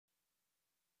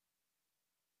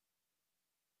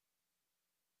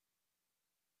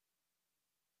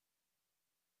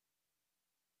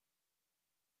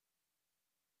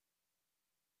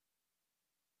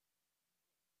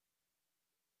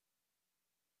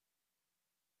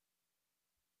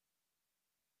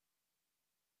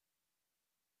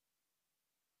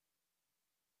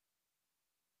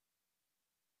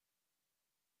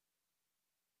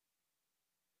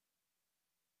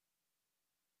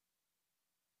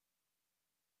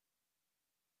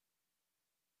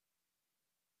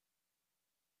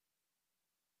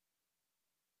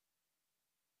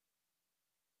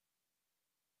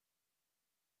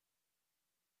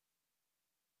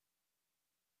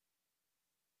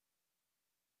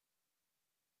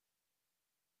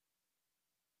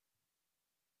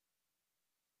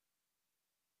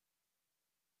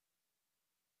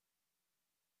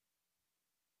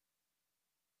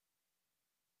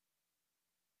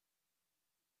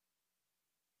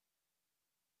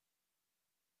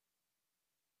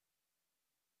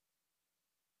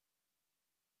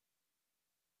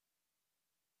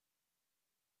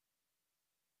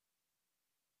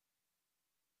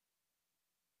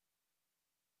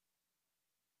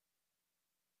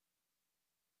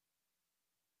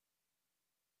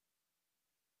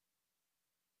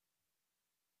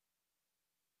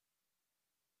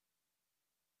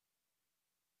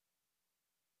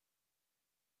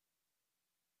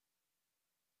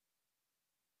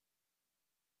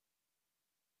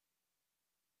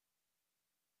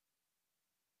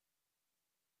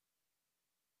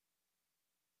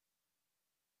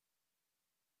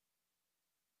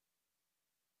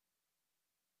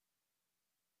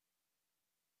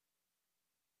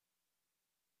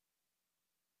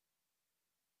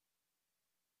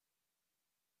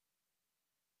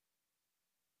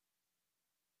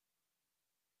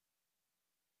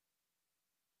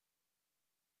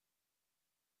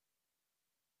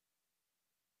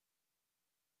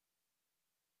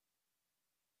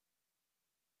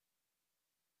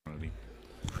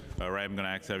All right, I'm going to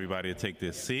ask everybody to take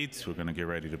their seats. We're going to get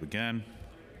ready to begin.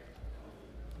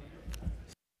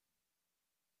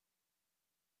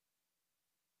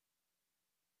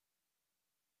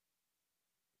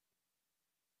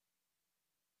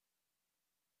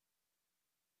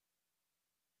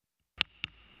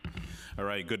 All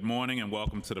right, good morning and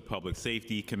welcome to the Public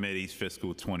Safety Committee's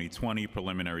Fiscal 2020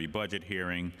 preliminary budget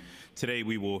hearing. Today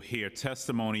we will hear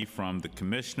testimony from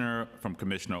Commissioner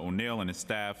O'Neill and his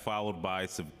staff, followed by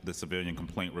the Civilian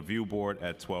Complaint Review Board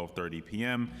at 12:30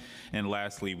 p.m. And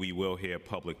lastly, we will hear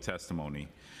public testimony.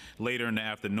 Later in the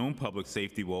afternoon, Public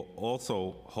Safety will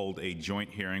also hold a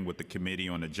joint hearing with the Committee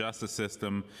on the Justice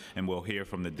System, and we'll hear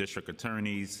from the District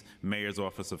Attorneys, Mayor's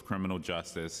Office of Criminal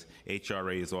Justice,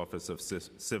 HRA's Office of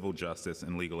Civil Justice,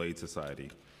 and Legal Aid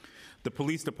Society. The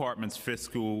Police Department's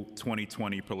fiscal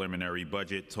 2020 preliminary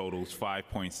budget totals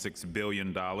 $5.6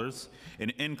 billion, an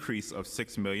increase of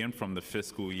 $6 million from the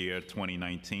fiscal year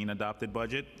 2019 adopted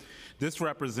budget. This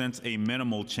represents a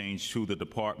minimal change to the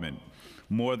department.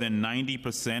 More than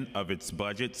 90% of its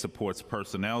budget supports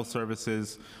personnel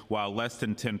services, while less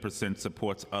than 10%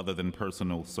 supports other than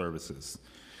personnel services.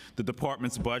 The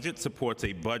department's budget supports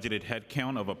a budgeted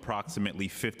headcount of approximately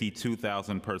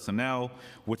 52,000 personnel,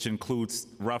 which includes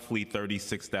roughly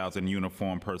 36,000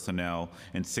 uniformed personnel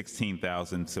and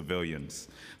 16,000 civilians.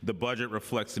 The budget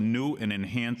reflects new and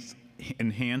enhanced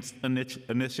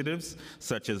initiatives,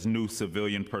 such as new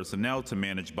civilian personnel to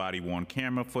manage body-worn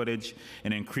camera footage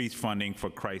and increased funding for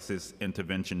crisis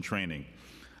intervention training.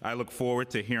 I look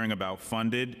forward to hearing about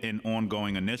funded and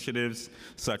ongoing initiatives,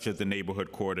 such as the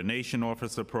Neighborhood Coordination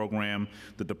Officer Program,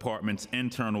 the department's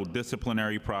internal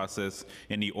disciplinary process,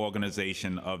 and the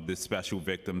organization of the Special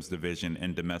Victims Division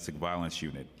and Domestic Violence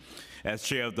Unit. As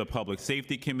chair of the Public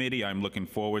Safety Committee, I'm looking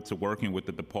forward to working with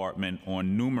the department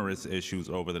on numerous issues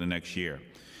over the next year.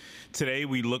 Today,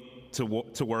 we look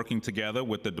to working together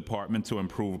with the department to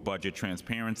improve budget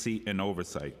transparency and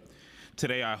oversight.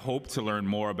 Today, I hope to learn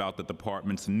more about the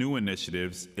department's new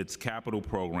initiatives, its capital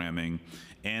programming,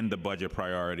 and the budget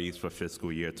priorities for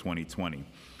fiscal year 2020.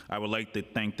 I would like to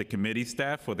thank the committee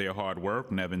staff for their hard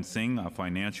work: Nevin Singh, our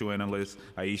financial analyst;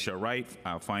 Aisha Wright,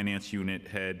 our finance unit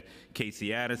head;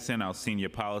 Casey Addison, our senior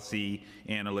policy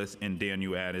analyst; and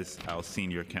Daniel Addis, our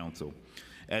senior counsel.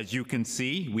 As you can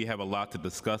see, we have a lot to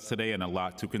discuss today and a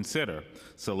lot to consider.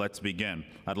 So let's begin.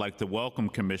 I'd like to welcome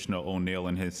Commissioner O'Neill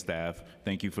and his staff.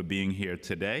 Thank you for being here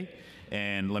today.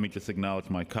 And let me just acknowledge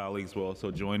my colleagues. We're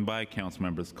also joined by Council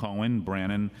Members Cohen,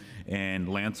 Brannan, and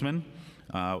Lantzman.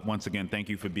 Once again, thank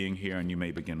you for being here, and you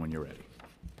may begin when you're ready.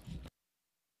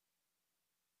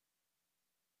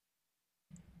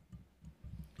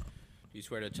 Do you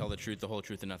swear to tell the truth, the whole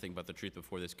truth, and nothing but the truth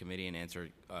before this committee and answer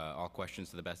all questions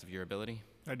to the best of your ability?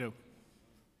 I do.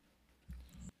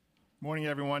 Morning,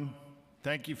 everyone.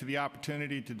 Thank you for the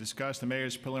opportunity to discuss the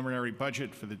Mayor's preliminary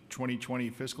budget for the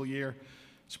 2020 fiscal year.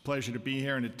 It's a pleasure to be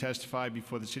here and to testify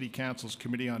before the City Council's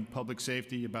Committee on Public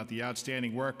Safety about the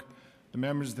outstanding work the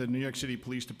members of the New York City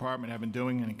Police Department have been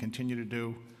doing and continue to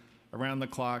do around the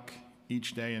clock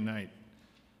each day and night.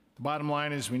 The bottom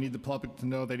line is we need the public to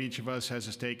know that each of us has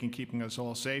a stake in keeping us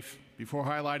all safe. Before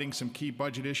highlighting some key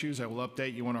budget issues, I will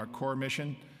update you on our core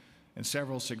mission and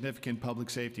several significant public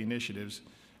safety initiatives.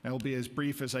 I will be as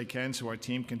brief as I can so our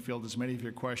team can field as many of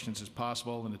your questions as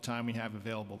possible in the time we have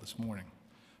available this morning.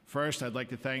 First, I'd like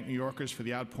to thank New Yorkers for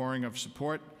the outpouring of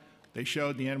support they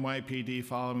showed the NYPD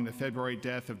following the February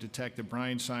death of Detective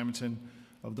Brian Simonson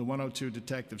of the 102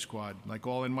 Detective Squad. Like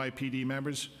all NYPD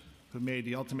members who made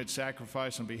the ultimate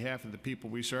sacrifice on behalf of the people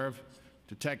we serve,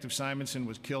 Detective Simonson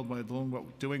was killed by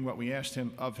doing what we asked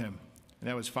him of him, and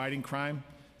that was fighting crime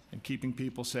and keeping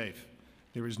people safe.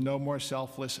 There is no more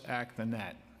selfless act than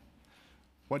that.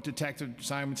 What Detective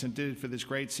Simonson did for this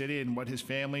great city and what his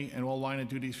family and all line of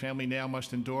duty's family now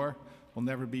must endure will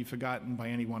never be forgotten by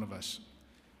any one of us.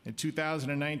 In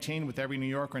 2019, with every New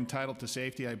Yorker entitled to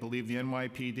safety, I believe the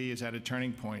NYPD is at a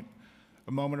turning point,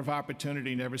 a moment of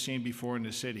opportunity never seen before in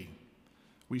the city.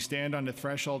 We stand on the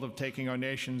threshold of taking our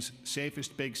nation's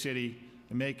safest big city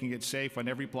and making it safe on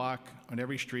every block, on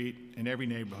every street, in every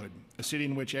neighborhood. A city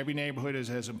in which every neighborhood is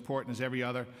as important as every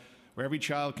other, where every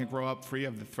child can grow up free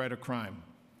of the threat of crime.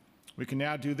 We can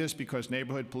now do this because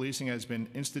neighborhood policing has been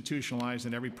institutionalized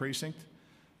in every precinct,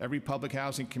 every public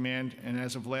housing command, and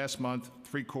as of last month,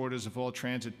 3/4 of all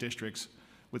transit districts,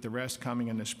 with the rest coming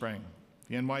in the spring.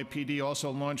 The NYPD also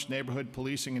launched neighborhood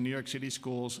policing in New York City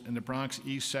schools in the Bronx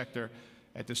East sector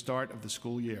at the start of the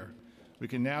school year. We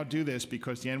can now do this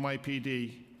because the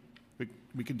NYPD,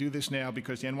 we can do this now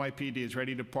because the NYPD is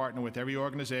ready to partner with every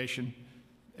organization,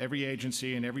 every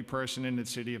agency, and every person in the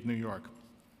city of New York.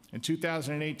 In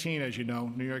 2018, as you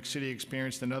know, New York City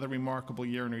experienced another remarkable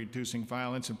year in reducing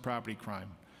violence and property crime.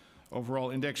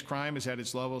 Overall index crime is at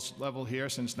its lowest level here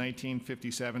since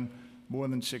 1957, more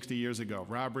than 60 years ago.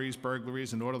 Robberies,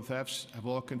 burglaries, and auto thefts have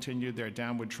all continued their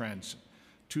downward trends.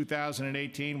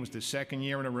 2018 was the second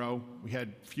year in a row we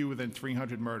had fewer than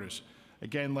 300 murders.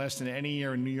 Again, less than any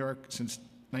year in New York since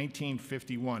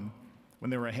 1951, when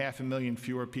there were 500,000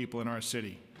 fewer people in our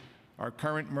city. Our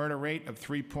current murder rate of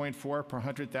 3.4 per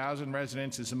 100,000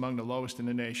 residents is among the lowest in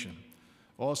the nation.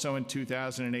 Also in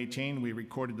 2018, we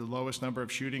recorded the lowest number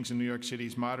of shootings in New York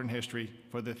City's modern history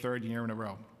for the third year in a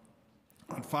row.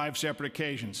 On 5 separate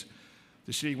occasions,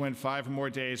 the city went 5 or more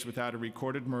days without a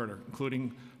recorded murder,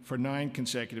 including for 9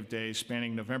 consecutive days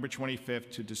spanning November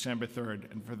 25th to December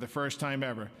 3rd. And for the first time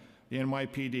ever, the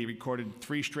NYPD recorded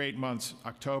 3 straight months,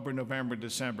 October, November,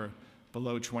 December,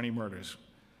 below 20 murders.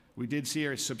 We did see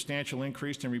a substantial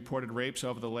increase in reported rapes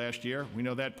over the last year. We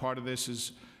know that part of this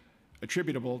is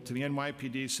attributable to the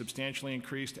NYPD's substantially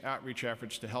increased outreach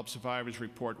efforts to help survivors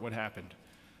report what happened.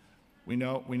 We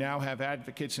now have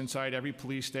advocates inside every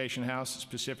police station house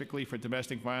specifically for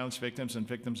domestic violence victims and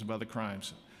victims of other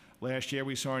crimes. Last year,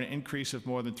 we saw an increase of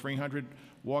more than 300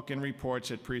 walk-in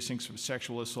reports at precincts for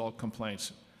sexual assault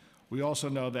complaints. We also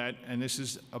know that, and this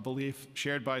is a belief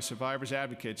shared by survivors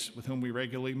advocates with whom we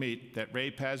regularly meet, that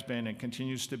rape has been and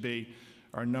continues to be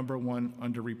our #1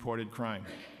 underreported crime.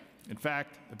 In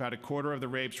fact, about a quarter of the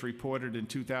rapes reported in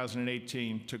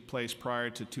 2018 took place prior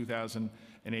to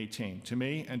 2018. To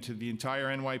me and to the entire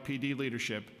NYPD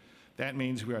leadership, that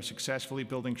means we are successfully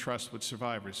building trust with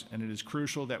survivors, and it is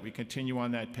crucial that we continue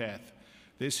on that path.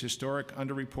 This historic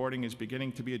underreporting is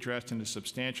beginning to be addressed in a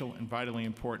substantial and vitally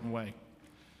important way.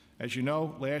 As you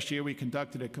know, last year we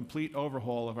conducted a complete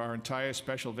overhaul of our entire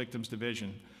Special Victims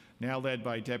Division, now led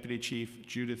by Deputy Chief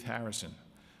Judith Harrison.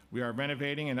 We are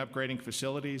renovating and upgrading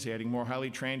facilities, adding more highly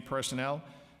trained personnel,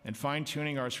 and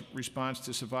fine-tuning our response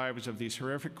to survivors of these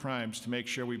horrific crimes to make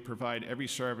sure we provide every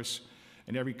service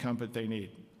and every comfort they need.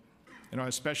 And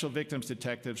our special victims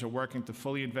detectives are working to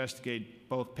fully investigate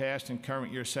both past and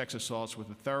current year sex assaults with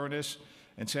a thoroughness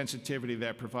and sensitivity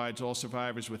that provides all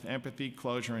survivors with empathy,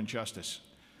 closure, and justice.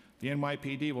 The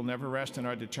NYPD will never rest in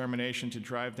our determination to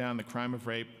drive down the crime of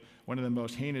rape, one of the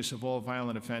most heinous of all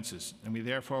violent offenses, and we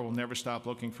therefore will never stop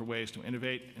looking for ways to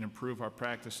innovate and improve our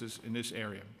practices in this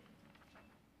area.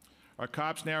 Our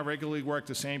cops now regularly work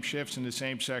the same shifts in the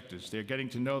same sectors. They're getting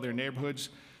to know their neighborhoods,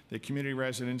 their community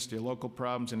residents, their local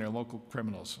problems, and their local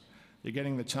criminals. They're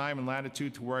getting the time and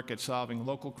latitude to work at solving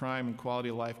local crime and quality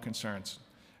of life concerns.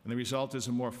 And the result is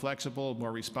a more flexible,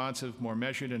 more responsive, more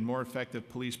measured, and more effective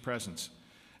police presence.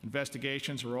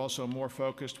 Investigations are also more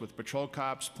focused, with patrol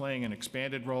cops playing an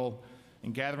expanded role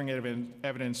in gathering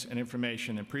evidence and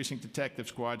information, and precinct detective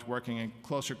squads working in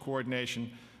closer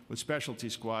coordination with specialty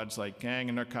squads like gang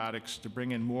and narcotics to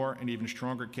bring in more and even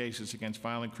stronger cases against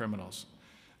violent criminals.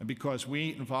 And because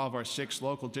we involve our 6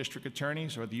 local district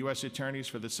attorneys or the U.S. attorneys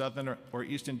for the southern or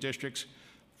eastern districts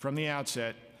from the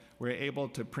outset, we're able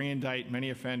to pre-indict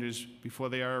many offenders before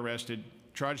they are arrested,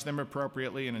 charge them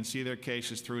appropriately, and then see their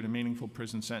cases through to meaningful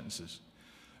prison sentences.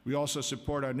 We also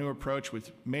support our new approach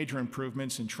with major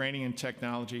improvements in training and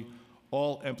technology,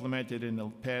 all implemented in the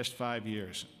past 5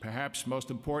 years. Perhaps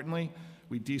most importantly,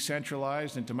 we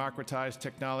decentralized and democratized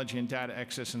technology and data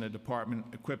access in the department,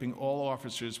 equipping all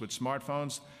officers with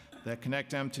smartphones that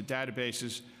connect them to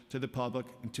databases, to the public,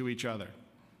 and to each other.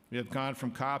 We have gone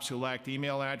from cops who lacked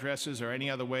email addresses or any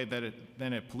other way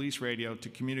than a police radio to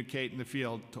communicate in the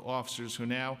field to officers who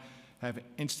now have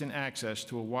instant access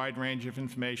to a wide range of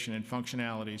information and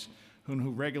functionalities,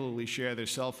 who regularly share their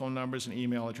cell phone numbers and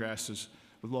email addresses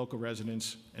with local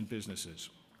residents and businesses.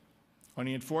 On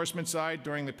the enforcement side,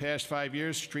 during the past 5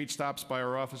 years, street stops by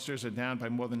our officers are down by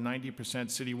more than 90%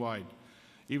 citywide,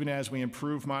 even as we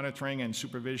improve monitoring and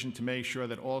supervision to make sure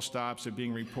that all stops are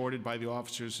being reported by the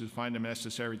officers who find them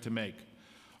necessary to make.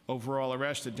 Overall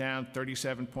arrests are down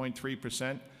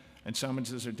 37.3%, and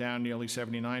summonses are down nearly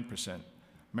 79%.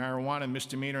 Marijuana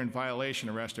misdemeanor and violation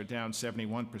arrests are down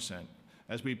 71%.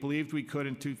 As we believed we could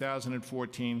in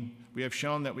 2014, we have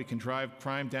shown that we can drive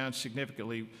crime down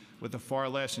significantly with a far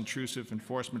less intrusive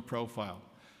enforcement profile.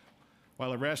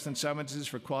 While arrests and summonses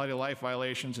for quality of life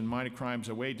violations and minor crimes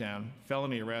are way down,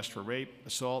 felony arrests for rape,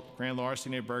 assault, grand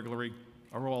larceny, and burglary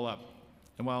are all up.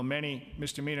 And while many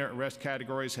misdemeanor arrest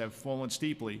categories have fallen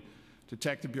steeply,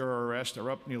 Detective Bureau arrests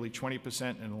are up nearly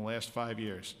 20% in the last 5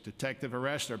 years. Detective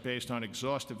arrests are based on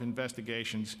exhaustive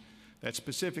investigations that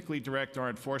specifically direct our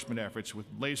enforcement efforts with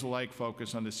laser-like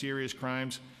focus on the serious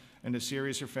crimes and the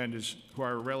serious offenders, who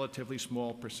are a relatively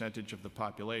small percentage of the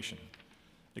population.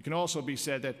 It can also be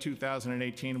said that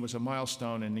 2018 was a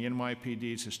milestone in the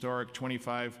NYPD's historic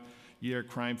 25-year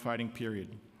crime-fighting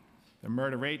period. The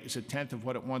murder rate is a tenth of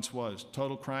what it once was.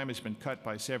 Total crime has been cut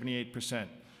by 78%.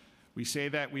 We say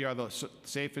that we are the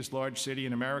safest large city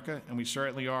in America, and we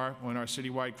certainly are when our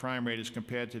citywide crime rate is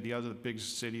compared to the other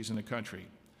biggest cities in the country.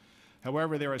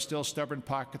 However, there are still stubborn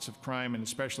pockets of crime, and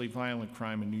especially violent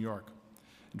crime in New York.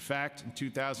 In fact, in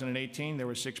 2018, there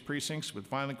were 6 precincts with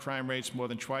violent crime rates more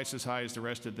than twice as high as the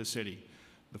rest of the city.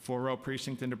 The 4-row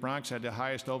precinct in the Bronx had the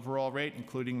highest overall rate,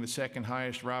 including the second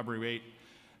highest robbery rate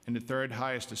and the third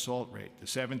highest assault rate. The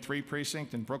 7-3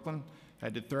 precinct in Brooklyn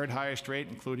had the third highest rate,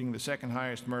 including the second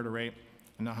highest murder rate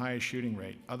and the highest shooting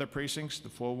rate. Other precincts, the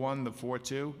 4-1, the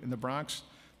 4-2 in the Bronx,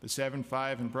 the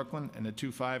 7-5 in Brooklyn, and the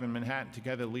 2-5 in Manhattan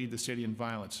together lead the city in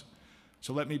violence.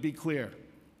 So let me be clear.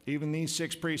 Even these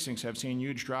 6 precincts have seen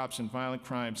huge drops in violent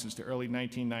crime since the early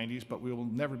 1990s, but we will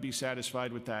never be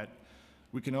satisfied with that.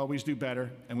 We can always do better,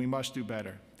 and we must do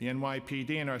better. The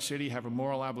NYPD and our city have a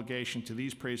moral obligation to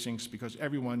these precincts because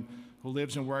everyone who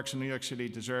lives and works in New York City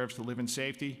deserves to live in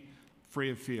safety,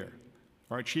 free of fear.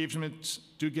 Our achievements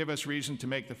do give us reason to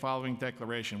make the following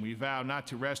declaration. We vow not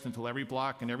to rest until every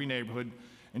block and every neighborhood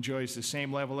enjoys the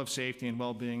same level of safety and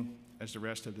well-being as the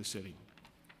rest of the city.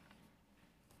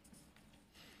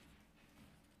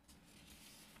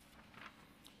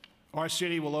 Our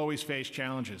city will always face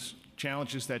challenges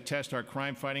that test our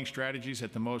crime-fighting strategies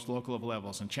at the most local of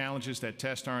levels, and challenges that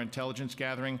test our intelligence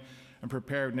gathering and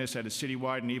preparedness at a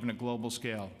citywide and even a global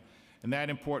scale. And that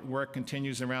important work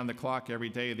continues around the clock every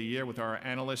day of the year with our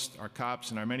analysts, our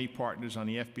cops, and our many partners on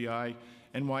the FBI,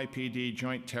 NYPD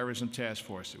Joint Terrorism Task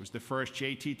Force. It was the first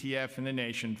JTTF in the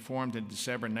nation, formed in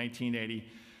December 1980,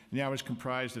 and now is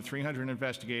comprised of 300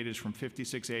 investigators from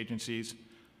 56 agencies,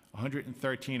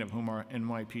 113 of whom are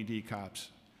NYPD cops.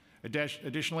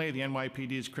 Additionally, the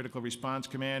NYPD's Critical Response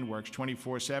Command works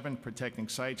 24/7 protecting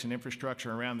sites and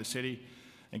infrastructure around the city,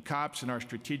 and cops in our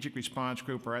Strategic Response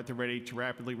Group are at the ready to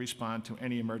rapidly respond to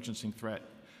any emergency threat.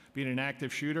 Be it an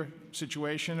active shooter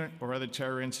situation or other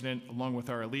terror incident, along with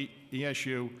our elite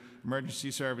ESU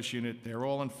Emergency Service Unit, they are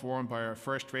all informed by our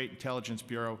first-rate Intelligence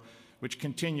Bureau, which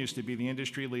continues to be the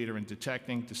industry leader in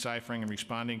detecting, deciphering, and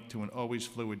responding to an always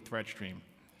fluid threat stream.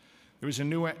 This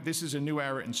is a new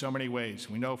era in so many ways.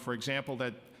 We know, for example,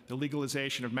 that the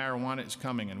legalization of marijuana is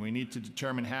coming, and we need to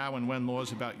determine how and when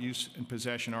laws about use and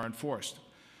possession are enforced.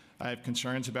 I have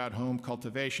concerns about home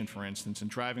cultivation, for instance,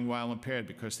 and driving while impaired,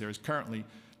 because there is currently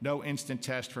no instant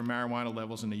test for marijuana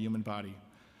levels in the human body.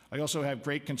 I also have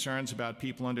great concerns about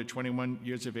people under 21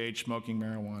 years of age smoking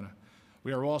marijuana.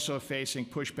 We are also facing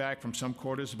pushback from some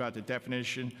quarters about the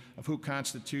definition of who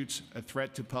constitutes a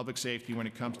threat to public safety when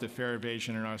it comes to fare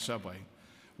evasion in our subway.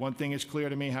 One thing is clear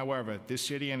to me, however, this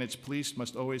city and its police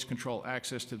must always control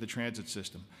access to the transit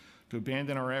system. To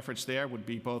abandon our efforts there would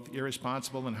be both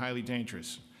irresponsible and highly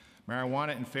dangerous.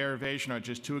 Marijuana and fare evasion are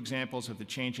just 2 examples of the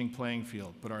changing playing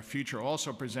field, but our future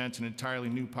also presents an entirely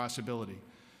new possibility.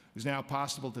 It is now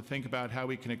possible to think about how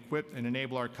we can equip and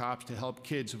enable our cops to help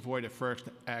kids avoid a first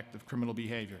act of criminal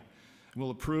behavior. We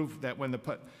will prove that when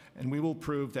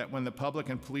the public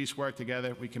and police work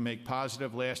together, we can make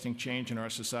positive, lasting change in our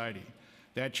society.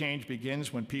 That change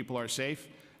begins when people are safe,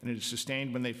 and it is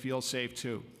sustained when they feel safe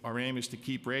too. Our aim is to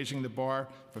keep raising the bar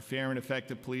for fair and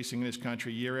effective policing in this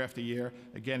country year after year,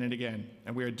 again and again.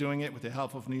 And we are doing it with the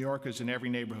help of New Yorkers in every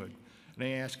neighborhood. And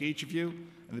I ask each of you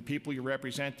and the people you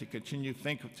represent to continue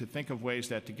to think of ways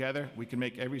that together we can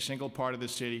make every single part of the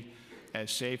city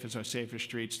as safe as our safest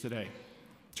streets today.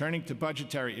 Turning to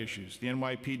budgetary issues, the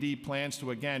NYPD plans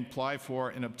to again apply for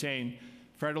and obtain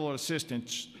federal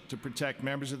assistance to protect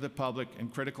members of the public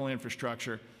and critical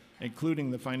infrastructure,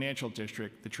 including the financial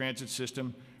district, the transit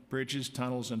system, bridges,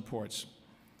 tunnels, and ports.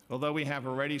 Although we have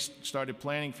already started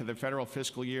planning for the federal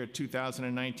fiscal year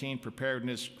 2019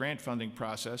 preparedness grant funding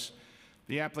process,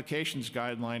 the applications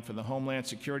guideline for the Homeland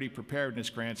Security preparedness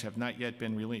grants have not yet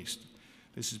been released.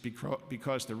 This is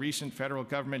because the recent federal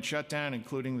government shutdown,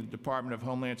 including the Department of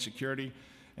Homeland Security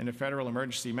and the Federal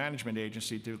Emergency Management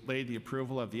Agency, delayed the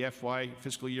approval of the FY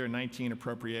fiscal year 19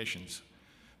 appropriations.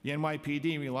 The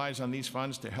NYPD relies on these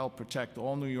funds to help protect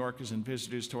all New Yorkers and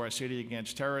visitors to our city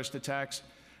against terrorist attacks,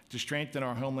 to strengthen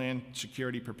our Homeland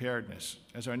Security preparedness.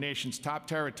 As our nation's top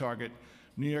terror target,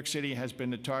 New York City has been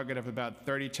the target of about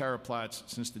 30 terror plots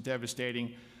since the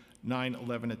devastating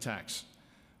 9/11 attacks.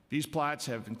 These plots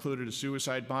have included a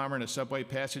suicide bomber in a subway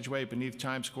passageway beneath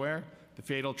Times Square, the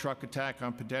fatal truck attack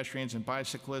on pedestrians and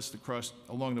bicyclists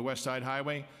along the West Side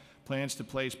Highway, plans to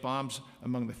place bombs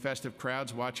among the festive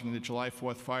crowds watching the July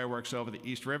 4th fireworks over the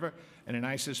East River, and an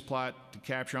ISIS plot to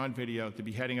capture on video the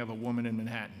beheading of a woman in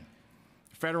Manhattan.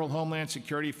 Federal Homeland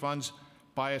Security funds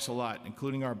buy us a lot,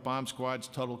 including our bomb squad's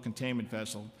total containment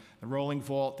vessel, the rolling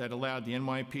vault that allowed the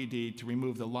NYPD to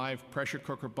remove the live pressure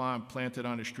cooker bomb planted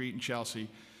on a street in Chelsea,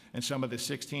 and some of the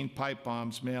 16 pipe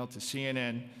bombs mailed to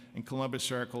CNN and Columbus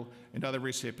Circle and other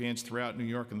recipients throughout New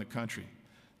York and the country.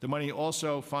 The money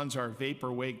also funds our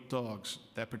vapor wake dogs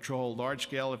that patrol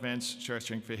large-scale events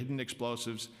searching for hidden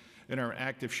explosives, and our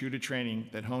active shooter training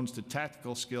that hones the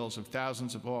tactical skills of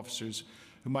thousands of officers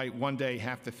who might one day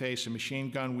have to face a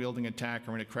machine gun-wielding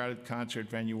attacker in a crowded concert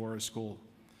venue or a school.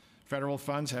 Federal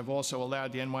funds have also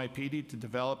allowed the NYPD to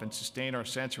develop and sustain our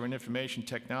Sensor and Information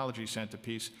Technology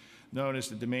Centerpiece, known as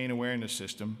the Domain Awareness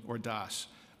System, or DOS,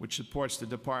 which supports the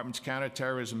department's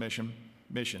counterterrorism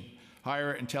mission.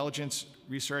 Hire intelligence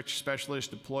research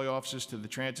specialists, deploy officers to the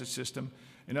transit system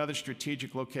and other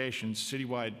strategic locations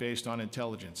citywide based on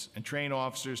intelligence, and train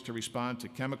officers to respond to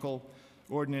chemical,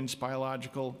 ordnance,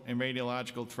 biological, and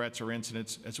radiological threats or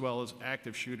incidents, as well as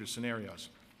active shooter scenarios.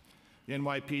 The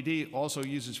NYPD also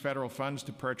uses federal funds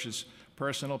to purchase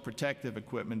personal protective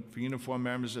equipment for uniformed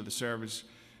members of the service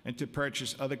and to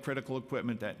purchase other critical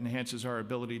equipment that enhances our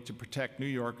ability to protect New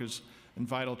Yorkers and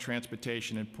vital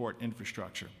transportation and port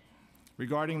infrastructure.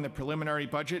 Regarding the preliminary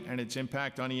budget and its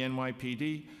impact on the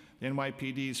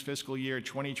NYPD's fiscal year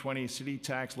 2020 city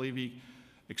tax levy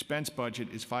expense budget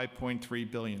is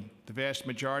 $5.3 billion. The vast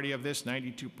majority of this,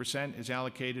 92%, is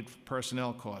allocated for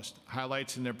personnel costs.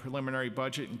 Highlights in their preliminary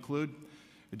budget include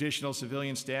additional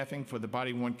civilian staffing for the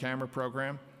body-worn camera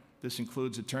program. This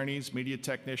includes attorneys, media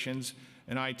technicians,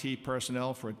 and IT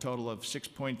personnel for a total of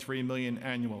 $6.3 million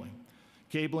annually.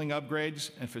 Cabling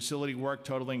upgrades and facility work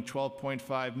totaling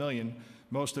 $12.5 million,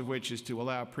 most of which is to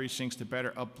allow precincts to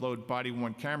better upload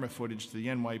body-worn camera footage to the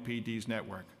NYPD's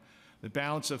network. The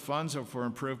balance of funds are for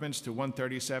improvements to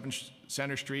 137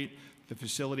 Center Street, the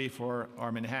facility for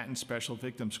our Manhattan Special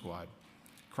Victims Squad.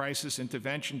 Crisis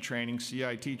intervention training,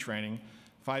 CIT training,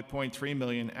 $5.3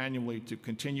 million annually to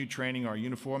continue training our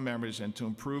uniformed members and to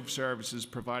improve services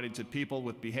provided to people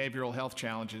with behavioral health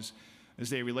challenges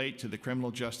as they relate to the criminal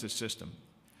justice system.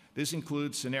 This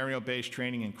includes scenario-based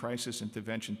training and crisis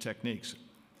intervention techniques.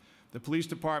 The police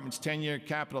department's 10-year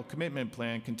capital commitment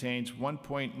plan contains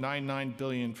 $1.99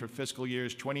 billion for fiscal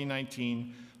years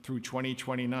 2019 through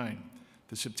 2029.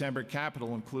 The September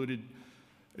capital included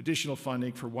additional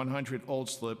funding for 100 Old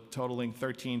Slip, totaling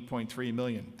 $13.3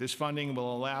 million. This funding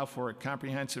will allow for a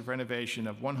comprehensive renovation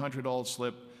of 100 Old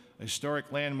Slip, a historic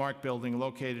landmark building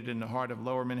located in the heart of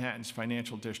Lower Manhattan's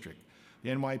financial district. The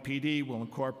NYPD will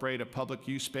incorporate a public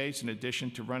use space in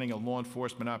addition to running a law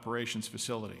enforcement operations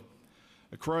facility.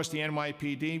 Across the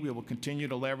NYPD, we will continue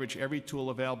to leverage every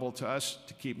tool available to us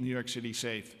to keep New York City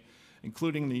safe,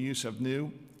 including the use of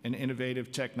new and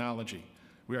innovative technology.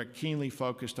 We are keenly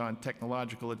focused on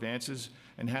technological advances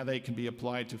and how they can be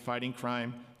applied to fighting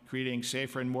crime, creating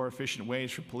safer and more efficient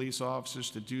ways for police officers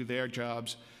to do their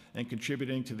jobs, and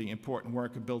contributing to the important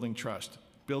work of building trust.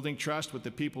 Building trust with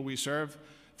the people we serve,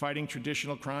 fighting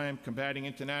traditional crime, combating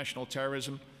international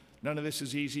terrorism. None of this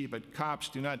is easy, but cops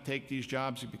do not take these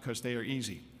jobs because they are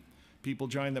easy. People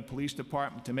join the police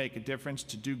department to make a difference,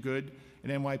 to do good,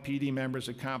 and NYPD members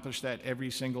accomplish that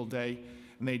every single day,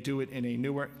 and they do it in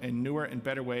newer and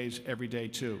better ways every day,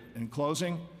 too. In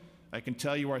closing, I can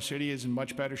tell you our city is in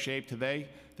much better shape today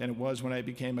than it was when I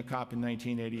became a cop in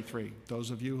 1983. Those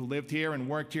of you who lived here and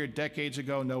worked here decades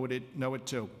ago know it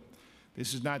too.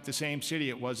 This is not the same city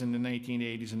it was in the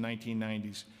 1980s and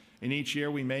 1990s. And each year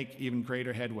we make even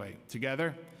greater headway.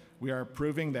 Together, we are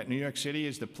proving that New York City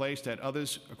is the place that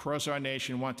others across our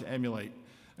nation want to emulate,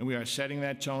 and we are setting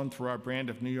that tone through our brand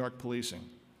of New York policing.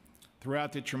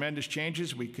 Throughout the tremendous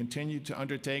changes we continue to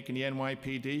undertake in the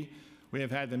NYPD, we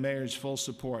have had the mayor's full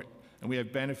support, and we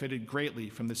have benefited greatly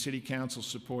from the City Council's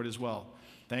support as well.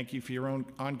 Thank you for your own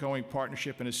ongoing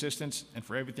partnership and assistance, and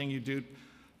for everything you do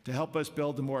to help us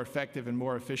build a more effective and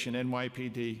more efficient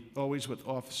NYPD, always with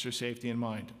officer safety in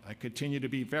mind. I continue to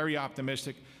be very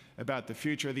optimistic about the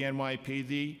future of the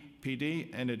NYPD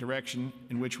and the direction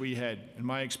in which we head. In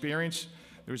my experience,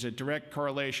 there is a direct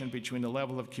correlation between the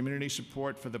level of community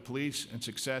support for the police and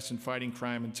success in fighting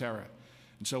crime and terror.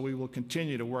 And so we will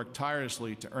continue to work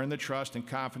tirelessly to earn the trust and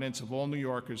confidence of all New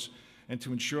Yorkers and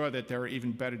to ensure that there are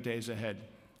even better days ahead.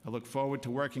 I look forward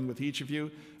to working with each of you,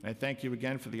 and I thank you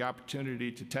again for the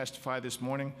opportunity to testify this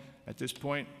morning. At this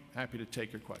point, happy to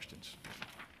take your questions.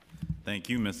 Thank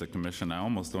you, Mr. Commissioner. I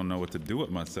almost don't know what to do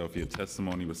with myself. Your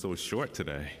testimony was so short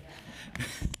today.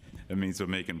 It means we're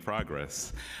making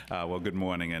progress. Well, good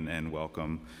morning and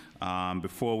welcome.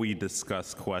 Before we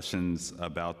discuss questions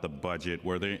about the budget,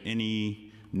 were there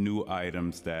any new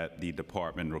items that the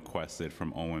department requested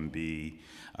from OMB,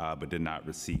 but did not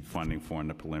receive funding for in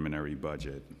the preliminary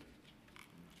budget.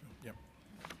 Yep.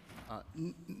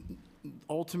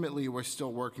 Ultimately, we're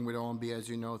still working with OMB, as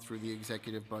you know, through the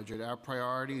executive budget. Our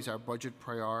priorities, our budget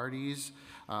priorities,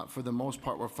 for the most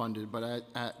part, were funded. But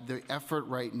the effort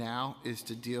right now is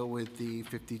to deal with the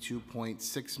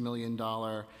 $52.6 million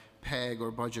PEG,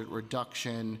 or budget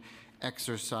reduction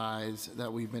exercise,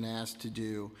 that we've been asked to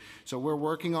do. So we're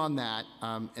working on that.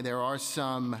 And there are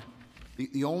some.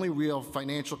 The only real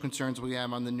financial concerns we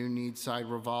have on the new needs side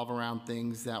revolve around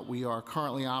things that we are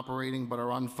currently operating but are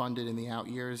unfunded in the out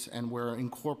years, and we're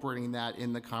incorporating that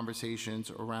in the conversations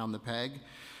around the PEG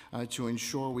to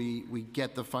ensure we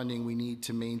get the funding we need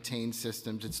to maintain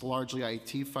systems. It's largely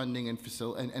IT funding and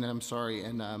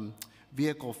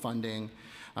vehicle funding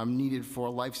needed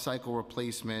for life cycle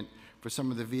replacement for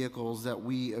some of the vehicles that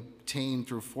we obtain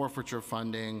through forfeiture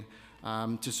funding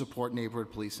to support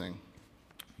neighborhood policing.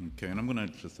 Okay, and I'm going to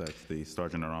just ask the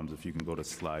Sergeant at Arms if you can go to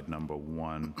slide number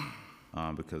 1,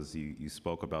 because you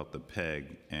spoke about the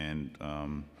PEG. And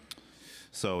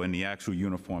so in the actual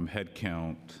uniform head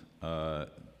count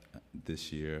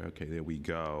this year, okay, there we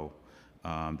go.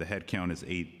 The head count is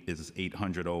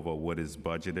 800 over what is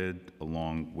budgeted,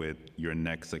 along with your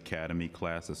next academy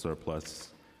class. The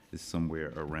surplus is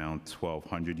somewhere around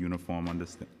 1,200 uniform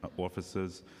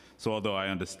officers. So although I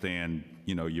understand,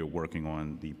 you're working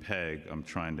on the PEG, I'm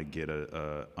trying to get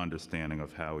a understanding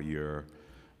of how you're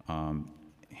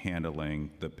handling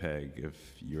the PEG if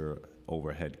you're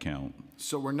over head count.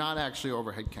 So we're not actually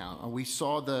over head count. We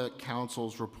saw the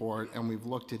council's report and we've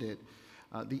looked at it.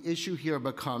 The issue here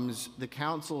becomes the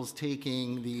council's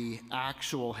taking the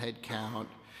actual head count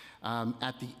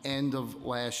at the end of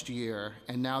last year,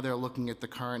 and now they're looking at the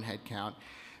current head count.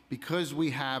 Because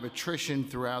we have attrition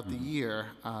throughout the year,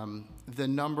 the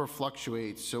number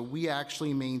fluctuates. So we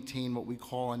actually maintain what we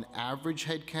call an average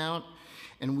head count,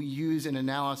 and we use an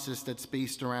analysis that's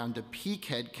based around a peak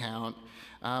head count,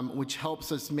 which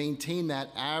helps us maintain that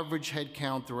average head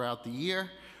count throughout the year,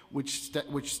 which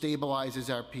stabilizes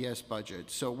our PS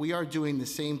budget. So we are doing the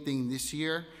same thing this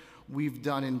year we've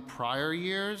done in prior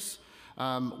years,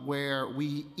 where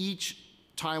each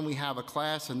time we have a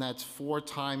class, and that's 4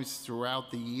 times throughout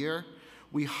the year,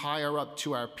 we hire up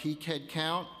to our peak head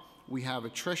count. We have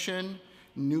attrition.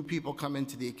 New people come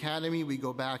into the academy. We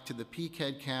go back to the peak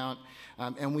head count,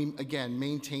 and we, again,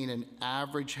 maintain an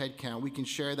average head count. We can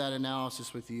share that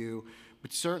analysis with you,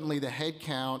 but certainly the head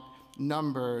count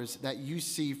numbers that you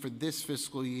see for this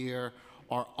fiscal year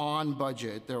are on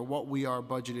budget. They're what we are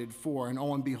budgeted for, and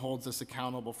OMB holds us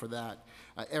accountable for that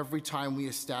every time we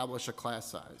establish a class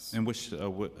size. And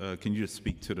can you just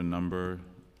speak to the number,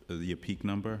 your peak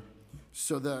number?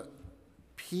 So the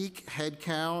peak head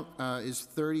count is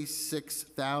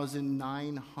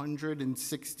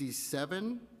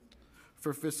 36,967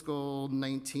 for fiscal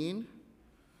 19.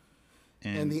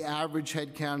 And the average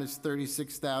head count is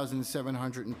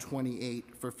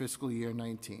 36,728 for fiscal year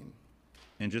 19.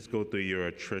 And just go through your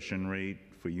attrition rate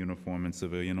for uniform and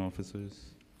civilian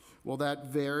officers. Well, that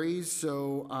varies.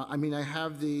 So, I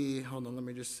have hold on, let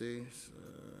me just see.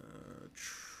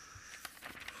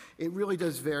 It really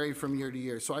does vary from year to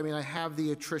year. So, I have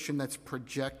the attrition that's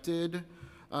projected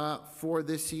for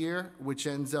this year, which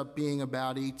ends up being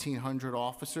about 1,800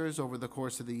 officers over the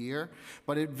course of the year.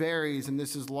 But it varies, and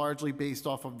this is largely based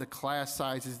off of the class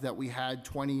sizes that we had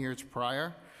 20 years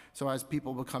prior. So as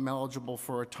people become eligible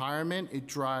for retirement, it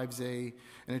drives an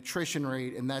attrition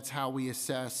rate, and that's how we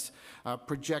assess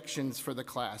projections for the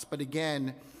class. But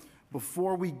again,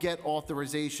 before we get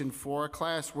authorization for a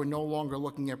class, we're no longer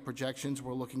looking at projections,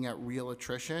 we're looking at real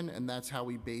attrition, and that's how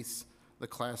we base the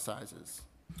class sizes.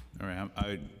 All right,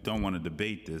 I don't want to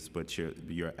debate this, but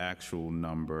your actual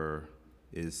number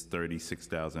is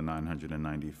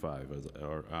 36,995.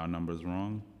 Are our numbers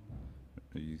wrong?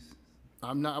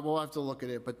 We'll have to look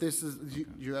at it, but this is,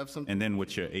 you have something? And then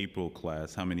what's your April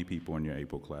class? How many people in your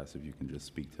April class, if you can just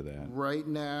speak to that? Right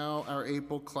now, our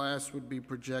April class would be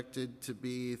projected to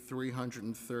be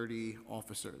 330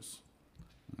 officers.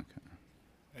 Okay.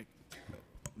 Hey,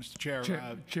 Mr. Chair,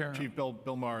 Chair. Chief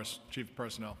Bill Morris, Chief of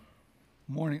Personnel.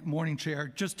 Morning,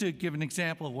 Chair. Just to give an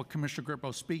example of what Commissioner Grippo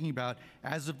is speaking about,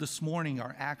 as of this morning,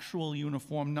 our actual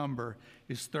uniform number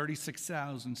is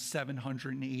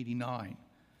 36,789.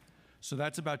 So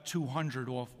that's about 200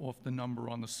 off the number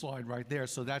on the slide right there.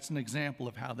 So that's an example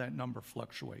of how that number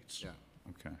fluctuates. Yeah.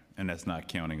 Okay. And that's not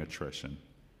counting attrition?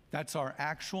 That's our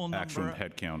actual number. Actual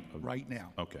head count? Right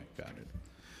now. Okay, got it.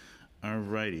 All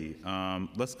righty.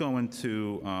 Let's go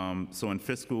into, so in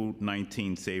fiscal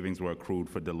 19, savings were accrued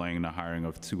for delaying the hiring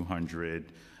of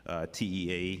 200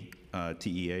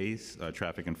 TEAs,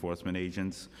 traffic enforcement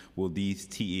agents. Will these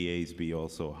TEAs be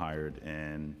also hired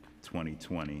in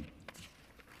 2020?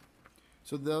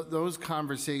 So those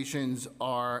conversations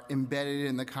are embedded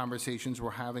in the conversations we're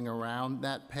having around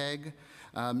that PEG.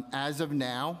 As of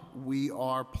now, we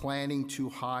are planning to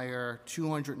hire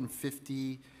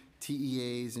 250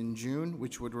 TEAs in June,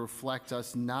 which would reflect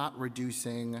us not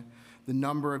reducing the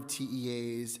number of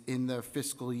TEAs in the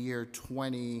fiscal year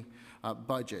 20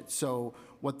 budget. So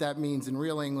what that means in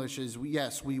real English is,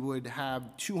 yes, we would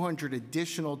have 200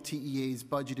 additional TEAs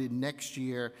budgeted next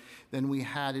year than we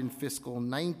had in fiscal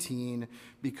 19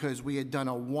 because we had done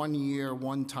a one-year,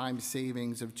 one-time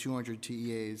savings of 200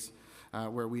 TEAs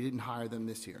where we didn't hire them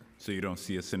this year. So you don't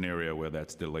see a scenario where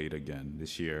that's delayed again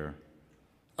this year?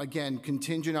 Again,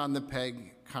 contingent on the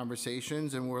PEG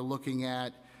conversations, and we're looking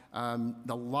at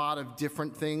a lot of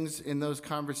different things in those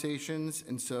conversations.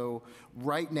 And so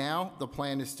right now, the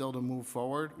plan is still to move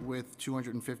forward with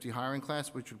 250 hiring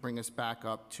class, which would bring us back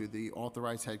up to the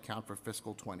authorized headcount for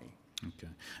fiscal 20.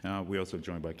 Okay. We also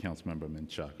joined by Councilmember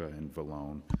Menchaca and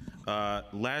Vallone.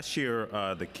 Last year,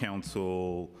 the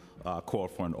council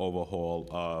called for an overhaul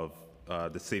of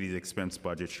the city's expense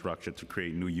budget structure to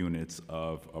create new units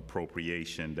of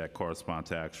appropriation that correspond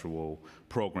to actual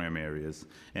program areas.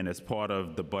 And as part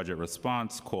of the budget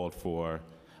response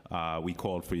we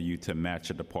called for you to match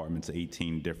the department's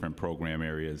 18 different program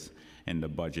areas in the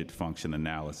budget function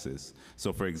analysis.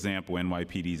 So for example,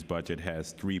 NYPD's budget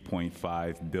has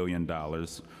 $3.5 billion,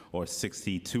 or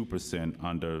 62%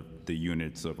 under the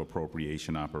units of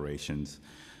appropriation operations.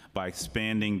 By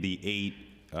expanding the 8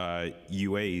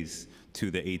 UAs to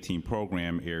the 18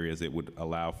 program areas, it would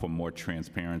allow for more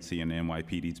transparency in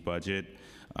NYPD's budget.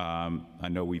 I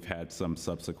know we've had some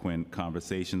subsequent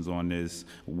conversations on this.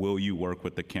 Will you work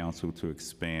with the council to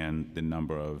expand the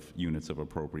number of units of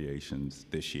appropriations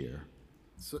this year?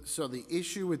 So the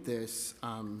issue with this,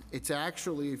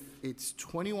 it's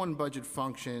 21 budget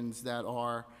functions that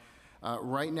are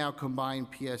right now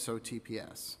combined PSO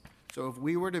TPS. So if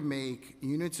we were to make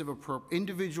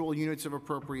individual units of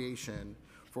appropriation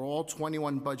for all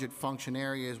 21 budget function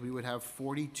areas, we would have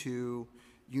 42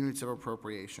 units of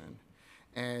appropriation.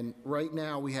 And right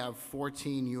now we have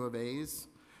 14 U of A's.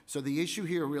 So the issue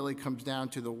here really comes down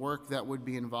to the work that would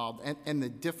be involved and the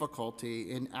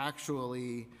difficulty in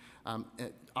actually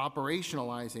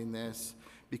operationalizing this,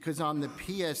 because on the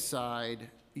PS side,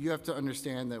 you have to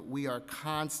understand that we are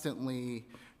constantly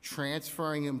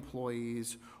transferring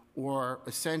employees or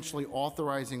essentially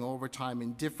authorizing overtime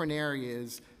in different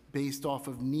areas based off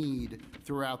of need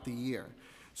throughout the year.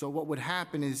 So what would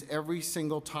happen is every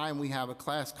single time we have a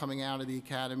class coming out of the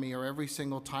academy, or every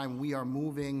single time we are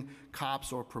moving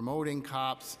cops or promoting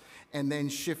cops and then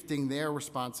shifting their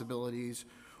responsibilities,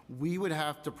 we would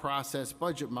have to process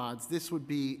budget mods. This would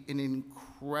be an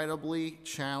incredibly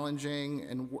challenging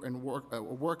and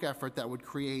work effort that would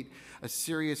create a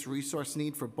serious resource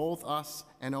need for both us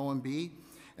and OMB.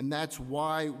 And that's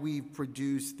why we've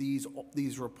produced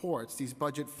these reports, these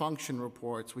budget function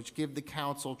reports, which give the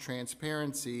council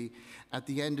transparency at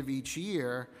the end of each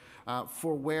year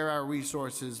for where our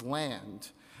resources land.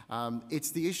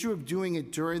 It's the issue of doing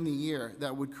it during the year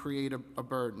that would create a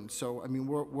burden. So, I mean,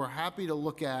 we're happy to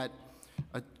look at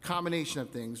a combination of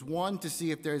things. One, to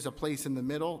see if there's a place in the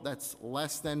middle that's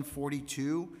less than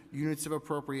 42 units of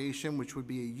appropriation, which would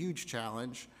be a huge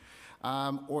challenge.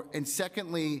 And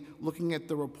secondly, looking at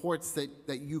the reports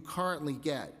that you currently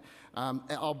get.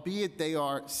 Albeit they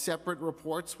are separate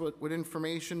reports with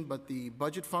information, but the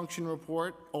budget function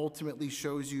report ultimately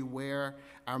shows you where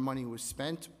our money was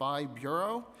spent by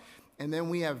bureau. And then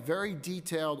we have very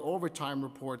detailed overtime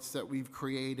reports that we've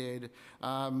created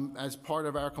as part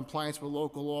of our compliance with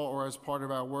local law or as part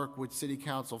of our work with City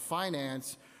Council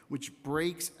Finance, which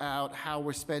breaks out how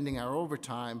we're spending our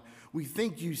overtime. We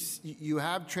think you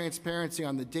have transparency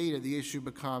on the data. The issue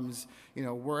becomes,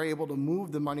 we're able to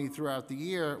move the money throughout the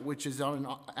year, which is on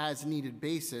an as-needed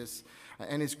basis,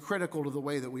 and is critical to the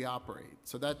way that we operate.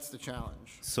 So that's the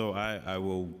challenge. So I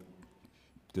will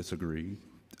disagree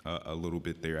a little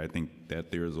bit there. I think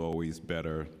that there's always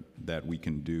better that we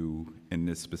can do in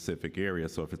this specific area.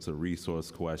 So if it's a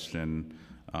resource question,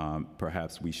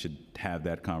 perhaps we should have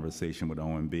that conversation with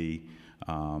OMB,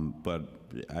 but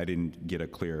I didn't get a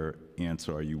clear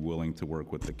answer. Are you willing to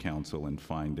work with the council in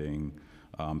finding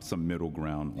some middle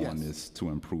ground on this to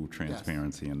improve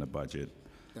transparency in the budget?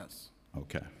 Yes.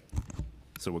 Okay.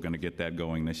 So we're going to get that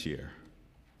going this year.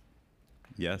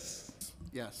 Yes?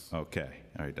 Yes. Okay,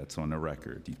 all right, that's on the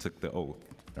record. You took the oath.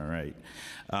 All right.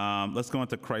 Let's go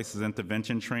into crisis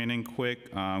intervention training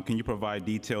quick. Can you provide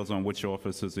details on which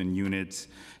officers and units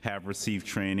have received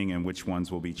training and which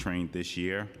ones will be trained this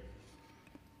year?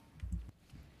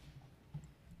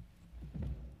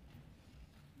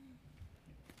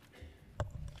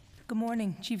 Good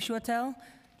morning, Chief Shortell,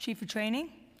 Chief of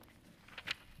Training.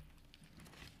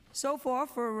 So far,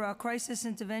 for crisis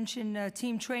intervention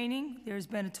team training, there's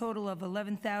been a total of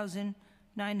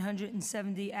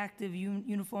 11,970 active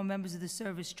uniformed members of the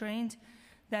service trained.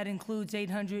 That includes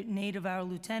 808 of our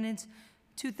lieutenants,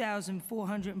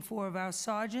 2,404 of our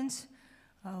sergeants.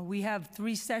 We have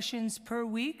 3 sessions per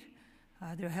week.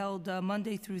 They're held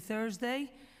Monday through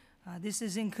Thursday. This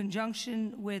is in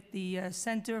conjunction with the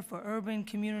Center for Urban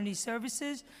Community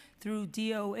Services through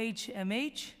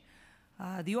DOHMH.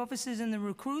 The officers and the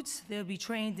recruits, they'll be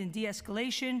trained in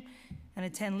de-escalation and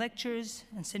attend lectures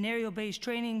and scenario-based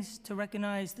trainings to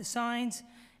recognize the signs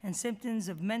and symptoms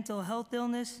of mental health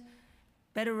illness,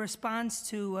 better response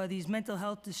to these mental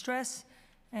health distress,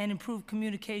 and improve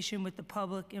communication with the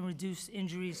public and reduce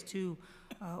injuries to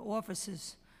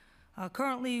officers.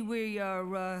 Currently, we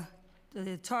are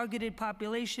the targeted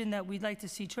population that we'd like to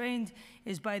see trained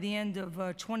is by the end of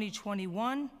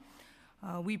 2021.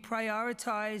 We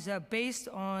prioritize based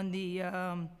on the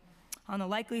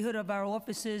likelihood of our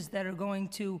officers that are going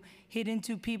to hit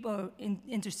into people,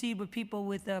 intercede with people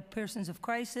with persons of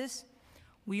crisis.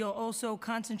 We are also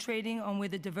concentrating on where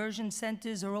the diversion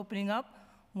centers are opening up,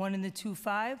 one in the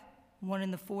 2-5, one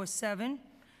in the 4-7.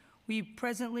 We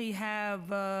presently have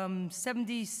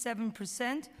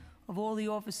 77% of all the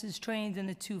officers trained in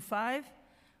the 2-5.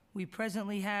 We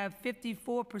presently have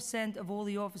 54% of all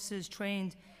the officers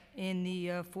trained in the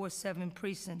 4-7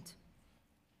 precinct.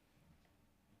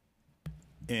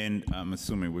 And I'm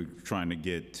assuming we're trying to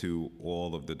get to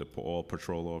all of all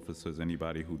patrol officers,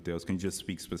 anybody who deals. Can you just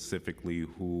speak specifically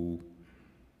who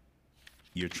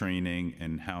you're training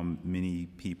and how many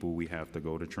people we have to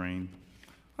go to train?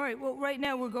 All right, well, right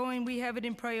now we have it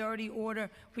in priority order.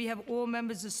 We have all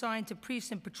members assigned to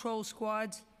precinct patrol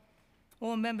squads,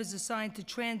 all members assigned to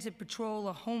transit patrol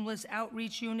or homeless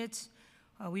outreach units.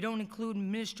 We don't include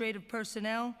administrative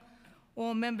personnel.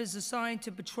 All members assigned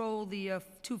to patrol the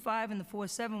 2-5 and the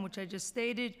 4-7, which I just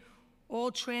stated,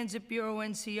 all Transit Bureau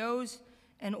NCOs,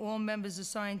 and all members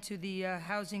assigned to the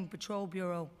Housing Patrol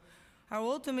Bureau. Our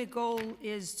ultimate goal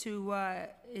is to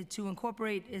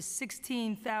incorporate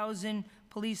 16,000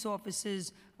 police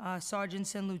officers,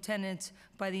 sergeants, and lieutenants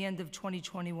by the end of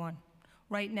 2021.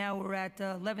 Right now, we're at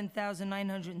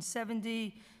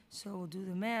 11,970, so we'll do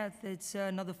the math. It's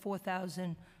another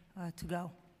 4,000 to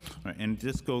go. All right, and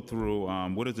just go through,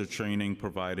 what is the training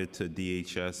provided to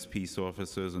DHS peace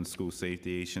officers and school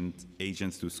safety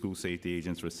agents? Do school safety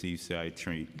agents receive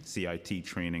CIT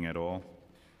training at all?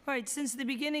 All right, since the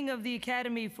beginning of the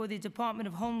Academy for the Department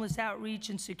of Homeless Outreach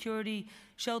and Security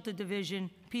Shelter Division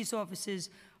peace officers,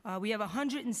 we have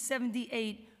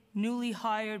 178 newly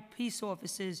hired peace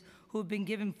officers who have been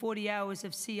given 40 hours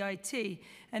of CIT,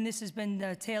 and this has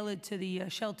been tailored to the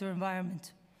shelter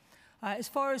environment. As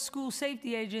far as school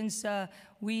safety agents,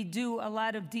 we do a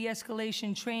lot of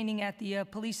de-escalation training at the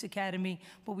police academy,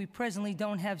 but we presently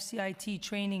don't have CIT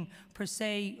training per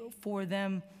se for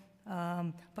them.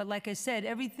 But like I said,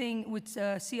 everything with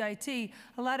CIT,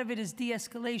 a lot of it is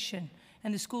de-escalation,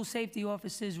 and the school safety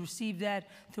officers receive that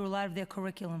through a lot of their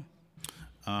curriculum.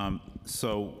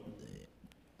 So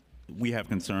we have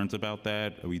concerns about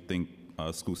that. We think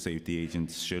school safety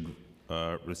agents should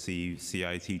receive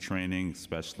CIT training,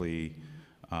 especially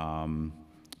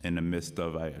in the midst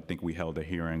of, I think we held a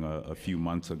hearing a few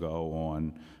months ago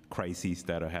on crises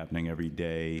that are happening every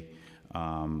day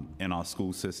in our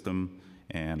school system,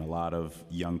 and a lot of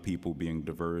young people being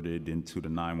diverted into the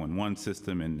 911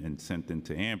 system and sent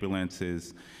into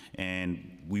ambulances.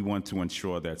 And we want to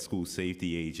ensure that school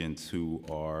safety agents who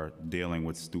are dealing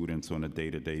with students on a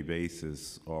day-to-day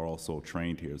basis are also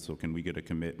trained here. So can we get a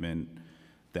commitment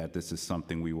that this is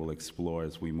something we will explore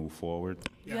as we move forward?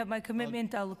 You have my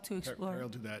commitment. I'll look to explore. I'll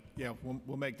do that. Yeah,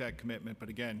 we'll make that commitment, but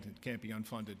again, it can't be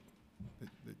unfunded.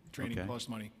 The training Okay. costs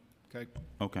money, okay?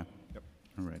 Okay. Yep.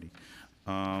 All righty.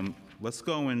 Let's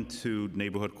go into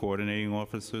neighborhood coordinating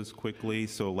officers quickly.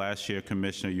 So last year,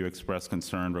 Commissioner, you expressed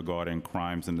concern regarding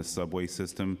crimes in the subway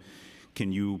system.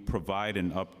 Can you provide an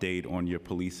update on your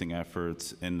policing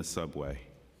efforts in the subway?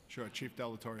 Sure, Chief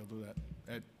Delatorre will do that.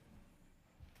 Ed?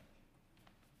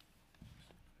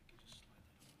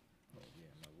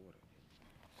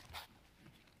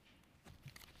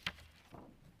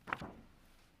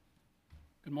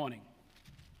 Good morning.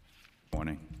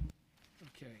 Morning.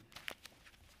 Okay.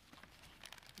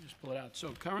 pull it out.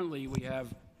 So currently, we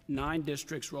have 9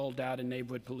 districts rolled out in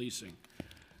neighborhood policing.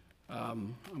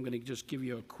 I'm going to just give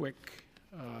you a quick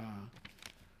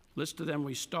list of them.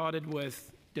 We started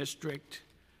with District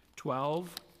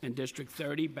 12 and District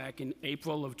 30 back in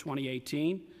April of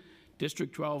 2018.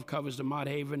 District 12 covers the Mott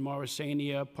Haven,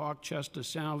 Morrisania, Parkchester,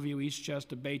 Soundview,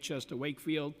 Eastchester, Baychester,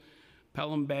 Wakefield,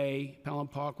 Pelham Bay, Pelham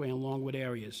Parkway, and Longwood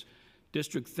areas.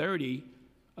 District 30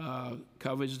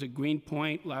 covers the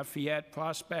Greenpoint, Lafayette,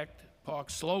 Prospect, Park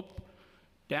Slope,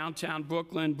 downtown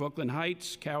Brooklyn, Brooklyn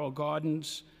Heights, Carroll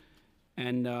Gardens,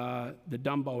 and the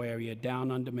Dumbo area down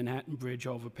under Manhattan Bridge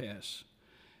overpass.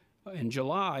 In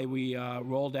July, we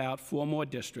rolled out 4 more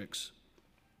districts.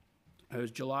 It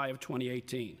was July of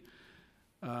 2018.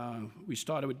 We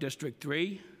started with District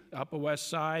 3, Upper West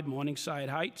Side, Morningside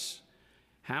Heights,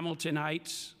 Hamilton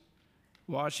Heights,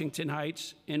 Washington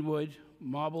Heights, Inwood,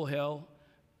 Marble Hill,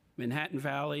 Manhattan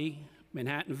Valley,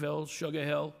 Manhattanville, Sugar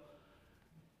Hill,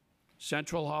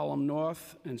 Central Harlem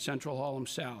North, and Central Harlem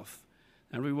South.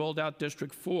 And we rolled out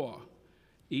District 4,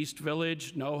 East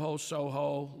Village, NoHo,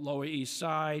 Soho, Lower East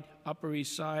Side, Upper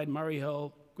East Side, Murray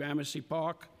Hill, Gramercy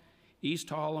Park, East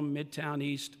Harlem, Midtown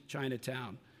East,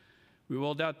 Chinatown. We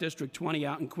rolled out District 20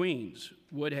 out in Queens,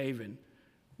 Woodhaven,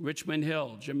 Richmond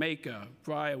Hill, Jamaica,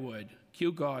 Briarwood,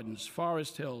 Kew Gardens,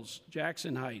 Forest Hills,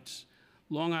 Jackson Heights,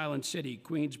 Long Island City,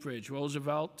 Queensbridge,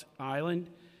 Roosevelt Island,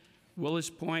 Willis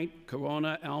Point,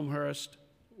 Corona, Elmhurst,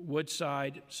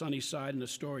 Woodside, Sunnyside, and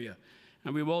Astoria.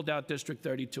 And we rolled out District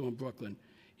 32 in Brooklyn,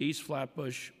 East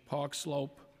Flatbush, Park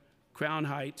Slope, Crown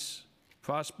Heights,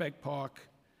 Prospect Park,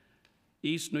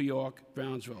 East New York,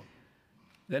 Brownsville.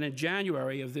 Then in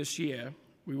January of this year,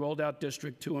 we rolled out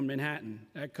District 2 in Manhattan.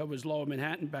 That covers Lower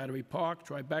Manhattan, Battery Park,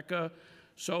 Tribeca,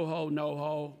 Soho,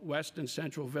 NoHo, West and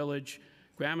Central Village,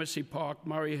 Gramercy Park,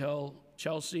 Murray Hill,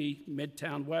 Chelsea,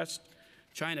 Midtown West,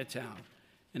 Chinatown.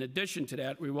 In addition to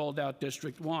that, we rolled out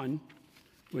District 1,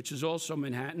 which is also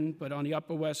Manhattan, but on the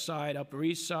Upper West Side, Upper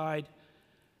East Side,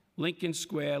 Lincoln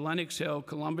Square, Lenox Hill,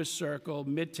 Columbus Circle,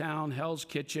 Midtown, Hell's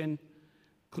Kitchen,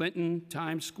 Clinton,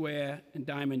 Times Square, and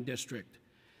Diamond District.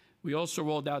 We also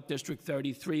rolled out District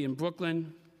 33 in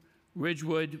Brooklyn,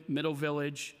 Ridgewood, Middle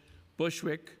Village,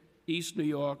 Bushwick, East New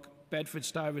York,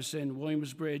 Bedford-Stuyvesant,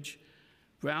 Williamsbridge,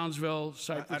 Brownsville,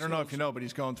 Cypress I don't know Hills. if you know, but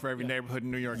he's going through every neighborhood in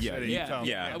New York Yeah, City. yeah,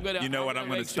 Yeah, I'm gonna- you know I'm what? gonna I'm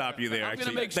going to make stop sure- you there. I'm gonna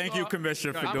Actually, make thank you, sure-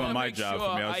 Commissioner, for I'm doing gonna my make job sure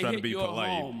for me. I was trying to hit be your polite.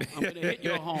 home. I'm going to hit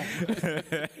your home.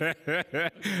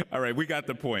 All right, we got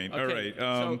the point. All Okay, right.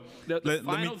 so the let me-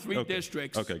 final 3 okay.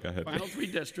 districts. Okay, go ahead. Final 3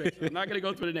 districts. I'm not going to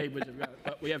go through the neighborhoods,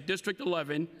 but we have District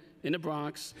 11 in the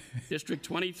Bronx, District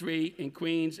 23 in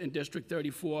Queens, and District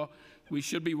 34. We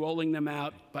should be rolling them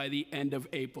out by the end of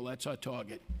April. That's our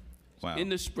target. Wow. In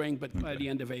the spring, but by the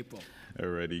end of April.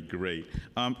 Alrighty, great.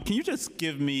 Can you just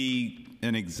give me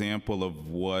an example of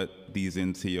what these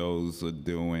NCOs are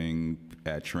doing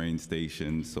at train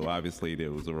stations? So obviously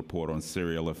there was a report on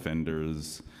serial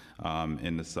offenders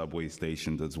in the subway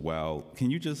stations as well.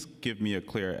 Can you just give me a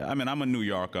clear, I mean, I'm a New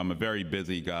Yorker, I'm a very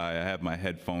busy guy. I have my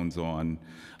headphones on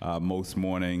most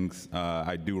mornings.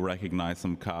 I do recognize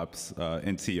some cops,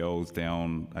 NCOs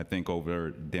down, I think over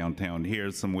downtown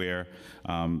here somewhere,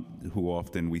 who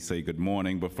often we say good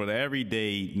morning. But for the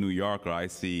everyday New Yorker, I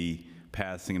see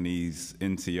passing these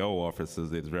NCO officers,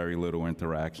 there's very little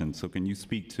interaction. So can you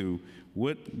speak to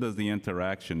what does the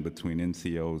interaction between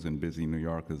NCOs and busy New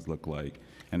Yorkers look like?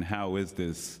 And how is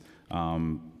this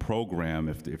program,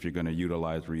 if you're going to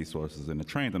utilize resources in the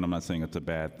trains, and I'm not saying it's a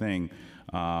bad thing,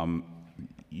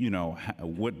 you know,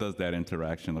 what does that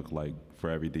interaction look like for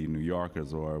everyday New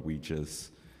Yorkers, or are we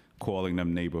just calling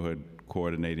them neighborhood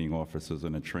coordinating officers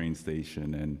in a train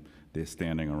station and they're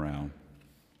standing around?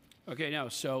 Okay, now,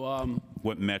 so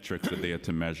What metrics are there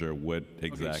to measure what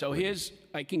exactly? okay, so here's,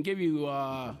 I can give you,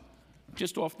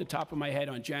 just off the top of my head,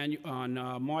 on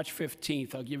March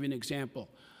 15th, I'll give you an example.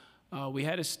 We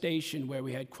had a station where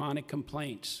we had chronic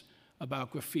complaints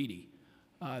about graffiti.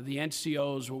 The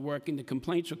NCOs were working, the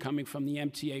complaints were coming from the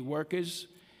MTA workers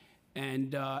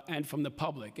and from the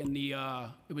public. And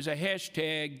it was a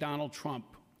hashtag Donald Trump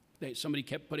that somebody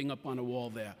kept putting up on a wall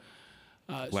there.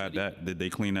 Glad that, did they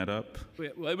clean that up?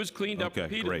 Well, it was cleaned up Okay,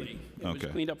 repeatedly. great. It was Okay.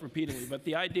 cleaned up repeatedly. But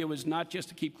the idea was not just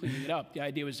to keep cleaning it up. The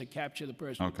idea was to capture the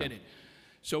person Okay. who did it.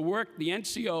 So the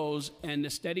NCOs and the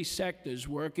steady sectors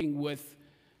working with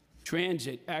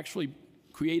transit actually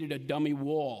created a dummy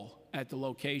wall at the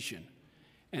location.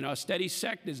 And our steady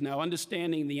sectors, now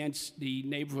understanding the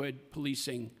neighborhood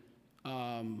policing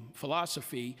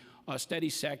philosophy, our steady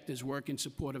sectors work in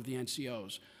support of the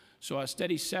NCOs. So our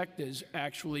steady sectors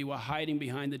actually were hiding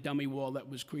behind the dummy wall that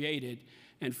was created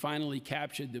and finally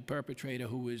captured the perpetrator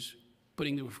who was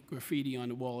putting the graffiti on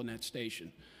the wall in that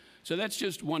station. So that's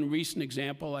just one recent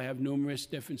example. I have numerous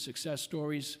different success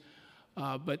stories.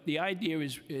 But the idea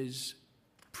is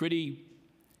pretty,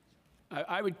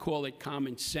 I would call it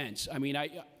common sense. I mean,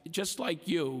 just like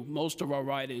you, most of our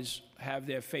riders have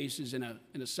their faces in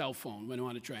a cell phone when they're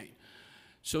on a train.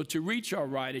 So to reach our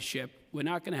ridership, we're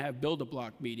not going to have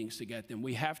build-a-block meetings to get them.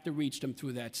 We have to reach them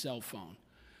through that cell phone.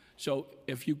 So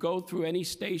if you go through any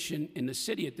station in the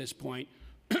city at this point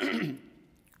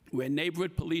where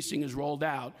neighborhood policing is rolled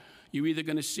out, you're either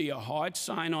going to see a hard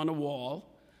sign on the wall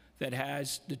that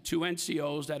has the 2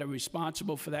 NCOs that are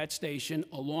responsible for that station,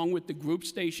 along with the group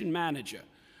station manager.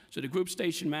 So the group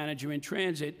station manager in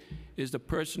transit is the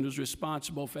person who's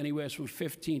responsible for anywhere from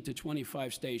 15 to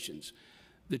 25 stations.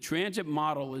 The transit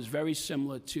model is very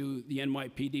similar to the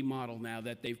NYPD model now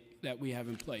that we have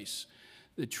in place.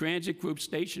 The transit group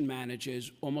station manager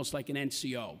is almost like an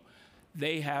NCO.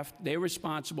 They're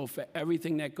responsible for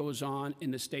everything that goes on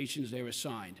in the stations they're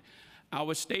assigned.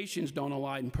 Our stations don't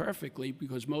align perfectly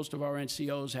because most of our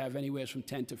NCOs have anywhere from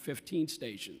 10 to 15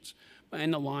 stations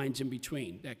and the lines in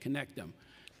between that connect them.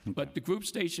 But the group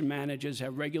station managers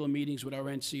have regular meetings with our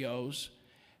NCOs.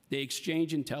 They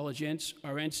exchange intelligence.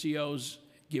 Our NCOs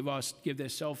give their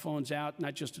cell phones out,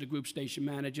 not just to the group station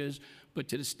managers, but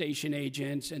to the station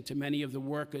agents and to many of the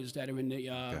workers that are in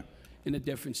the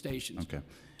different stations. Okay.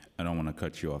 I don't want to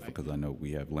cut you off because I know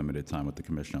we have limited time with the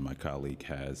commissioner. My colleague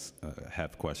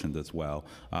have questions as well.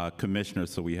 Commissioner,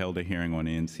 so we held a hearing on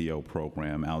the NCO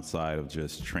program outside of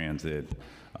just transit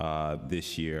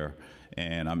this year,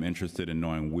 and I'm interested in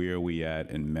knowing where we at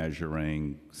in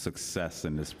measuring success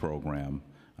in this program.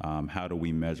 How do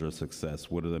we measure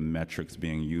success? What are the metrics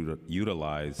being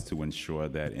utilized to ensure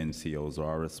that NCOs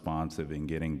are responsive in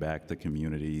getting back to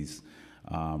communities?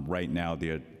 Right now,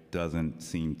 there doesn't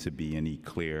seem to be any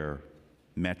clear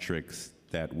metrics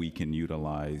that we can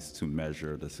utilize to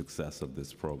measure the success of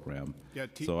this program. Yeah,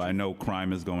 so I know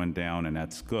crime is going down, and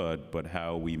that's good, but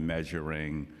how are we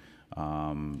measuring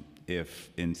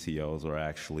if NCOs are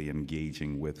actually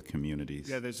engaging with communities?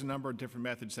 Yeah, there's a number of different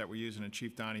methods that we're using, and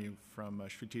Chief Donahue from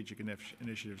Strategic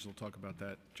Initiatives will talk about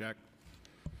that. Jack?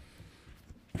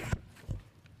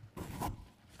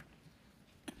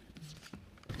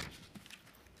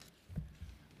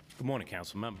 Good morning,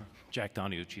 Council Member. Jack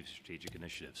Donahue, Chief of Strategic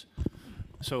Initiatives.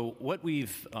 So what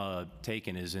we've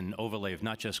taken is an overlay of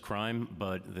not just crime,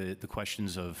 but the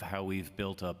questions of how we've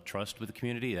built up trust with the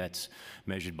community. That's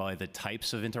measured by the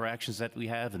types of interactions that we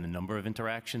have and the number of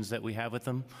interactions that we have with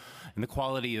them, and the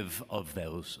quality of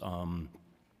those,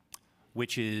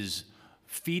 which is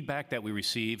feedback that we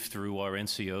receive through our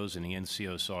NCOs and the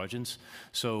NCO sergeants.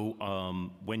 So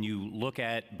when you look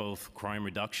at both crime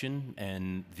reduction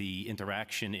and the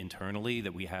interaction internally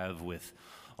that we have with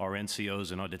our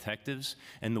NCOs and our detectives,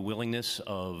 and the willingness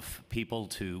of people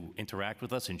to interact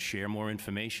with us and share more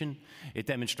information, it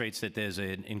demonstrates that there's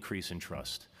an increase in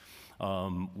trust.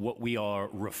 What we are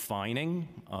refining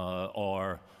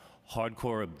are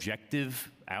hardcore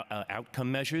objective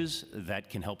outcome measures that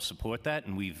can help support that,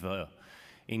 and we've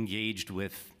engaged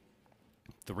with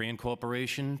the RAND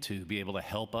Corporation to be able to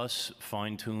help us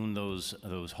fine-tune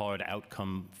those hard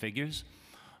outcome figures,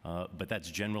 but that's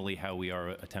generally how we are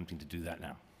attempting to do that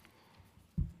now.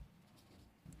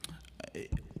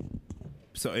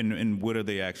 So, and what are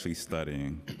they actually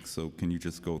studying? So can you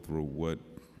just go through what,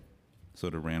 so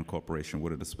the RAND Corporation,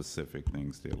 what are the specific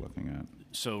things they're looking at?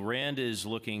 So RAND is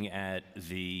looking at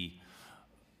the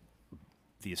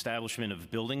establishment of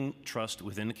building trust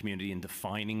within the community and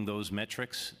defining those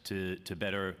metrics to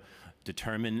better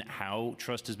determine how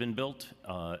trust has been built.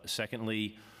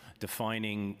 Secondly,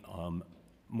 defining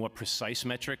more precise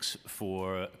metrics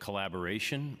for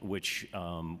collaboration, which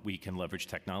we can leverage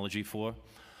technology for.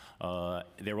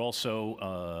 They're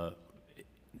also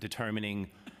determining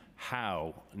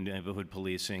how neighborhood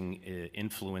policing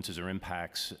influences or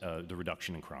impacts the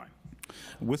reduction in crime.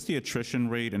 What's the attrition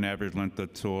rate and average length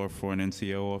of tour for an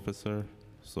NCO officer?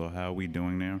 So how are we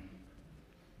doing there?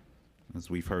 As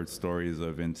we've heard stories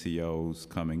of NCOs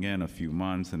coming in a few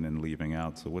months and then leaving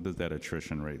out. So what does that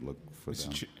attrition rate look for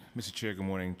them? Mr. Chair, good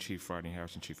morning. Chief Rodney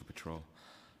Harrison, Chief of Patrol.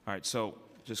 All right, so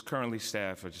just currently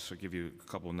staff, just to give you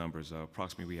a couple of numbers,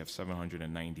 approximately we have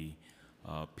 790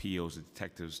 POs and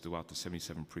detectives throughout the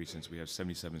 77 precincts. We have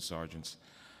 77 sergeants.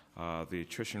 The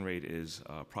attrition rate is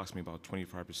approximately about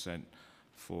 25%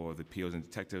 for the POs and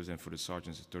detectives, and for the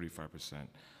sergeants is 35%.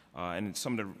 And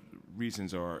some of the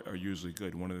reasons are usually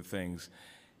good. One of the things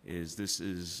is this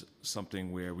is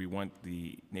something where we want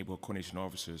the neighborhood coordination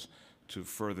officers to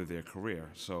further their career.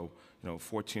 So,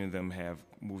 14 of them have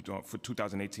moved on. For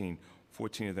 2018,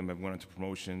 14 of them have went on to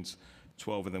promotions,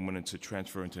 12 of them went into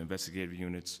transfer into investigative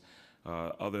units.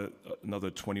 Another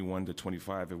 21 to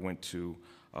 25, it went to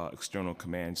external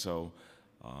command. So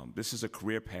this is a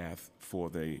career path for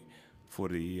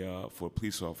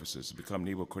police officers to become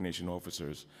neighborhood coordination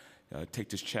officers, take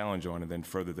this challenge on, and then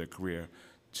further their career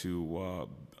to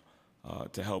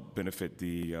help benefit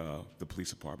the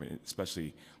police department,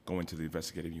 especially going to the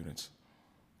investigative units.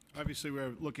 Obviously,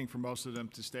 we're looking for most of them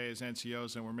to stay as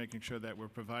NCOs, and we're making sure that we're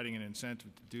providing an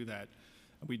incentive to do that.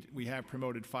 We have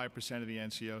promoted 5% of the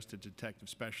NCOs to detective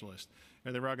specialists.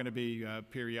 And there are going to be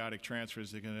periodic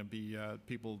transfers. There are going to be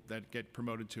people that get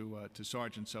promoted to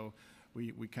sergeant. So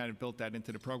we kind of built that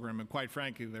into the program. And quite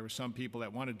frankly, there were some people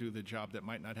that want to do the job that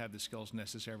might not have the skills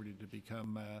necessary to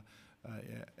become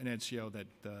an NCO,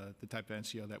 the type of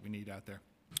NCO that we need out there.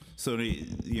 So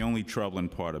the only troubling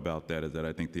part about that is that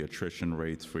I think the attrition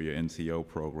rates for your NCO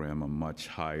program are much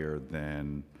higher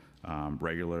than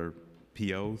regular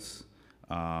POs.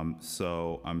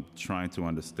 So I'm trying to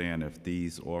understand if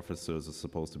these officers are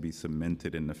supposed to be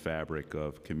cemented in the fabric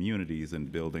of communities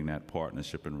and building that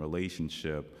partnership and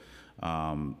relationship,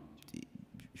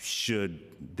 should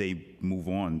they move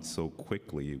on so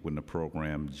quickly when the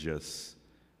program just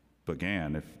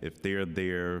began? If they're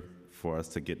there for us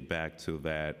to get back to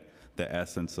the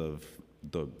essence of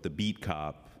the beat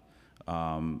cop,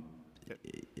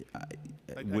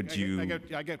 would you?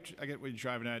 I get what you're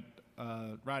driving at.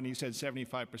 Rodney, you said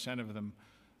 75% of them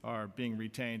are being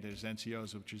retained as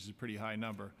NCOs, which is a pretty high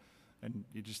number. And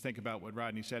you just think about what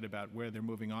Rodney said about where they're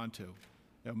moving on to. You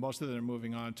know, most of them are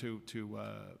moving on to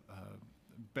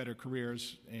better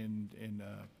careers in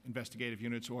investigative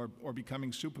units or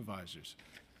becoming supervisors.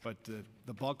 But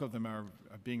the bulk of them are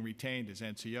being retained as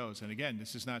NCOs. And again,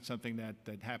 this is not something that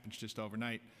happens just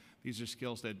overnight. These are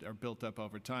skills that are built up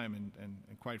over time.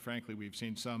 And quite frankly, we've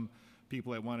seen some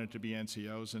people that wanted to be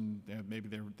NCOs, and maybe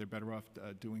they're better off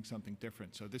doing something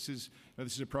different. So this is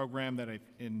a program that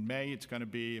in May it's going to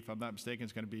be, if I'm not mistaken,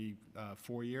 it's going to be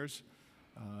 4 years.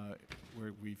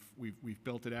 Where we've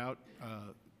built it out.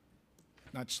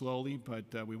 Not slowly,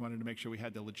 but we wanted to make sure we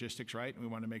had the logistics right, and we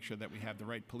want to make sure that we have the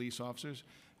right police officers.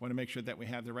 We want to make sure that we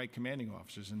have the right commanding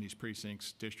officers in these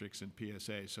precincts, districts, and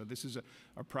PSA. So this is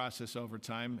a process over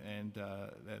time, and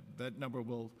that number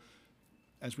will,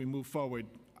 as we move forward,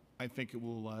 I think it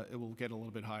will get a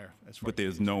little bit higher. But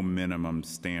there's no minimum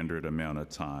standard amount of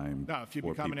time. No, if you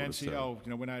become an NCO,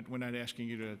 to we're not asking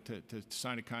you to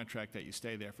sign a contract that you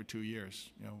stay there for 2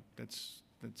 years.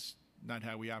 That's not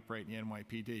how we operate in the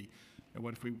NYPD. And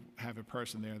what if we have a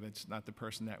person there that's not the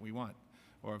person that we want?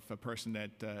 Or if a person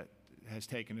that has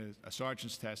taken a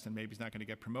sergeant's test and maybe he's not going to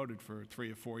get promoted for 3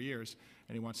 or 4 years,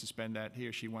 and he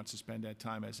or she wants to spend that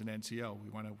time as an NCO, we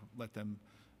want to let them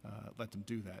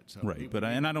do that. So right,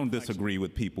 and I don't disagree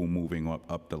with people moving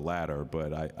up the ladder,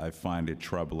 but I find it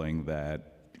troubling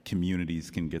that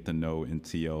communities can get to know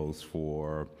NCOs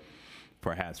for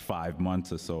perhaps 5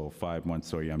 months or so, 5 months,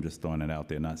 sorry, I'm just throwing it out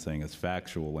there, not saying it's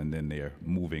factual, and then they're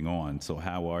moving on. So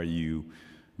how are you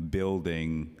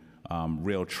building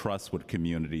real trust with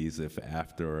communities if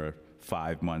after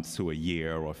 5 months to a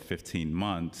year or 15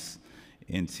 months,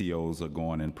 NCOs are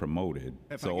going and promoted?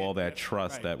 So all that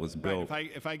trust that was built.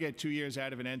 Right. If I get 2 years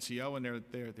out of an NCO and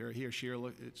they're he or she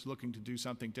is looking to do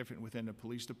something different within the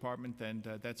police department, then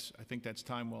I think that's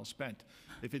time well spent.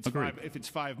 If it's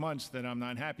 5 months, then I'm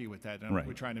not happy with that, and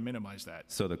we're trying to minimize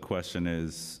that. So the question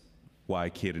is, why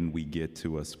couldn't we get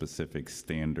to a specific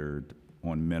standard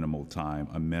on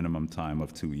a minimum time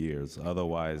of 2 years?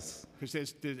 Otherwise,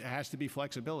 because there has to be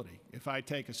flexibility. If I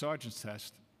take a sergeant's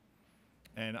test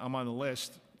and I'm on the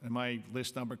list, and my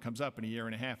list number comes up in a year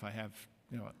and a half,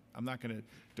 I'm not going to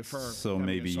defer. So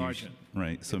maybe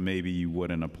So maybe you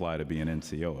wouldn't apply to be an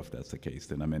NCO if that's the case.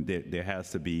 Then I mean, there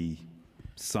has to be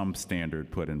some standard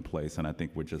put in place, and I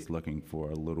think we're just looking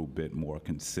for a little bit more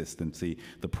consistency.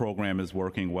 The program is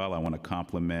working well. I want to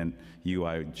compliment you.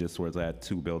 I just was at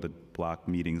 2 build-a block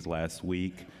meetings last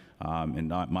week, and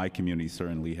my community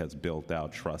certainly has built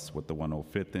out trust with the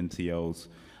 105th NCOs,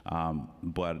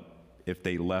 but if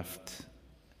they left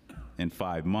in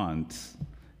 5 months,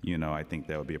 I think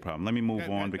that would be a problem. Let me move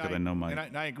on because I know my...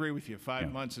 And I agree with you.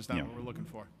 5 months is not what we're looking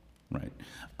for. Right.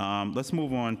 Let's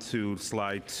move on to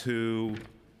slide 2,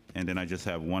 and then I just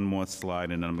have one more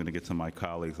slide, and then I'm going to get to my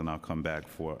colleagues, and I'll come back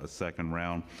for a second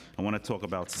round. I want to talk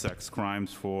about sex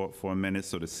crimes for a minute.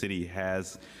 So the city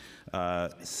has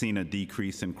seen a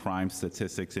decrease in crime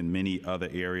statistics in many other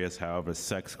areas. However,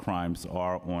 sex crimes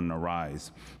are on the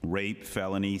rise. Rape,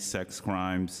 felony, sex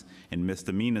crimes, and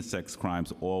misdemeanor sex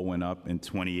crimes all went up in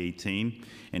 2018.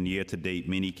 And year-to-date,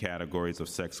 many categories of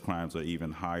sex crimes are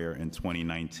even higher in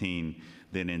 2019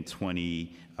 than in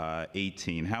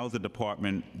 2018. How is the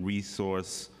department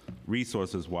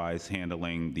resources-wise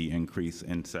handling the increase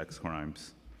in sex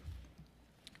crimes?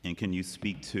 And can you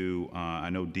speak to, I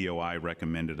know DOI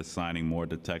recommended assigning more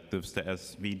detectives to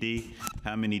SVD.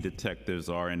 How many detectives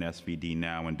are in SVD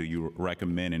now, and do you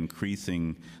recommend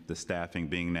increasing the staffing,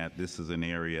 being that this is an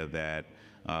area that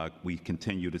we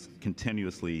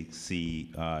continuously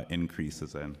see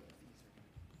increases in?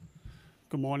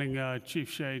 Good morning, Chief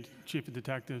Shade, Chief of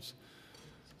Detectives.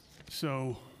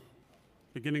 So,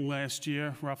 beginning last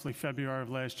year, roughly February of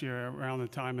last year, around the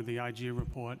time of the IG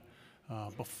report,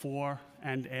 before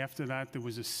and after that, there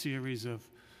was a series of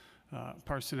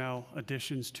personnel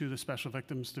additions to the Special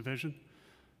Victims Division.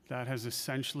 That has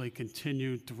essentially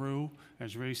continued through.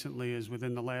 As recently as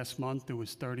within the last month, there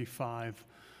was 35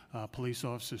 police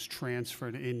officers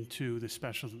transferred into the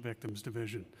Special Victims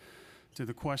Division. To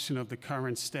the question of the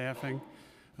current staffing,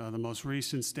 the most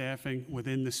recent staffing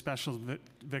within the Special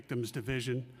Victims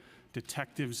Division,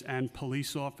 detectives and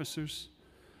police officers,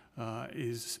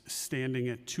 is standing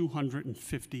at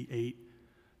 258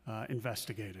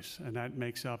 investigators, and that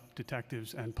makes up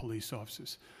detectives and police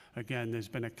officers. Again, there's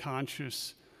been a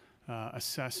conscious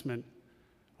assessment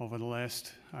over the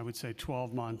last, I would say,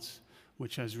 12 months,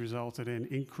 which has resulted in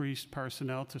increased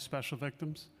personnel to special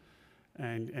victims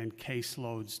and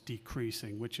caseloads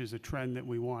decreasing, which is a trend that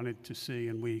we wanted to see,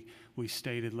 and we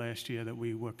stated last year that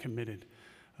we were committed.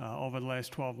 Over the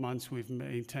last 12 months, we've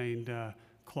maintained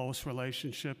close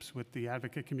relationships with the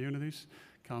advocate communities.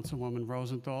 Councilwoman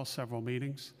Rosenthal, several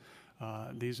meetings.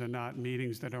 These are not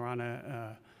meetings that are on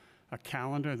a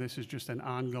calendar. This is just an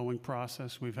ongoing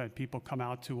process. We've had people come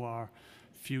out to our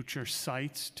future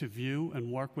sites to view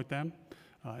and work with them,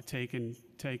 taking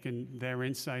their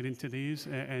insight into these.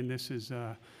 And this is,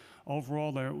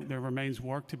 overall, there remains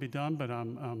work to be done, but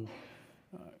I'm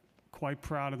quite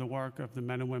proud of the work of the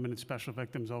men and women in special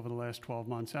victims over the last 12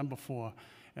 months and before,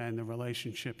 and the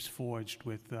relationships forged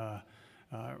with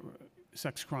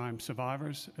sex crime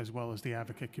survivors as well as the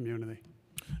advocate community.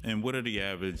 And what are the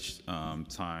average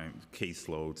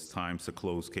caseloads, times to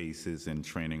close cases, and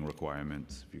training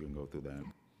requirements? If you can go through that.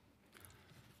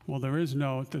 Well, there is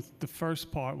no, the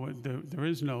first part, there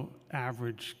is no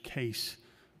average case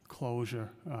closure.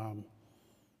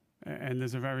 And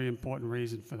there's a very important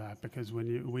reason for that, because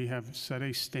when we have set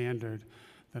a standard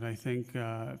that I think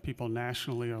people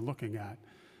nationally are looking at,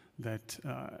 that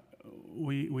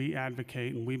we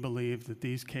advocate and we believe that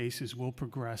these cases will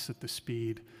progress at the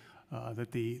speed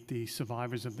that the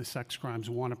survivors of the sex crimes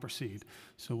want to proceed.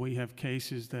 So we have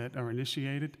cases that are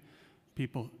initiated,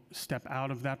 people step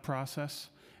out of that process,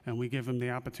 and we give them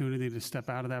the opportunity to step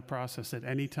out of that process at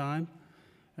any time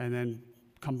and then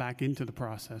come back into the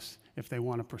process if they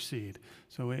want to proceed.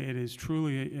 So it is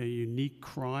truly a unique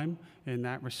crime in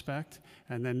that respect,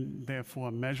 and then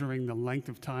therefore measuring the length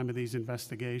of time of these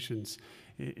investigations,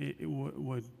 it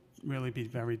would really be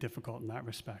very difficult in that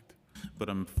respect. But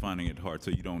I'm finding it hard,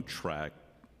 so you don't track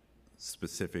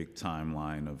specific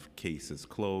timeline of cases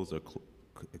closed or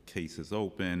cases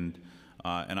opened.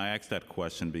 And I asked that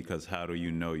question because how do you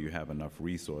know you have enough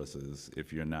resources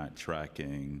if you're not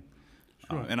tracking?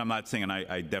 Sure. And I'm not saying, and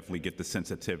I definitely get the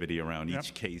sensitivity around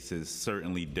each case is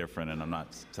certainly different, and I'm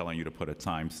not telling you to put a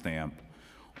timestamp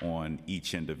on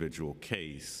each individual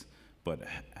case, but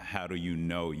how do you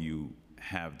know you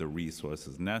have the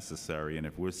resources necessary? And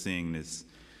if we're seeing this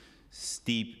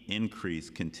steep increase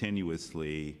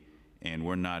continuously and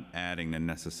we're not adding the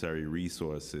necessary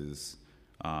resources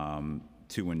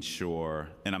to ensure,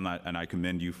 and I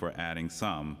commend you for adding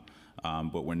some,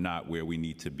 but we're not where we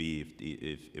need to be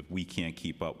if we can't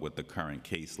keep up with the current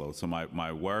caseload. So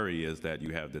my worry is that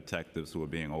you have detectives who are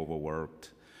being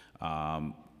overworked,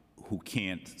 who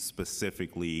can't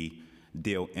specifically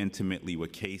deal intimately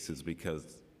with cases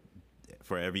because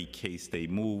for every case they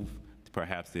move,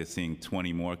 perhaps they're seeing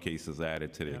 20 more cases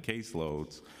added to their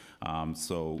caseloads.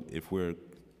 So if we're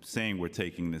saying we're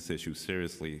taking this issue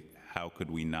seriously, how could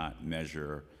we not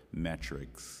measure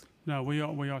metrics? No, we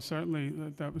are certainly,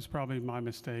 that was probably my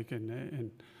mistake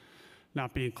in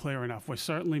not being clear enough. We're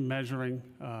certainly measuring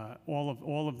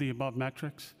all of the above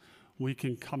metrics. We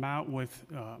can come out with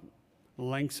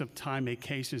lengths of time a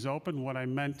case is open. What I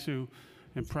meant to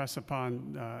impress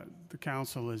upon the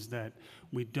council is that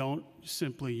we don't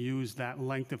simply use that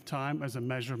length of time as a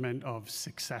measurement of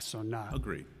success or not.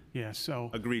 Agreed. Yeah,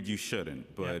 so. Agreed, you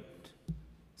shouldn't, but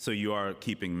So you are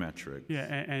keeping metrics? Yeah,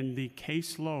 and the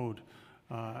caseload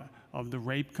of the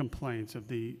rape complaints, of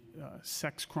the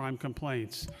sex crime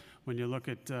complaints, when you look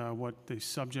at what the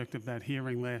subject of that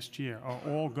hearing last year, are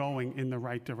all going in the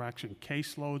right direction.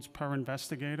 Caseloads per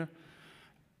investigator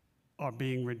are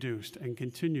being reduced and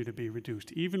continue to be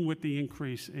reduced, even with the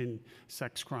increase in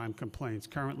sex crime complaints.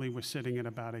 Currently, we're sitting at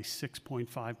about a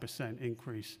 6.5%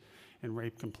 increase in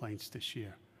rape complaints this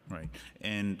year. Right.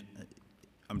 And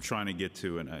I'm trying to get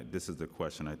to, and this is the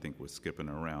question I think we're skipping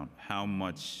around, how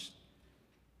much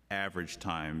average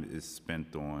time is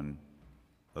spent on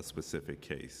a specific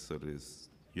case? So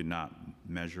you're not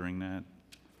measuring that?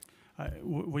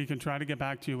 We can try to get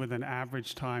back to you with an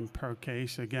average time per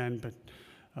case again, but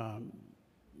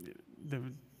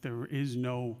there is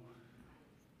no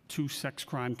two sex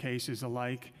crime cases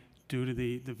alike due to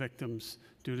the victims,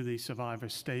 due to the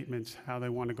survivors' statements, how they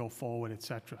want to go forward, et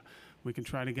cetera. We can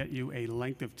try to get you a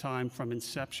length of time from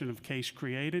inception of case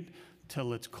created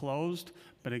till it's closed,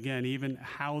 but again, even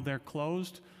how they're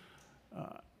closed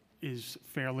is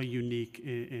fairly unique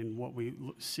in what we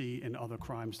see in other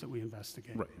crimes that we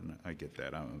investigate. Right, and I get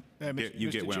that.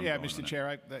 Mr. Chair,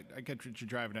 I get what you're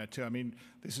driving at too. I mean,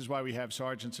 this is why we have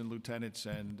sergeants and lieutenants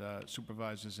and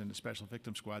supervisors in the Special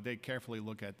Victim Squad. They carefully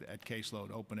look at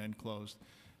caseload, open and closed,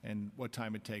 and what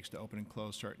time it takes to open and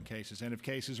close certain cases. And if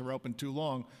cases are open too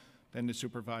long, then the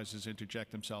supervisors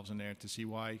interject themselves in there to see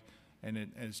why. And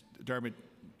as Dermot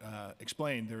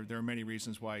explained, there are many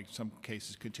reasons why some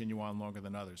cases continue on longer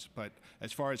than others. But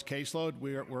as far as caseload,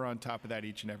 we're on top of that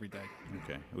each and every day.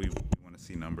 Okay, we want to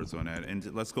see numbers on that.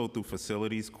 And let's go through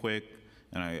facilities quick.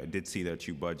 And I did see that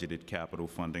you budgeted capital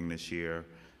funding this year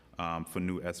for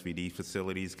new SVD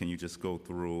facilities. Can you just go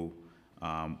through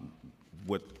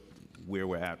where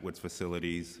we're at with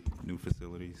facilities, new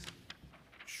facilities?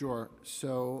 Sure.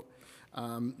 So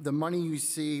the money you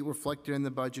see reflected in the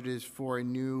budget is for a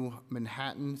new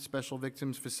Manhattan Special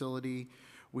Victims Facility.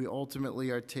 We ultimately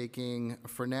are taking,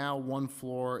 for now, one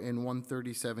floor in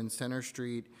 137 Center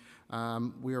Street.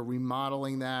 We are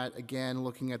remodeling that, again,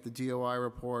 looking at the DOI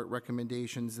report,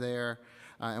 recommendations there,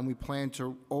 and we plan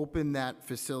to open that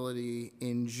facility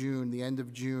in June, the end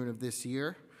of June of this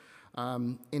year.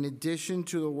 In addition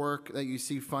to the work that you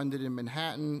see funded in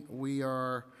Manhattan, we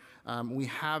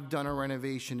have done a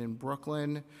renovation in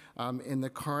Brooklyn. In the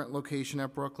current location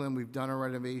at Brooklyn, we've done a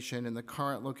renovation in the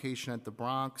current location at the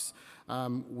Bronx.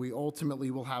 We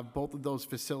ultimately will have both of those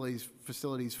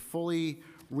facilities fully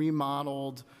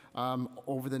remodeled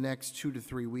over the next 2 to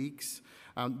 3 weeks.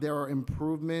 There are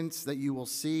improvements that you will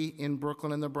see in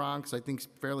Brooklyn and the Bronx, I think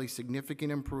fairly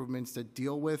significant improvements that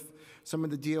deal with some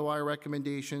of the DOI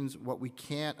recommendations, what we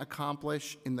can't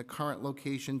accomplish in the current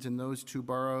locations in those two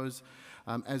boroughs,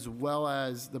 as well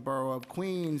as the borough of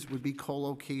Queens would be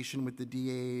co-location with the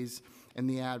DAs and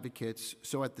the advocates.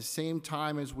 So at the same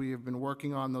time as we have been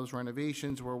working on those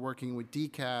renovations, we're working with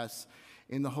DCAS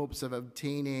in the hopes of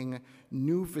obtaining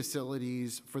new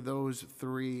facilities for those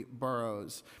three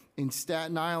boroughs. In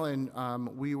Staten Island,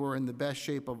 we were in the best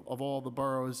shape of all the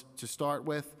boroughs to start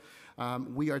with.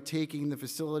 We are taking the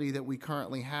facility that we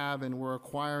currently have and we're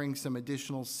acquiring some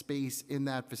additional space in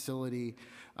that facility.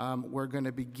 We're going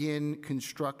to begin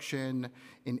construction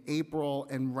in April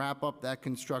and wrap up that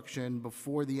construction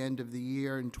before the end of the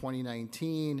year in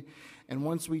 2019. And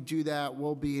once we do that,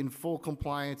 we'll be in full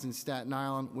compliance in Staten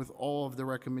Island with all of the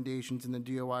recommendations in the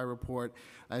DOI report,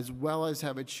 as well as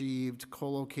have achieved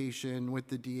co-location with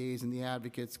the DAs and the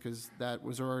advocates, because that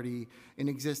was already in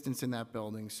existence in that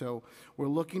building. So we're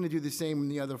looking to do the same in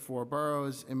the other four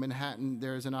boroughs. In Manhattan,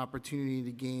 there's an opportunity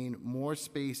to gain more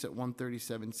space at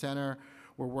 137 Center.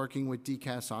 We're working with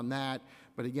DCAS on that.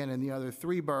 But again, in the other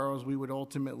three boroughs, we would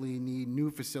ultimately need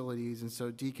new facilities. And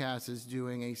so DCAS is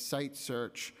doing a site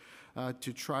search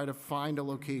to try to find a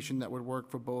location that would work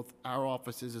for both our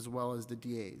offices as well as the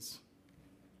DAs.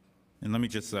 And let me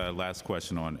just, last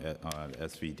question on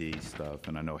SVD stuff,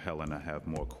 and I know Helena have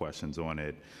more questions on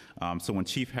it. So when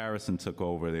Chief Harrison took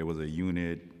over, there was a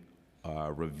unit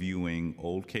reviewing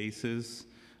old cases,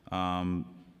 and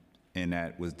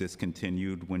that was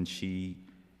discontinued when she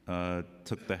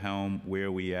took the helm. Where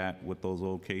are we at with those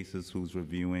old cases? Who's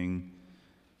reviewing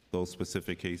those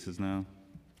specific cases now?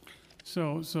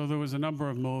 So there was a number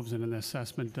of moves and an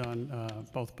assessment done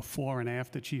both before and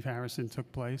after Chief Harrison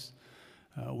took place.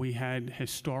 We had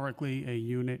historically a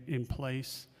unit in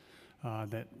place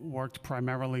that worked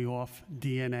primarily off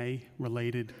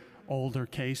DNA-related older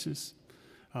cases.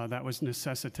 That was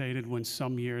necessitated when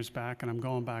some years back, and I'm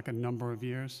going back a number of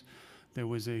years, there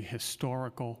was a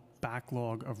historical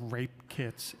backlog of rape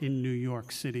kits in New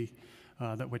York City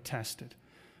that were tested.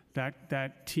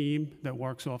 That team that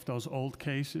works off those old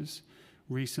cases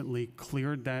recently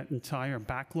cleared that entire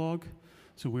backlog,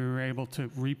 so we were able to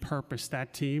repurpose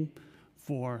that team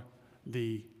for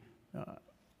the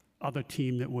other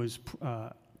team that was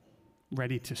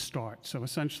ready to start. So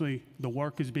essentially, the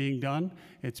work is being done.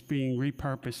 It's being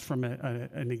repurposed from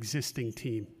an existing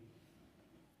team.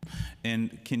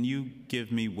 And can you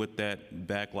give me what that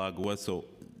backlog was? So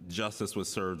justice was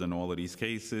served in all of these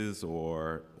cases,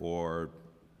 or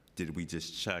did we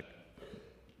just check?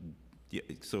 Yeah,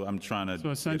 so I'm trying to So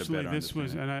essentially, get a better this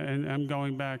was, understanding. and I'm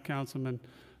going back, Councilman,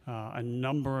 a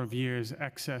number of years,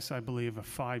 excess, I believe, of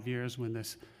 5 years, when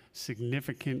this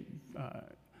significant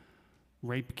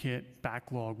rape kit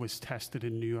backlog was tested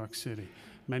in New York City.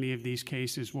 Many of these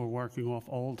cases were working off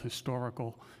old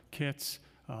historical kits,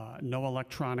 no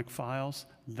electronic files.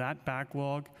 That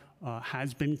backlog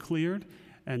has been cleared,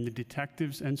 and the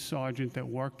detectives and sergeant that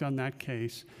worked on that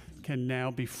case can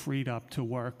now be freed up to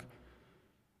work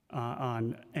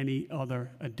on any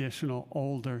other additional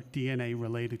older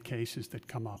DNA-related cases that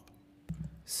come up.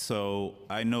 So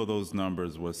I know those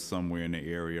numbers was somewhere in the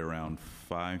area around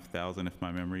 5,000, if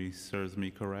my memory serves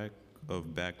me correct,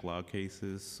 of backlog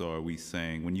cases. So are we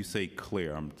saying, when you say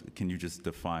clear, can you just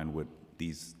define what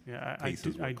these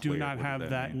cases were I do cleared? not What does have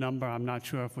that mean? number. I'm not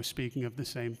sure if we're speaking of the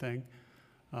same thing.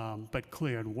 But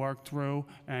cleared, worked through,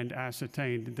 and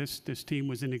ascertained. This team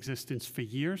was in existence for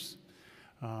years.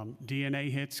 DNA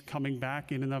hits coming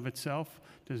back in and of itself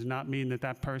does not mean that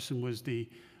that person was the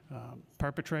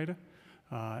perpetrator.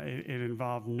 It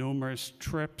involved numerous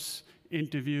trips,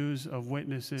 interviews of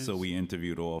witnesses. So we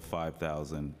interviewed all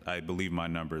 5,000. I believe my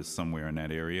number is somewhere in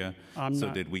that area. So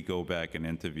did we go back and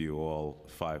interview all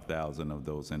 5,000 of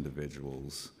those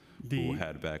individuals who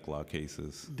had backlog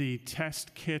cases? The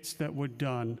test kits that were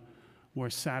done were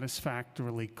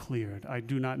satisfactorily cleared. I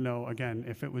do not know, again,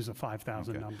 if it was a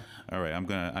 5,000 number. All right,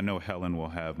 I know Helen will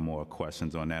have more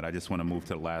questions on that. I just want to move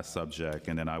to the last subject,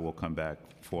 and then I will come back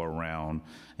for a round.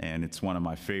 And it's one of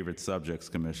my favorite subjects,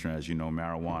 Commissioner, as you know,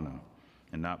 marijuana.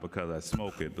 And not because I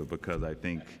smoke it, but because I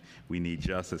think we need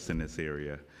justice in this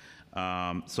area.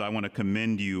 So I want to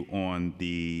commend you on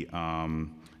the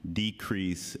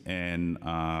decrease in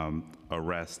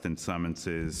arrest and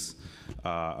summonses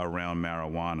around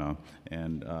marijuana.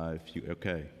 And if you,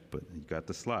 okay, but you got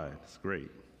the slide, it's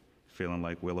great. Feeling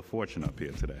like Wheel of Fortune up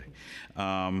here today.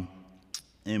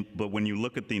 But when you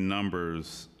look at the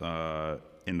numbers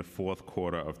in the fourth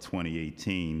quarter of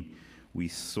 2018, we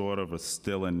sort of are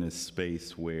still in this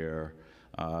space where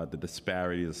the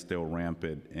disparity is still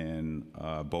rampant in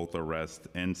both arrests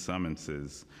and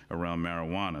summonses around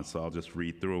marijuana. So I'll just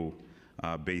read through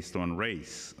based on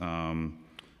race.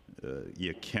 You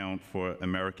account for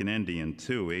American Indian,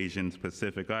 2, Asian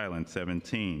Pacific Island,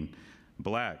 17,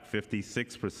 Black,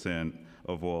 56%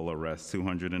 of all arrests,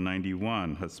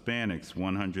 291, Hispanics,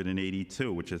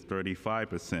 182, which is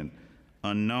 35%.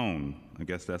 Unknown, I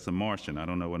guess that's a Martian. I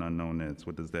don't know what unknown is.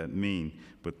 What does that mean?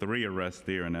 But 3 arrests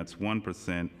there, and that's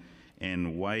 1%.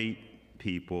 And white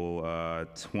people,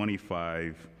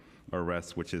 25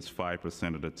 arrests, which is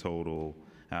 5% of the total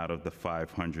out of the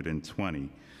 520.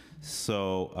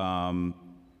 So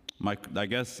I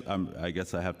guess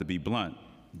I have to be blunt.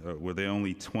 Were there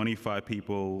only 25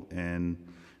 people in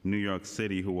New York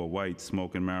City who were white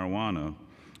smoking marijuana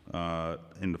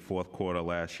in the fourth quarter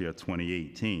last year,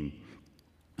 2018?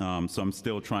 So I'm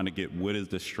still trying to get what is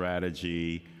the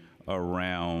strategy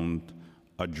around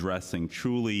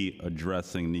truly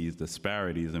addressing these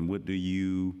disparities, and what do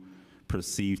you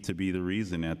perceive to be the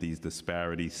reason that these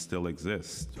disparities still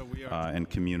exist in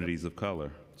communities of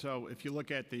color? So if you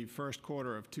look at the first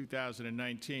quarter of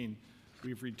 2019,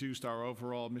 we've reduced our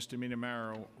overall misdemeanor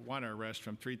marijuana arrests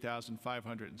from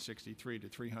 3,563 to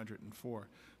 304.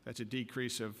 That's a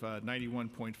decrease of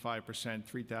 91.5%,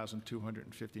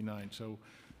 3,259. So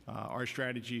our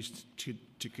strategy is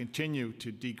to continue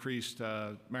to decrease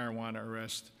marijuana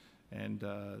arrests and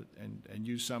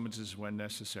use summonses when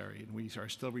necessary. And we are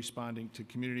still responding to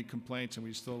community complaints, and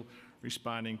we're still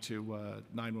responding to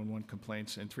 911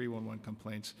 complaints and 311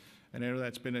 complaints. And I know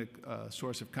that's been a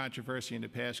source of controversy in the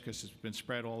past because it's been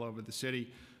spread all over the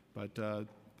city, but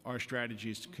our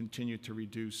strategy is to continue to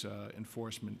reduce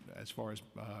enforcement as far as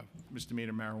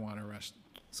misdemeanor marijuana arrests.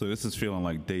 So this is feeling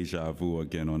like deja vu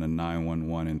again on the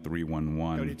 911 and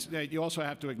 311. But you also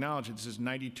have to acknowledge that this is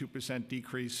 92%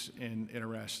 decrease in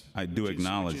arrests. I do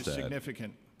acknowledge which is that.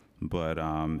 Significant. But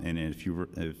and if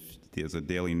there's a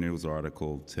Daily News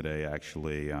article today,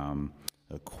 actually,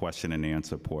 a question and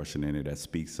answer portion in it that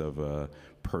speaks of a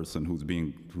person who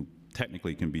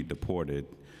technically can be deported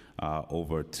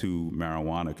over 2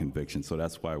 marijuana convictions. So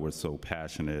that's why we're so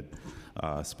passionate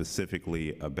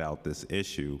specifically about this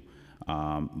issue.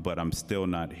 But I'm still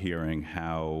not hearing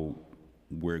how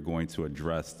we're going to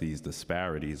address these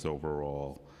disparities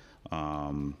overall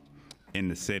in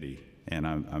the city. And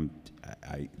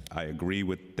I agree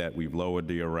with that we've lowered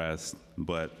the arrest,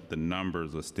 but the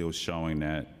numbers are still showing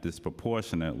that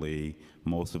disproportionately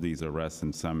most of these arrests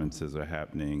and summonses are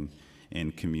happening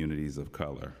in communities of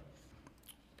color.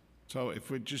 So if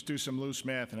we just do some loose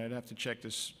math, and I'd have to check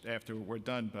this after we're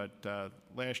done, but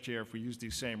last year, if we use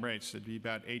these same rates, it'd be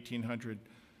about 1,800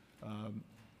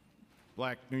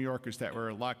 black New Yorkers that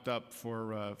were locked up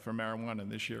for marijuana,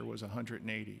 and this year was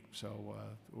 180. So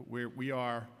we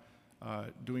are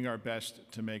doing our best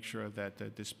to make sure that the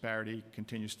disparity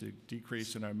continues to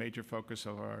decrease, and our major focus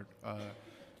of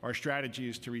our strategy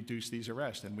is to reduce these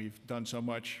arrests, and we've done so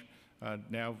much.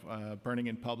 Now, burning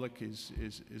in public is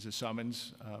a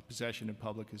summons. Possession in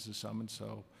public is a summons.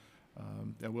 So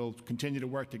and we'll continue to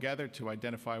work together to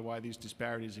identify why these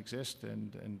disparities exist,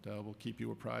 and we'll keep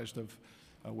you apprised of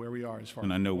where we are as far as.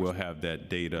 And I know we'll have that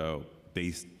data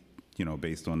based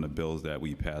on the bills that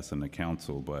we pass in the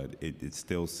council, but it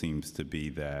still seems to be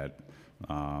that,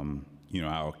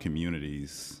 our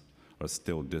communities are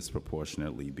still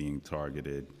disproportionately being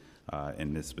targeted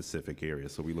in this specific area.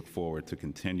 So we look forward to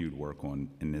continued work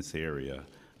in this area,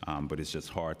 but it's just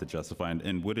hard to justify.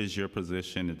 And what is your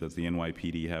position? Does the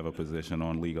NYPD have a position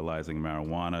on legalizing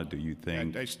marijuana? Do you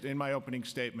think? In my opening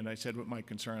statement, I said what my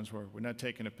concerns were. We're not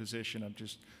taking a position. I'm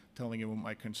just telling you what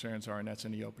my concerns are, and that's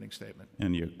in the opening statement.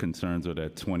 And your concerns are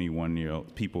that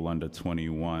 21-year-old people under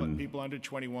 21. People under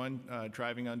 21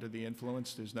 driving under the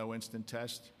influence, there's no instant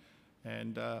test,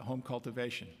 and home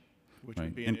cultivation. Which right.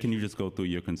 would be and can you just go through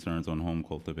your concerns on home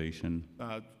cultivation?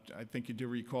 I think you do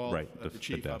recall right. the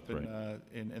chief death, up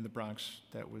in the Bronx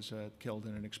that was killed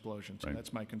in an explosion. So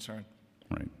that's my concern.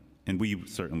 Right. And we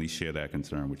certainly share that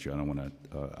concern with you. I don't want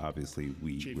to, obviously,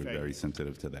 we're very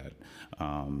sensitive to that.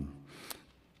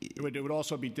 It would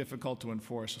also be difficult to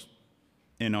enforce.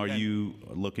 And are you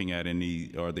looking at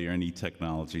are there any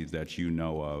technologies that you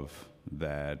know of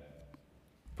that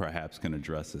perhaps can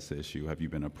address this issue? Have you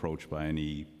been approached by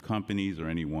any companies or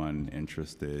anyone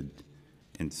interested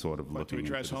in sort of looking to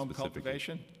address into home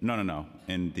cultivation? No.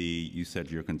 And you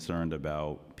said you're concerned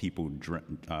about people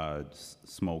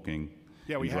smoking.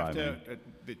 Yeah, we and driving.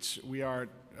 we are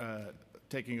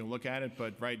taking a look at it,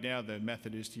 but right now the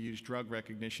method is to use drug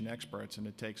recognition experts, and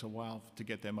it takes a while to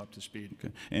get them up to speed.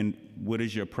 Okay. And what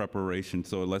is your preparation?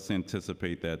 So let's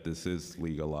anticipate that this is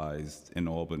legalized in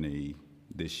Albany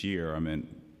this year. I mean,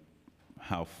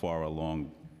 how far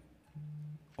along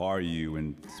are you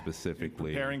in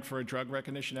specifically? Preparing for a drug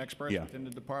recognition expert Yeah. within the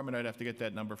department? I'd have to get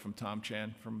that number from Tom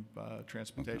Chan from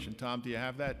Transportation. Okay. Tom, do you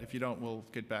have that? If you don't, we'll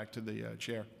get back to the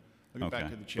chair. I'll get back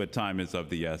to the chair. But time is of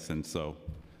the essence, so,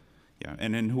 yeah.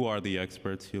 And then who are the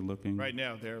experts you're looking? Right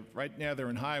now they're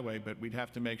in highway, but we'd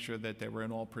have to make sure that they were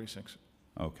in all precincts.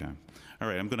 Okay. All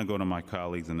right, I'm going to go to my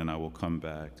colleagues, and then I will come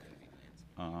back.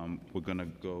 We're going to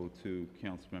go to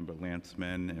Councilmember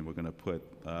Lanceman, and we're going to put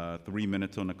 3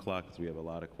 minutes on the clock because we have a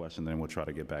lot of questions, then we'll try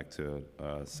to get back to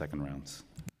second rounds.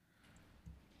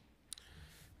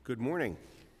 Good morning.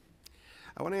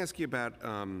 I want to ask you about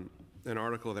an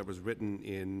article that was written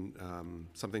in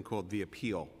something called The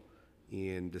Appeal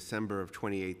in December of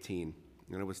 2018,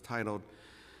 and it was titled,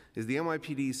 "Is the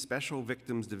NYPD's Special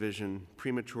Victims Division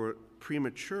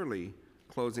prematurely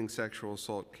closing sexual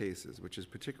assault cases," which is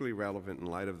particularly relevant in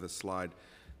light of the slide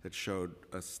that showed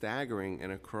a staggering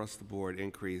and across-the-board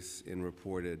increase in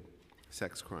reported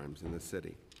sex crimes in the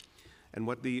city. And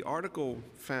what the article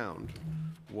found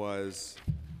was,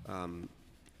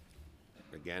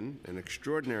 again, an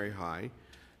extraordinary high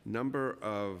number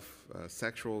of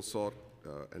sexual assault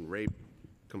and rape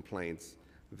complaints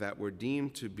that were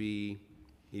deemed to be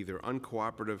either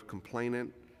uncooperative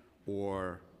complainant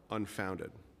or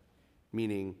unfounded,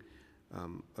 meaning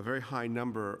a very high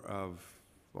number of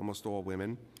almost all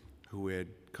women who had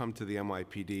come to the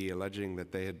NYPD alleging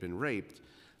that they had been raped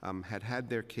had had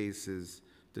their cases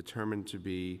determined to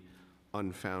be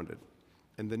unfounded.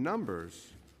 And the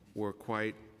numbers were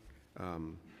quite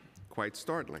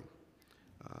startling.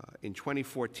 In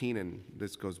 2014, and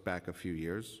this goes back a few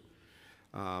years,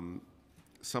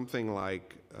 something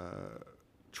like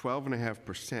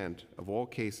 12.5% of all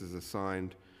cases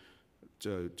assigned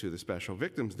to the Special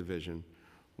Victims Division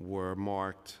were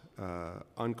marked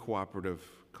uncooperative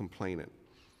complainant.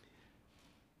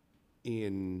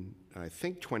 In, I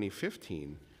think,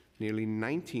 2015, nearly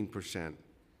 19%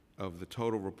 of the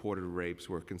total reported rapes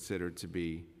were considered to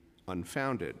be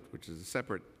unfounded, which is a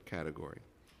separate category.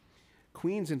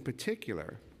 Queens in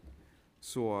particular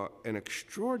saw an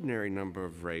extraordinary number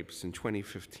of rapes in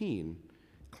 2015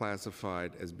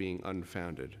 classified as being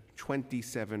unfounded,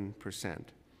 27%.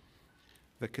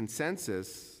 The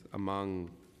consensus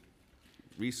among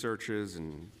researchers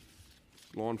and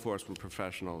law enforcement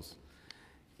professionals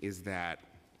is that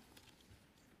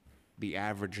the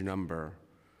average number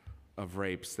of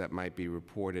rapes that might be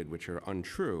reported which are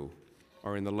untrue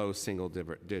are in the low single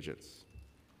digits.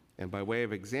 And by way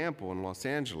of example, in Los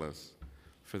Angeles,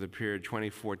 for the period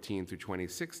 2014 through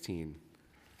 2016,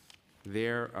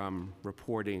 their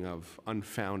reporting of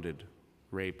unfounded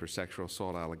rape or sexual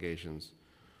assault allegations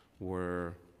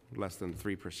were less than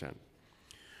 3%.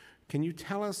 Can you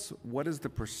tell us what is the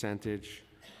percentage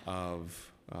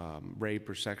of rape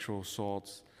or sexual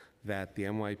assaults that the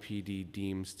NYPD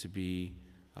deems to be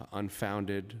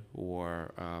unfounded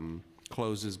or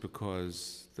closes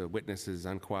because the witness is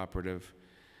uncooperative?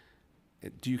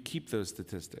 Do you keep those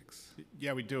statistics?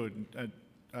 Yeah, we do.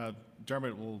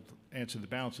 Dermot will answer the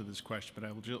balance of this question, but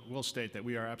I will state that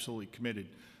we are absolutely committed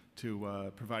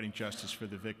to providing justice for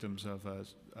the victims of,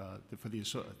 for the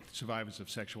survivors of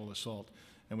sexual assault.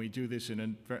 And we do this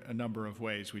in a number of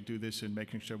ways. We do this in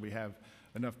making sure we have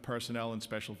enough personnel and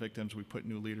special victims. We put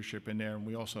new leadership in there, and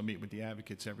we also meet with the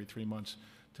advocates every 3 months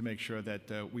to make sure that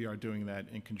we are doing that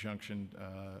in conjunction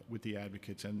with the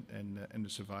advocates and the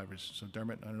survivors. So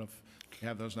Dermot, I don't know if you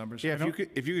have those numbers. Yeah,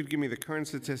 if you could give me the current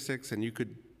statistics, and you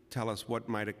could tell us what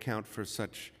might account for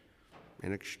such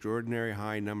an extraordinary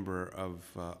high number of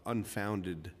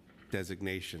unfounded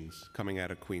designations coming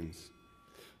out of Queens.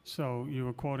 So you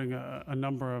were quoting a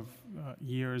number of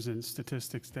years and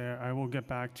statistics there. I will get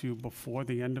back to you before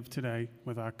the end of today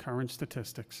with our current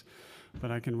statistics,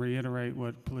 but I can reiterate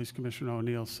what Police Commissioner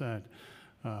O'Neill said.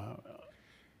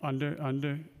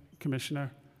 Under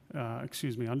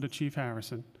Chief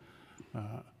Harrison,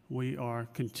 we are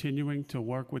continuing to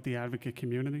work with the advocate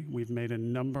community. We've made a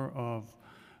number of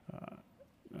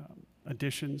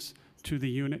additions to the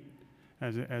unit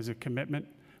as a commitment.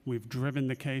 We've driven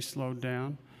the caseload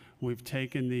down. We've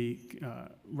taken the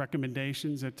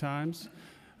recommendations at times.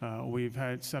 We've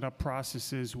had set up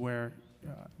processes where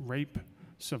rape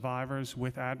survivors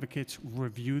with advocates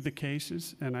review the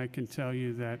cases, and I can tell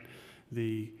you that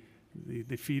the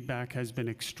feedback has been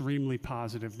extremely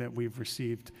positive that we've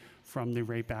received from the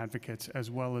rape advocates as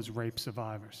well as rape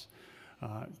survivors.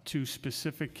 To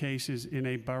specific cases in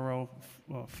a borough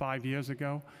 5 years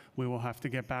ago, we will have to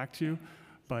get back to you,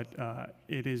 but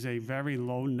it is a very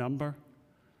low number,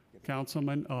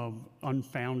 Councilman, of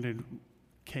unfounded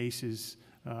cases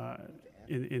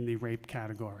in the rape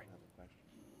category.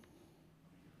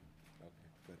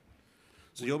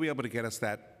 So you'll be able to get us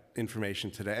that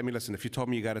information today? I mean, listen, if you told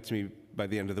me you got it to me by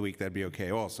the end of the week, that'd be okay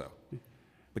also.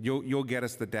 But you'll get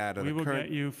us the data. We will get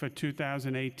you for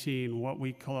 2018 what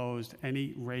we closed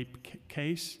any rape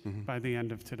case by the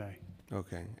end of today.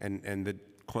 Okay, and the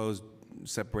closed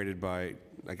separated by,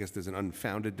 I guess there's an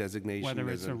unfounded designation. Whether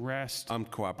it's arrest,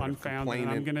 uncooperative unfounded, complainant.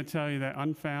 and I'm going to tell you that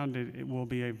unfounded, it will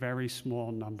be a very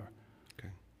small number. Okay,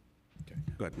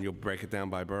 good. And you'll break it down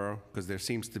by borough? Because there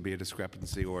seems to be a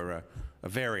discrepancy or a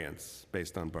variance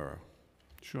based on borough.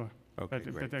 Sure. Okay,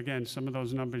 but again, some of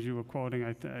those numbers you were quoting,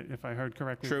 if I heard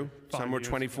correctly. True. Some were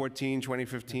 2014,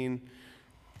 2015.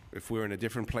 If we're in a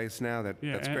different place now,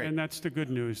 that's great. And that's the good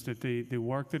news, that the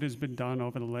work that has been done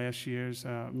over the last years,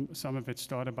 some of it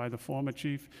started by the former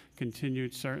chief,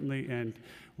 continued certainly, and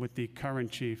with the current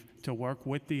chief, to work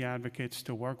with the advocates,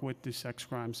 to work with the sex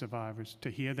crime survivors, to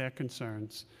hear their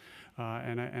concerns.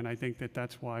 And I think that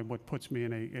that's why what puts me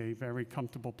in a very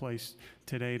comfortable place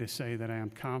today to say that I am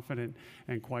confident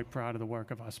and quite proud of the work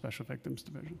of our Special Victims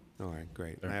Division. All right,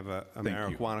 great. I have a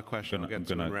marijuana question. I'll get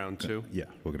to in round two. Yeah,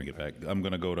 we're going to get back. I'm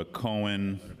going to go to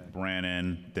Cohen,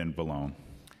 Brannan, then Vallone.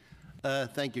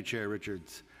 Thank you, Chair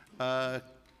Richards. Good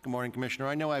morning, Commissioner.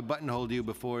 I know I buttonholed you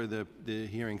before the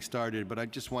hearing started, but I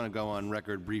just want to go on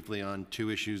record briefly on two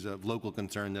issues of local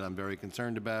concern that I'm very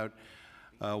concerned about.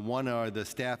 One are the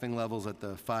staffing levels at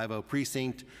the 5-0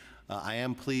 precinct. I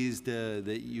am pleased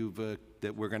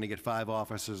that we're going to get 5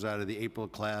 officers out of the April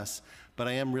class, but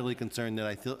I am really concerned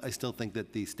that I still think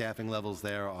that the staffing levels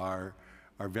there are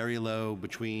very low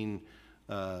between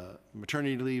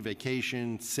maternity leave,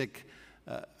 vacation, sick.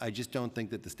 I just don't think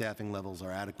that the staffing levels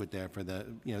are adequate there for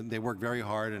they work very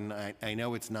hard, and I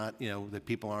know it's not, that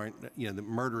people aren't, the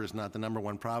murder is not the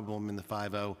 #1 problem in the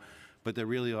 5-0, but there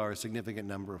really are a significant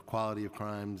number of quality of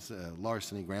crimes,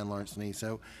 larceny, grand larceny.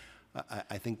 So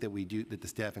I think that the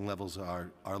staffing levels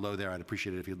are low there. I'd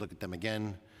appreciate it if you'd look at them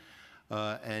again.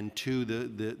 and two,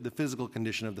 the physical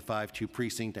condition of the 5-2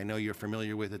 precinct. I know you're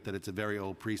familiar with it, that it's a very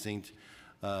old precinct.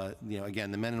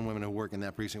 Again, the men and women who work in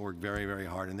that precinct work very, very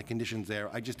hard, and the conditions there,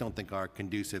 I just don't think are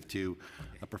conducive to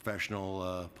a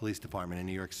professional police department in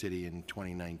New York City in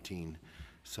 2019.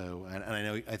 So, and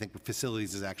I think the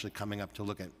facilities is actually coming up to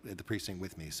look at the precinct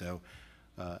with me. So,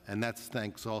 and that's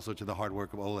thanks also to the hard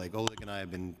work of Oleg. Oleg and I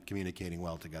have been communicating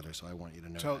well together, so I want you to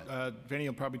know that. So, Vinny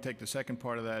will probably take the second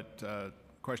part of that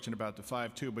question about the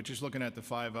 5-2, but just looking at the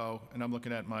 5-0, and I'm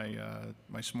looking at my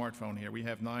my smartphone here, we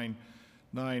have nine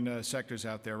sectors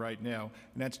out there right now,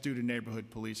 and that's due to neighborhood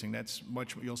policing. That's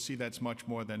much, you'll see that's much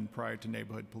more than prior to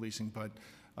neighborhood policing, but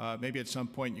maybe at some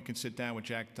point you can sit down with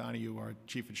Jack Donahue, our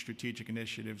Chief of Strategic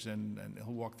Initiatives, and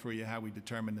he'll walk through you how we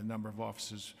determine the number of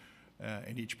officers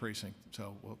in each precinct.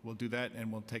 So we'll do that,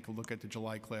 and we'll take a look at the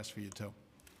July class for you too.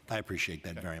 I appreciate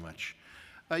that very much.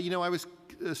 I was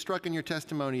struck in your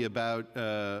testimony about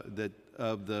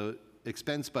of the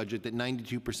expense budget that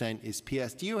 92% is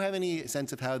PS. Do you have any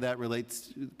sense of how that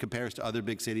compares to other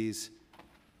big cities?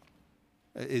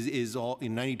 Is all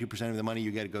 92% of the money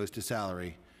you get goes to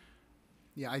salary?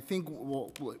 Yeah, I think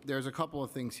there's a couple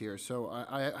of things here. So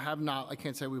I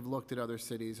can't say we've looked at other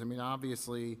cities. I mean,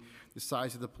 obviously, the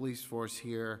size of the police force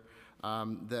here,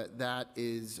 that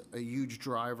is a huge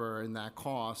driver in that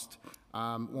cost.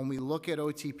 When we look at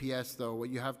OTPS, though,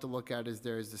 what you have to look at is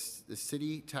there's the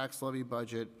city tax levy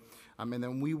budget, and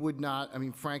then we would not,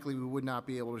 frankly, we would not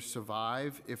be able to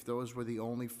survive if those were the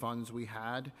only funds we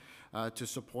had to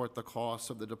support the costs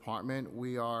of the department.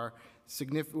 We're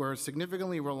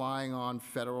significantly relying on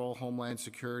federal Homeland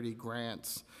Security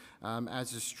grants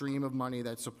as a stream of money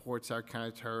that supports our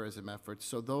counterterrorism efforts.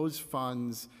 So those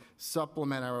funds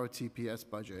supplement our OTPS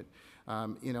budget.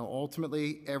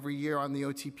 Ultimately, every year on the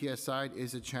OTPS side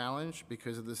is a challenge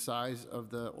because of the size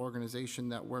of the organization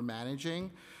that we're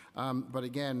managing. But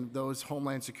again, those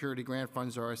Homeland Security grant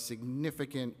funds are a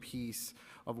significant piece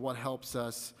of what helps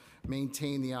us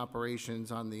maintain the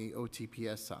operations on the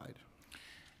OTPS side.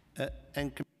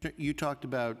 And Commissioner, you talked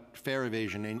about fare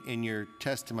evasion in your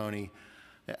testimony.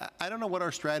 I don't know what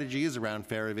our strategy is around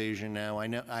fare evasion now. I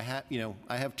know I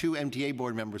have two MTA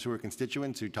board members who are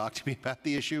constituents who talk to me about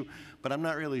the issue, but I'm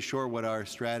not really sure what our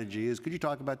strategy is. Could you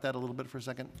talk about that a little bit for a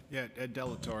second? Yeah, Ed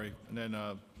Delatorre, and then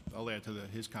I'll add to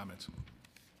his comments.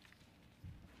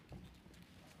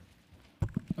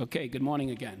 Okay, good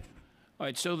morning again. All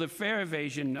right, so the fare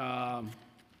evasion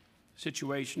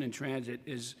situation in transit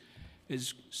is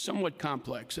somewhat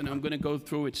complex, and I'm going to go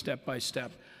through it step by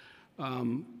step.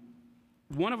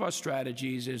 One of our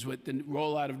strategies is with the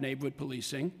rollout of neighborhood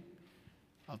policing.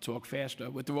 I'll talk faster.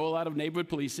 With the rollout of neighborhood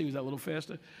policing, is that a little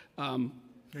faster? You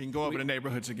can go over the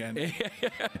neighborhoods again.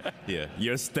 Yeah,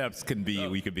 your steps can be,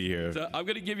 we could be here. So I'm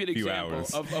going to give you an example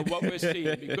of what we're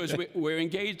seeing, because we're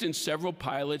engaged in several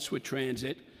pilots with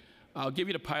transit. I'll give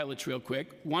you the pilots real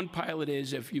quick. One pilot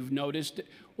is, if you've noticed,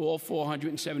 all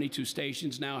 472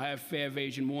 stations now have fare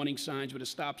evasion warning signs with a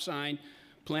stop sign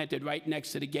planted right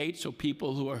next to the gate, so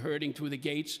people who are herding through the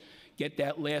gates get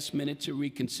that last minute to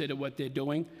reconsider what they're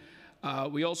doing.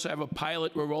 We also have a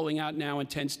pilot we're rolling out now in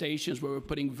 10 stations where we're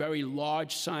putting very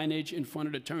large signage in front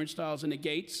of the turnstiles and the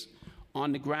gates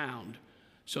on the ground,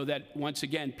 so that, once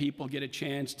again, people get a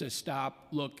chance to stop,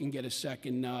 look, and get a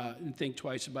second and think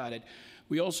twice about it.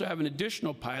 We also have an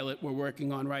additional pilot we're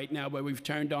working on right now where we've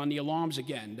turned on the alarms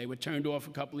again. They were turned off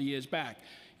a couple of years back.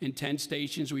 In 10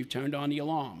 stations, we've turned on the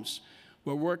alarms.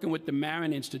 We're working with the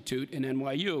Marin Institute in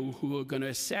NYU, who are going to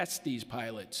assess these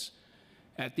pilots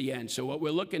at the end. So what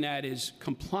we're looking at is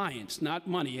compliance, not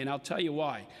money, and I'll tell you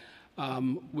why.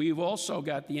 We've also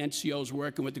got the NCOs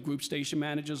working with the group station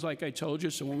managers, like I told you,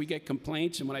 so when we get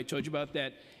complaints, and when I told you about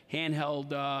that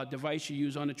handheld device you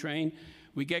use on the train,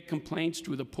 we get complaints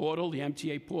through the portal, the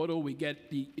MTA portal. We get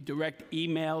the direct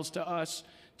emails to us,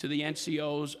 to the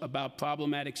NCOs, about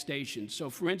problematic stations. So,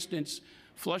 for instance,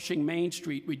 Flushing Main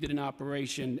Street, we did an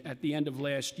operation at the end of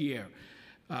last year.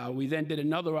 We then did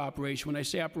another operation. When I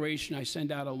say operation, I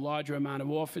send out a larger amount of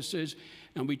officers,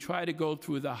 and we try to go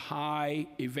through the high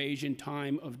evasion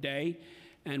time of day,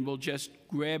 and we'll just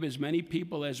grab as many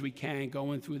people as we can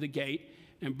going through the gate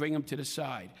and bring them to the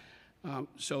side.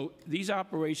 So these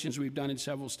operations we've done in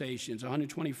several stations,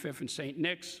 125th and St.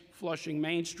 Nick's, Flushing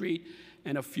Main Street,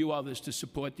 and a few others to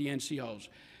support the NCOs.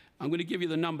 I'm going to give you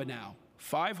the number now.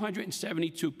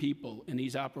 572 people in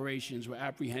these operations were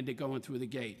apprehended going through the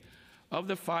gate. Of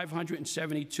the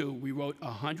 572, we wrote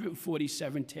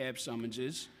 147 tab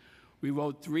summonses. We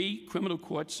wrote 3 criminal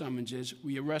court summonses.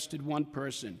 We arrested 1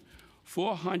 person.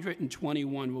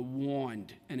 421 were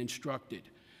warned and instructed.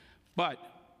 But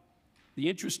The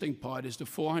interesting part is the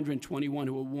 421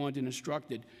 who were warned and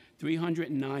instructed,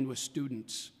 309 were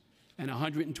students, and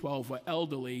 112 were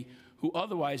elderly who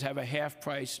otherwise have a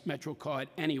half-price Metro card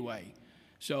anyway.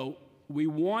 So we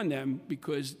warn them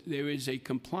because there is a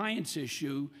compliance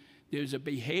issue, there's a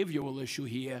behavioral issue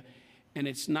here, and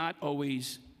it's not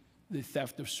always the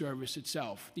theft of service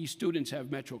itself. These students have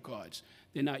Metro cards.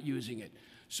 They're not using it.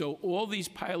 So all these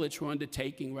pilots we're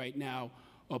undertaking right now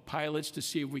are pilots to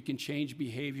see if we can change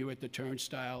behavior at the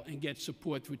turnstile and get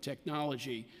support through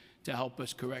technology to help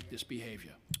us correct this behayer.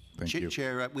 Thank you.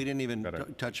 Chair, we didn't even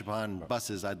touch upon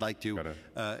buses. I'd like to, in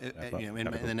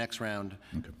the next round.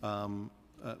 Okay.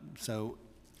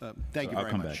 Thank you I'll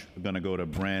very come much. back. We're going to go to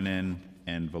Brannan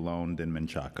and Vallone, then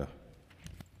Menchaca.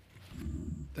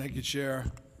 Thank you, Chair.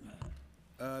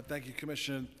 Thank you,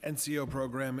 Commissioner. NCO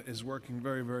program is working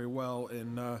very, very well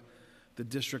in the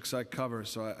districts I cover,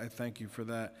 so I thank you for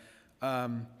that.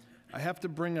 I have to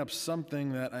bring up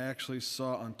something that I actually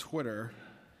saw on Twitter.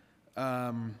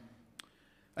 I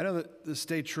know that the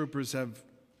state troopers have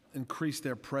increased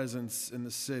their presence in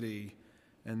the city.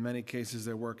 In many cases,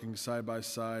 they're working side by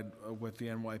side with the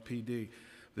NYPD.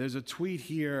 There's a tweet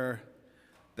here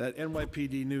that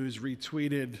NYPD News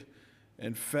retweeted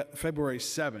in February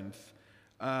 7th.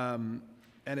 And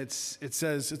it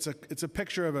says, it's a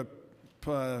picture of a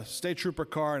state trooper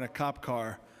car and a cop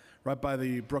car right by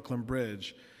the Brooklyn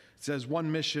Bridge. It says,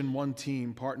 "One mission, one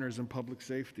team, partners in public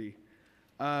safety."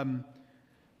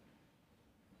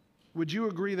 Would you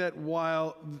agree that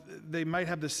while they might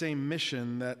have the same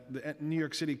mission, that the New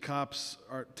York City cops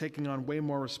are taking on way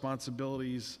more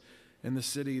responsibilities in the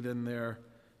city than their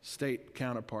state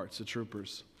counterparts, the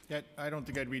troopers? Yeah, I don't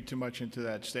think I'd read too much into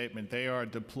that statement. They are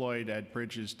deployed at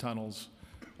bridges, tunnels,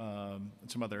 and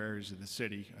some other areas of the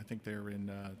city. I think they're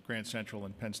in Grand Central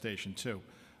and Penn Station too.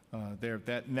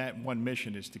 That one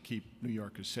mission is to keep New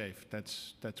Yorkers safe.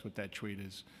 That's what that tweet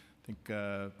is. I think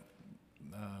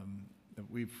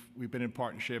we've been in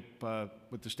partnership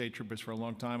with the state troopers for a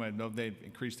long time. I know they've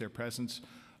increased their presence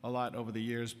a lot over the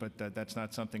years, but that's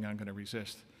not something I'm going to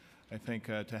resist. I think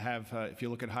to have, if you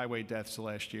look at highway deaths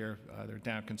last year, they're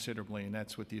down considerably, and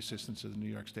that's with the assistance of the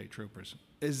New York State troopers.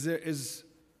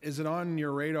 Is it on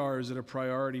your radar? Is it a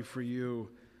priority for you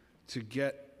to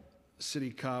get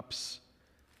city cops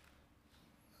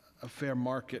a fair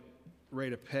market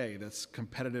rate of pay that's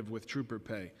competitive with trooper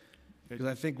pay? Because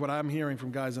I think what I'm hearing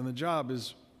from guys on the job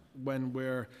is when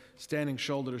we're standing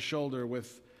shoulder to shoulder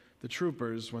with the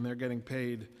troopers, when they're getting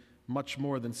paid much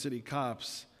more than city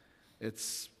cops,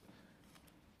 it's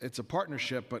a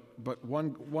partnership, but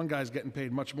one guy's getting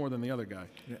paid much more than the other guy.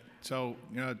 Yeah. So,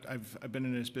 I've been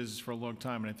in this business for a long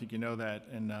time, and I think you know that,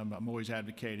 and I'm always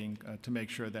advocating to make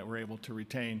sure that we're able to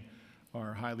retain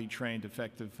our highly trained,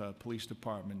 effective police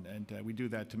department, and we do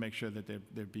that to make sure that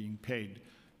they're being paid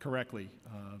correctly.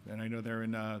 And I know they're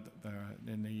in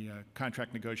the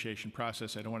contract negotiation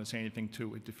process. I don't want to say anything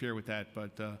to interfere with that,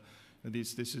 but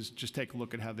this is just take a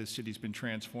look at how this city's been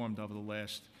transformed over the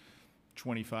last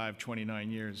 25,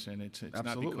 29 years, and it's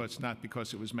not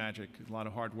because it was magic. A lot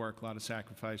of hard work, a lot of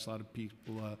sacrifice, a lot of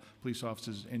people, police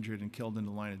officers injured and killed in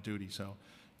the line of duty. So,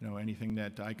 anything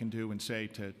that I can do and say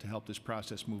to help this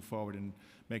process move forward and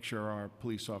make sure our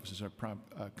police officers are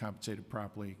compensated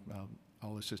properly,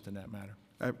 I'll assist in that matter.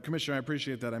 Commissioner, I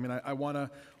appreciate that. I mean, I want to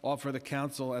offer the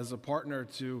council as a partner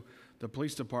to the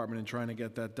police department in trying to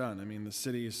get that done. I mean, the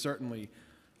city is certainly,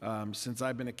 since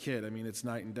I've been a kid, I mean, it's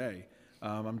night and day.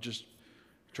 I'm just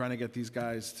trying to get these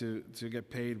guys to get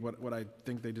paid what I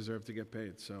think they deserve to get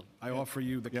paid. So I offer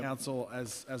you, the council,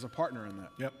 as a partner in that.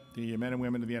 Yep. The men and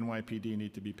women of the NYPD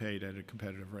need to be paid at a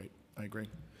competitive rate. I agree.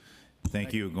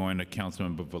 Thank you. Going to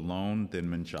Councilmember Vallone, then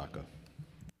Menchaca.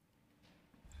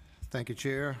 Thank you,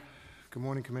 Chair. Good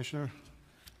morning, Commissioner.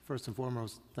 First and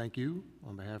foremost, thank you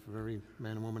on behalf of every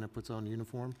man and woman that puts on the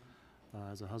uniform.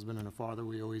 As a husband and a father,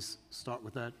 we always start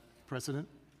with that precedent,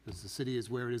 because the city is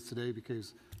where it is today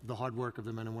because of the hard work of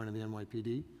the men and women of the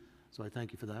NYPD. So I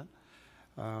thank you for that.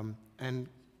 And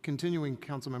continuing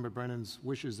Councilmember Brennan's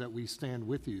wishes that we stand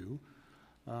with you,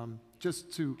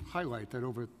 just to highlight that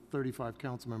over 35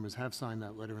 council members have signed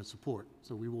that letter in support.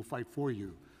 So we will fight for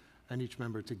you and each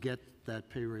member to get that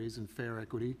pay raise and fair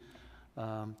equity.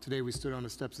 Today we stood on the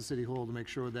steps of City Hall to make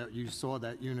sure that you saw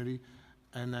that unity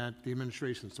and that the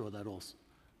administration saw that also.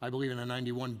 I believe in a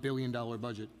 $91 billion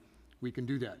budget, we can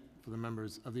do that for the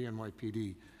members of the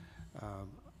NYPD.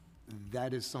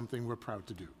 That is something we're proud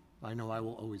to do. I know I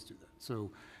will always do that. So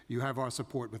you have our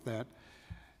support with that.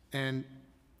 And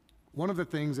one of the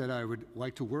things that I would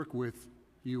like to work with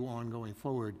you on going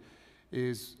forward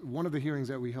is one of the hearings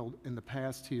that we held in the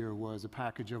past here was a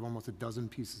package of almost a dozen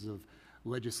pieces of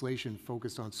legislation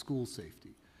focused on school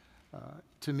safety.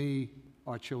 To me,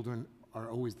 our children are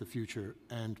always the future,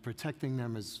 and protecting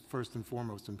them is first and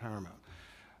foremost and paramount.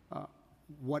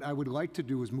 What I would like to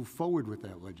do is move forward with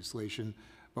that legislation,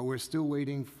 but we're still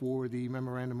waiting for the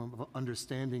memorandum of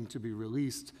understanding to be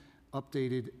released,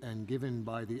 updated, and given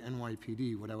by the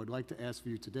NYPD. What I would like to ask for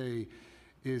you today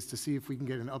is to see if we can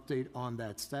get an update on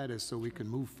that status so we can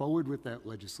move forward with that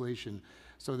legislation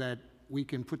so that we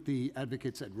can put the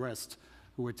advocates at rest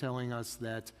who are telling us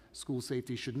that school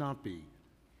safety should not be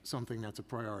something that's a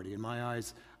priority. In my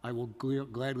eyes, I will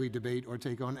gladly debate or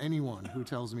take on anyone who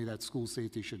tells me that school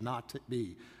safety should not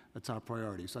be a top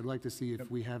priority. So I'd like to see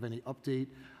if we have any update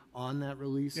on that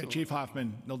release. Yeah, Chief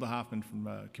Hoffman, Nilda Hoffman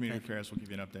from Community Affairs will give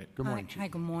you an update. Good morning, Chief. Hi,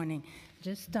 good morning.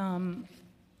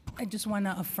 I just want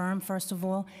to affirm, first of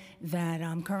all, that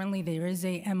currently there is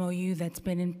a MOU that's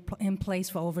been in place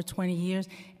for over 20 years,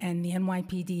 and the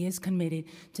NYPD is committed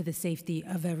to the safety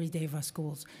of every day of our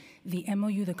schools. The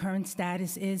MOU, the current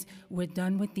status is we're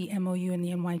done with the MOU and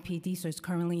the NYPD, so it's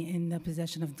currently in the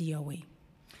possession of DOE.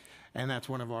 And that's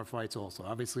one of our fights also,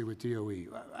 obviously with DOE.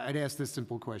 I'd ask this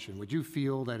simple question. Would you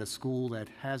feel that a school that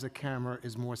has a camera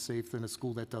is more safe than a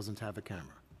school that doesn't have a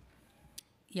camera?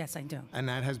 Yes, I do. And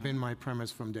that has been my premise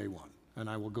from day one, and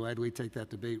I will gladly take that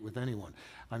debate with anyone.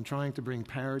 I'm trying to bring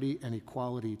parity and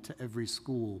equality to every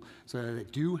school so that they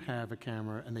do have a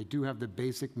camera and they do have the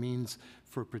basic means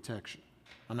for protection.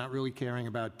 I'm not really caring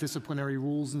about disciplinary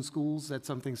rules in schools. That's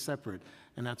something separate,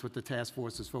 and that's what the task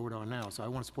force is forward on now. So I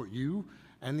want to support you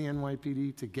and the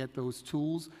NYPD to get those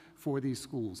tools for these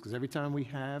schools, because every time we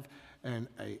have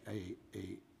a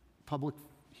public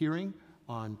hearing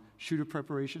on shooter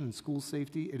preparation and school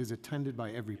safety, it is attended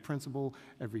by every principal,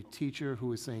 every teacher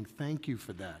who is saying, thank you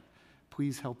for that.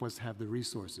 Please help us have the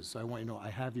resources. So I want you to know I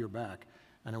have your back,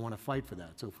 and I want to fight for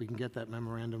that. So if we can get that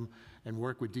memorandum and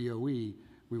work with DOE,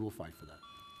 we will fight for that.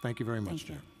 Thank you very much,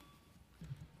 Chair.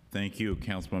 Thank you.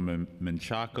 Councilwoman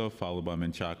Menchaca, followed by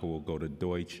Menchaca, will go to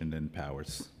Deutsch and then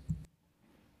Powers.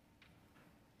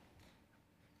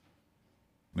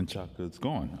 Menchaca's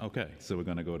gone. Okay, so we're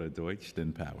going to go to Deutsch,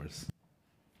 then Powers.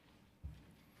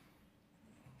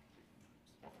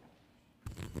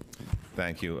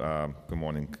 Thank you. Good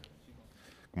morning.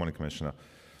 Good morning, Commissioner.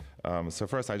 So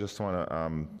first, I just want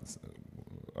to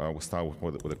we'll start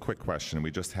with a quick question. We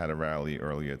just had a rally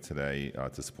earlier today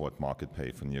to support market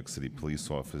pay for New York City police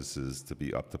officers to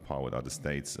be up to par with other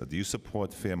states. Do you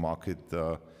support fair market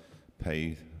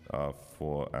pay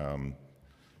for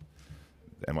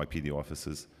NYPD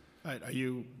officers? Are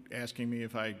you asking me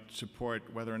if I support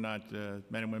whether or not men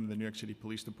and women in the New York City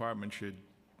Police Department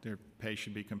their pay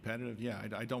should be competitive? Yeah,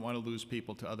 I don't want to lose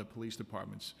people to other police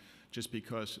departments just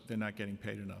because they're not getting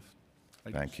paid enough.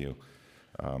 Thank you.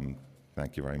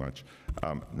 Thank you very much.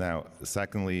 Now,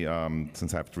 secondly,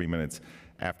 since I have 3 minutes,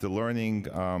 after learning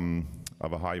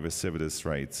of a high recidivist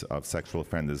rate of sexual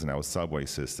offenders in our subway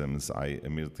systems, I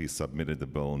immediately submitted the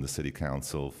bill in the City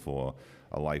Council for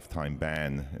a lifetime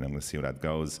ban, and I'm going to see how that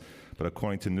goes. But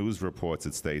according to news reports,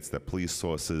 it states that police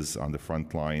sources on the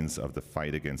front lines of the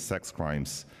fight against sex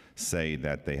crimes say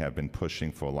that they have been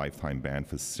pushing for a lifetime ban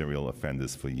for serial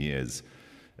offenders for years.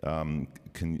 Can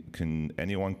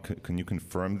you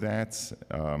confirm that?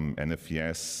 And if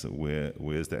yes,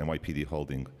 where's the NYPD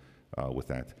holding with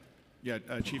that? Yeah,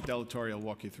 Chief Delatorre will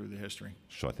walk you through the history.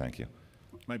 Sure, thank you.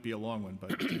 Might be a long one,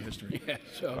 but it's a history. Yeah,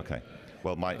 sure. Okay.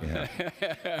 Well,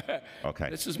 okay.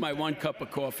 This is my 1 cup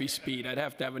of coffee speed. I'd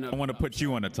have to have another. I want to put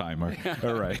you on a timer.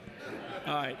 All right.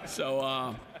 All right.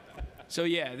 So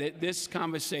yeah, this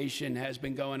conversation has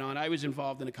been going on. I was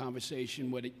involved in a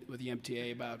conversation with the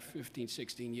MTA about 15,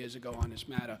 16 years ago on this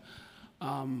matter.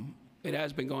 It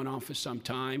has been going on for some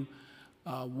time.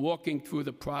 Walking through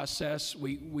the process,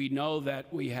 we know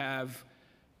that we have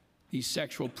these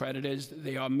sexual predators.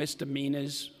 They are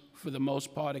misdemeanors for the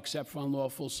most part, except for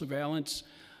unlawful surveillance.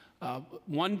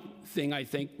 One thing I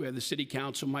think where the City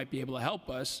Council might be able to help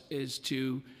us is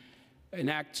to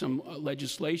enact some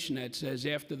legislation that says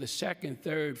after the 2nd,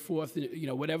 3rd,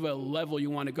 4th, whatever level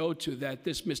you want to go to, that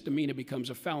this misdemeanor becomes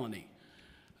a felony,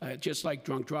 just like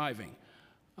drunk driving.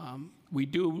 We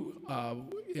do,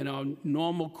 in our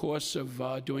normal course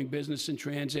of doing business in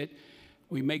transit,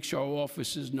 we make sure our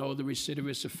officers know the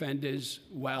recidivist offenders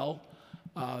well.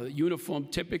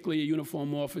 Typically a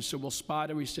uniform officer will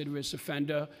spot a recidivist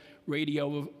offender,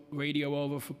 radio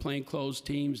over for plainclothes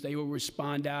teams. They will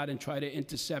respond out and try to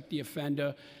intercept the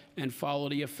offender and follow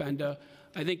the offender.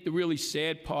 I think the really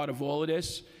sad part of all of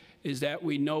this is that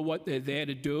we know what they're there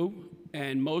to do,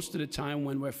 and most of the time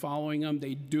when we're following them,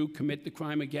 they do commit the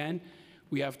crime again.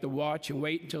 We have to watch and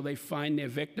wait until they find their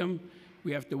victim,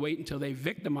 We have to wait until they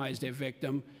victimize their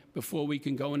victim before we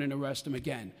can go in and arrest them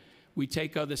again. We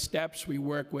take other steps.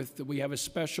 We have a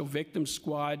special victims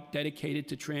squad dedicated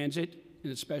to transit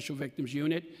in a special victims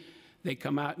unit. They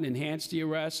come out and enhance the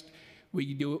arrest.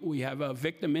 We have a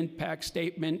victim impact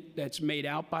statement that's made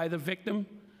out by the victim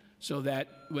so that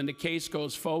when the case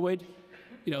goes forward,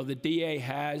 the DA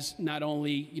has not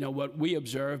only, what we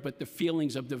observe, but the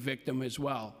feelings of the victim as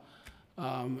well.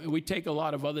 And we take a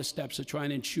lot of other steps to try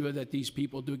and ensure that these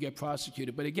people do get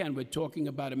prosecuted. But again, we're talking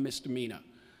about a misdemeanor.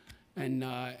 And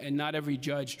not every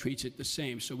judge treats it the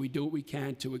same. So we do what we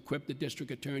can to equip the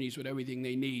district attorneys with everything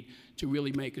they need to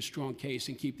really make a strong case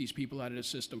and keep these people out of the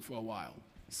system for a while.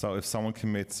 So if someone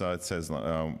commits, it says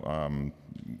in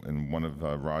one of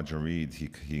Roger Reed,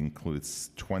 he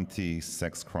includes 20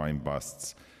 sex crime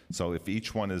busts. So if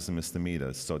each one is a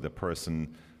misdemeanor, so the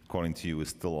person, according to you, is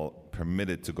still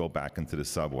permitted to go back into the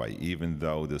subway, even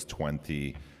though there's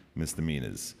 20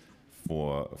 misdemeanors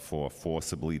for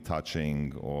forcibly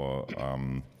touching or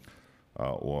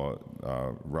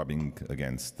rubbing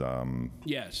against.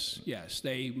 Yes.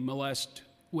 They molest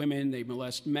women, they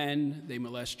molest men, they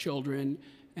molest children,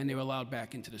 and they're allowed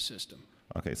back into the system.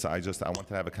 Okay, so I want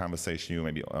to have a conversation with you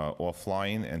maybe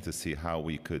offline and to see how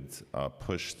we could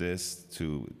push this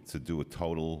to do a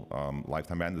total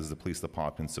lifetime ban. Does the police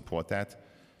department support that?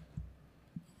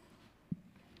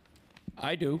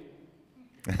 I do.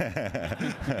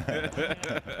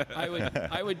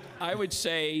 I would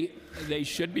say they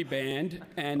should be banned,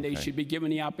 and they should be given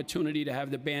the opportunity to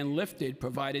have the ban lifted,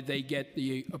 provided they get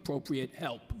the appropriate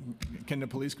help. Can the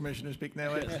police commissioner speak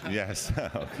now, Ed? Yes.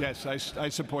 Yes, I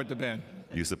support the ban.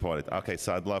 You support it. Okay,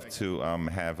 so I'd love to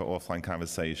have an offline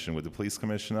conversation with the police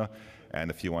commissioner, and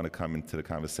if you want to come into the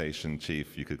conversation,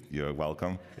 Chief, you're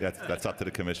welcome. That's up to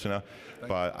the commissioner.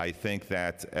 But I think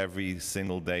that every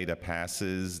single day that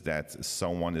passes that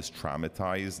someone is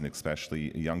traumatized, and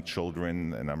especially young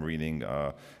children, and I'm reading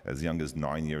as young as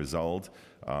 9 years old,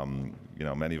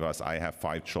 many of us, I have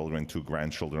 5 children, 2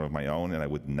 grandchildren of my own, and I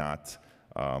would not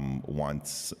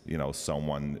want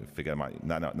someone, forget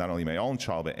not only my own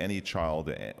child, but any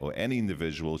child or any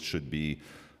individual should be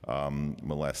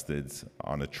molested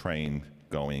on a train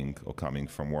going or coming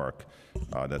from work.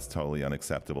 That's totally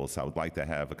unacceptable. So I would like to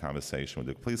have a conversation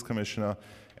with the police commissioner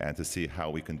and to see how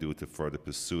we can do to further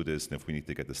pursue this, and if we need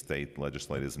to get the state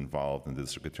legislators involved and the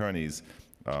district attorneys,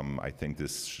 I think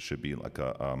this should be like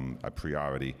a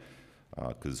priority.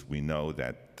 Because we know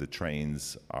that the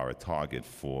trains are a target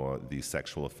for these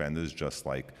sexual offenders, just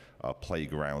like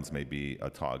playgrounds may be a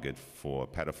target for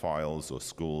pedophiles, or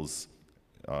schools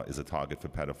is a target for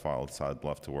pedophiles. So I'd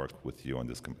love to work with you on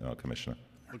this, Commissioner.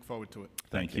 Look forward to it.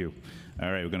 Thank you. All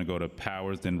right, we're going to go to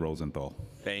Powers, then Rosenthal.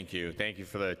 Thank you. Thank you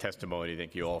for the testimony.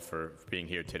 Thank you all for being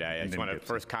here today. I just want to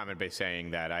first comment by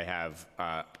saying that I have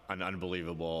an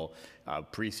unbelievable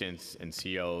precincts and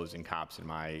COs and cops in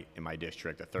my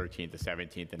district, the 13th, the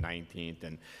 17th, the 19th,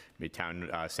 and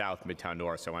Midtown South, Midtown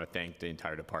North. So I want to thank the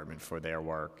entire department for their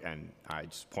work, and I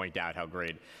just point out how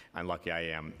great and lucky I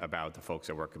am about the folks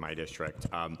that work in my district.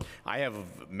 I have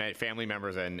family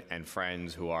members and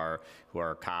friends who are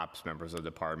cops, members of the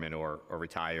department, or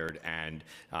retired, and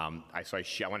I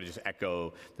want to just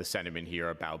echo the sentiment here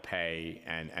about pay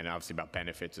and obviously about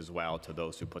benefits as well to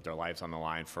those who put their lives on the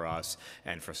line for us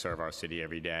and for serve our city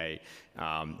every day.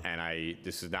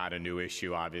 This is not a new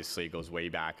issue. Obviously, it goes way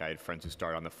back. I had friends who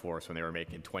started on the force when they were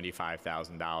making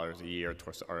 $25,000 a year,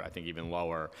 or I think even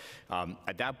lower.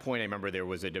 At that point, I remember there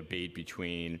was a debate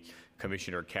between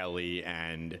Commissioner Kelly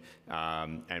and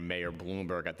Mayor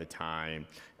Bloomberg at the time,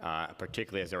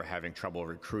 particularly as they were having trouble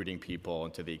recruiting people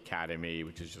into the academy,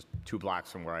 which is just 2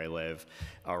 blocks from where I live,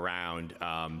 around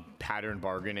pattern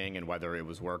bargaining and whether it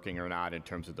was working or not in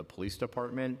terms of the police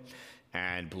department.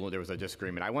 And there was a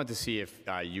disagreement. I wanted to see if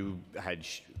you had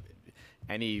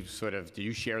any sort of, do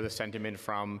you share the sentiment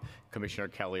from Commissioner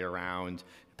Kelly around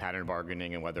pattern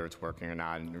bargaining and whether it's working or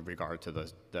not in regard to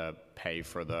the pay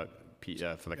for the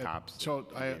cops? So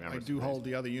I do hold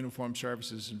the other uniformed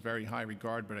services in very high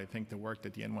regard, but I think the work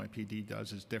that the NYPD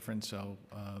does is different. So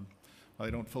while I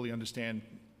don't fully understand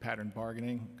pattern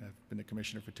bargaining, I've been the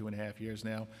commissioner for 2.5 years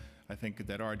now, I think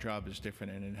that our job is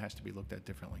different and it has to be looked at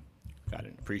differently. Got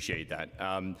it. Appreciate that.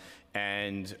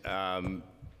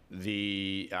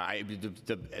 The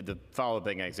follow-up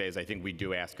thing I say is I think we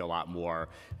do ask a lot more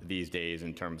these days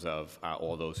in terms of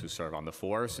all those who serve on the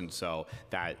force, and so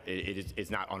that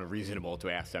it's not unreasonable to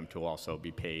ask them to also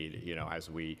be paid, as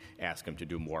we ask them to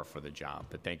do more for the job.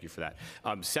 But thank you for that.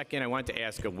 Second, I wanted to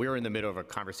ask, we're in the middle of a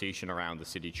conversation around the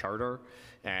city charter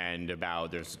and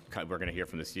about we're going to hear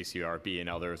from the CCRB and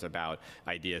others about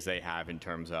ideas they have in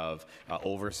terms of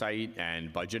oversight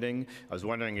and budgeting. I was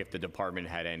wondering if the department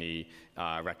had any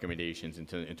recommendations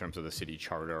in terms of the city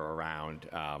charter around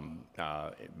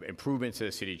improvements to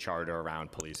the city charter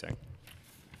around policing.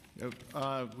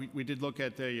 We did look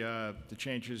at the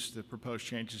changes, the proposed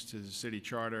changes to the city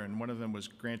charter, and one of them was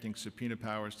granting subpoena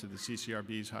powers to the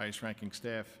CCRB's highest-ranking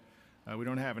staff. We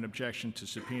don't have an objection to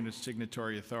subpoena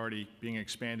signatory authority being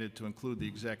expanded to include the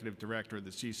executive director of the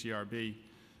CCRB in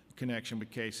connection with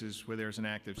cases where there's an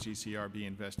active CCRB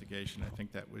investigation. I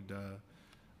think that would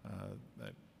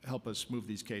help us move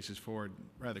these cases forward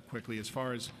rather quickly. As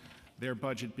far as their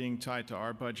budget being tied to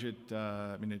our budget,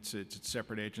 I mean, it's a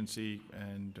separate agency,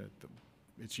 and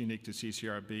it's unique to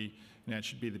CCRB, and that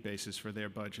should be the basis for their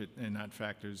budget and not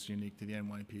factors unique to the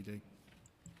NYPD.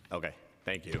 Okay,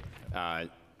 thank you.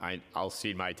 I'll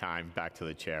cede my time back to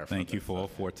the chair. Thank you for all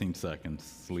 14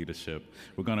 seconds, leadership.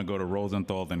 We're going to go to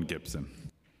Rosenthal, then Gibson.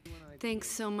 Thanks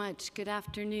so much. Good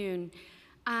afternoon.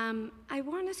 I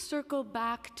want to circle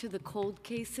back to the cold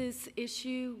cases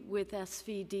issue with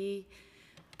SVD.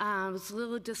 It was a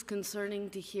little disconcerting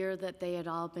to hear that they had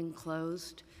all been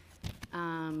closed.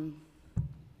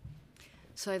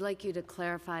 So I'd like you to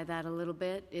clarify that a little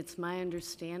bit. It's my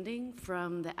understanding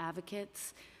from the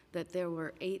advocates that there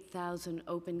were 8,000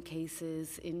 open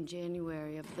cases in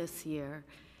January of this year.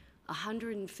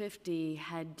 150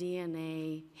 had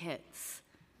DNA hits.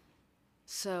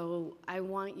 So I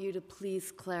want you to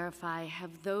please clarify,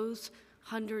 have those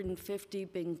 150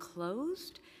 been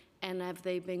closed? And have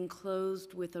they been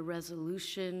closed with a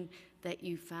resolution that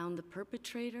you found the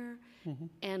perpetrator? Mm-hmm.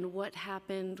 And what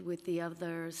happened with the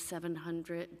other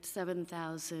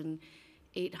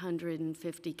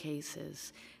 7,850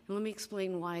 cases? And let me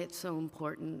explain why it's so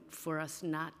important for us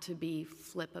not to be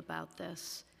flip about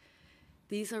this.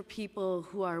 These are people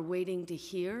who are waiting to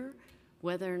hear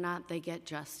whether or not they get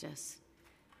justice.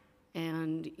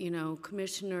 And,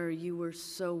 Commissioner, you were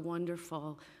so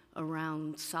wonderful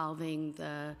around solving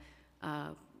the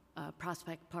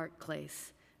Prospect Park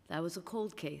case. That was a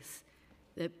cold case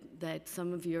that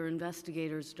some of your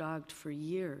investigators dogged for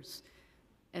years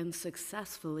and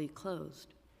successfully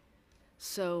closed.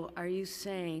 So are you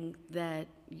saying that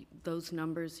those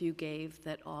numbers you gave,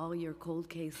 that all your cold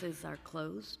cases are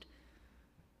closed?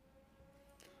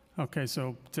 Okay,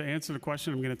 so to answer the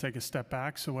question, I'm going to take a step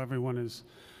back so everyone is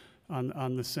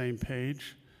on the same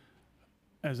page.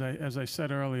 As I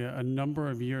said earlier, a number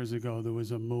of years ago, there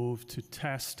was a move to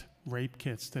test rape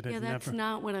kits that had never... Yeah, that's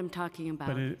not what I'm talking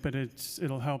about. But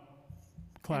it'll help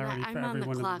clarity for everyone in the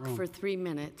room. I'm on the clock for 3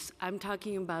 minutes. I'm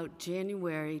talking about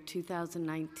January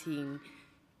 2019,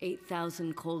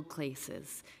 8,000 cold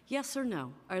cases. Yes or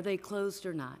no? Are they closed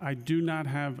or not? I do not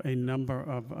have a number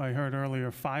of, I heard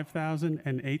earlier, 5,000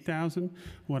 and 8,000.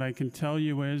 What I can tell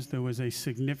you is there was a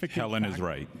significant... Helen is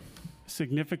right.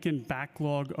 Significant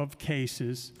backlog of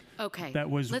cases that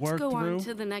was worked through. Let's go on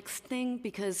to the next thing,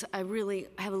 because I really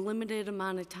have a limited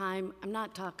amount of time. I'm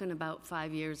not talking about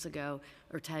 5 years ago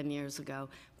or 10 years ago.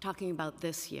 I'm talking about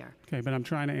this year. Okay, but I'm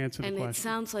trying to answer the question. And it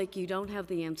sounds like you don't have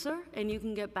the answer, and you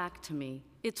can get back to me.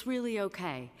 It's really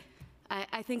okay.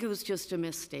 I think it was just a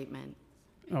misstatement.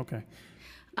 Okay.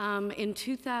 In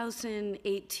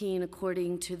 2018,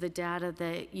 according to the data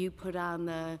that you put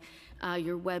on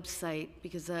your website,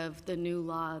 because of the new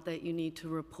law that you need to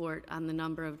report on the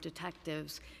number of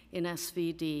detectives in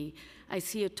SVD, I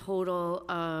see a total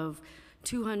of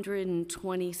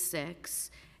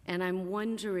 226, and I'm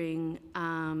wondering,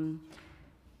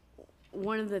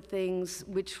 one of the things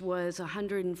which was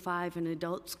 105 in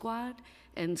adult squad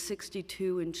and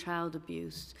 62 in child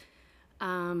abuse.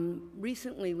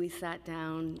 Recently we sat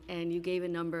down and you gave a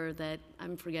number that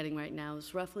I'm forgetting right now.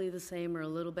 It's roughly the same or a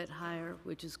little bit higher,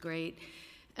 which is great.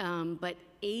 But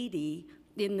 80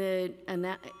 in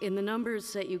the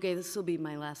numbers that you gave, this will be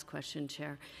my last question,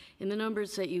 Chair. In the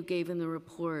numbers that you gave in the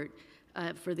report,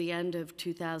 for the end of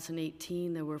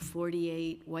 2018, there were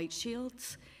 48 white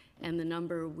shields, and the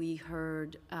number we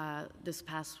heard this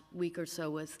past week or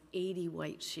so was 80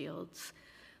 white shields.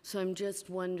 So I'm just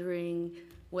wondering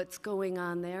what's going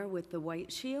on there with the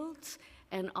white shields,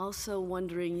 and also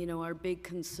wondering, our big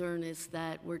concern is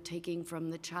that we're taking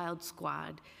from the child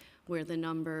squad, where the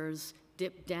numbers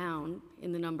dipped down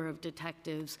in the number of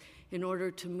detectives in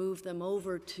order to move them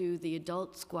over to the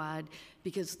adult squad,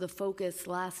 because the focus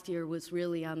last year was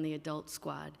really on the adult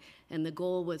squad. And the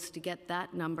goal was to get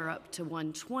that number up to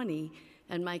 120.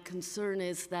 And my concern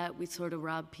is that we sort of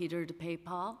rob Peter to pay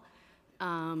Paul,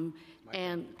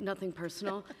 and nothing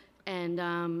personal.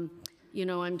 And, you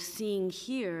know, I'm seeing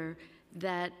here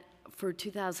that for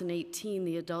 2018,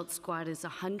 the adult squad is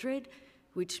 100,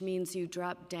 which means you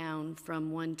drop down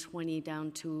from 120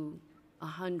 down to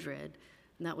 100.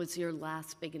 And that was your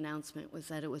last big announcement, was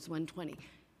that it was 120.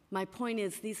 My point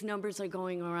is, these numbers are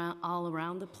going around all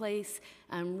around the place.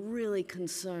 I'm really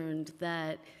concerned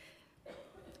that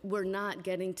we're not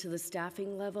getting to the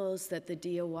staffing levels that the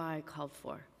DOI called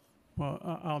for.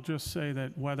 Well, I'll just say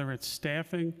that whether it's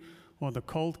staffing or the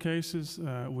cold cases,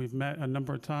 we've met a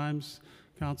number of times,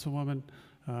 Councilwoman,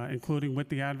 including with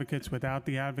the advocates, without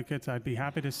the advocates. I'd be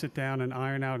happy to sit down and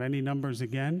iron out any numbers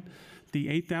again. The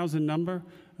 8,000 number,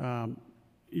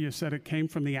 you said it came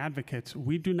from the advocates.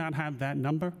 We do not have that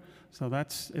number, so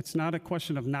it's not a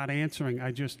question of not answering.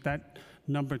 That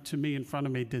number to me in front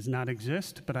of me does not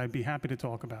exist, but I'd be happy to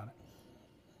talk about it.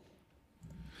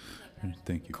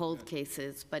 Thank you. Cold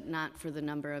cases, but not for the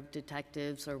number of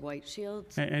detectives or white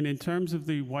shields? And in terms of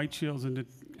the white shields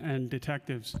and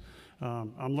detectives,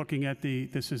 I'm looking at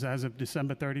this is as of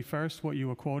December 31st, what you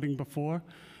were quoting before.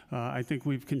 I think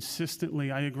we've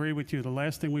consistently, I agree with you, the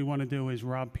last thing we want to do is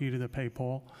rob Peter to pay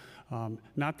Paul.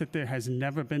 Not that there has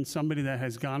never been somebody that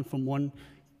has gone from one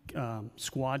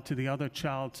squad to the other,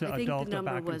 child to adult, or back and forth. I think the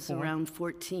number was around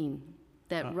 14,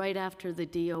 that right after the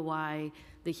DOI,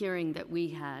 the hearing that we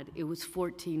had, it was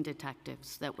 14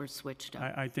 detectives that were switched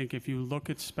up. I think if you look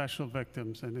at special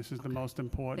victims, and this is the most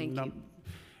important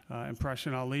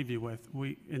impression I'll leave you with,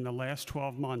 in the last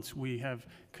 12 months, we have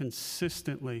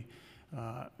consistently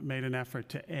made an effort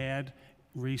to add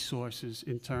resources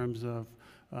in terms of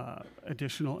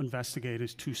additional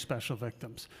investigators to special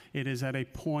victims. It is at a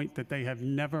point that they have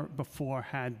never before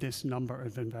had this number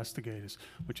of investigators,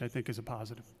 which I think is a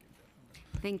positive.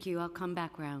 Thank you. I'll come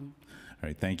back round. All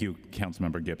right, thank you,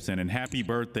 Councilmember Gibson, and happy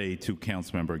birthday to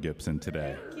Councilmember Gibson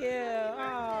today. Thank you.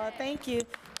 Oh, thank you.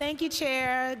 Thank you,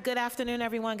 Chair. Good afternoon,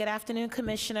 everyone. Good afternoon,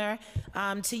 Commissioner.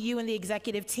 To you and the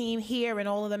executive team here and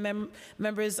all of the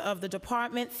members of the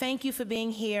department, thank you for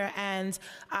being here. And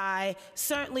I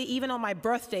certainly, even on my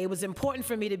birthday, it was important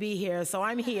for me to be here, so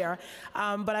I'm here.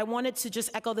 But I wanted to just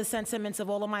echo the sentiments of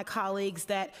all of my colleagues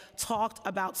that talked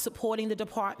about supporting the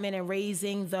department and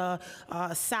raising the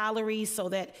salaries so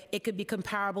that it could be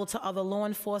comparable to other law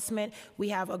enforcement. We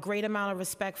have a great amount of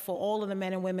respect for all of the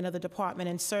men and women of the department,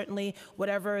 and certainly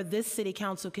whatever this City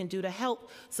Council can do to help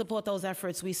support those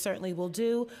efforts, we certainly will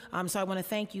do. So I want to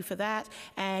thank you for that.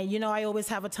 And you know, I always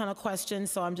have a ton of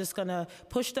questions, so I'm just going to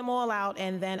push them all out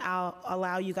and then I'll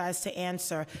allow you guys to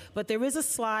answer. But there is a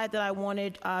slide that I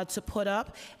wanted to put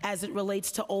up as it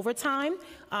relates to overtime.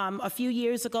 A few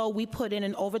years ago, we put in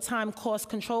an overtime cost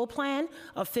control plan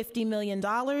of $50 million,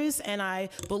 and I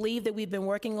believe that we've been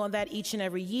working on that each and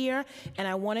every year, and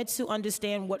I wanted to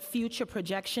understand what future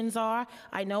projections are.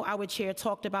 I know our chair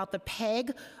talked about the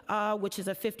PEG, which is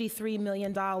a $53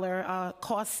 million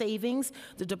cost savings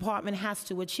the department has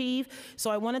to achieve. So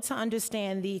I wanted to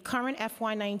understand the current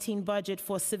FY19 budget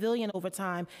for civilian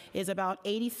overtime is about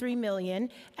 $83 million,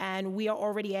 and we are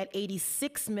already at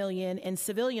 $86 million in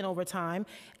civilian overtime,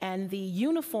 and the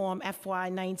uniform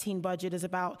FY19 budget is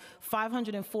about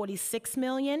 $546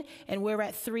 million, and we're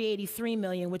at $383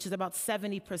 million, which is about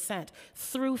 70%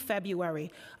 through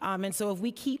February. And so if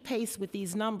we keep pace with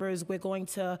these numbers, we're going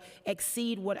to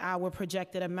exceed what our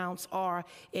projected amounts are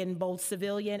in both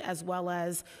civilian as well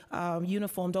as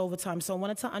uniformed overtime. So I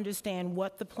wanted to understand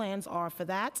what the plans are for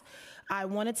that. I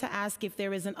wanted to ask if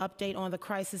there is an update on the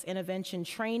crisis intervention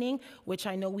training, which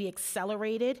I know we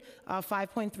accelerated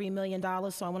 $5.3 million,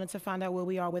 so I wanted to find out where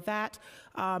we are with that.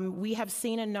 We have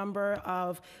seen a number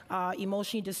of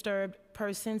emotionally disturbed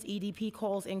persons, EDP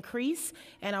calls increase,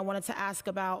 and I wanted to ask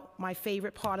about my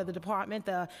favorite part of the department,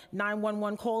 the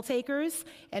 911 call takers,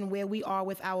 and where we are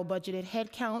with our budgeted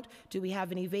head count. Do we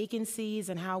have any vacancies,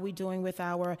 and how are we doing with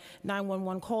our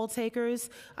 911 call takers?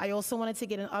 I also wanted to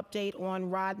get an update on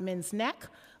Rodman's Neck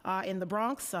in the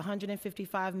Bronx,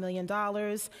 $155 million.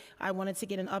 I wanted to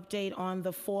get an update on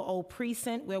the 4-0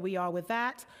 precinct, where we are with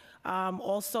that.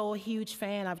 Also a huge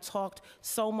fan. I've talked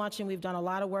so much and we've done a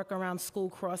lot of work around school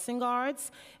crossing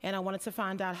guards, and I wanted to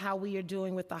find out how we are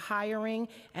doing with the hiring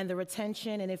and the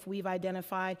retention, and if we've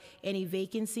identified any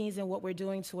vacancies and what we're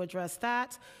doing to address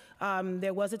that.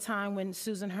 There was a time when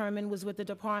Susan Herman was with the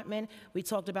department. We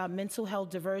talked about mental health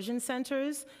diversion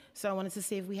centers, so I wanted to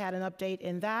see if we had an update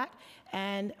in that.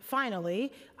 And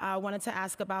finally, I wanted to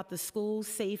ask about the school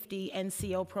safety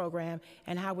NCO program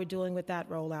and how we're doing with that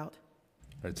rollout.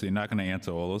 All right, so you're not going to answer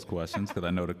all those questions because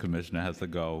I know the commissioner has to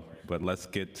go, but let's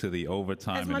get to the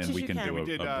overtime and then we can do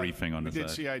a briefing on the side. We did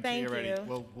CIT Thank already.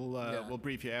 you. We'll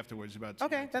brief you afterwards about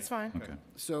Okay, that's fine. Okay.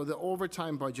 So the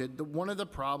overtime budget, one of the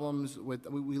problems with,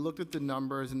 we looked at the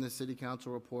numbers in the city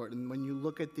council report, and when you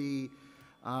look at the,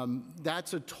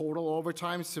 that's a total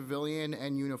overtime, civilian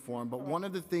and uniform. But one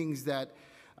of the things that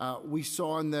we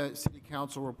saw in the city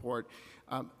council report,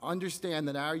 understand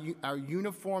that our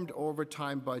uniformed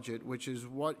overtime budget, which is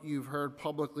what you've heard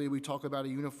publicly, we talk about a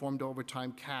uniformed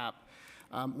overtime cap.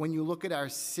 When you look at our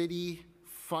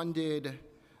city-funded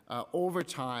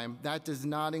overtime, that does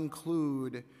not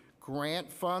include grant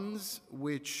funds,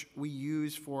 which we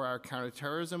use for our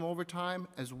counterterrorism overtime,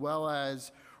 as well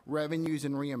as revenues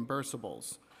and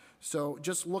reimbursables. So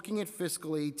just looking at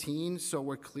fiscal 18, so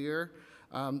we're clear,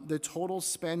 the total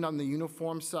spend on the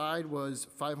uniform side was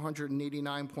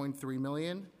 $589.3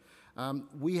 million.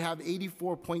 We have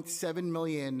 $84.7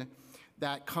 million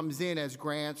that comes in as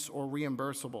grants or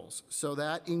reimbursables. So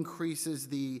that increases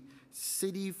the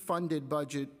city-funded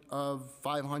budget of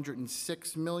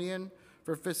 $506 million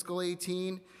for fiscal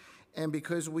 18. And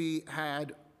because we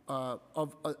had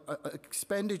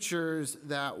expenditures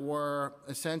that were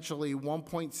essentially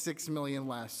 1.6 million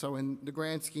less. So in the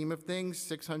grand scheme of things,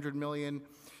 600 million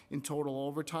in total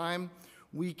overtime.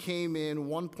 We came in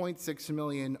 1.6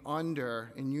 million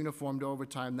under in uniformed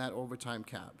overtime, that overtime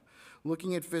cap.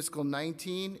 Looking at fiscal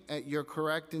 19, you're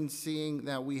correct in seeing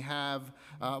that we have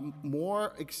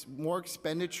more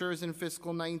expenditures in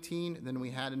fiscal 19 than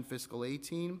we had in fiscal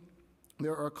 18.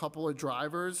 There are a couple of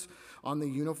drivers on the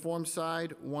uniform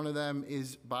side. One of them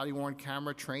is body-worn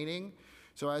camera training.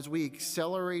 So as we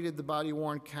accelerated the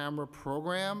body-worn camera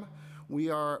program, we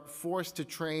are forced to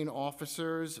train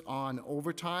officers on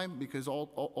overtime because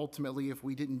ultimately if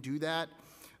we didn't do that,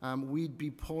 we'd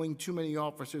be pulling too many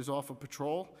officers off of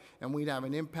patrol and we'd have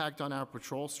an impact on our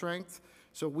patrol strength.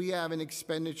 So we have an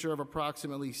expenditure of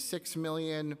approximately $6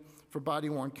 million for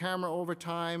body-worn camera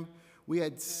overtime. We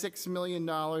had $6 million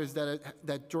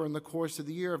that during the course of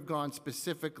the year have gone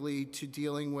specifically to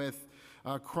dealing with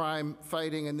crime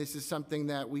fighting, and this is something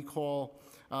that we call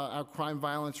our crime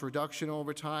violence reduction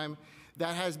overtime.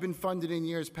 That has been funded in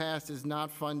years past, is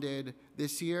not funded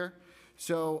this year.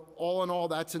 So all in all,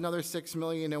 that's another $6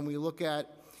 million, and we look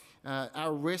at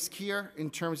our risk here in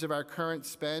terms of our current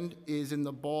spend is in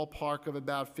the ballpark of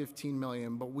about $15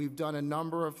 million, but we've done a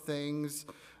number of things.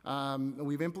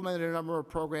 We've implemented a number of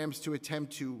programs to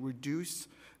attempt to reduce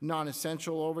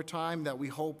non-essential overtime that we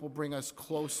hope will bring us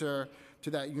closer to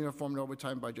that uniformed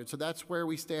overtime budget. So that's where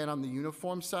we stand on the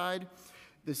uniform side.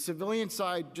 The civilian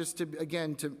side, just to,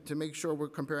 again, to make sure we're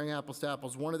comparing apples to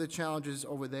apples, one of the challenges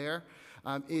over there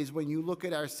is when you look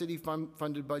at our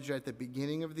city-funded budget at the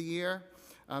beginning of the year,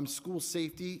 school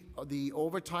safety, the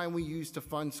overtime we use to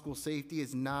fund school safety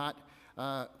is not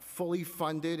fully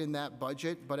funded in that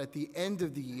budget, but at the end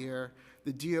of the year,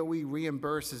 the DOE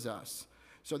reimburses us.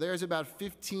 So there's about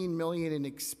 15 million in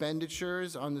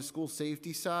expenditures on the school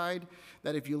safety side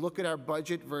that if you look at our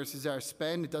budget versus our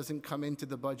spend, it doesn't come into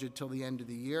the budget till the end of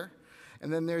the year.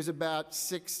 And then there's about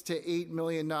 $6 to $8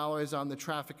 million on the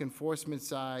traffic enforcement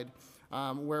side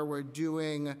where we're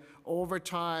doing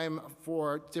overtime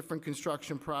for different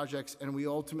construction projects and we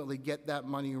ultimately get that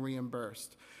money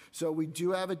reimbursed. So we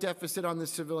do have a deficit on the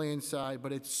civilian side,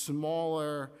 but it's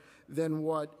smaller than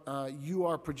what you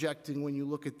are projecting when you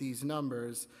look at these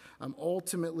numbers.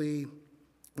 Ultimately,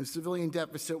 the civilian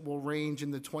deficit will range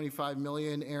in the 25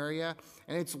 million area,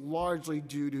 and it's largely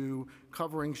due to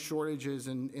covering shortages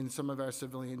in some of our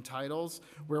civilian titles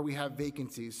where we have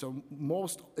vacancies. So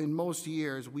in most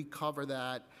years, we cover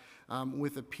that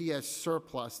with a PS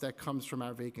surplus that comes from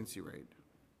our vacancy rate.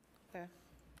 Okay.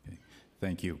 Okay.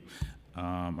 Thank you.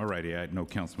 All righty, I know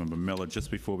Councilmember Miller. Just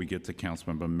before we get to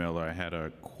Councilmember Miller, I had a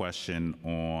question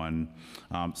on,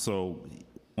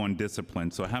 on discipline.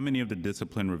 So how many of the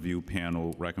discipline review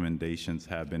panel recommendations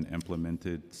have been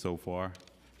implemented so far?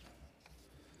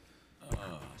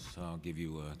 So I'll give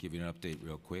you an update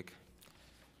real quick.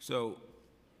 So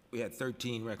we had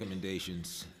 13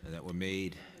 recommendations that were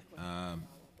made.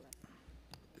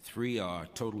 3 are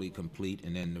totally complete,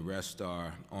 and then the rest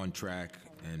are on track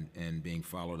and being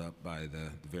followed up by the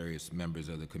various members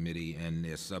of the committee and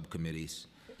their subcommittees.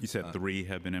 You said 3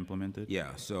 have been implemented?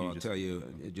 Yeah, so I'll tell you,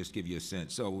 just give you a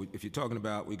sense. So if you're talking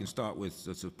about, we can start with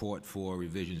the support for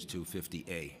revisions to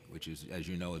 50A, which is, as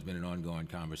you know, has been an ongoing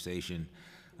conversation.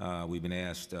 We've been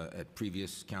asked at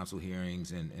previous council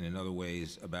hearings and in other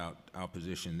ways about our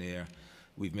position there.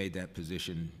 We've made that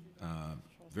position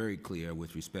very clear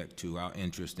with respect to our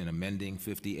interest in amending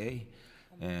 50A.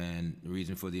 And the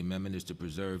reason for the amendment is to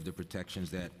preserve the protections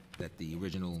that the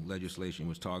original legislation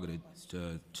was targeted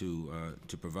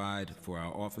to provide for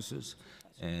our officers,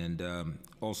 and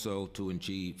also to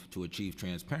achieve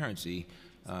transparency.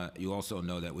 You also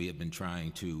know that we have been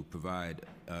trying to provide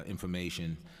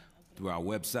information through our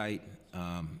website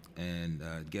and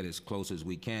get as close as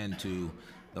we can to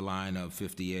the line of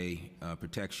 50A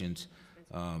protections,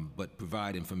 but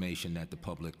provide information that the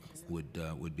public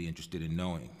would be interested in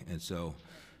knowing. And so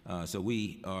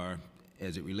we are,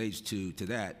 as it relates to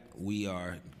that, we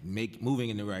are moving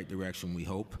in the right direction, we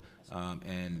hope,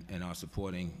 and are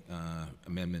supporting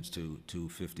amendments to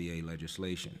 50A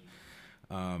legislation.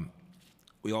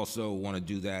 We also want to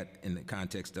do that in the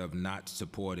context of not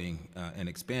supporting an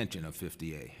expansion of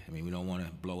 50A. I mean, we don't want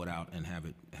to blow it out and have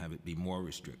it be more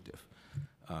restrictive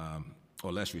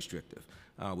or less restrictive.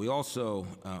 We also,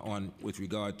 with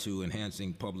regard to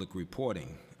enhancing public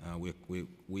reporting,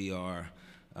 we are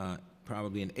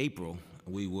probably in April,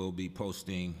 we will be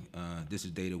posting, this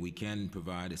is data we can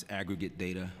provide, it's aggregate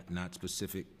data, not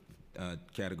specific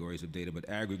categories of data, but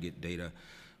aggregate data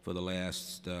for the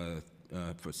last,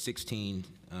 for 16,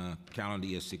 calendar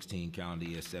year 16, calendar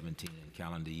year 17, and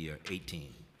calendar year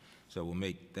 18. So we'll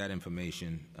make that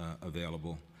information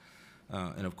available.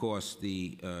 And of course,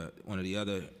 one of the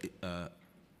other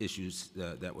issues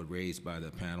that were raised by the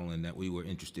panel and that we were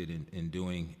interested in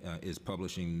doing is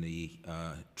publishing the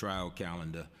trial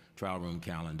room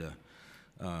calendar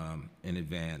in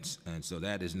advance. And so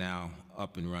that is now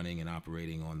up and running and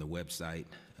operating on the website,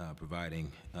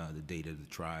 providing the date of the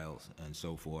trials and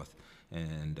so forth.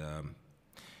 And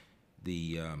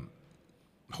the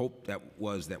hope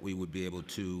was that we would be able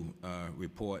to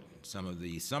report some of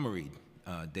the summary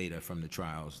data from the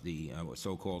trials, the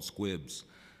so-called squibs,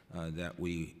 that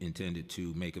we intended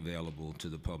to make available to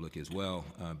the public as well,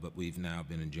 but we've now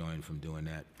been enjoined from doing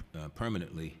that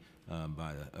permanently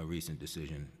by a recent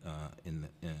decision in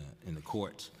the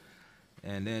courts.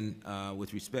 And then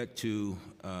with respect to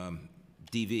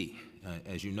DV,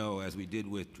 as you know, as we did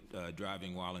with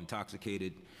driving while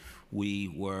intoxicated, we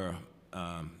were,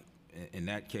 in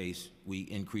that case, we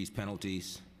increased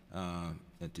penalties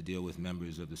to deal with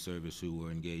members of the service who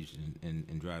were engaged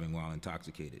in driving while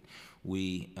intoxicated.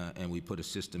 And we put a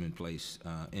system in place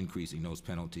increasing those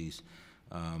penalties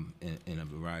in a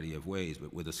variety of ways,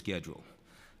 but with a schedule.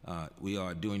 We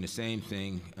are doing the same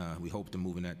thing. We hope to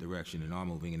move in that direction and are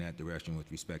moving in that direction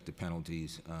with respect to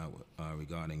penalties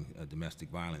regarding domestic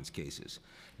violence cases.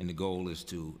 And the goal is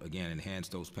to, again, enhance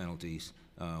those penalties.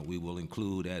 We will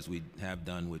include, as we have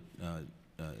done with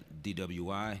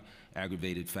DWI,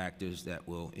 aggravated factors that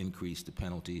will increase the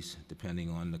penalties depending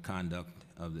on the conduct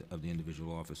of the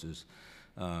individual officers.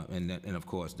 And of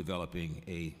course, developing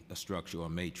a structure or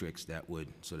matrix that would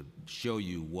sort of show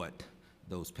you what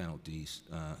those penalties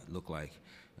look like.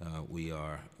 We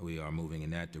are moving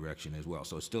in that direction as well.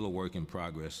 So it's still a work in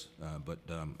progress, but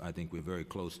I think we're very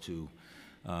close to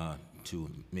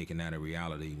making that a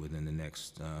reality within the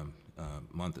next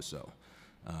month or so.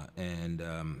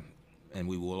 And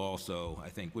we will also, I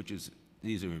think,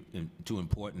 these are two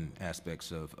important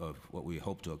aspects of what we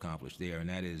hope to accomplish there, and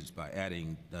that is by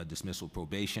adding dismissal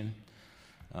probation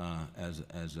as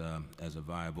a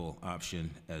viable option,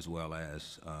 as well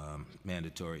as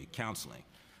mandatory counseling.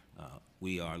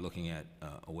 We are looking at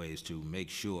ways to make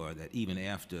sure that even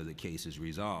after the case is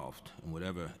resolved, and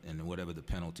whatever the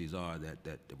penalties are,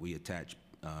 that we attach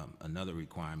another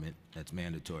requirement that's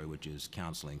mandatory, which is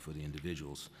counseling for the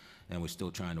individuals. And we're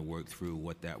still trying to work through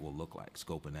what that will look like,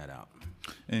 scoping that out.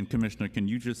 And Commissioner, can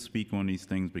you just speak on these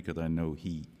things? Because I know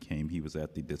he was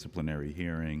at the disciplinary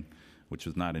hearing, which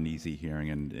was not an easy hearing,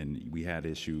 and we had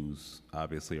issues,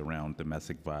 obviously, around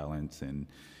domestic violence and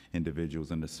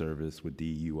individuals in the service with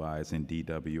DUIs and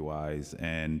DWIs.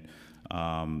 And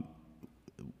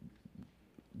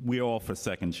we're all for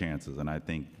second chances, and I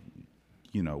think,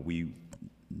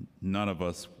 none of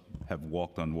us have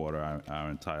walked on water our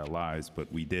entire lives,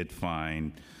 but we did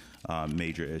find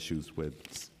major issues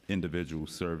with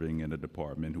individuals serving in the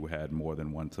department who had more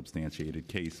than one substantiated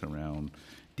case around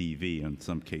DV. In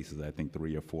some cases, I think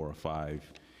 3 or 4 or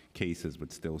 5 cases,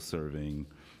 but still serving,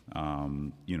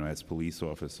 as police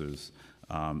officers.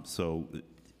 So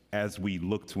as we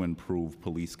look to improve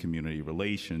police-community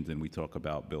relations and we talk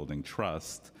about building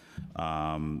trust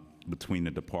between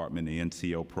the department, the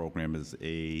NCO program is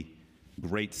a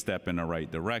great step in the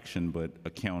right direction, but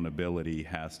accountability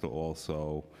has to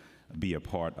also be a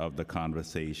part of the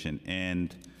conversation.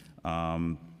 And,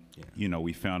 you know,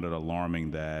 we found it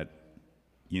alarming that,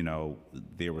 you know,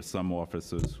 there were some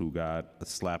officers who got a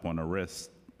slap on the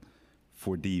wrist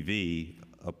for DV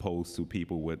opposed to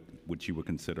people with what you would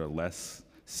consider less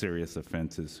serious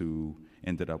offenses who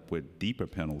ended up with deeper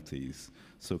penalties.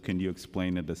 So can you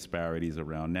explain the disparities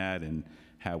around that and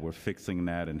how we're fixing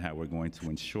that and how we're going to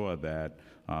ensure that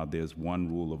there's one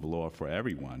rule of law for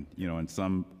everyone? You know, in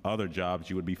some other jobs,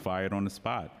 you would be fired on the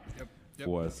spot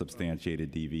for a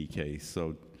substantiated DV case.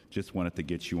 So just wanted to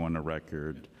get you on the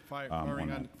record.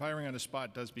 Firing on the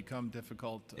spot does become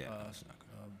difficult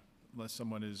unless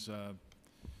someone is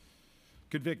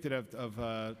convicted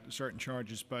of certain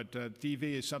charges. But DV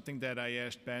is something that I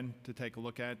asked Ben to take a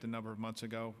look at a number of months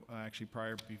ago, actually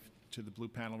prior to the Blue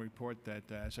Panel report, that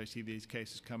as I see these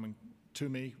cases coming to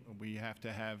me, we have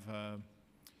to have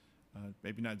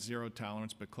maybe not zero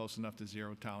tolerance, but close enough to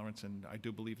zero tolerance. And I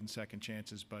do believe in second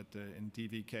chances, but in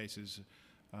DV cases,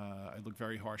 I look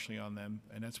very harshly on them.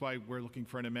 And that's why we're looking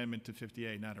for an amendment to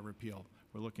 50A, not a repeal.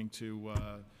 We're looking to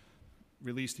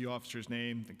release the officer's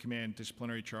name, the command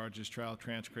disciplinary charges, trial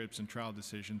transcripts, and trial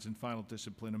decisions, and final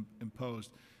discipline imposed.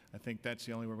 I think that's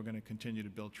the only way we're going to continue to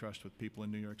build trust with people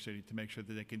in New York City, to make sure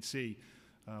that they can see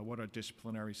what our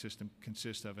disciplinary system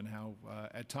consists of and how,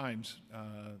 at times,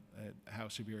 how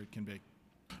severe it can be.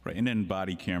 Right, and then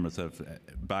body cameras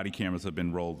have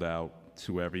been rolled out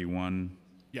to everyone.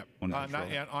 Yep, on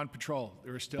patrol. On patrol.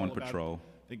 There are still on about, patrol.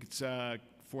 I think it's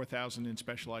 4,000 in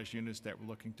specialized units that we're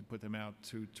looking to put them out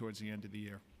towards the end of the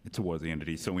year. Towards the end of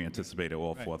the year, so we anticipate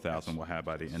all Right, 4,000 will have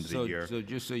by the end of the year. So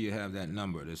just so you have that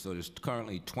number, there's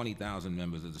currently 20,000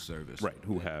 members of the service. Right,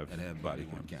 who have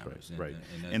body-worn cameras. Right.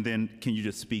 And then can you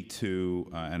just speak to,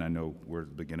 and I know we're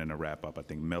beginning to wrap up, I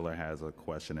think Miller has a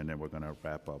question, and then we're going to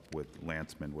wrap up with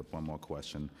Lanceman with one more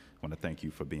question. I want to thank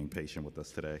you for being patient with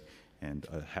us today and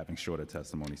having shorter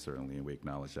testimony, certainly, and we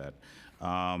acknowledge that.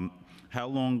 How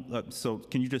long, so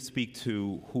can you just speak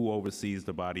to who oversees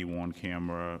the body-worn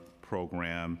camera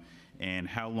program, and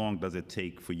how long does it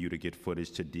take for you to get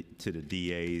footage to the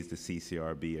DAs, the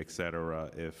CCRB, et cetera,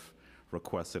 if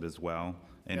requested as well?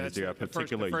 And is there a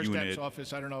particular the first unit? Deputy's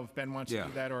office, I don't know if Ben wants to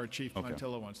do that or Chief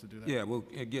Montillo wants to do that. Yeah,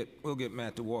 we'll get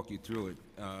Matt to walk you through it,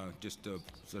 just to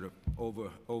sort of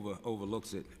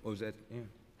overlooks it. Oh, is that? Yeah.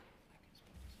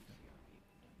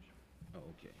 Oh,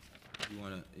 okay.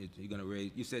 You gonna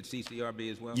raise? You said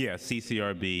CCRB as well? Yeah,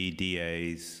 CCRB,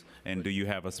 DAs, and do you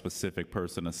have a specific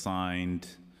person assigned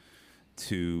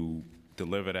to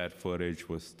deliver that footage?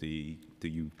 Do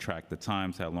you track the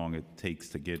times? How long it takes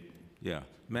to get? Yeah,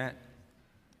 Matt.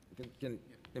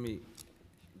 Let me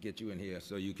get you in here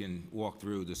so you can walk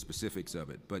through the specifics of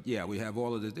it. But yeah, we have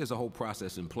all of this. There's a whole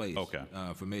process in place. Okay.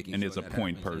 For making. And sure there's a that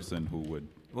point happens. person who would.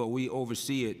 Well, we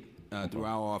oversee it through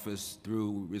our office,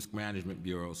 through Risk Management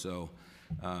Bureau. So,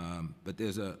 but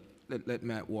there's let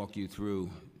Matt walk you through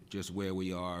just where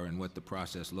we are and what the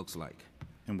process looks like.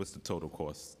 And what's the total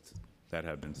cost that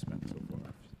have been spent so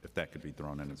far? If that could be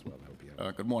thrown in as well, that would be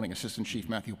helpful. Good morning, Assistant Chief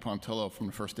Matthew Pontillo from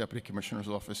the First Deputy Commissioner's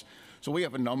Office. So we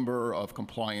have a number of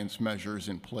compliance measures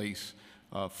in place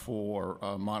for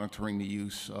monitoring the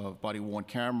use of body-worn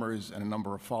cameras and a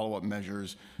number of follow-up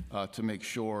measures to make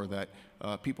sure that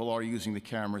people are using the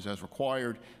cameras as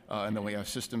required, and then we have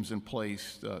systems in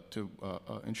place to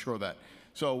ensure that.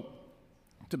 So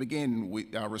to begin,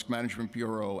 our Risk Management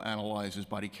Bureau analyzes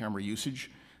body camera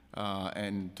usage,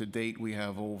 and to date we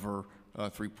have over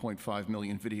 3.5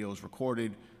 million videos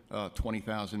recorded,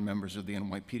 20,000 members of the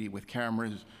NYPD with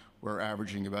cameras. We're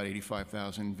averaging about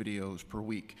 85,000 videos per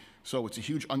week. So it's a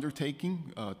huge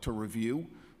undertaking to review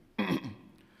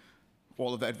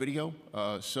all of that video.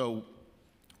 So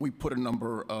we put a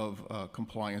number of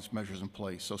compliance measures in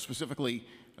place. So specifically,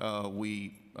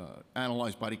 we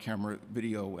analyze body camera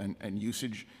video and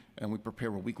usage, and we prepare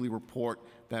a weekly report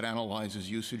that analyzes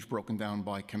usage broken down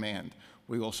by command.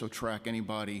 We also track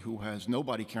anybody who has no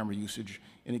body camera usage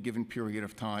in a given period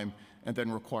of time, and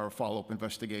then require a follow-up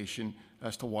investigation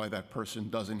as to why that person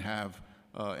doesn't have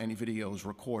any videos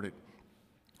recorded.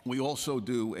 We also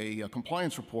do a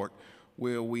compliance report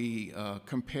where we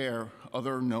compare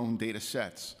other known data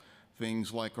sets,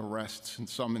 things like arrests and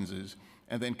summonses,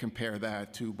 and then compare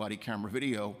that to body camera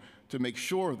video to make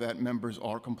sure that members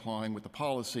are complying with the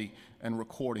policy and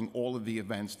recording all of the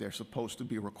events they're supposed to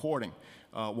be recording.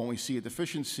 When we see a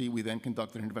deficiency, we then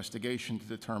conduct an investigation to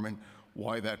determine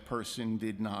why that person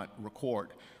did not record.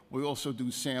 We also do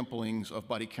samplings of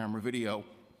body camera video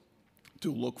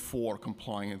to look for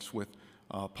compliance with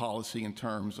policy in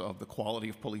terms of the quality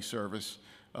of police service,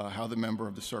 how the member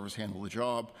of the service handled the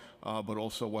job, but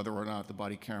also whether or not the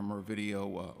body camera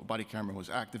was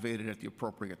activated at the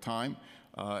appropriate time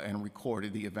and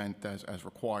recorded the event as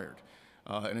required.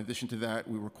 In addition to that,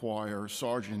 we require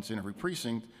sergeants in every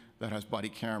precinct that has body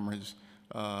cameras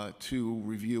to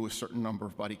review a certain number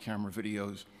of body camera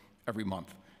videos every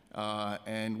month.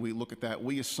 And we look at that.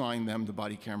 We assign them the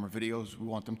body camera videos we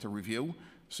want them to review.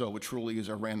 So it truly is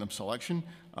a random selection,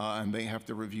 and they have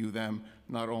to review them,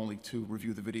 not only to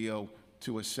review the video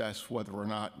to assess whether or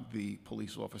not the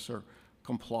police officer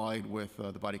complied with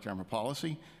the body camera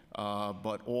policy,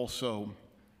 but also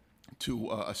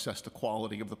to assess the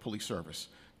quality of the police service.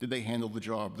 Did they handle the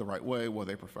job the right way? Were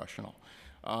they professional?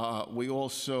 We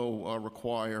also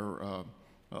require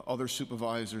other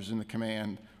supervisors in the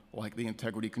command, like the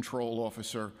integrity control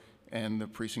officer and the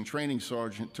precinct training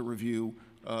sergeant, to review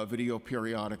video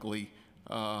periodically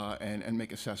and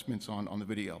make assessments on the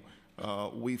video.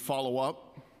 We follow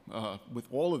up with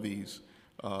all of these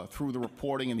through the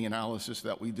reporting and the analysis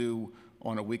that we do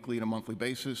on a weekly and a monthly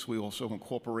basis. We also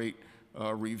incorporate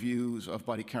reviews of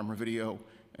body camera video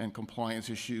and compliance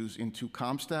issues into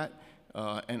CompStat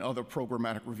and other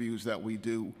programmatic reviews that we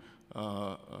do,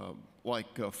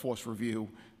 like force review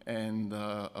and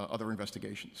other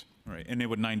investigations. Right, and there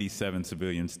were 97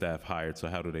 civilian staff hired, so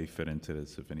how do they fit into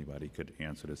this, if anybody could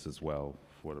answer this as well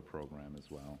for the program as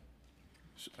well?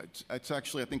 It's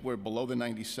actually, I think we're below the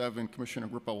 97. Commissioner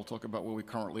Grippo will talk about where we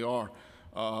currently are.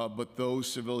 But those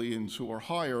civilians who are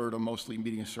hired are mostly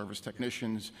media service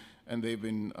technicians, and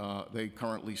they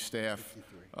currently staff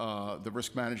the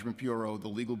Risk Management Bureau, the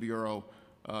Legal Bureau,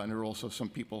 and there are also some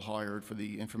people hired for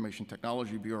the Information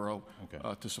Technology Bureau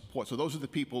to support. So those are the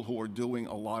people who are doing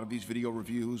a lot of these video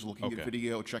reviews, looking at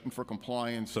video, checking for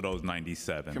compliance. So those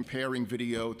 97. Comparing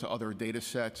video to other data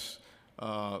sets,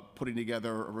 putting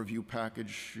together a review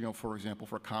package, for example,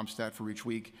 for CompStat for each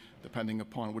week, depending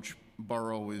upon which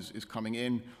borough is coming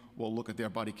in. We'll look at their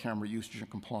body camera usage and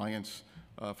compliance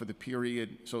for the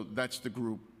period. So that's the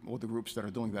group, or the groups that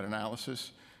are doing that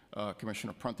analysis.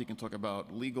 Commissioner Prunty can talk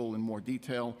about legal in more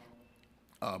detail,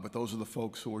 but those are the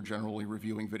folks who are generally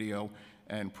reviewing video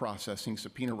and processing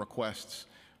subpoena requests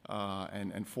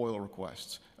and FOIL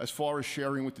requests. As far as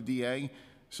sharing with the DA,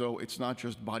 so it's not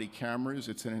just body cameras,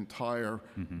 it's an entire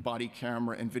body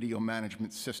camera and video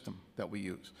management system that we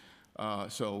use.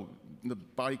 So the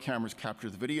body cameras capture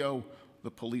the video,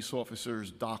 the police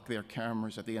officers dock their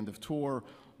cameras at the end of tour,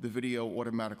 the video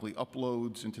automatically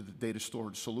uploads into the data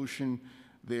storage solution.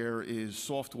 There is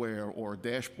software or a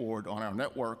dashboard on our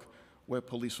network where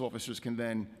police officers can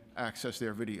then access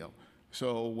their video.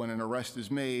 So when an arrest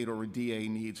is made or a DA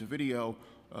needs a video,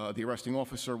 the arresting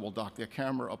officer will dock their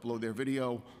camera, upload their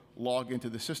video, log into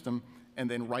the system, and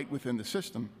then right within the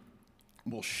system,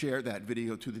 we'll share that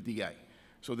video to the DA.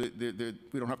 So that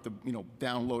we don't have to,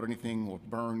 download anything or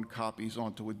burn copies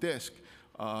onto a disk.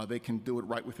 They can do it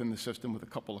right within the system with a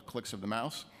couple of clicks of the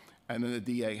mouse, and then the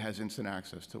DA has instant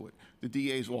access to it. The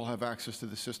DAs all have access to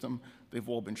the system. They've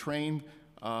all been trained,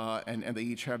 and they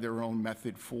each have their own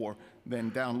method for then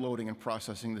downloading and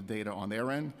processing the data on their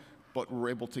end, but we're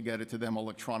able to get it to them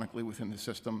electronically within the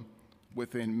system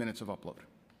within minutes of upload.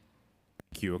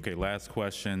 Thank you. Okay, last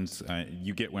questions.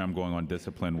 You get where I'm going on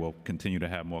discipline. We'll continue to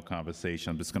have more conversation.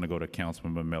 I'm just going to go to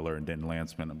Councilmember Miller and then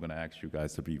Lanceman. I'm going to ask you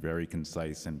guys to be very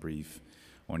concise and brief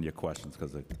on your questions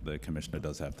because the commissioner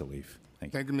does have to leave.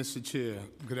 Thank you. Thank you, Mr. Chair.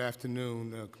 Good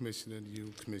afternoon, Commissioner,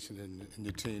 you, Commissioner, and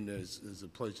your team. It's a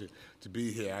pleasure to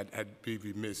be here. I'd be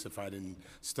remiss if I didn't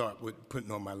start with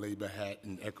putting on my labor hat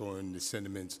and echoing the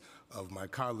sentiments of my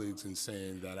colleagues and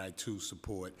saying that I, too,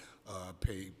 support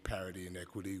pay parity and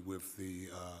equity with the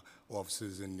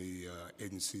officers and the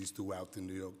agencies throughout the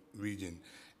New York region,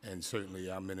 and certainly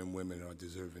our men and women are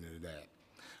deserving of that.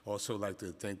 Also like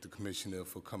to thank the Commissioner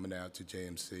for coming out to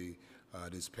JMC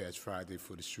this past Friday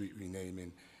for the street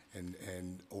renaming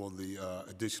and all the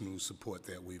additional support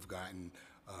that we've gotten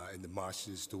in the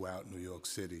marches throughout New York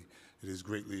City. It is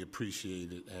greatly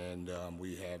appreciated, and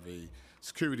we have a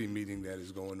security meeting that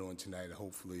is going on tonight.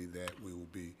 Hopefully that we will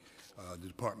be, the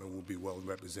department will be well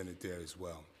represented there as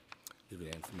well. Give you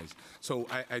that information. So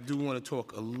I do want to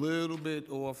talk a little bit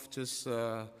off just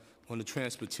on the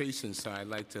transportation side. I'd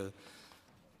like to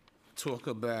talk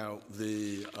about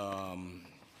the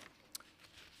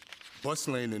Bus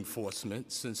lane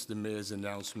enforcement, since the mayor's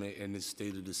announcement in the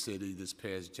state of the city this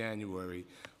past January,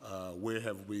 where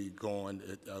have we gone?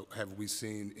 Have we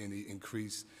seen any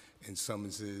increase in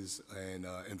summonses and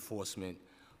enforcement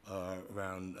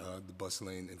around the bus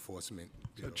lane enforcement?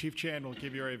 So Chief Chan will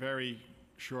give you a very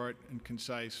short and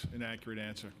concise and accurate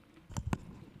answer.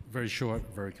 Very short,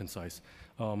 very concise.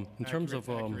 In terms of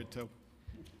accurate too.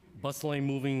 bus lane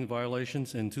moving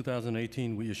violations, in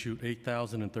 2018 we issued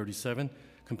 8,037.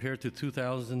 Compared to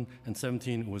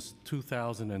 2017, it was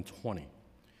 2,020.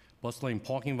 Bus lane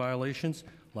parking violations,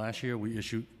 last year we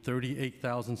issued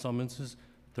 38,000 summonses,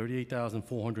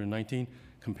 38,419,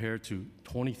 compared to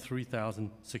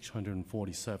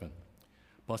 23,647.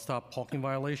 Bus stop parking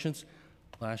violations,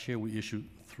 last year we issued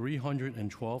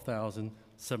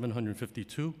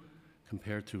 312,752,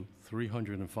 compared to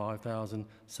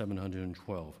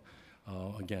 305,712.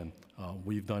 Again,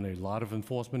 we've done a lot of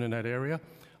enforcement in that area.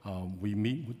 We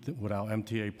meet with our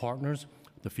MTA partners.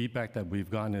 The feedback that we've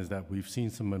gotten is that we've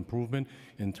seen some improvement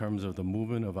in terms of the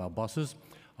movement of our buses.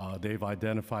 They've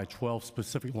identified 12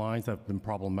 specific lines that have been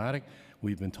problematic.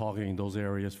 We've been targeting those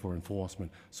areas for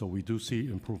enforcement. So we do see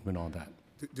improvement on that.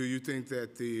 Do you think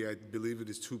that I believe it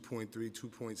is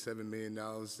 $2.7 million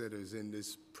that is in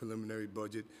this preliminary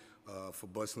budget for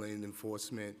bus lane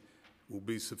enforcement will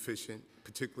be sufficient,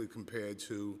 particularly compared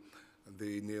to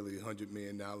the nearly $100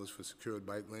 million for secured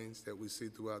bike lanes that we see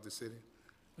throughout the city?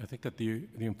 I think that the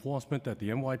enforcement that the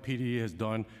NYPD has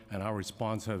done and our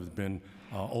response has been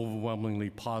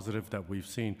overwhelmingly positive that we've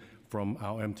seen from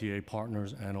our MTA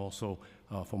partners and also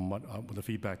from the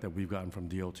feedback that we've gotten from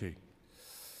DOT.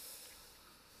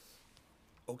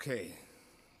 Okay.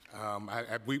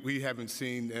 We haven't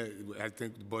seen, I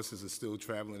think the buses are still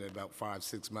traveling at about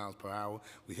 5-6 miles per hour.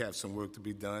 We have some work to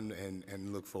be done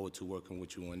and look forward to working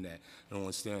with you on that. I don't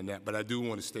want to stay on that, but I do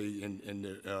want to stay in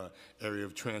the area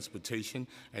of transportation.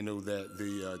 I know that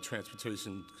the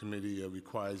Transportation Committee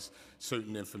requires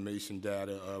certain information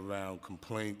data around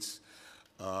complaints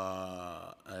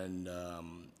and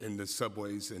in the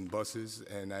subways and buses,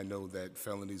 and I know that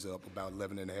felonies are up about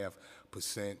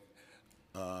 11.5%.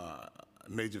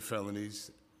 Major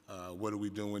felonies, what are we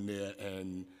doing there,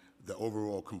 and the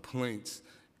overall complaints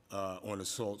on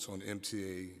assaults on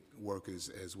MTA workers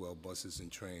as well, buses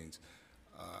and trains.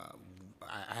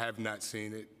 I have not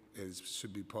seen it. It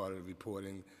should be part of the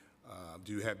reporting.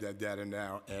 Do you have that data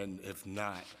now? And if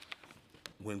not,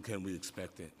 when can we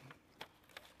expect it?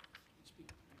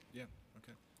 Yeah,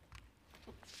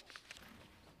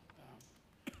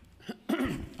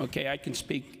 okay. Okay, I can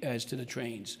speak as to the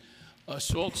trains.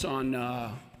 Assaults on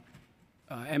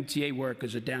MTA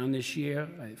workers are down this year,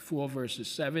 4 versus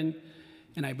 7,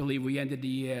 and I believe we ended the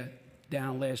year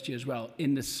down last year as well,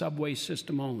 in the subway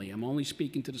system only. I'm only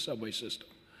speaking to the subway system.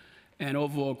 And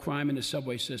overall crime in the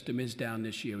subway system is down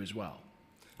this year as well.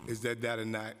 Is that data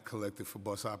not collected for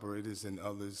bus operators and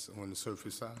others on the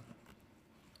surface side?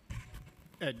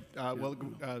 Ed,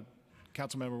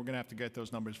 Councilmember, we're going to have to get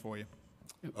those numbers for you.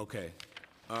 Okay.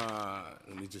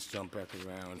 Let me just jump back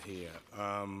around here.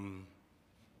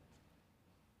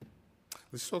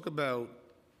 Let's talk about,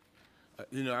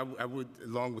 I would,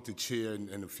 along with the chair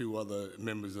and a few other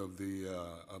members of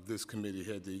this committee,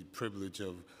 had the privilege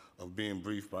of being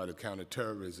briefed by the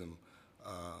counterterrorism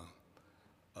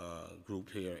group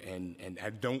here, and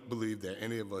I don't believe that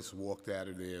any of us walked out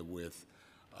of there with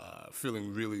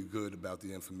feeling really good about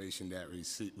the information that we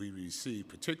received,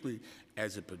 particularly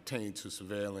as it pertained to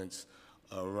surveillance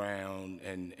around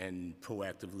and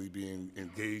proactively being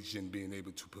engaged in being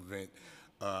able to prevent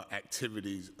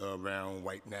activities around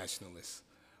white nationalists.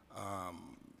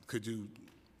 Could you,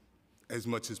 as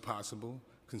much as possible,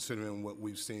 considering what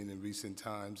we've seen in recent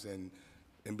times and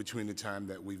in between the time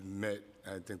that we've met,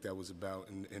 I think that was about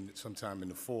sometime in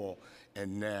the fall,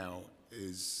 and now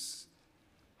is,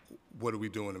 what are we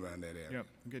doing around that area? Yeah,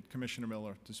 we'll get Commissioner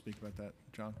Miller to speak about that.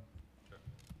 John?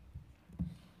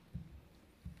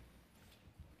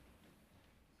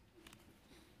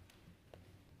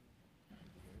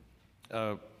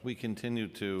 We continue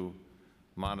to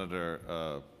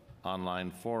monitor online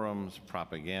forums,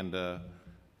 propaganda.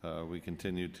 We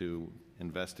continue to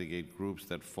investigate groups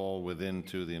that fall within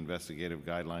the investigative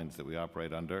guidelines that we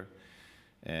operate under.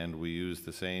 And we use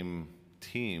the same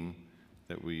team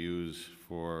that we use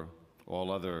for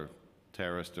all other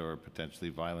terrorist or potentially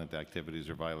violent activities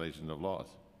or violations of laws.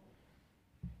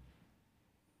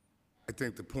 I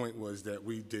think the point was that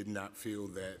we did not feel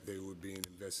that they were being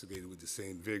investigated with the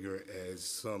same vigor as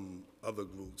some other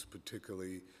groups,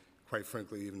 particularly, quite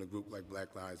frankly, even a group like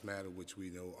Black Lives Matter, which we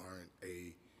know aren't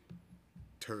a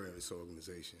terrorist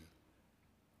organization,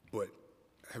 but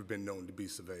have been known to be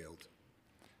surveilled.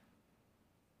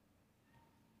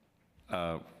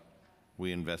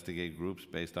 We investigate groups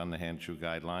based on the hand-shoe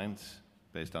guidelines,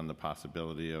 based on the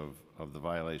possibility of the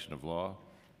violation of law,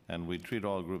 and we treat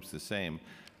all groups the same.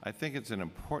 I think it's an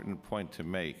important point to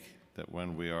make that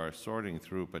when we are sorting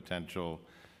through potential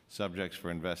subjects for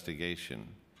investigation,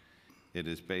 it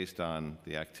is based on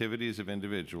the activities of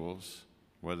individuals,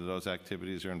 whether those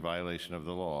activities are in violation of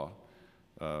the law,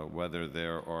 whether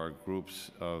there are groups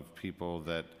of people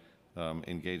that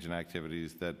engage in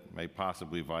activities that may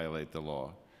possibly violate the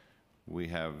law. We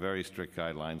have very strict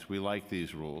guidelines. We like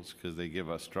these rules because they give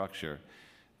us structure.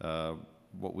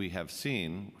 What we have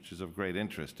seen, which is of great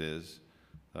interest, is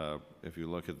if you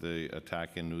look at the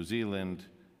attack in New Zealand,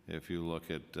 if you look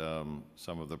at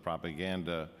some of the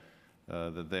propaganda,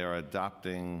 that they are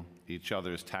adopting each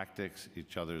other's tactics,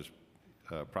 each other's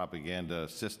propaganda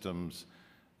systems,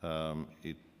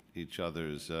 each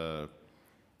other's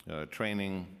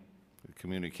training,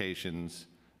 communications,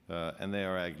 and they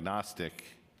are agnostic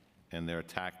in their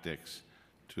tactics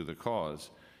to the cause.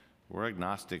 We're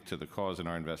agnostic to the cause in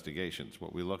our investigations.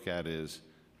 What we look at is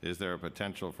there a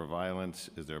potential for violence?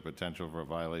 Is there a potential for a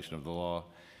violation of the law?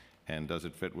 And does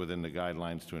it fit within the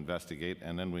guidelines to investigate?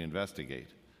 And then we investigate.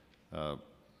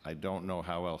 I don't know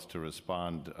how else to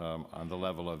respond on the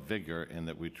level of vigor in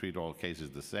that we treat all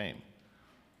cases the same.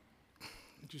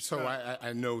 So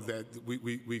I know that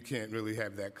we can't really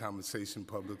have that conversation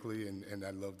publicly, and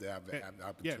I'd love to have the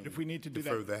opportunity if we need to do that,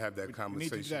 further have that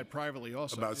conversation. We need to do that privately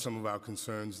also. About some of our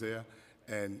concerns there.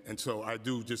 And so I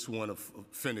do just want to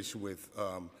finish with...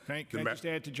 Can I just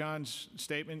add to John's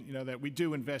statement, that we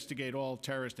do investigate all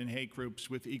terrorist and hate groups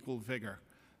with equal vigor.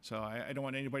 So I don't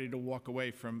want anybody to walk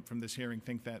away from this hearing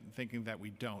thinking that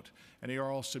we don't. And they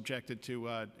are all subjected to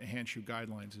hand-shoe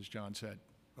guidelines, as John said.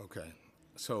 Okay.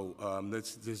 So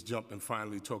let's just jump and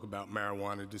finally talk about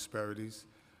marijuana disparities.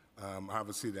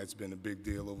 Obviously, that's been a big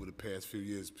deal over the past few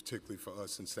years, particularly for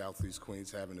us in Southeast Queens,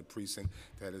 having a precinct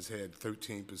that has had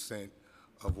 13%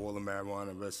 of all the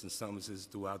marijuana arrests and summonses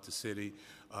throughout the city.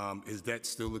 Is that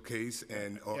still the case?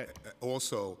 And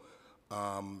also,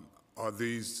 are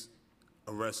these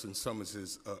arrests and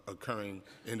summonses occurring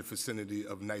in the vicinity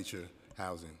of nature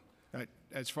housing?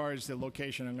 As far as the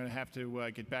location, I'm going to have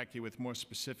to get back to you with more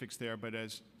specifics there. But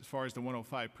as far as the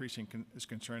 105 precinct is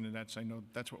concerned, and I know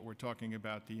that's what we're talking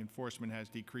about, the enforcement has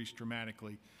decreased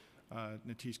dramatically.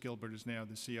 Natisse Gilbert is now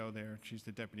the CO there. She's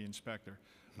the deputy inspector.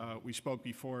 We spoke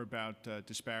before about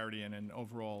disparity and an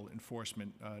overall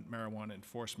enforcement, marijuana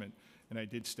enforcement, and I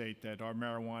did state that our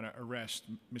marijuana arrests,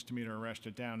 misdemeanor arrests,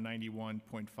 are down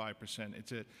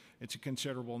 91.5%. It's a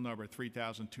considerable number,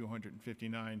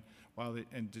 3,259,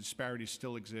 and disparities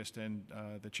still exist, and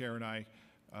the chair and I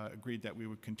agreed that we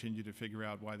would continue to figure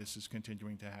out why this is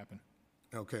continuing to happen.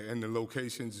 Okay, and the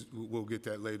locations, we'll get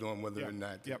that later on, whether or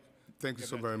not. Yep. Thank you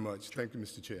so very much. Thank you,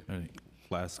 Mr. Chair. All right.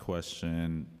 Last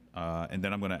question, and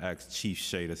then I'm going to ask Chief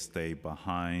Shea to stay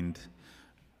behind.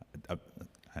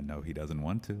 I know he doesn't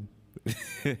want to.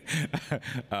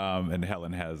 And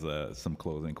Helen has some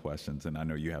closing questions, and I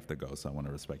know you have to go, so I want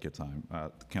to respect your time.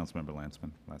 Councilmember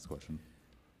Landsman, last question.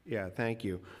 Yeah, thank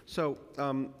you. So,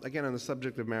 again, on the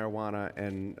subject of marijuana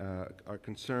and our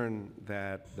concern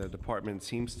that the department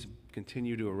seems to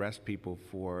continue to arrest people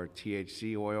for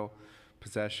THC oil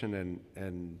possession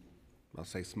and I'll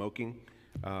say smoking,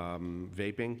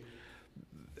 vaping.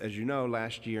 As you know,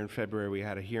 last year in February, we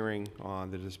had a hearing on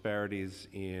the disparities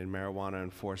in marijuana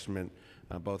enforcement,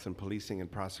 both in policing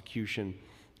and prosecution.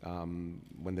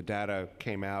 When the data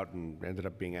came out and ended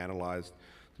up being analyzed,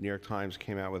 the New York Times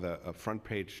came out with a front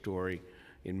page story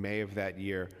in May of that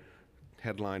year,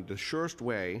 headlined, "The surest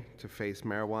way to face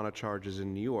marijuana charges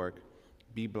in New York,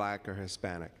 be black or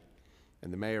Hispanic."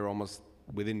 And the mayor almost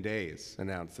within days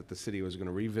announced that the city was going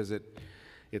to revisit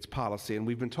its policy. And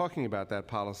we've been talking about that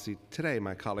policy today.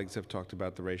 My colleagues have talked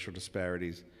about the racial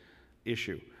disparities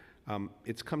issue.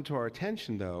 It's come to our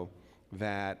attention, though,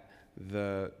 that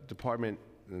the department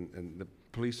and the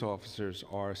police officers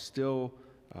are still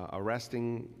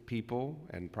arresting people,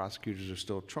 and prosecutors are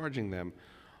still charging them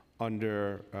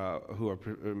under who are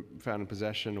found in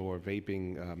possession or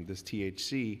vaping this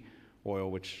THC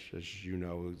oil, which, as you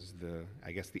know, is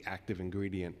I guess the active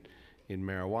ingredient in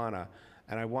marijuana.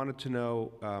 And I wanted to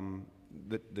know,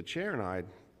 the chair and I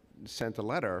sent a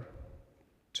letter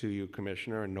to you,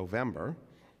 Commissioner, in November,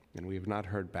 and we have not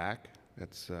heard back.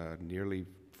 That's nearly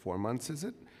 4 months, is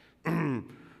it?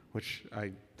 Which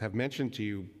I have mentioned to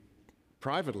you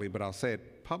privately, but I'll say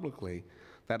it publicly.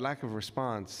 That lack of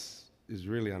response is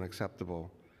really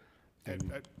unacceptable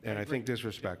and I think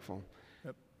disrespectful.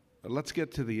 Yep. Let's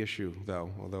get to the issue, though,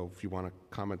 although if you want to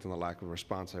comment on the lack of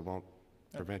response, I won't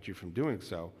prevent you from doing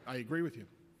so. I agree with you.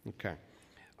 Okay.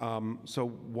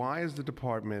 So why is the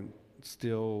department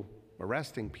still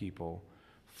arresting people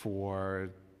for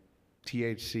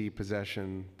THC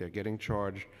possession? They're getting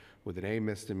charged with an A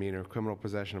misdemeanor, criminal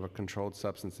possession of a controlled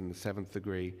substance in the 7th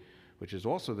degree, which is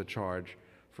also the charge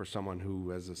for someone who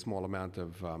has a small amount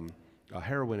of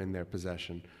heroin in their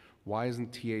possession. Why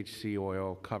isn't THC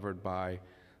oil covered by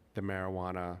the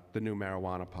new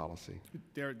marijuana policy?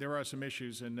 There are some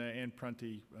issues, and Ann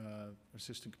Prunty,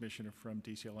 Assistant Commissioner from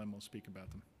DCLM, will speak about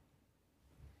them.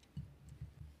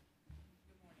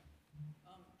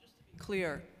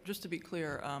 Just to be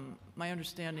clear, my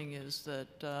understanding is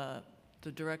that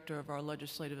the director of our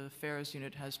Legislative Affairs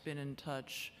Unit has been in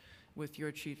touch with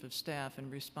your Chief of Staff in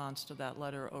response to that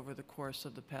letter over the course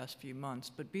of the past few months,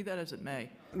 but be that as it may.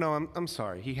 No, I'm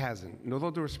sorry, he hasn't. No, with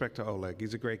all due respect to Oleg,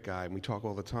 he's a great guy, and we talk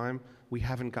all the time. We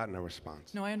haven't gotten a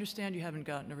response. No, I understand you haven't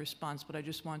gotten a response, but I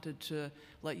just wanted to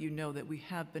let you know that we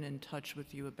have been in touch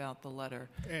with you about the letter.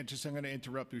 And just, I'm going to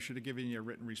interrupt. We should have given you a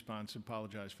written response.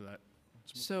 Apologize for that.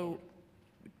 So,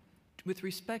 with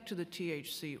respect to the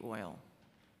THC oil,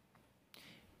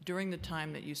 during the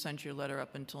time that you sent your letter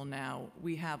up until now,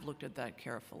 we have looked at that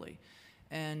carefully.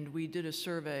 And we did a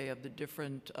survey of the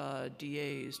different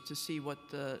DAs to see what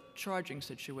the charging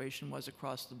situation was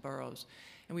across the boroughs.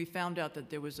 And we found out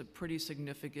that there was a pretty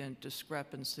significant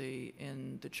discrepancy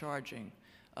in the charging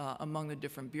among the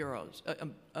different bureaus,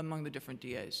 among the different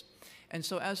DAs. And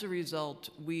so as a result,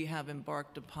 we have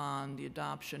embarked upon the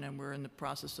adoption, and we're in the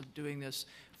process of doing this,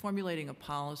 formulating a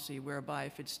policy whereby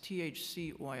if it's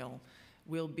THC oil,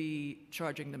 we'll be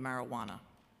charging the marijuana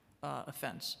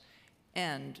offense.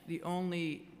 And the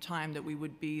only time that we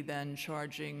would be then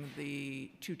charging the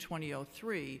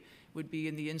 220.03 would be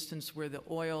in the instance where the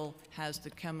oil has the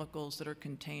chemicals that are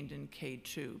contained in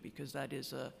K2, because that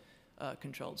is a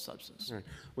controlled substance. Right.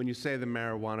 When you say the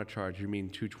marijuana charge, you mean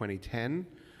 220.10,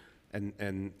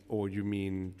 or you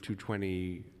mean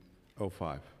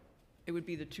 220.05? It would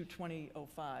be the 220.05.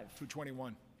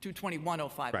 221.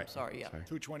 221.05, Right. I'm sorry, yeah. Sorry.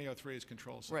 220.03 is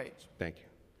controlled substance. Right. Thank you.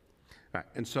 All right.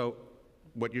 And so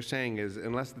what you're saying is,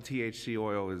 unless the THC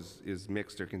oil is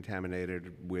mixed or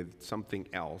contaminated with something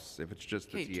else, if it's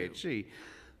just the K2. THC,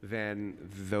 then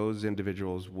those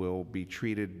individuals will be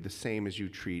treated the same as you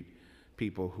treat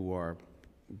people who are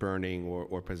burning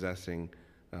or possessing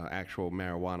actual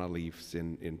marijuana leaves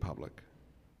in public.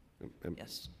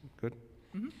 Yes. Good?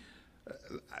 Mm-hmm.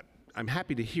 I'm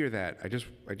happy to hear that. I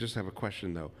just have a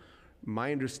question, though.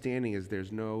 My understanding is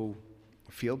there's no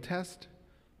field test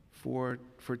for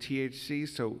THC,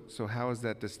 so how is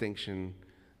that distinction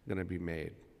going to be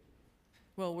made?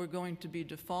 Well, we're going to be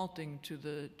defaulting to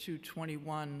the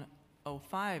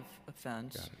 221.05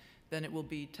 offense. Then it will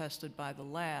be tested by the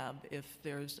lab. If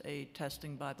there's a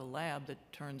testing by the lab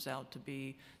that turns out to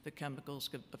be the chemicals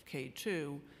of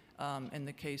K2, and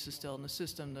the case is still in the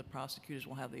system, the prosecutors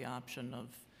will have the option of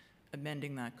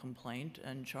amending that complaint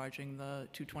and charging the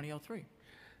 220.03.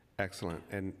 Excellent.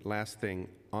 And last thing,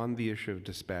 on the issue of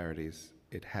disparities,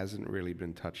 it hasn't really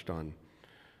been touched on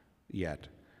yet,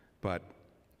 but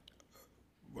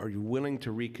are you willing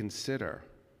to reconsider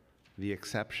the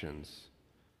exceptions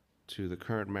to the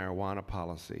current marijuana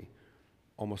policy,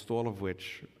 almost all of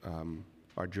which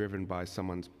are driven by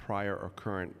someone's prior or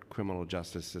current criminal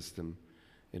justice system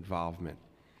involvement?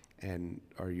 And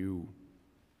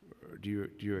do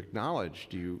you acknowledge,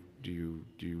 do you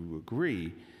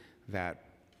agree that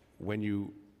when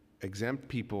you exempt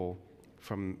people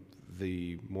from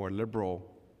the more liberal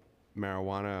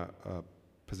marijuana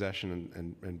possession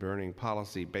and burning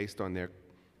policy based on their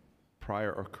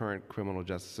prior or current criminal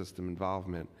justice system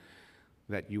involvement,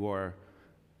 that you are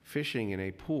fishing in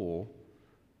a pool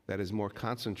that is more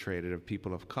concentrated of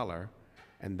people of color,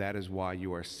 and that is why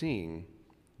you are seeing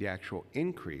the actual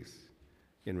increase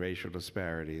in racial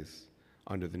disparities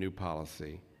under the new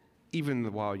policy,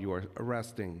 even while you are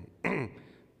arresting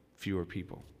fewer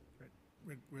people?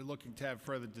 We're looking to have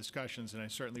further discussions, and I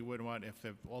certainly would want, if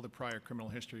all the prior criminal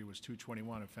history was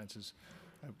 221 offenses,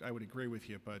 I would agree with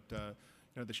you. But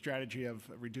the strategy of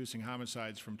reducing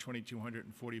homicides from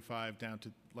 2,245 down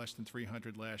to less than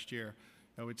 300 last year,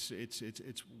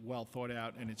 it's well thought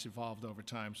out, and it's evolved over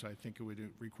time. So I think it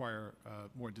would require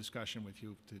more discussion with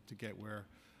you to get where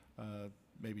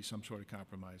maybe some sort of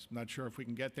compromise. I'm not sure if we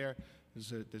can get there.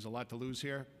 There's a lot to lose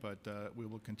here, but we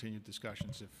will continue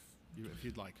discussions if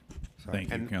you'd like. Sorry.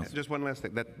 Thank you, Counsel. Just one last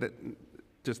thing.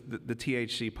 Just the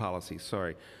THC policy.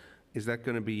 Sorry, is that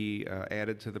going to be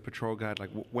added to the patrol guide? Like,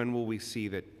 when will we see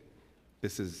that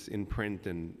this is in print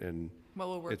and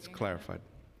Well, it's clarified?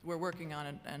 We're working on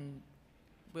it, and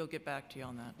we'll get back to you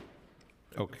on that.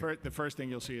 Okay. The first thing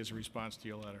you'll see is a response to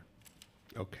your letter.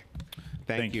 Okay.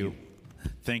 Thank you.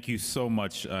 Thank you so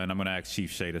much, and I'm going to ask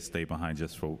Chief Shea to stay behind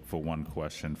just for one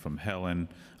question from Helen.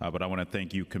 But I want to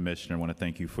thank you, Commissioner. I want to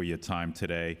thank you for your time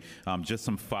today. Just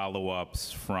some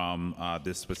follow-ups from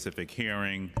this specific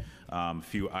hearing. A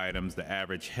few items: the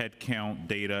average head count,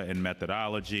 data, and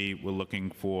methodology we're looking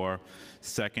for.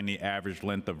 Second, the average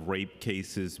length of rape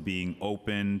cases being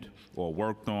opened or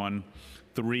worked on.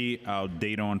 3, our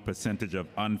data on percentage of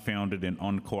unfounded and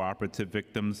uncooperative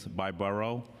victims by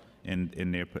borough,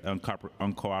 in their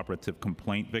uncooperative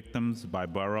complaint victims by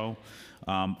borough.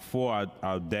 4,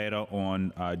 our data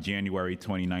on January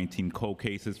 2019 cold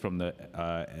cases from the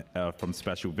from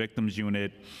Special Victims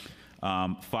Unit.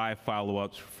 5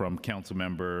 follow-ups from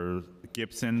Councilmember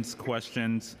Gibson's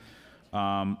questions.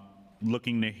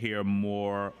 Looking to hear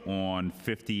more on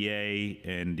 50A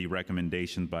and the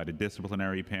recommendations by the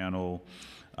disciplinary panel.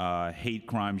 Hate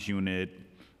crimes unit,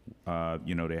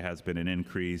 there has been an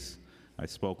increase. I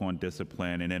spoke on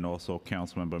discipline, and then also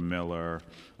Councilmember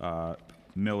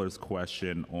Miller's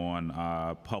question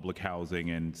on public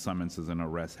housing and summonses and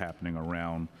arrests happening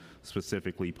around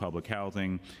specifically public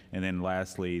housing. And then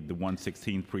lastly, the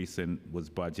 116th precinct was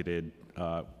budgeted.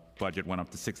 Budget went up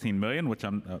to 16 million, which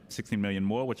 16 million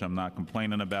more, which I'm not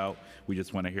complaining about. We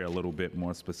just want to hear a little bit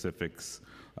more specifics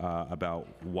about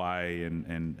why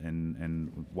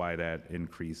and why that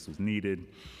increase was needed.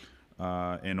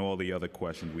 And all the other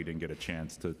questions we didn't get a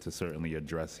chance to certainly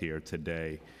address here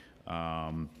today.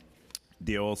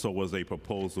 There also was a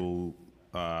proposal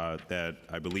that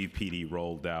I believe PD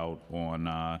rolled out on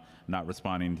not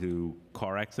responding to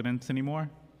car accidents anymore.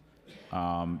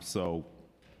 So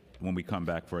when we come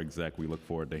back for exec, we look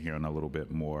forward to hearing a little bit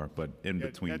more, but in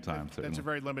between time. That's a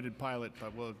very limited pilot,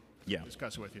 but we'll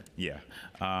discuss it with you. Yeah.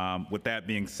 With that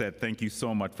being said, thank you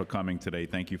so much for coming today.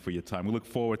 Thank you for your time. We look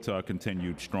forward to our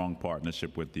continued strong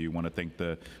partnership with you. Want to thank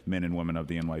the men and women of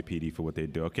the NYPD for what they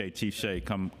do. Okay, Chief Shea,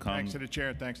 come. Thanks to the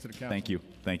chair, thanks to the council. Thank you.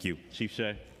 Thank you. Chief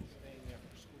Shea.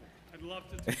 I'd love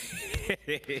to.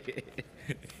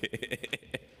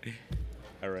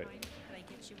 All right.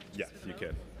 Yes, you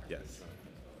can. Yes.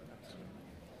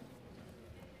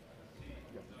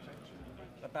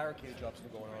 A barricade job's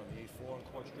still going on the 8-4 on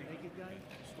Court Street. Naked guy?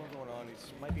 Still going on. It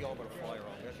might be all but a flyer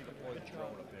on. We actually deployed a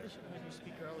drone up there. When you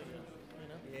speak earlier,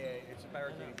 Yeah, it's a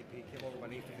barricade DP. Came over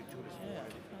about 8:52 this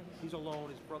morning. He's alone.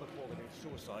 His brother called him. He's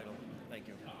suicidal. Thank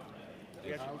you.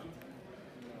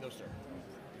 No, sir.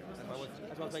 That's why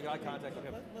I was making eye contact with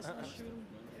him. Let's shoot him.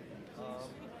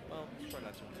 Well, try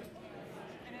not to.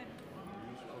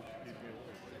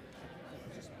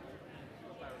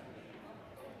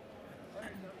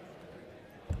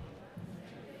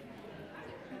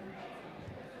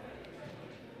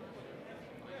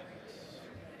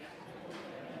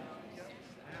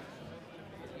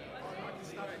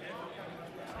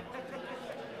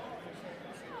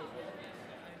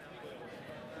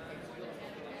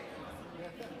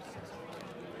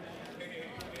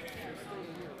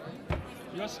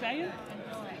 You're staying? No,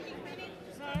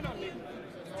 I don't need.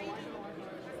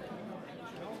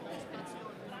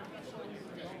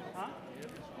 Huh?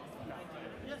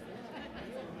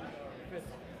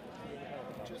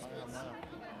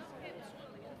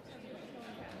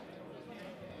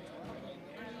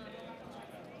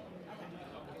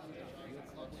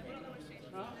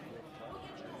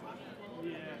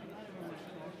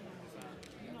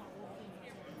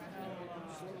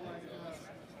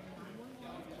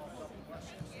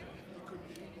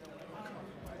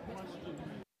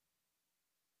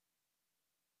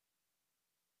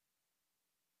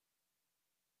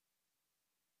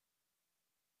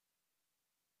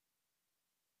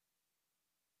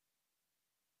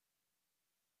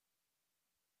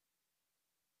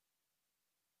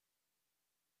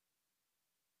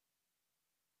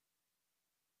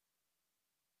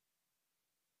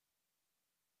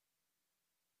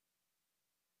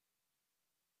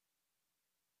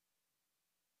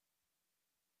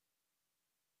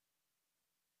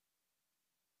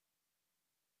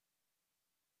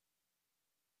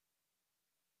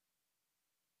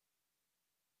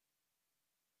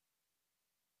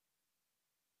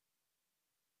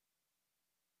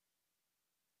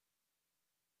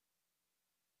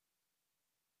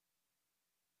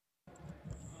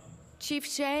 Chief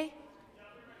Shea?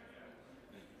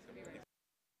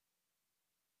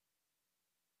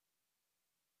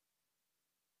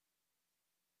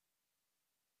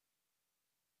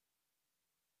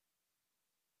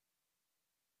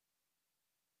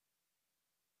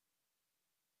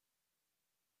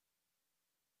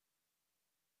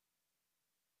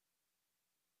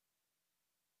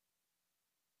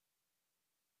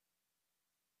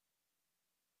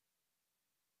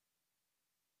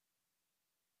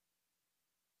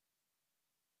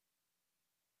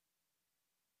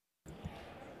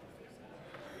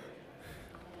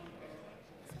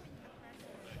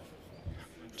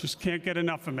 Just can't get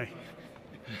enough of me.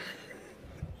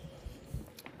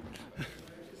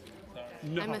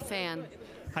 No. I'm a fan.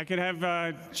 I could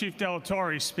have Chief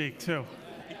Delatorre speak, too.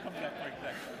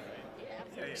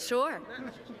 Sure.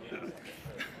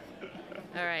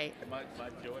 All right.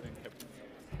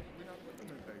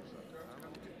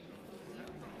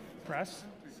 Press?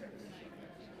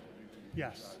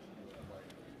 Yes.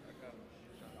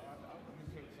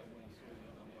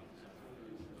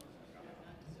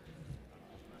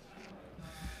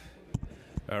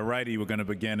 All righty, we're going to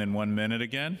begin in 1 minute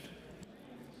again.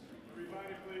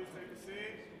 Everybody, please take a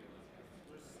seat.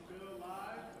 We're still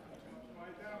live.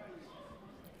 Quiet down, please.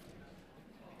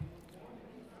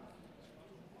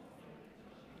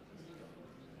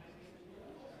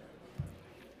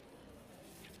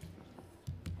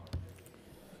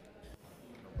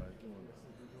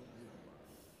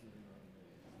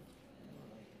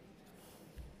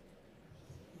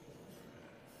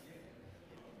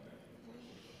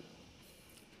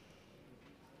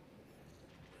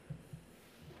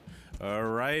 All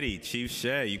righty, Chief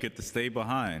Shea, you get to stay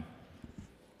behind.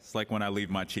 It's like when I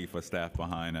leave my chief of staff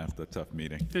behind after a tough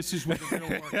meeting. This is where the real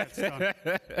work gets done.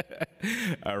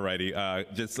 All righty,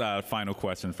 just a final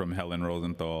question from Helen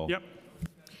Rosenthal. Yep.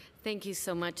 Thank you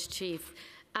so much, Chief.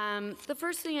 The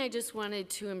first thing I just wanted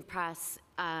to impress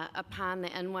upon the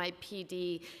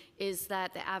NYPD is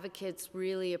that the advocates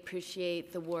really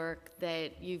appreciate the work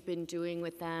that you've been doing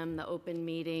with them, the open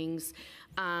meetings,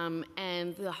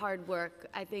 and the hard work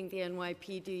I think the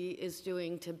NYPD is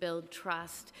doing to build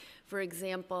trust. For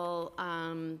example,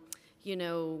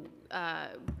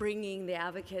 bringing the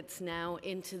advocates now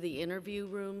into the interview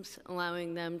rooms,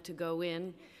 allowing them to go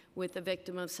in with a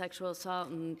victim of sexual assault,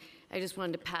 and I just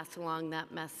wanted to pass along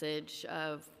that message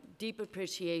of deep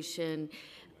appreciation.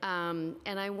 And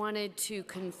I wanted to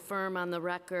confirm on the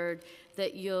record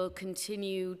that you'll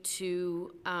continue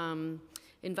to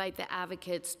invite the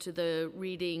advocates to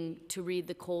read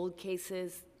the cold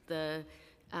cases, the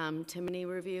Timony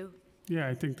review. Yeah,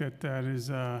 I think that has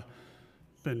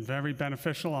been very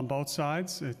beneficial on both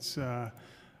sides. It's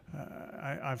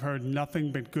I've heard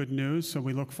nothing but good news, so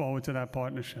we look forward to that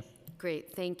partnership.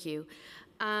 Great, thank you.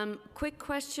 Quick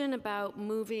question about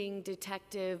moving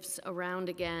detectives around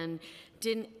again.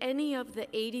 Did any of the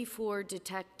 84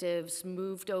 detectives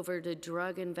moved over to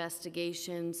drug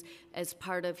investigations as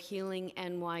part of Healing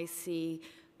NYC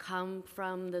come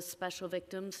from the Special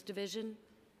Victims Division?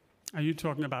 Are you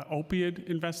talking about opiate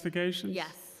investigations?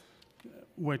 Yes.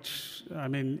 Which, I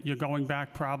mean, you're going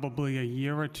back probably a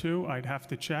year or two. I'd have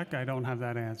to check. I don't have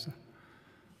that answer.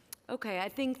 Okay, I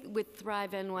think with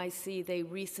Thrive NYC, they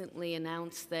recently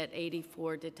announced that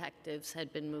 84 detectives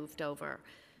had been moved over.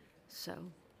 So,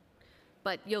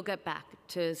 but you'll get back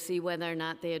to see whether or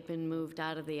not they had been moved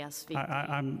out of the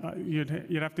SVD.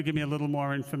 You'd have to give me a little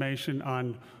more information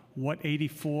on what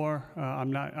 84.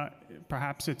 I'm not.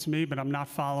 Perhaps it's me, but I'm not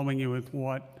following you with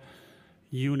what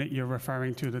unit you're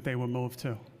referring to that they were moved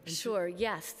to. Sure.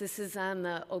 Yes, this is on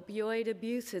the opioid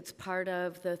abuse. It's part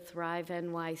of the Thrive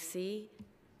NYC.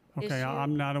 Okay, issue.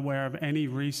 I'm not aware of any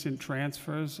recent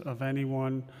transfers of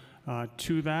anyone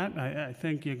to that. I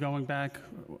think you're going back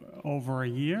over a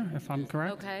year, if I'm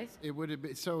correct. Okay. It would have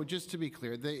been, so just to be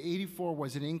clear, the 84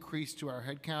 was an increase to our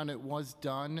headcount. It was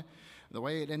done. The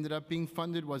way it ended up being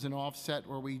funded was an offset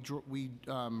where we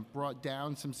brought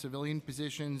down some civilian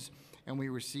positions and we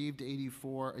received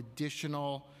 84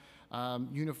 additional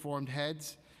uniformed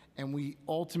heads. And we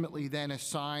ultimately then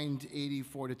assigned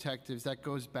 84 detectives. That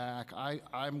goes back,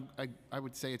 I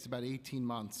would say it's about 18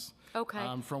 months. Okay.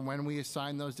 From when we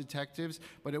assigned those detectives,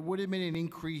 but it would have been an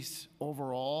increase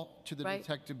overall to the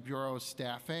Detective Bureau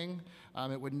staffing.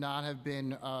 It would not have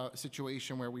been a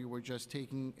situation where we were just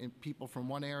taking people from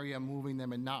one area, moving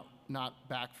them, and not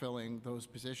backfilling those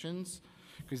positions,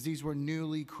 because these were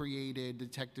newly created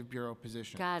Detective Bureau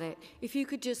positions. Got it. If you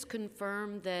could just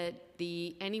confirm that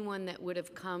anyone that would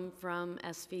have come from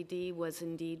SVD was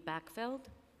indeed backfilled?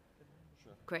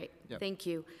 Sure. Great. Yep. Thank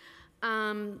you.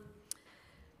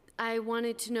 I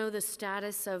wanted to know the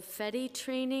status of FEDI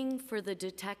training for the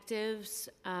detectives,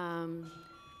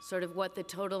 sort of what the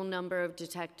total number of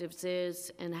detectives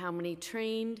is and how many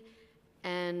trained.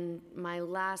 And my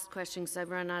last question, because I've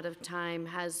run out of time,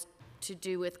 has to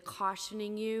do with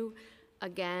cautioning you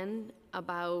again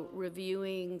about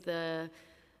reviewing the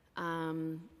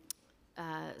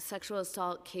sexual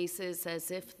assault cases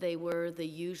as if they were the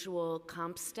usual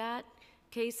CompStat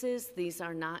cases. These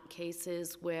are not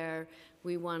cases where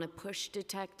we want to push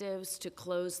detectives to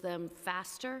close them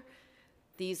faster.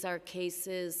 These are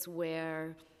cases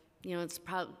where,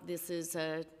 this is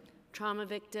a trauma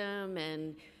victim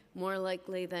and more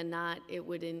likely than not, it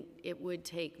would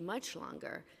take much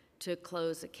longer to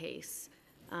close a case.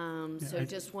 So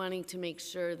just wanting to make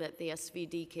sure that the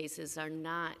SVD cases are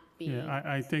not being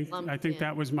I think in.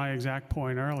 that was my exact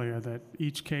point earlier, that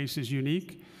each case is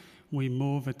unique. We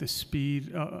move at the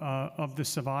speed of the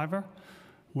survivor.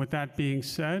 With that being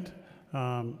said,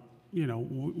 you know,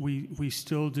 we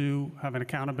still do have an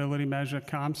accountability measure,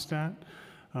 CompStat.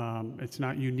 It's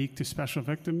not unique to special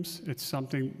victims. It's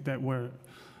something that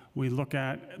we look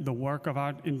at the work of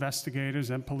our investigators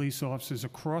and police officers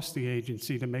across the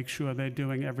agency to make sure they're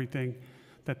doing everything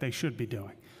that they should be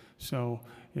doing. So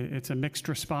it's a mixed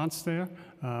response there.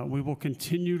 We will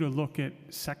continue to look at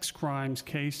sex crimes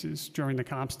cases during the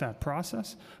CompStat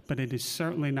process, but it is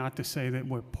certainly not to say that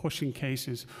we're pushing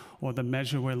cases or the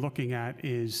measure we're looking at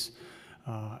is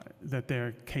that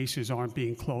their cases aren't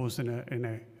being closed in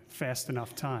a fast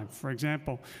enough time. For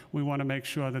example, we want to make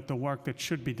sure that the work that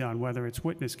should be done, whether it's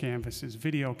witness canvasses,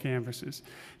 video canvasses,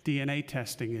 DNA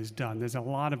testing is done. There's a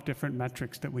lot of different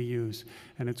metrics that we use,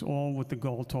 and it's all with the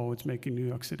goal towards making New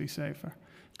York City safer.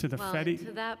 To the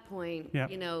To that point,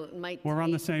 Yep. you know, it might We're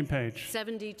on the take same page.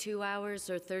 72 hours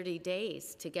or 30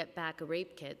 days to get back a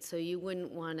rape kit. So you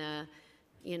wouldn't want to,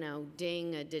 you know,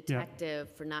 ding a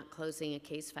detective for not closing a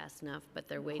case fast enough, but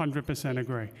they're waiting. 100%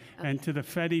 agree. And to the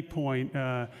FEDI point,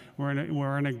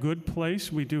 we're in a good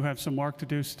place. We do have some work to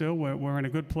do still. We're in a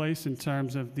good place in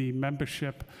terms of the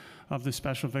membership of the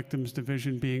Special Victims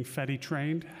Division being FEDI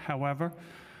trained. However,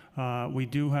 we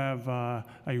do have a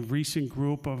recent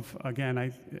group of, again,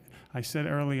 I said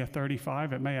earlier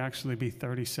 35, it may actually be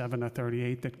 37 or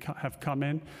 38 that have come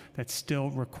in that still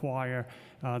require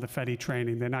the FEDI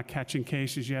training. They're not catching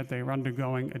cases yet. They're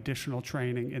undergoing additional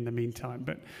training in the meantime,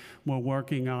 but we're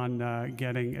working on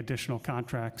getting additional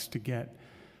contracts to get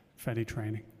FEDI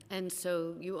training. And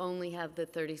so you only have the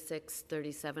 36,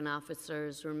 37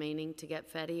 officers remaining to get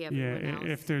FEDI? Everyone else?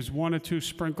 If there's one or two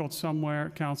sprinkled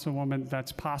somewhere, Councilwoman,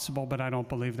 that's possible, but I don't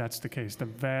believe that's the case. The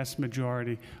vast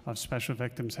majority of special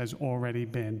victims has already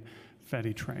been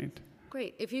FEDI trained.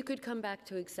 Great. If you could come back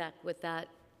to with that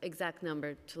exact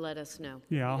number to let us know.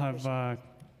 Yeah, I'll have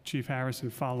Chief Harrison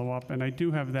follow up, and I do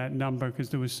have that number because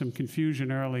there was some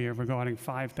confusion earlier regarding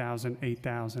 5,000,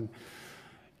 8,000.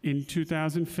 In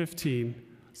 2015,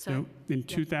 in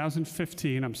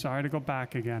 2015, I'm sorry to go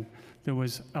back again, there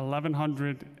was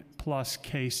 1,100 plus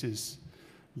cases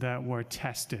that were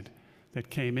tested that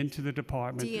came into the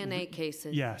department. DNA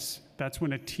cases. Yes, that's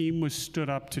when a team was stood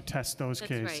up to test those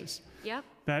cases. Right.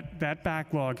 Yep. That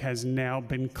backlog has now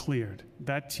been cleared.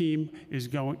 That team is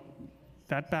going,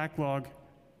 that backlog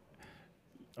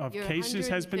of cases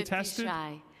has been tested,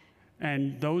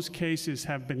 and those cases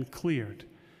have been cleared,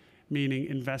 meaning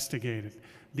investigated.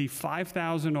 The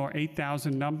 5,000 or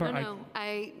 8,000 number.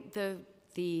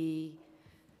 The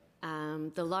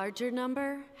larger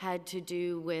number had to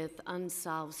do with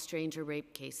unsolved stranger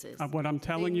rape cases. What I'm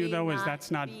telling you, though, is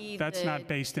that's not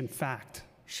based in fact.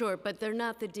 Sure, but they're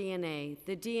not the DNA.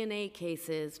 The DNA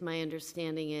cases, my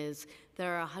understanding is,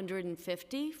 there are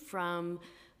 150 from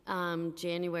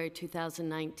January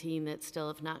 2019 that still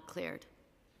have not cleared.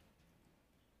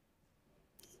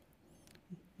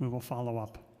 We will follow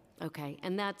up. Okay,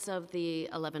 and that's of the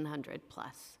 1,100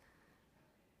 plus.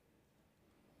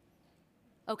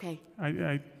 Okay.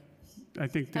 I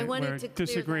think that we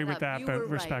disagree with that, but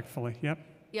respectfully. Yep.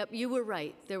 Yep, you were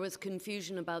right. There was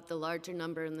confusion about the larger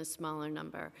number and the smaller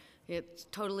number. It's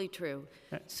totally true.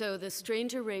 So the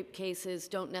stranger rape cases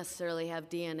don't necessarily have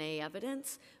DNA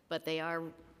evidence, but they are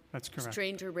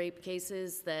stranger rape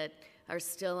cases that are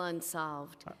still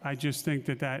unsolved. I just think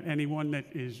that anyone that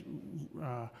is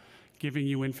giving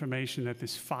you information that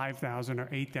this 5,000 or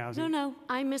 8,000. No,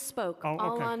 I misspoke. Oh, okay.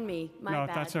 All on me. My bad.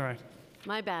 No, that's all right.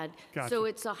 My bad. Gotcha. So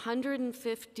it's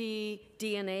 150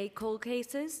 DNA cold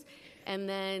cases, and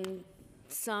then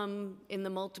some in the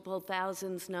multiple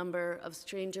thousands number of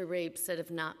stranger rapes that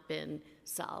have not been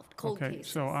solved, cold cases.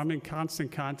 So I'm in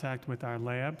constant contact with our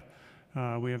lab.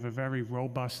 We have a very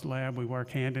robust lab. We work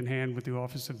hand in hand with the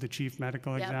Office of the Chief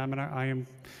Medical Examiner. I am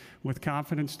with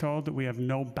confidence told that we have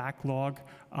no backlog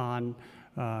on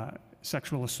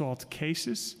sexual assault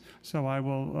cases. So I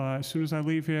will, as soon as I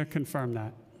leave here, confirm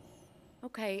that.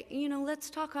 Okay, let's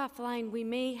talk offline. We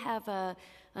may have a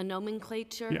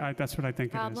nomenclature Yeah, that's what I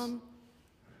think problem.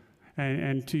 It is.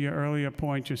 And to your earlier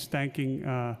point, just thanking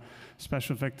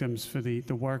special victims for the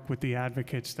work with the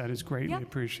advocates, that is greatly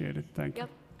appreciated. Thank you. Yep,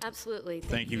 absolutely.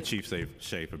 Thank you, Chief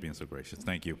Shea, for being so gracious.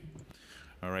 Thank you.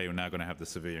 All right, we're now going to have the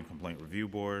Civilian Complaint Review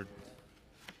Board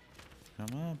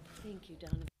come up. Thank you,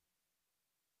 Donovan.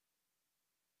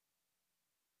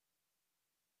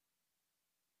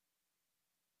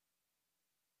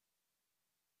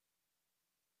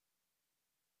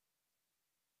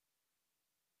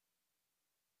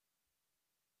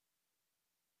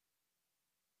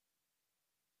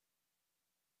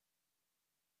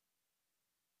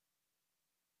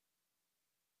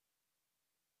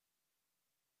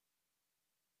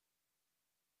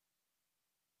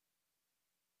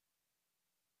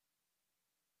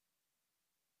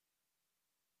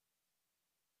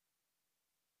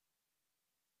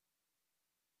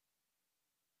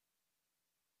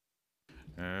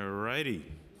 All righty.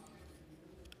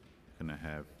 Gonna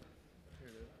have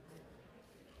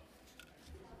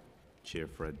Chair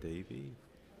Fred Davey,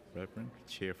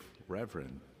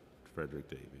 Reverend Frederick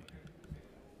Davey.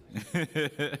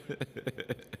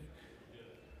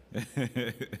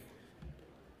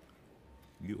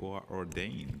 You are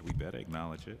ordained. We better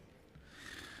acknowledge it.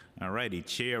 All righty,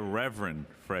 Chair Reverend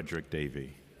Frederick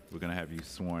Davey. We're going to have you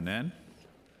sworn in,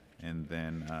 and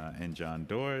then and John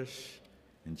Dorsch,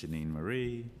 and Janine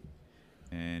Marie,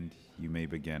 and you may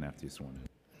begin after you're sworn in.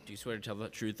 Do you swear to tell the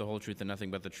truth, the whole truth, and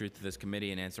nothing but the truth to this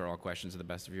committee, and answer all questions to the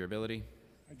best of your ability?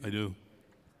 I do.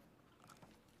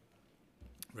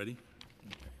 Ready?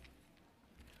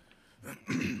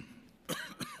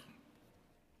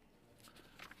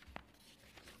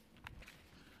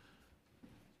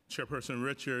 Chairperson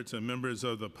Richards and members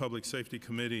of the Public Safety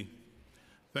Committee,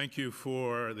 thank you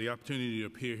for the opportunity to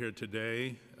appear here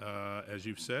today. As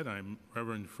you've said, I'm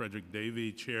Reverend Frederick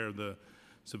Davey, Chair of the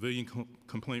Civilian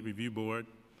Complaint Review Board.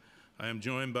 I am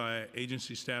joined by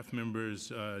agency staff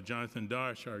members Jonathan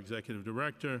Darsh, our Executive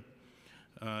Director,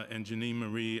 and Janine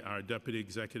Marie, our Deputy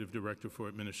Executive Director for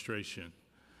Administration.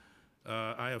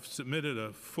 I have submitted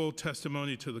a full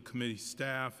testimony to the committee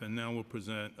staff and now will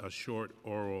present a short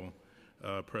oral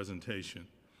presentation.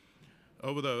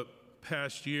 Over the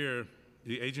past year,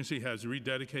 the agency has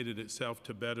rededicated itself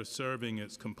to better serving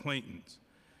its complainants,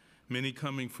 many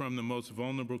coming from the most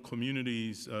vulnerable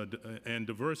communities and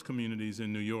diverse communities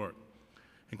in New York,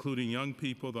 including young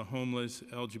people, the homeless,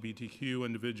 LGBTQ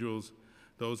individuals,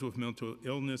 those with mental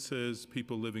illnesses,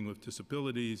 people living with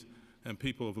disabilities, and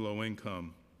people of low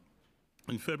income.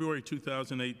 In February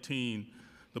 2018,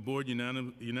 the board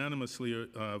unanimously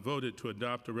voted to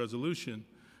adopt a resolution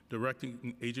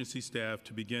directing agency staff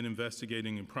to begin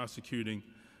investigating and prosecuting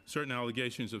certain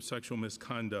allegations of sexual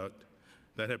misconduct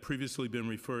that had previously been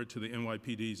referred to the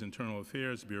NYPD's Internal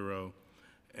Affairs Bureau,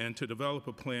 and to develop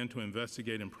a plan to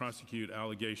investigate and prosecute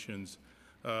allegations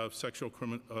of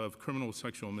criminal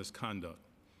sexual misconduct.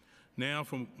 Now,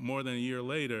 for more than a year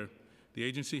later, the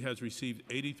agency has received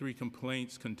 83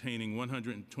 complaints containing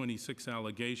 126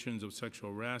 allegations of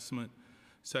sexual harassment,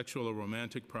 sexual or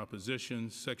romantic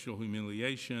propositions, sexual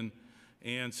humiliation,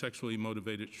 and sexually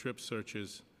motivated strip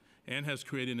searches, and has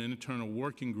created an internal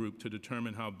working group to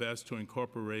determine how best to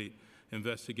incorporate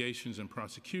investigations and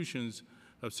prosecutions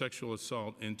of sexual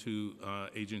assault into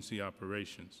agency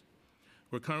operations.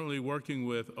 We're currently working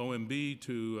with OMB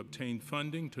to obtain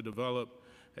funding to develop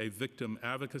a victim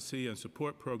advocacy and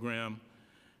support program,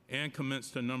 and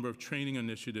commenced a number of training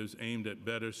initiatives aimed at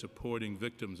better supporting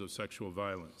victims of sexual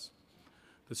violence.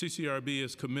 The CCRB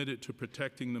is committed to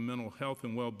protecting the mental health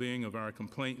and well-being of our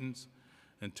complainants.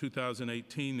 In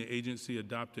 2018, the agency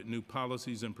adopted new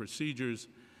policies and procedures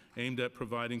aimed at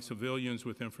providing civilians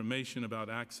with information about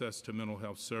access to mental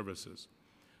health services.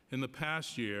 In the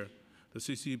past year, the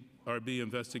CCRB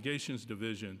Investigations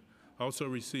Division also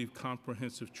received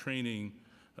comprehensive training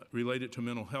related to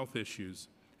mental health issues,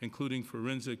 including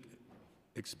forensic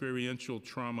experiential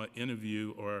trauma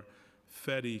interview or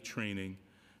FETI training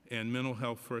and mental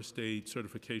health first aid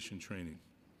certification training.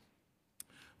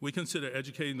 We consider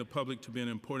educating the public to be an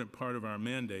important part of our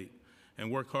mandate and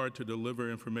work hard to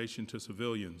deliver information to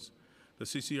civilians. The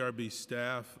CCRB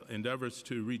staff endeavors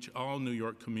to reach all New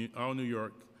York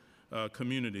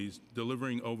communities,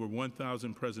 delivering over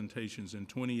 1,000 presentations in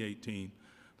 2018,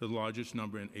 the largest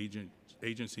number in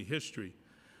agency history,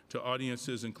 to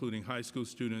audiences including high school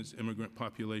students, immigrant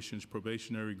populations,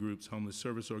 probationary groups, homeless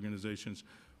service organizations,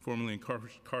 formerly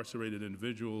incarcerated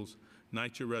individuals,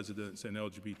 NYCHA residents, and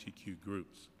LGBTQ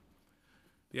groups.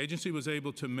 The agency was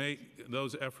able to make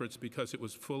those efforts because it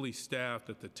was fully staffed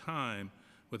at the time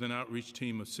with an outreach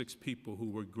team of 6 people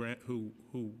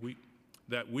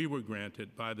that we were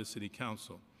granted by the City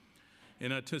Council.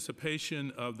 In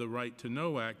anticipation of the Right to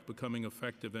Know Act becoming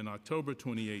effective in October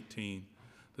 2018,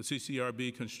 the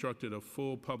CCRB constructed a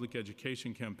full public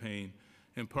education campaign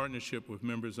in partnership with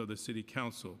members of the City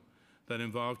Council that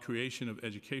involved creation of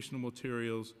educational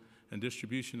materials and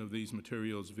distribution of these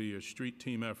materials via street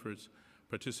team efforts,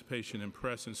 participation in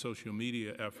press and social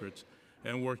media efforts,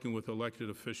 and working with elected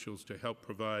officials to help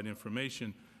provide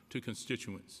information to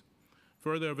constituents.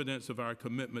 Further evidence of our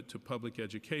commitment to public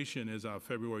education is our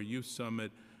February Youth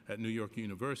Summit at New York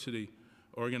University,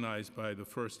 organized by the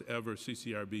first ever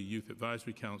CCRB Youth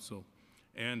Advisory Council,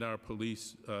 and our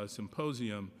police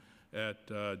symposium at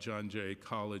John Jay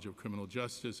College of Criminal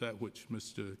Justice, at which,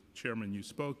 Mr. Chairman, you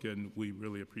spoke, and we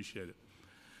really appreciate it.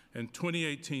 In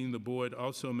 2018, the board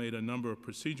also made a number of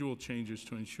procedural changes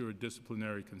to ensure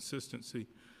disciplinary consistency.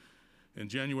 In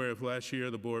January of last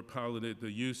year, the board piloted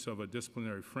the use of a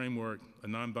disciplinary framework, a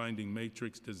non-binding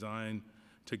matrix designed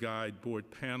to guide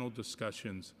board panel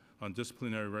discussions on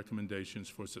disciplinary recommendations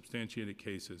for substantiated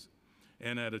cases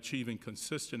and at achieving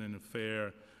consistent and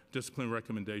fair discipline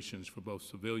recommendations for both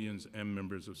civilians and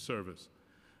members of service.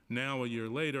 Now, a year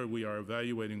later, we are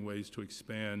evaluating ways to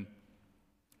expand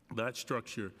that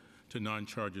structure to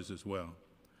non-charges as well.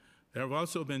 There have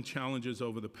also been challenges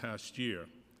over the past year.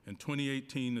 In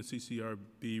 2018, the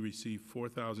CCRB received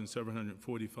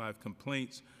 4,745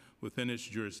 complaints within its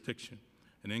jurisdiction,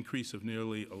 an increase of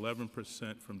nearly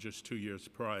 11% from just 2 years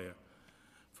prior.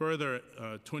 Further,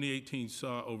 2018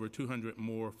 saw over 200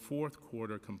 more fourth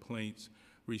quarter complaints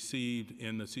received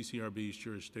in the CCRB's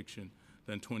jurisdiction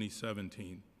than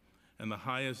 2017. And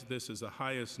this is the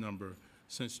highest number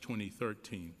since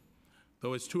 2013.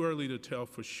 Though it's too early to tell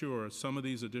for sure, some of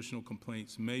these additional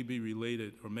complaints may be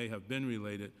related or may have been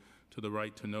related to the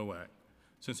Right to Know Act.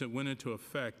 Since it went into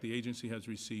effect, the agency has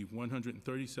received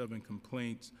 137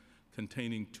 complaints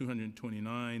containing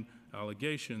 229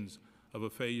 allegations of a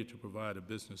failure to provide a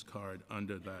business card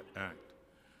under that act.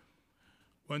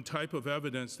 One type of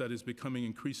evidence that is becoming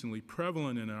increasingly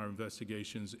prevalent in our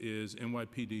investigations is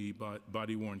NYPD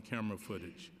body-worn camera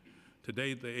footage. To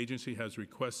date, the agency has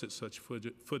requested such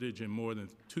footage in more than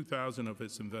 2,000 of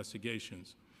its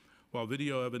investigations. While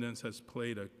video evidence has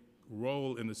played a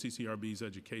role in the CCRB's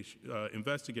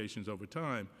investigations over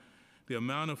time, the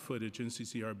amount of footage in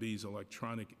CCRB's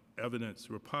electronic evidence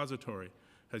repository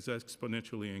has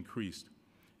exponentially increased,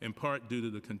 in part due to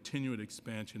the continued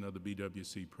expansion of the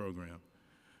BWC program.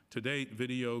 To date,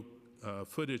 video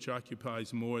footage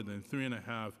occupies more than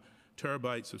 3.5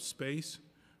 terabytes of space,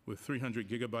 with 300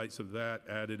 gigabytes of that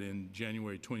added in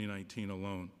January 2019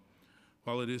 alone.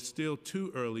 While it is still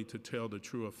too early to tell the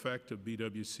true effect of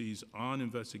BWCs on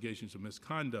investigations of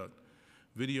misconduct,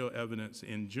 video evidence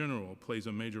in general plays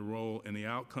a major role in the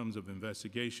outcomes of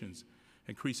investigations,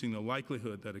 increasing the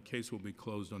likelihood that a case will be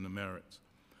closed on the merits.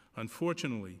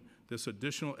 Unfortunately, this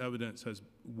additional evidence has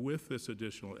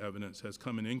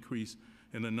come an increase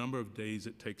in the number of days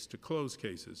it takes to close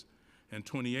cases. In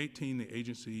 2018, the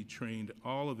agency trained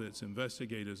all of its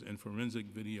investigators in forensic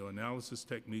video analysis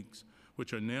techniques,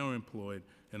 which are now employed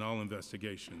in all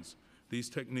investigations. These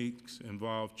techniques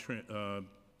involve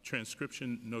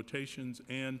transcription notations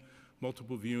and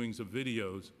multiple viewings of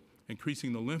videos,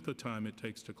 increasing the length of time it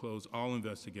takes to close all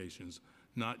investigations,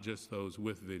 not just those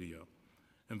with video.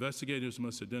 Investigators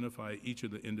must identify each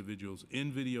of the individuals in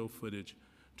video footage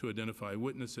to identify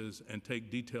witnesses and take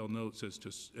detailed notes as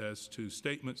to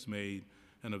statements made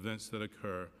and events that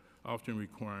occur, often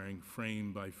requiring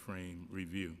frame-by-frame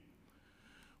review.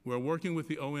 We're working with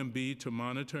the OMB to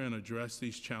monitor and address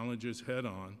these challenges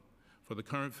head-on. For the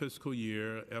current fiscal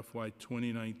year, FY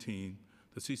 2019,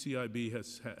 the CCIB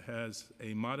has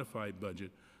a modified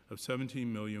budget of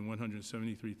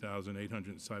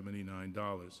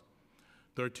 $17,173,879.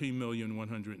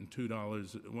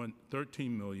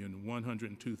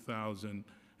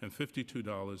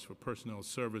 $13,102,052 for personnel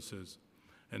services,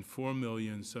 and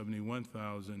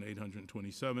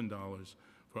 $4,071,827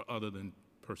 for other than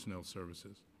personnel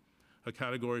services, a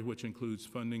category which includes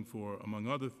funding for, among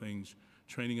other things,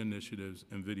 training initiatives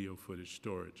and video footage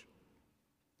storage.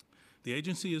 The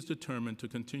agency is determined to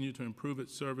continue to improve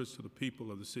its service to the people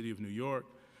of the City of New York,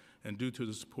 and due to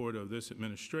the support of this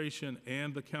administration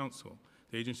and the council,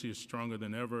 the agency is stronger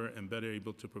than ever and better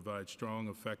able to provide strong,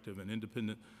 effective, and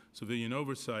independent civilian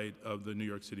oversight of the New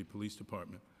York City Police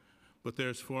Department. But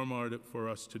there's far more for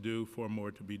us to do, far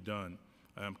more to be done.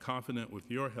 I am confident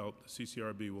with your help, the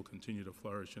CCRB will continue to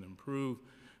flourish and improve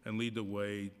and lead the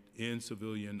way in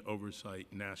civilian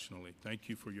oversight nationally. Thank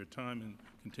you for your time and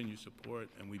continued support,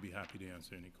 and we'd be happy to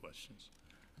answer any questions.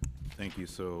 Thank you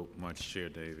so much, Chair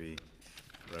Davey,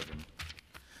 Reverend.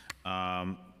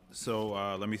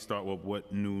 Let me start with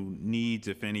what new needs,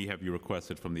 if any, have you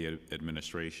requested from the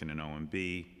administration and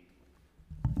OMB?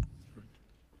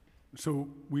 So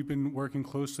we've been working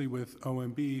closely with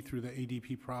OMB through the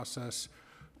ADP process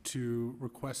to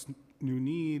request new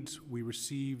needs. We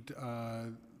received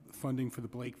funding for the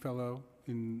Blake Fellow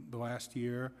in the last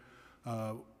year.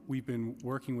 We've been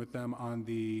working with them on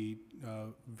the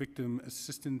victim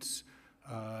assistance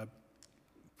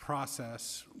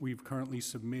process. We've currently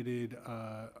submitted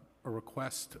a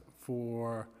request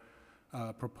for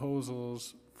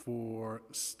proposals for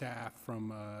staff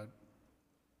from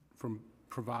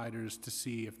providers to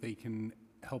see if they can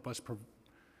help us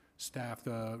staff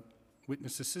the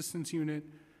witness assistance unit,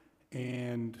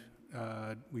 and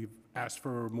we've asked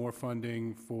for more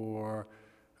funding for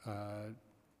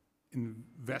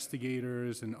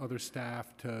investigators and other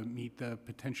staff to meet the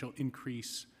potential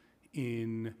increase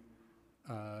in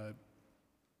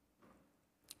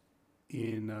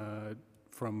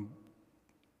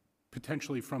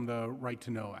potentially from the Right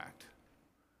to Know Act.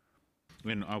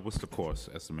 And what's the cost,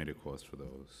 estimated cost for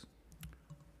those?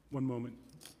 One moment.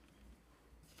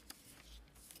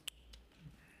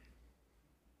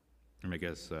 And I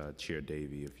guess Chair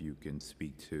Davey, if you can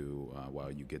speak to,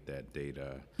 while you get that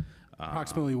data.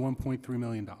 Approximately $1.3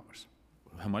 million.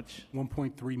 How much?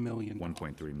 $1.3 million.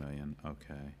 1.3 million,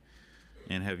 okay.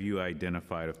 And have you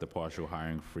identified if the partial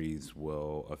hiring freeze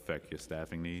will affect your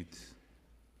staffing needs?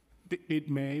 It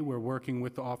may. We're working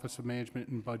with the Office of Management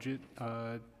and Budget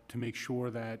to make sure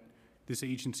that this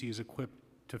agency is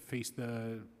equipped to face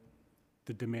the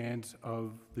demands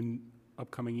of the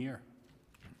upcoming year.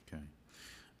 Okay.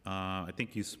 I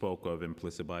think you spoke of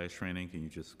implicit bias training. Can you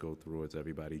just go through, is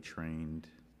everybody trained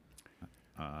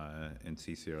in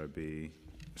CCRB?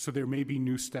 So there may be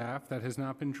new staff that has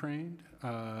not been trained.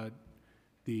 I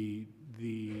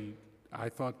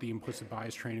thought the implicit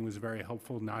bias training was very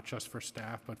helpful, not just for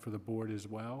staff, but for the board as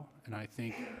well. And I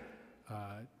think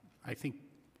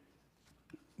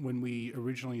when we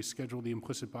originally scheduled the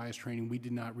implicit bias training, we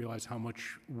did not realize how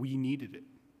much we needed it.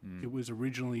 It was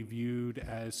originally viewed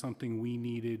as something we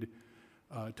needed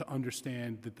to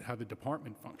understand how the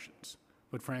department functions.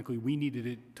 But frankly, we needed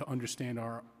it to understand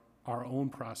our own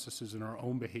processes and our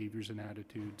own behaviors and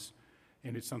attitudes.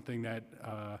 And it's something that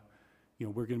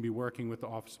we're going to be working with the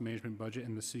Office of Management and Budget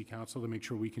and the City Council to make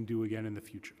sure we can do again in the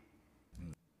future.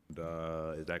 Is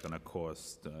that going to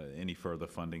cost any further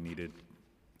funding needed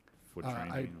for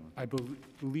training? I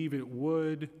believe it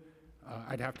would.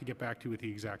 I'd have to get back to you with the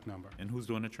exact number. And who's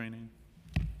doing the training?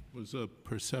 Was a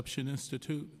Perception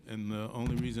Institute, and the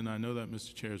only reason I know that,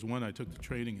 Mr. Chair, is one, I took the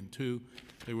training, and two,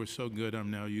 they were so good I'm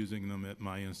now using them at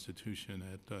my institution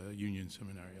at Union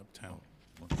Seminary uptown.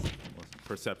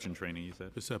 Perception training, you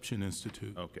said? Perception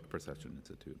Institute. Okay, Perception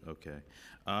Institute, okay.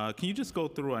 Can you just go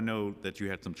through, I know that you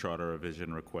had some charter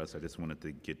revision requests. I just wanted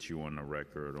to get you on the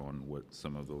record on what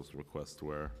some of those requests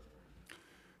were.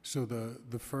 So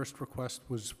the first request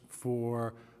was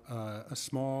for a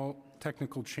small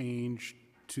technical change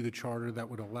to the charter that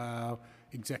would allow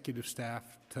executive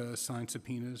staff to sign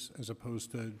subpoenas as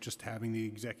opposed to just having the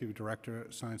executive director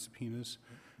sign subpoenas.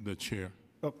 The chair.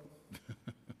 Oh,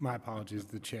 my apologies,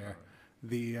 the chair.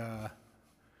 The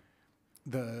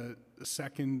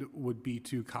second would be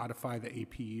to codify the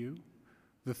APU.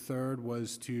 The third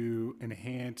was to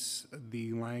enhance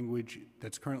the language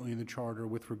that's currently in the charter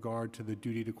with regard to the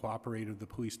duty to cooperate of the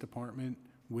police department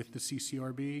with the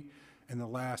CCRB. And the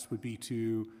last would be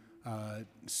to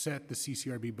set the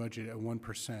CCRB budget at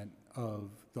 1%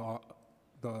 of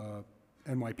the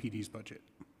NYPD's budget.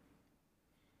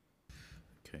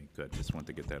 Okay, good. Just want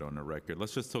to get that on the record.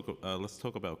 Let's talk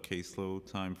about caseload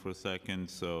time for a second.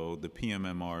 So the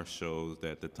PMMR shows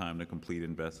that the time to complete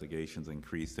investigations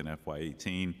increased in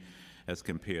FY18 as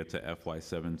compared to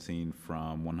FY17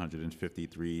 from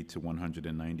 153 to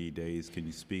 190 days. Can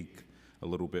you speak a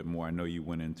little bit more? I know you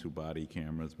went into body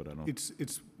cameras, but I don't.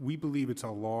 We believe it's a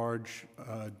large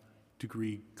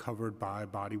degree covered by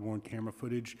body-worn camera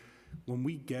footage. When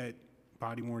we get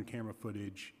body-worn camera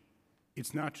footage,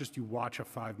 it's not just you watch a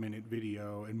 5-minute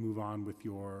video and move on with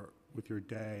your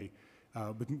day,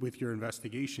 with your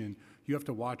investigation. You have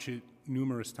to watch it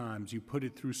numerous times. You put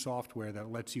it through software that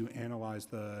lets you analyze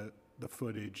the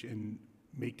footage and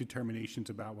make determinations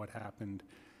about what happened.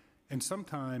 And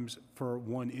sometimes for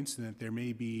one incident, there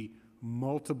may be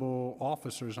multiple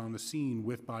officers on the scene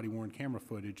with body-worn camera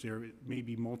footage. There may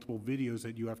be multiple videos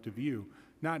that you have to view.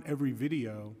 Not every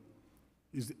video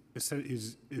is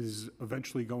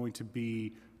eventually going to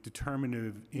be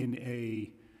determinative in a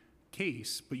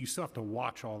case, but you still have to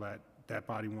watch all that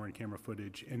body-worn camera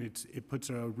footage, and it puts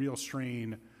a real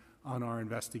strain on our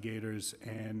investigators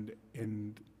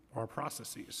and our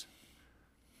processes.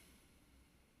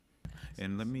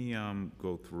 And let me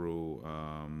go through,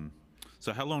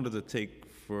 so how long does it take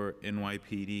for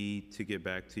NYPD to get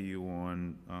back to you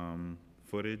on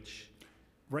footage?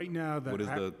 Right now, what is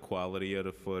the quality of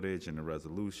the footage and the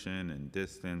resolution and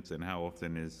distance, and how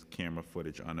often is camera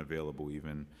footage unavailable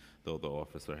even though the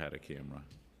officer had a camera?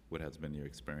 What has been your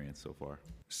experience so far?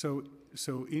 So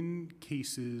in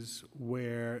cases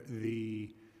where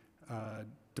the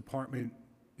department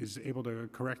is able to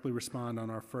correctly respond on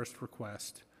our first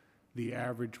request, the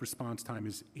average response time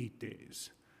is 8 days.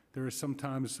 There are some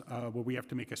times where we have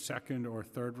to make a second or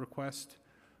third request,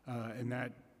 and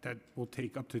that will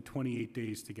take up to 28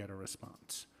 days to get a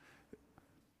response.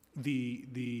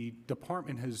 The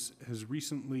department has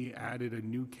recently added a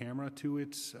new camera to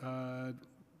its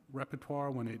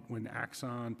repertoire when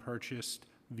Axon purchased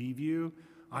VView.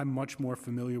 I'm much more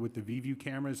familiar with the VView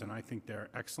cameras, and I think they're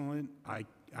excellent.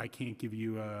 I can't give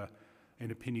you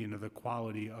an opinion of the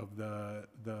quality of the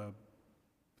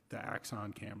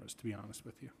Axon cameras, to be honest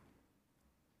with you.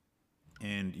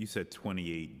 And you said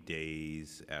 28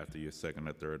 days after your second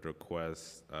or third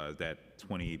request. Is that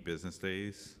 28 business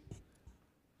days?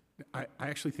 I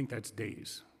actually think that's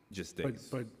days. Just days.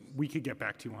 But we could get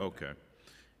back to you on Okay.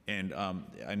 And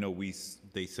I know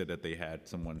they said that they had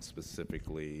someone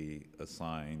specifically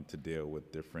assigned to deal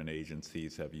with different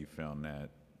agencies. Have you found that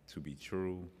to be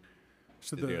true?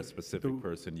 So Is there a specific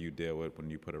person you deal with when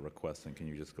you put a request in? Can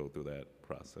you just go through that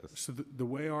process? So the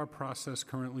way our process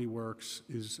currently works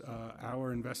is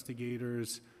our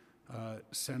investigators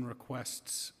send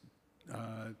requests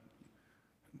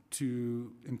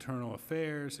to Internal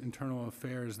Affairs. Internal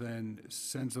Affairs then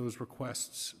sends those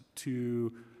requests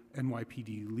to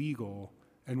NYPD Legal.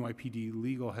 NYPD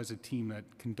Legal has a team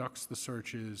that conducts the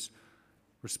searches,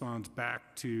 responds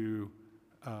back to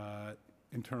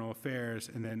Internal Affairs,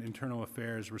 and then Internal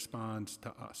Affairs responds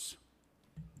to us.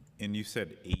 And you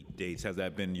said 8 days. Has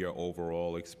that been your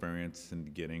overall experience in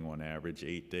getting on average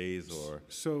 8 days, or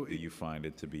do you find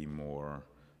it to be more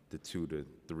the 2 to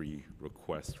 3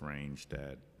 request range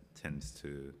that tends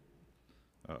to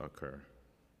occur?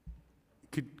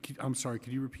 I'm sorry,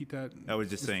 could you repeat that? I was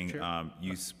just Mr. saying, Chair?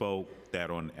 you spoke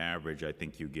that on average, I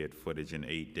think you get footage in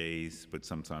 8 days, but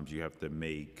sometimes you have to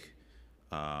make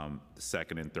the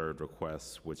second and third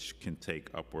requests, which can take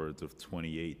upwards of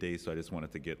 28 days. So I just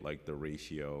wanted to get like the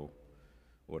ratio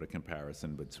or the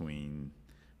comparison between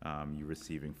you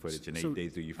receiving footage in 8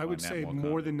 days. Do you find I would that say more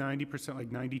more common? than 90%, like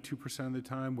 92% of the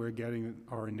time, we're getting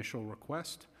our initial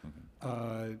request.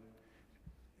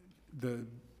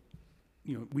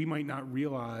 We might not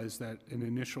realize that an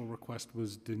initial request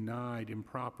was denied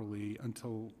improperly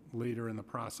until later in the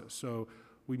process. So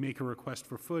we make a request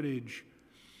for footage.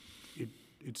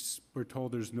 We're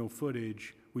told there's no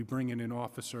footage. We bring in an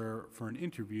officer for an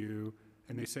interview,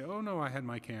 and they say, "Oh no, I had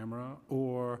my camera,"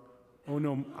 or "Oh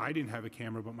no, I didn't have a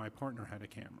camera, but my partner had a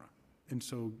camera." And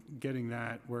so getting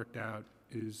that worked out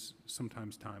is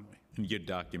sometimes timely. And you're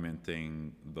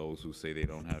documenting those who say they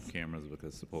don't have cameras,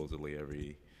 because supposedly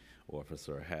every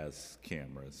officer has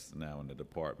cameras now in the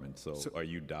department. So are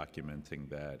you documenting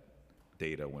that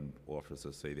data when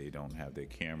officers say they don't have their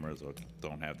cameras or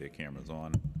don't have their cameras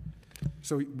on?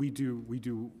 So we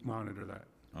do monitor that.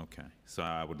 Okay, so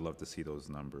I would love to see those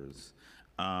numbers.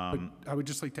 But I would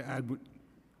just like to add,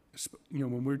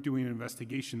 when we're doing an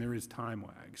investigation, there is time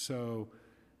lag. So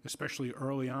especially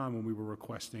early on when we were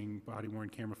requesting body-worn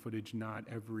camera footage,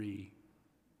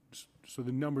 so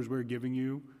the numbers we're giving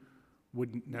you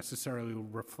wouldn't necessarily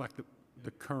reflect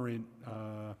the current.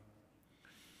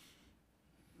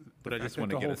 But I just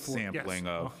want to get a sampling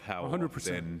of how 100%.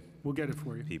 often We'll get it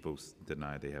for you. people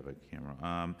deny they have a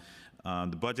camera.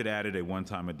 The budget added a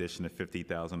one-time addition of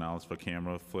 $50,000 for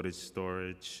camera footage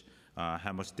storage.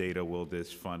 How much data will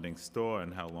this funding store,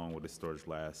 and how long will the storage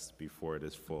last before it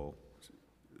is full?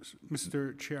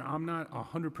 Mr. Chair, I'm not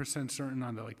 100% certain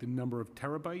on the number of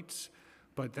terabytes,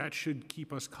 but that should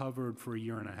keep us covered for a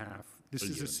year and a half. This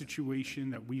is a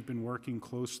situation that we've been working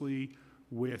closely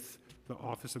with the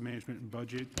Office of Management and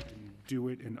Budget and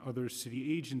DO-IT and other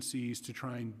city agencies to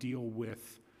try and deal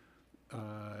with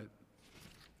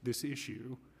this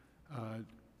issue.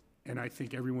 And I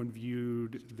think everyone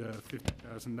viewed the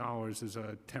 $50,000 as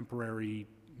a temporary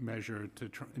measure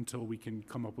until we can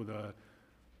come up with a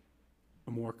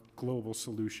more global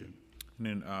solution. And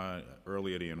then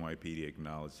earlier, the NYPD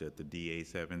acknowledged that the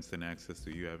DAs have instant access.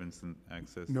 Do you have instant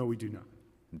access? No, we do not.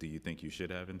 Do you think you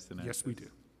should have instant access? Yes, we do.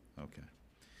 Okay.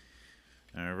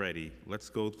 All righty. Let's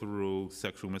go through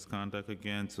sexual misconduct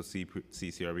again. So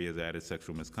CCRB has added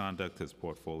sexual misconduct to its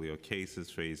portfolio of cases.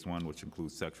 Phase 1, which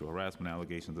includes sexual harassment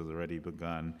allegations, has already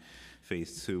begun.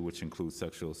 Phase 2, which includes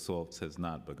sexual assaults, has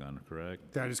not begun,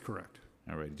 correct? That is correct.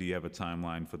 All right. Do you have a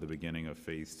timeline for the beginning of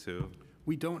Phase 2?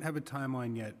 We don't have a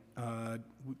timeline yet.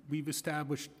 We've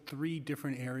established 3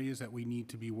 different areas that we need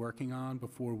to be working on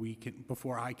before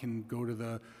I can go to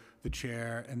the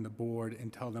chair and the board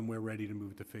and tell them we're ready to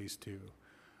move to Phase 2.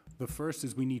 The first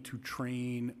is we need to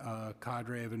train a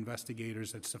cadre of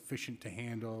investigators that's sufficient to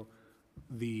handle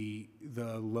the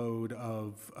load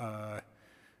of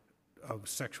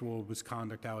sexual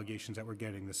misconduct allegations that we're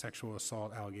getting, the sexual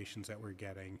assault allegations that we're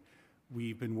getting.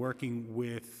 We've been working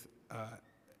with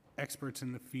experts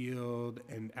in the field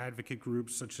and advocate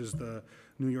groups such as the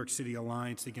New York City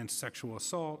Alliance Against Sexual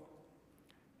Assault.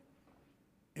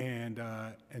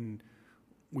 And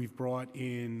we've brought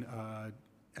in,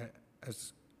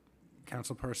 as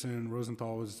Councilperson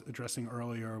Rosenthal was addressing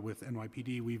earlier with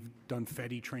NYPD, we've done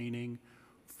FEDI training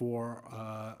for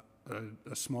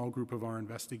a small group of our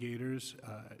investigators.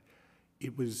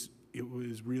 It was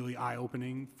really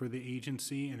eye-opening for the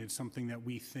agency, and it's something that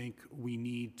we think we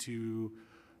need to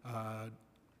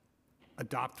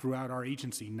adopt throughout our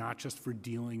agency, not just for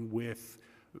dealing with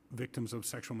victims of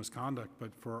sexual misconduct,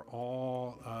 but for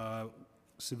all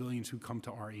civilians who come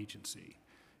to our agency.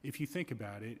 If you think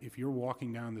about it, if you're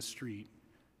walking down the street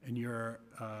and you're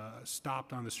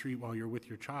stopped on the street while you're with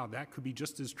your child, that could be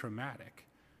just as traumatic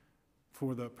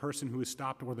for the person who is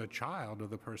stopped or the child of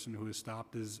the person who is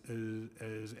stopped as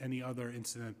any other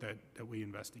incident that we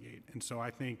investigate. And so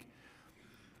I think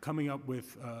coming up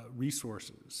with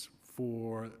resources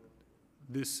for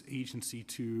this agency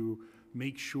to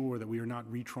make sure that we are not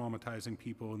re-traumatizing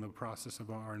people in the process of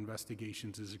our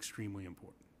investigations is extremely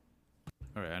important.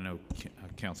 All right, I know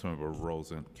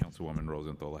Councilwoman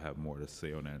Rosenthal will have more to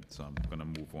say on that, so I'm going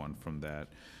to move on from that.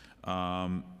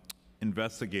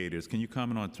 Investigators, can you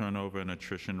comment on turnover and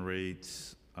attrition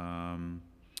rates,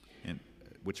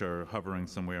 which are hovering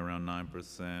somewhere around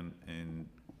 9%, and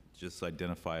just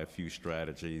identify a few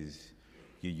strategies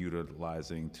you're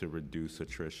utilizing to reduce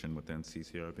attrition within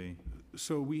CCRB?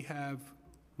 So we have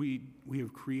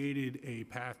created a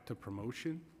path to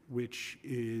promotion, which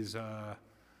is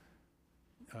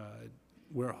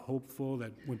we're hopeful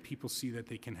that when people see that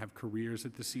they can have careers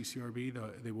at the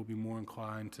CCRB, they will be more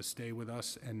inclined to stay with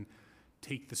us and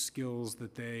take the skills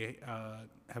that they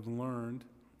have learned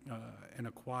and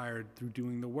acquired through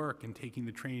doing the work and taking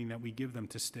the training that we give them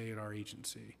to stay at our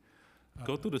agency.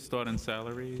 Go through the starting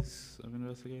salaries of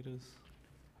investigators.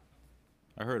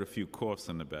 I heard a few coughs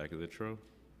in the back. Is it true?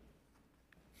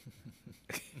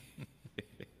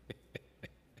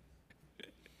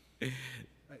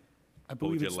 I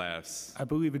believe Hold your laughs. I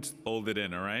believe it's. Hold it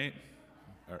in, all right?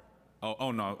 No,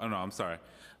 I'm sorry.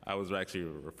 I was actually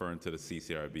referring to the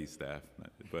CCRB staff,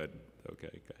 but okay,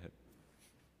 go ahead.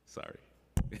 Sorry.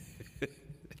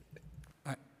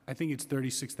 I think it's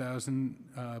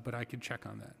 36,000, but I could check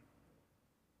on that.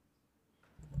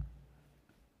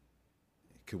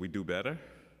 Could we do better?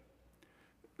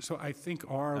 So I think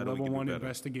our How do we level do one better?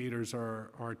 investigators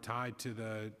are tied to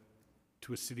a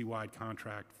citywide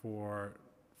contract for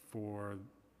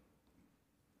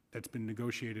that's been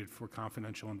negotiated for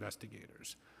confidential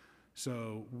investigators.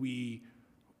 So we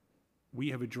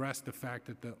have addressed the fact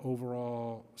that the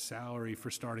overall salary for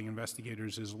starting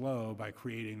investigators is low by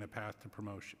creating the path to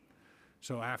promotion.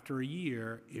 So after a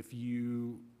year, if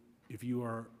you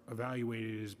are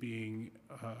evaluated as being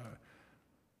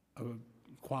a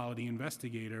quality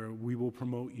investigator, we will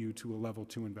promote you to a level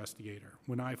 2 investigator.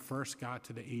 When I first got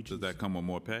to the agency— Does that come with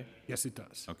more pay? Yes, it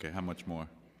does. Okay, how much more?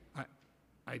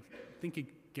 I think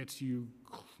it gets you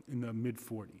in the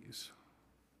mid-40s.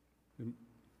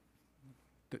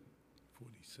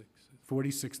 46.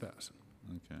 46,000.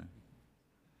 Okay.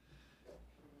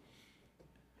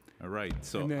 All right,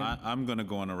 so And then- I'm going to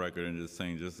go on the record and just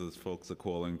saying, just as folks are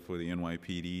calling for the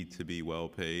NYPD to be well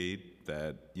paid,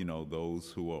 that, you know,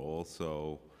 those who are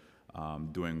also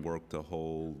doing work to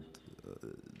hold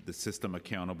the system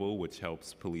accountable, which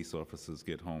helps police officers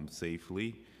get home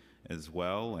safely as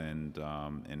well, and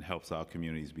helps our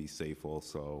communities be safe,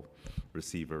 also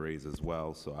receive a raise as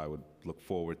well. So I would look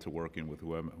forward to working with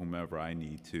whomever I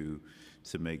need to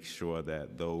make sure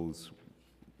that those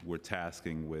we're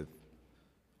tasking with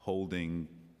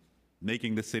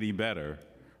making the city better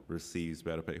receives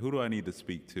better pay. Who do I need to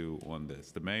speak to on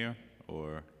this? The mayor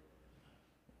or?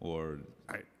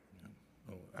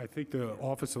 I think the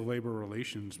Office of Labor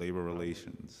Relations. Labor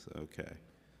Relations, okay.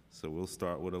 So we'll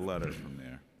start with a letter from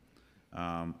there.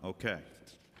 Okay.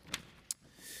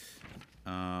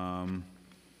 All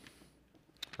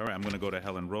right, I'm going to go to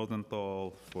Helen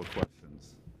Rosenthal for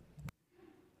questions.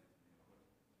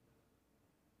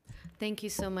 Thank you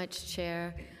so much,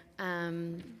 Chair.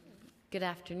 Good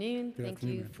afternoon. Good Thank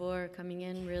you afternoon. for coming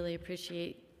in. Really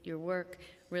appreciate your work.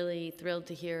 Really thrilled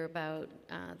to hear about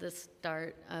the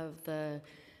start of the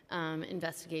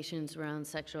investigations around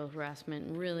sexual harassment,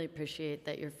 and really appreciate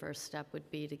that your first step would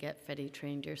be to get FEDI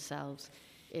trained yourselves.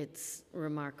 It's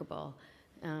remarkable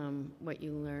what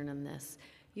you learn on this.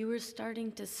 You were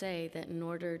starting to say that in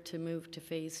order to move to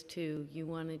phase 2, you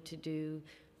wanted to do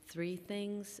 3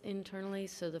 things internally.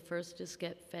 So the first is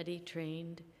get FEDI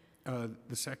trained.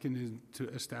 The second is to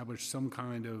establish some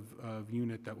kind of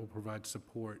unit that will provide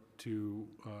support to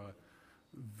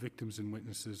victims and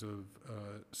witnesses of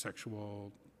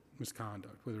sexual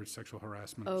misconduct, whether it's sexual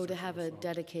harassment. or Oh, to sexual have a assault.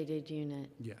 dedicated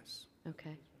unit. Yes.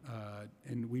 Okay.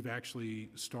 And we've actually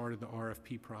started the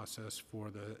RFP process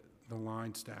for the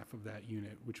line staff of that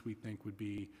unit, which we think would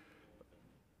be,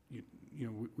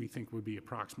 we think would be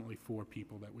approximately 4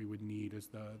 people that we would need as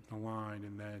the line,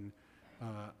 and then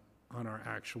on our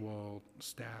actual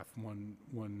staff,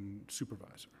 one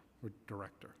supervisor or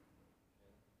director.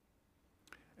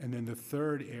 And then the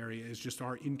third area is just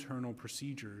our internal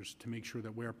procedures to make sure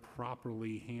that we're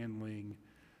properly handling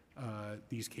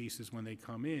these cases when they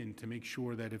come in, to make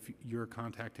sure that if you're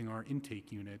contacting our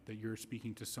intake unit, that you're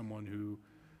speaking to someone who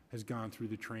has gone through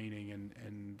the training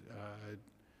and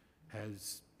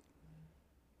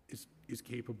is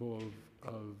capable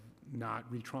of not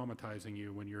re-traumatizing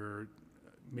you when you're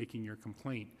making your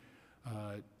complaint,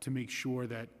 to make sure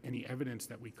that any evidence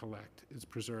that we collect is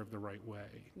preserved the right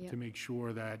way, Yep. to make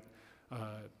sure that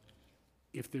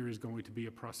if there is going to be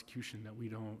a prosecution, that we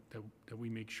don't, that we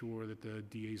make sure that the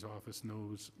DA's office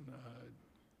knows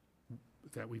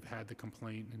that we've had the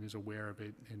complaint and is aware of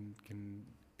it and can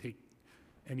take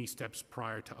any steps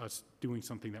prior to us doing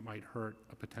something that might hurt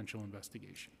a potential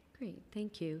investigation. Great,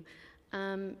 thank you.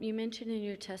 You mentioned in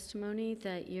your testimony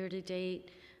that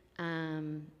year-to-date,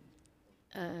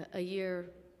 a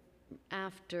year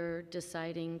after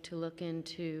deciding to look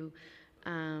into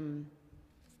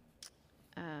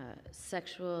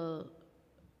sexual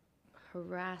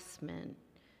harassment,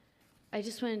 I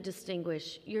just want to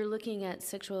distinguish, you're looking at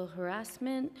sexual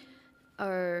harassment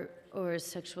or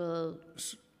sexual...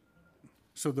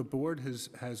 So the board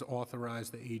has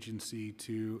authorized the agency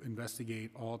to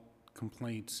investigate all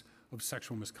complaints of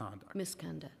sexual misconduct.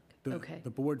 Misconduct, The, okay. The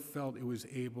board felt it was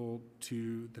able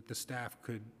to, that the staff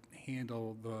could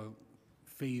handle the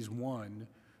phase 1,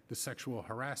 the sexual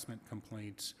harassment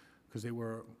complaints, because they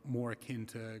were more akin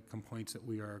to complaints that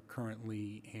we are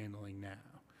currently handling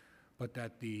now. But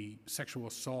that the sexual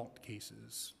assault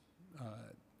cases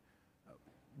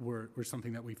were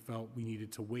something that we felt we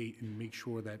needed to wait and make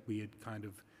sure that we had kind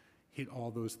of hit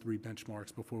all those 3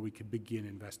 benchmarks before we could begin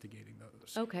investigating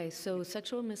those. Okay, so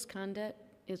sexual misconduct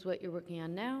is what you're working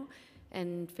on now,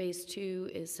 and phase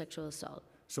 2 is sexual assault.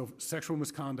 So sexual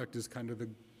misconduct is kind of the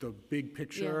big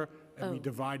picture, and we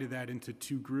divided that into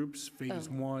 2 groups. Phase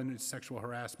 1 is sexual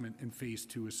harassment, and phase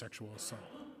 2 is sexual assault.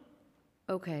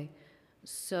 Okay,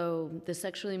 so the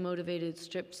sexually motivated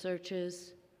strip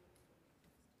searches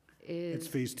is... It's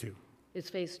phase 2. It's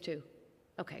phase 2.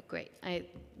 Okay, great. I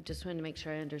just wanted to make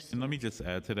sure I understood. And let me just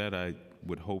add to that, I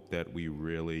would hope that we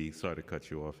really, sorry to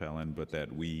cut you off, Helen, but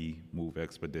that we move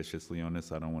expeditiously on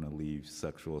this. I don't want to leave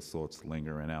sexual assaults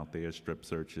lingering out there, strip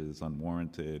searches,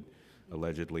 unwarranted,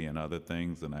 allegedly, and other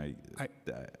things. And I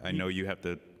know you have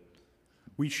to...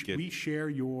 We share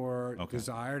your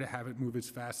desire to have it move as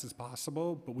fast as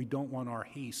possible, but we don't want our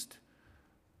haste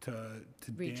to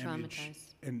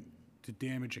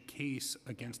damage a case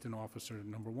against an officer,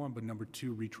 number 1, but number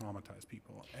 2, re-traumatize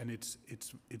people. And it's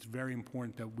very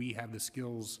important that we have the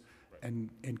skills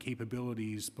and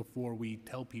capabilities before we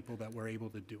tell people that we're able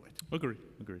to do it. Agree.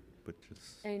 But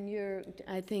just... And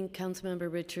I think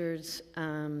Councilmember Richards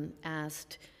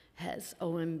asked, has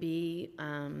OMB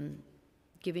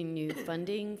giving you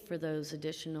funding for those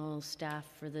additional staff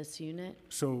for this unit?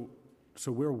 So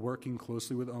we're working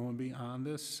closely with OMB on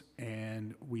this,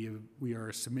 and we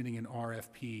are submitting an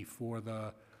RFP for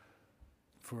an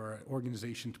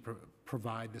organization to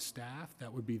provide the staff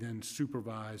that would be then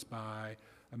supervised by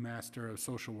a master of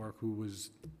social work who was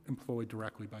employed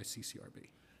directly by CCRB.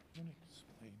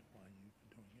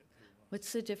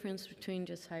 What's the difference between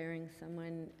just hiring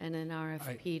someone and an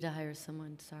RFP to hire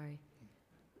someone? Sorry.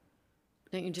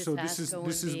 Don't you just ask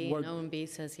OMB and OMB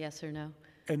says yes or no?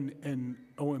 And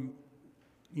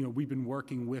we've been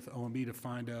working with OMB to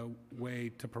find a way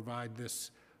to provide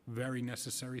this very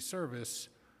necessary service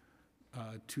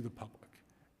to the public.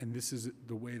 And this is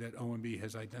the way that OMB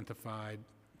has identified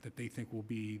that they think will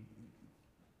be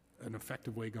an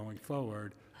effective way going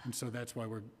forward. And so that's why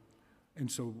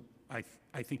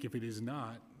I think if it is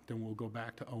not, then we'll go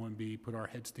back to OMB, put our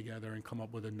heads together, and come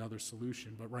up with another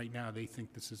solution. But right now, they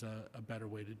think this is a better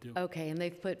way to do it. Okay, and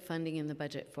they've put funding in the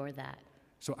budget for that.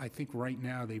 So I think right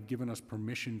now, they've given us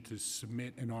permission to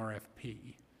submit an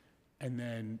RFP, and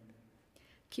then...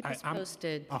 Keep us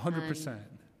posted. 100%.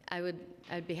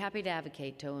 I'd be happy to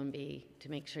advocate to OMB to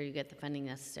make sure you get the funding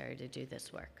necessary to do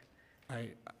this work.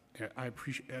 I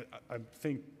appreciate, I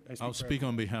think... I'll speak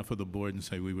on behalf of the board and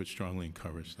say we would strongly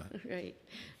encourage that. Right.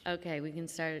 Okay, we can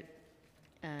start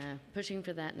pushing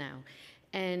for that now.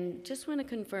 And just want to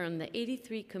confirm, the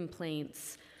 83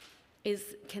 complaints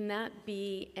Can that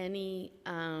be any,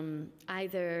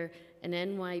 either an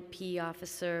NYP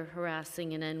officer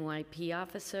harassing an NYP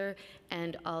officer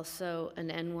and also an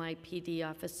NYPD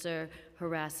officer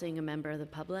harassing a member of the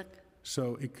public?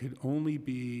 So it could only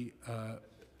be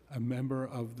a member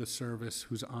of the service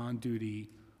who's on duty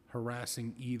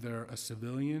harassing either a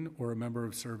civilian or a member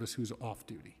of service who's off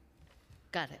duty.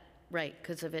 Got it. Right,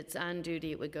 because if it's on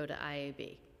duty, it would go to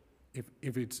IAB.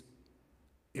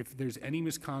 If there's any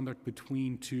misconduct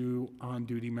between two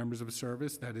on-duty members of a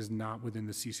service, that is not within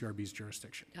the CCRB's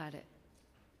jurisdiction. Got it.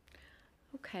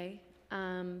 Okay.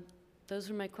 Those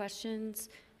are my questions.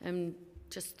 I'm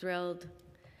just thrilled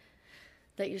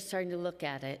that you're starting to look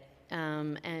at it,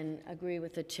 and agree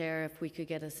with the chair if we could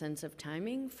get a sense of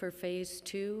timing for phase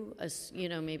 2. You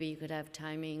know, maybe you could have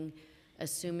timing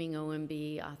assuming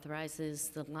OMB authorizes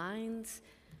the lines.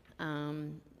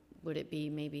 Would it be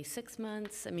maybe 6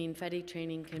 months? I mean, FEDI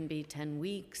training can be 10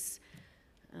 weeks.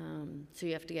 So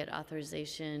you have to get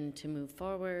authorization to move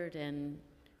forward and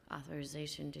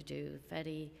authorization to do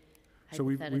FEDI. So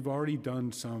we've already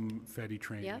done some FEDI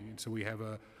training. Yep. And so we have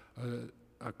a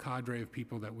cadre of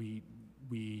people that we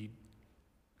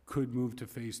could move to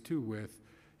phase 2 with.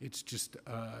 It's just,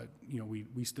 you know,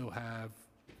 we still have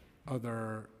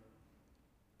other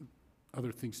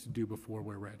things to do before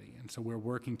we're ready. And so we're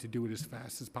working to do it as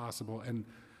fast as possible. And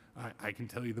I can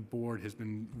tell you the board has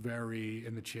been very,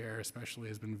 and the chair especially,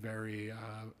 has been very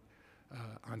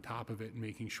on top of it and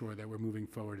making sure that we're moving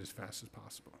forward as fast as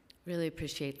possible. Really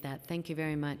appreciate that. Thank you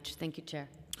very much. Thank you, Chair.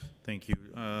 Thank you.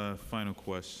 Final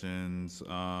questions.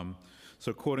 So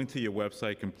according to your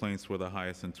website, complaints were the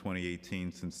highest in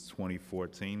 2018 since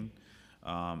 2014.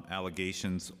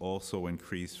 Allegations also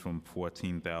increased from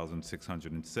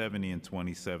 14,670 in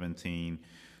 2017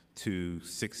 to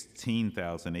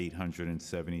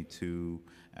 16,872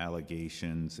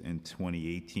 allegations in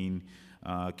 2018.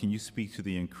 Can you speak to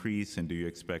the increase, and do you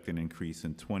expect an increase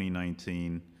in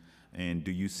 2019? And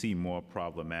do you see more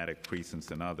problematic precincts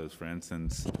than others? For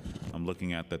instance, I'm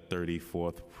looking at the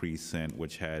 34th precinct,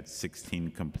 which had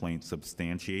 16 complaints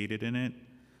substantiated in it,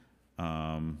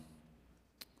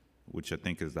 which I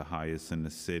think is the highest in the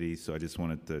city. So I just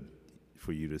wanted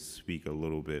for you to speak a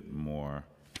little bit more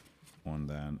on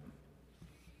that.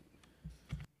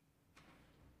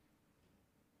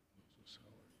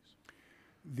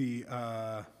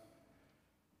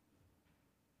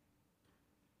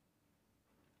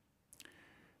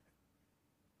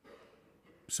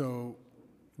 So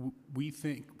we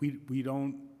think, we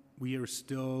are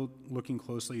still looking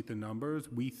closely at the numbers.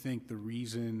 We think the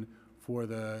reason for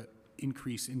the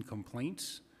increase in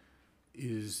complaints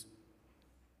is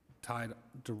tied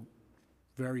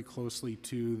very closely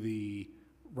to the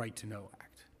Right to Know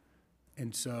Act.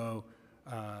 And so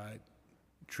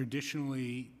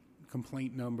traditionally,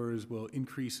 complaint numbers will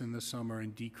increase in the summer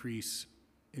and decrease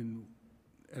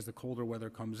as the colder weather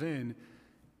comes in.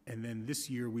 And then this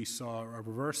year we saw a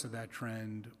reverse of that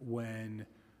trend when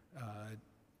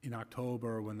in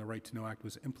October, when the Right to Know Act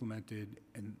was implemented,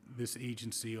 and this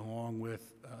agency, along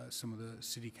with some of the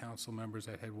city council members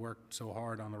that had worked so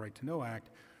hard on the Right to Know Act,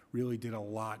 really did a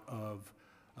lot of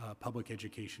public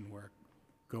education work,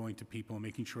 going to people and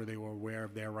making sure they were aware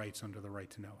of their rights under the Right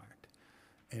to Know Act.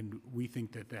 And we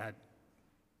think that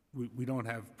we don't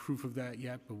have proof of that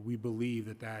yet, but we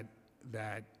believe that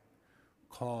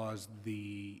caused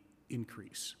the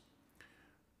increase.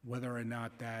 Whether or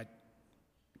not that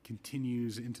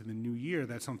continues into the new year,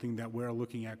 that's something that we're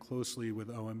looking at closely with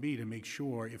OMB to make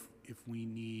sure if we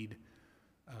need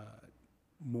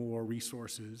more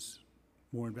resources,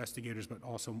 more investigators, but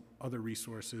also other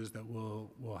resources, that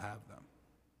we'll have them.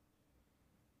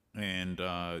 And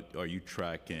are you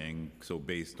tracking, so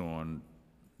based on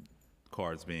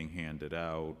cards being handed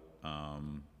out,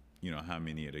 you know, how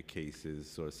many of the cases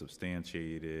sort of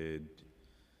substantiated?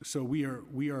 So we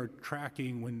are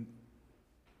tracking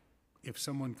if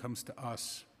someone comes to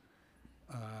us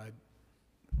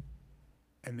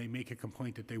and they make a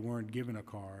complaint that they weren't given a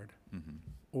card,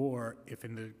 or if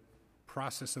in the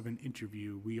process of an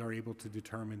interview we are able to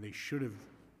determine they should have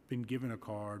been given a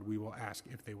card, we will ask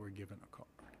if they were given a card.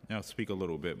 Now speak a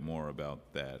little bit more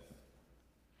about that.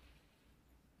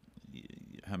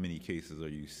 How many cases are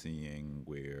you seeing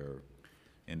where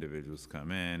individuals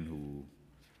come in who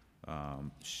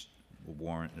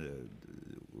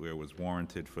where it was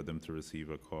warranted for them to receive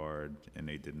a card and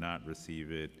they did not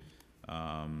receive it?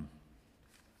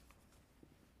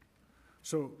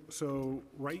 So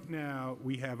right now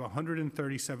we have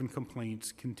 137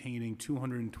 complaints containing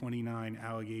 229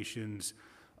 allegations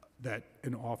that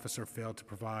an officer failed to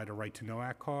provide a Right to Know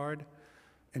Act card.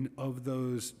 And of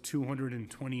those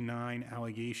 229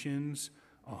 allegations,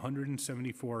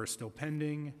 174 are still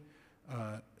pending,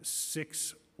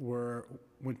 6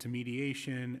 went to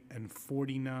mediation, and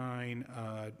 49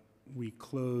 we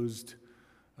closed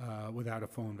without a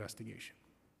full investigation.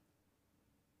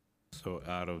 So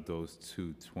out of those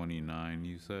 229,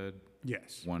 you said?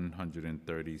 Yes.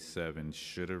 137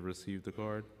 should have received the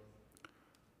card?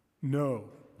 No.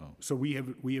 Oh. So we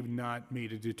have not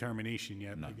made a determination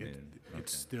yet. Not made.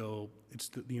 It's still,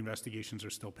 the investigations are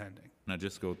still pending. Now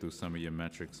just go through some of your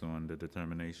metrics on the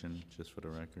determination, just for the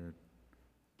record.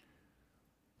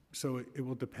 So it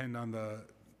will depend on the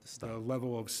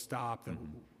level of stop that,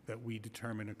 that we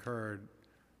determine occurred,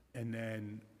 and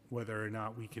then whether or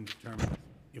not we can determine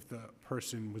if the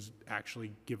person was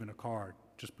actually given a card.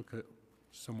 Just because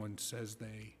someone says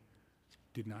they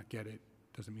did not get it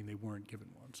doesn't mean they weren't given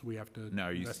one. So we have to. Now,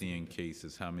 are you seeing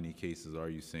cases, how many cases are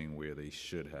you seeing where they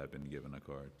should have been given a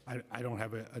card? I don't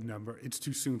have a number. It's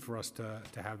too soon for us to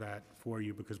have that for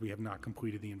you because we have not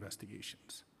completed the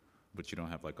investigations. But you don't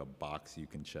have like a box you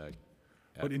can check?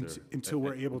 But until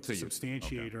we're able to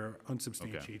substantiate okay. or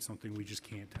unsubstantiate Okay. something, we just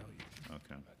can't tell you.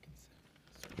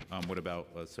 Okay. What about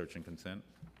search and consent?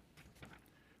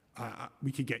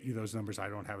 We could get you those numbers. I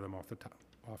don't have them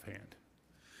offhand.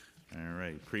 All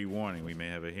right, pre-warning, we may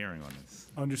have a hearing on this.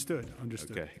 Understood,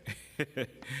 understood. Okay.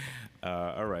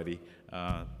 All righty.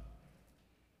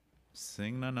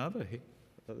 Seeing none others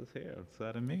here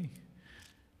outside of me.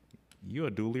 You are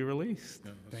duly released.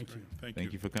 Yeah, Thank great. you.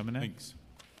 Thank you for coming in. Thanks.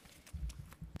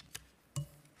 All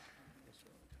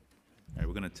right,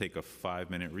 we're going to take a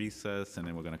 5-minute recess, and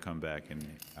then we're going to come back and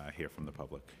hear from the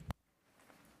public.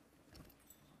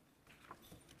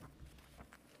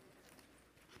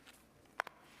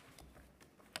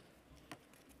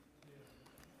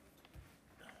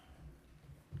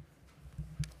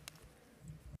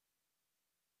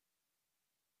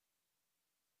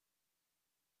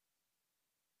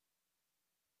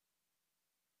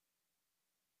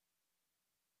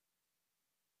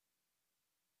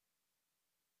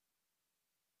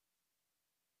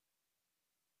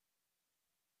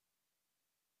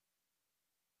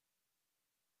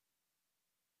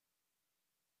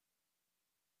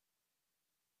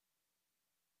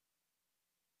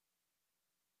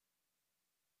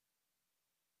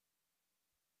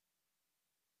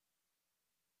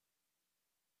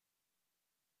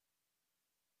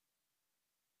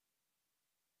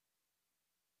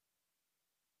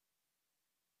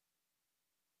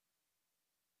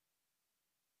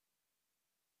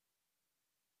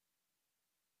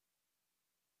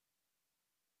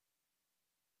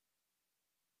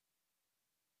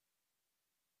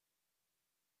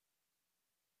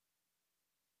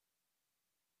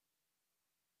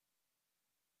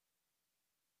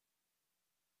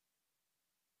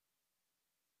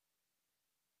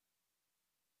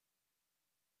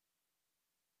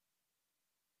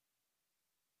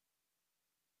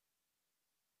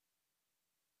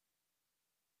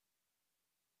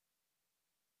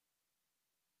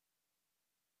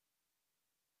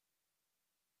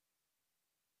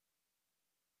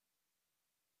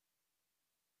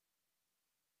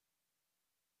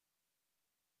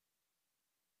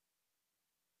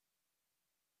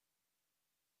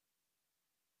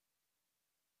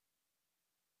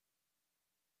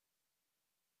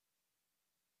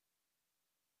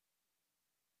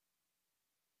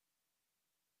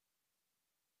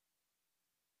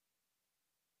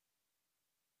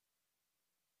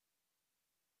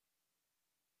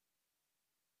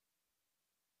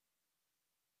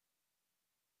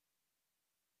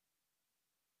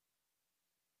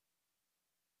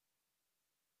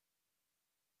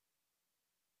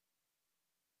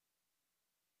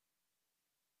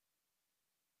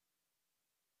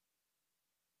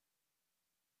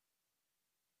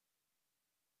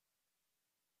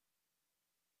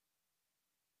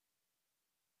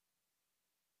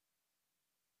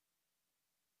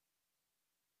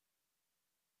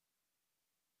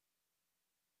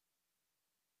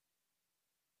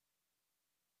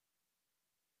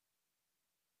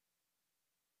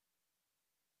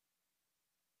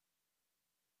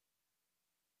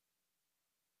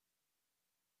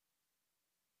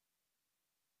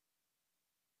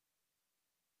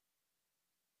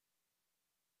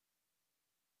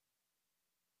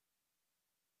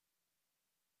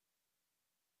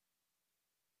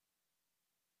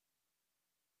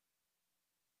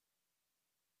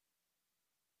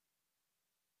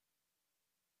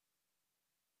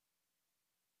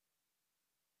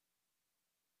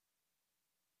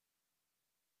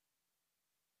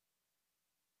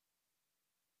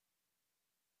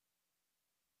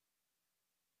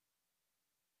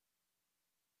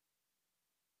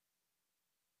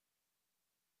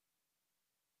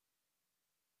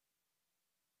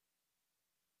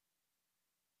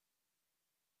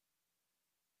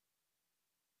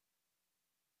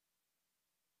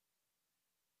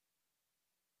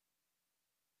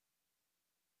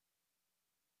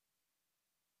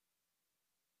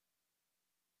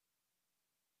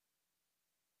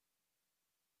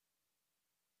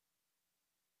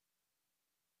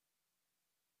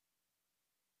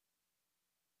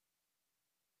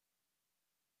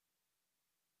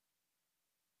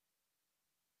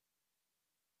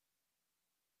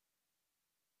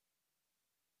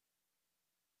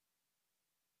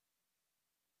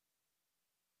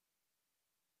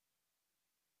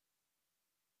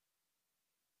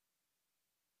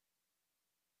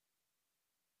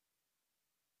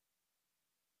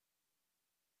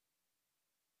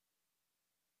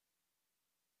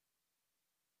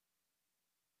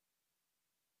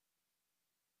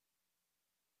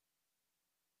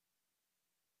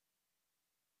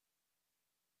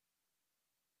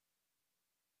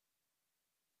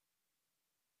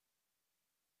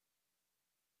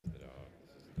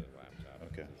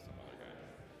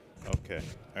 Okay.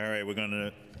 All right, we're going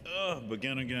to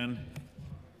begin again.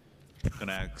 Going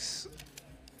to ask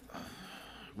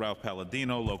Ralph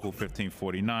Palladino, Local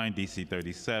 1549, DC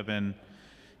 37.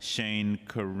 Shane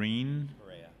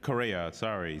Correa,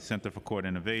 Center for Court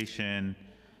Innovation.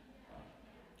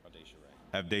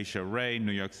 Avdacia Ray,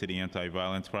 New York City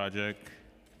Anti-Violence Project.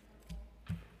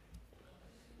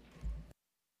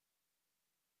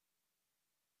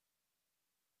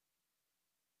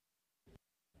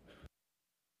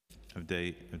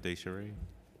 Avdacia Ray.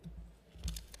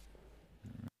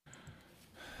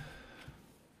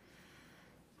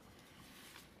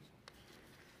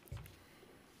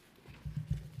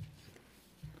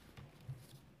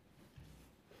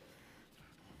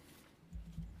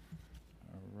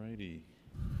 All righty.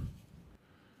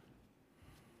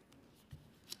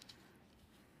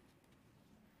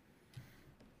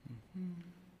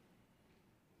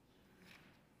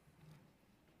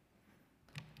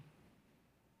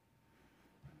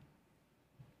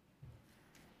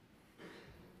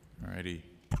 All righty.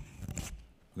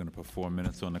 We're going to put 4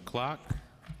 minutes on the clock.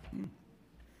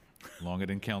 Longer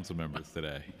than council members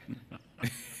today.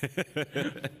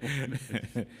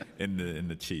 and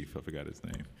the chief, I forgot his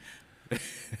name.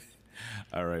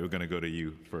 All right, we're going to go to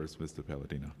you first, Mr.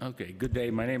 Palladino. Okay, good day.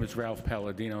 My name is Ralph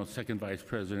Palladino, Second Vice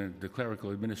President, the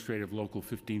Clerical Administrative Local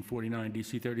 1549,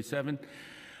 DC 37.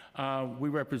 We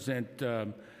represent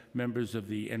members of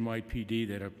the NYPD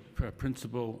that are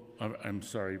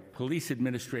police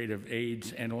administrative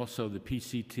aides, and also the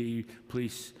PCT,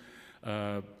 police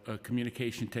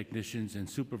communication technicians and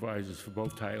supervisors for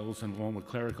both titles, and along with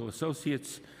clerical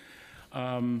associates.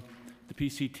 The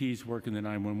PCTs work in the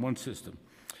 911 system.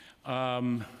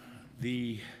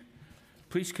 The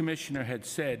police commissioner had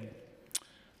said,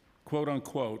 quote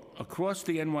unquote, across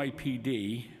the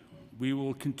NYPD, we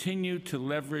will continue to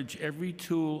leverage every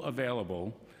tool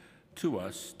available to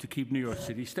us to keep New York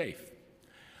City safe.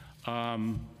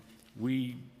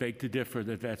 We beg to differ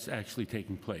that that's actually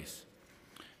taking place.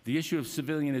 The issue of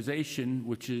civilianization,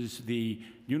 which is the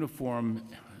uniform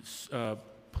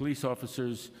police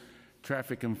officers,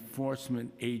 traffic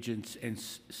enforcement agents, and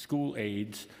school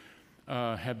aides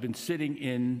have been sitting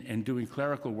in and doing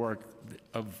clerical work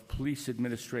of police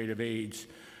administrative aides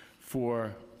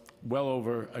for well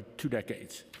over 2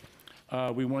 decades.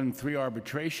 We won 3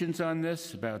 arbitrations on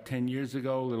this about 10 years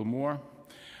ago, a little more.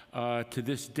 To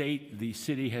this date, the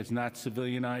city has not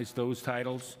civilianized those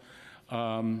titles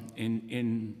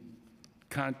in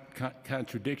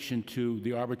contradiction to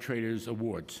the arbitrators'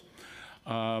 awards.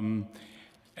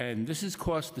 And this has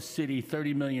cost the city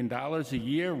 $30 million a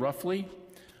year, roughly.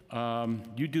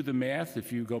 You do the math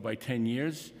if you go by 10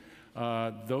 years.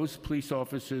 Those police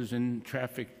officers and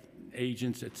traffic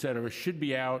agents, et cetera, should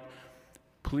be out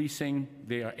policing.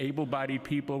 They are able-bodied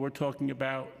people we're talking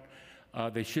about.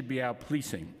 They should be out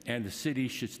policing, and the city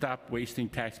should stop wasting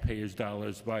taxpayers'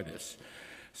 dollars by this.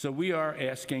 So we are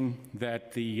asking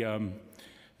that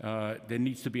there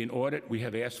needs to be an audit. We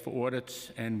have asked for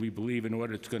audits, and we believe an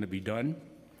audit's going to be done.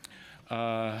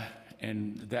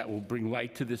 And that will bring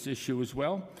light to this issue as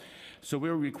well. So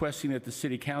we're requesting that the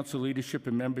City Council leadership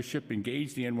and membership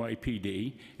engage the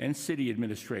NYPD and city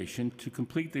administration to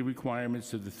complete the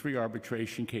requirements of the 3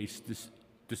 arbitration case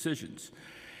decisions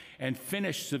and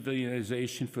finish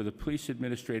civilianization for the police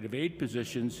administrative aid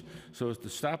positions so as to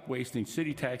stop wasting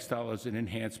city tax dollars and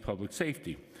enhance public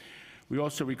safety. We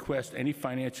also request any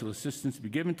financial assistance be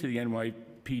given to the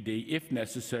NYPD if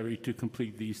necessary to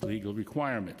complete these legal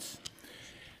requirements.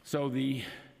 So the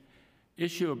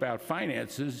issue about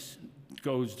finances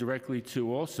goes directly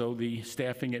to also the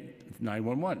staffing at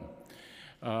 911.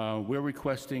 We're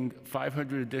requesting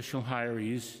 500 additional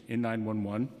hirees in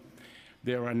 911.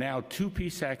 There are now 2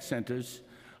 PSAC centers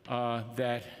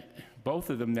that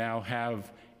both of them now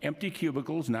have empty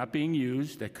cubicles not being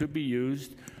used that could be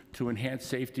used to enhance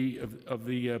safety of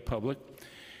the public.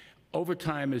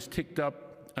 Overtime has ticked up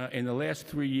in the last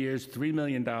 3 years, $3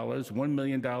 million, $1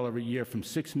 million a year, from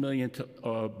 $6 million to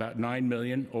about $9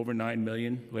 million, over $9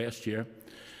 million last year.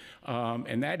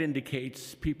 And that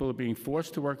indicates people are being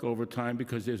forced to work overtime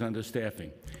because there's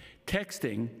understaffing.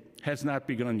 Texting has not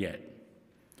begun yet.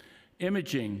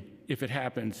 Imaging, if it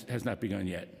happens, has not begun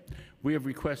yet. We have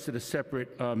requested a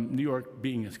separate, New York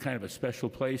being kind of a special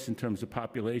place in terms of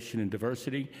population and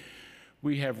diversity,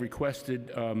 we have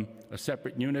requested a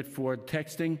separate unit for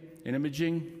texting and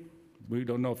imaging. We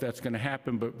don't know if that's going to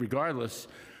happen, but regardless,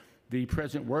 the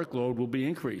present workload will be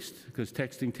increased because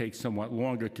texting takes somewhat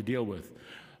longer to deal with.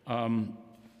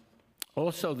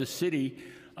 Also, the city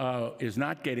is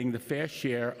not getting the fair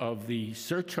share of the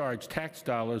surcharge tax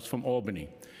dollars from Albany.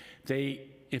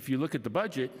 If you look at the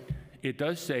budget, It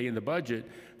does say in the budget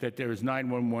that there is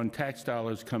 911 tax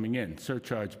dollars coming in,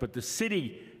 surcharge, but the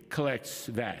city collects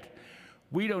that.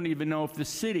 We don't even know if the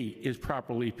city is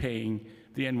properly paying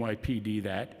the NYPD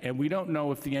that, and we don't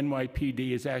know if the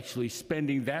NYPD is actually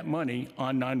spending that money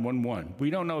on 911. We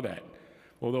don't know that,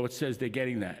 although it says they're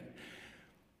getting that.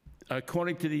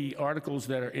 According to the articles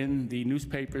that are in the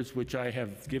newspapers, which I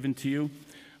have given to you,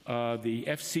 the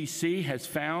FCC has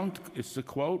found, it's a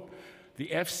quote, the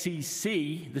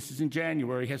FCC, this is in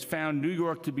January, has found New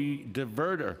York to be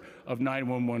diverter of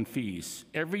 911 fees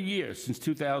every year since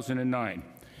 2009.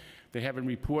 They haven't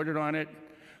reported on it,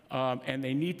 and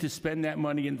they need to spend that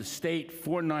money in the state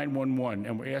for 911,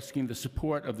 and we're asking the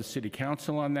support of the City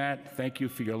Council on that. Thank you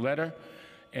for your letter.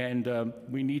 And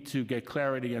we need to get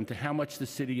clarity into how much the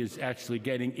city is actually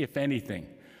getting, if anything,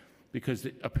 because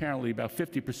apparently about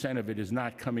 50% of it is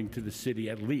not coming to the city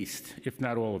at least, if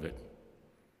not all of it.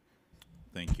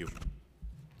 Thank you.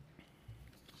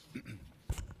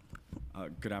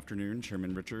 Good afternoon,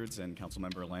 Chairman Richards and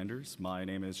Councilmember Landers. My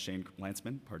name is Shane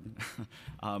Lanceman, pardon.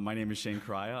 My name is Shane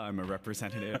Correa. I'm a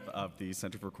representative of the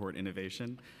Center for Court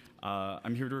Innovation.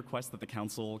 I'm here to request that the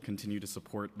Council continue to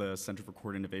support the Center for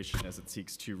Court Innovation as it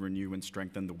seeks to renew and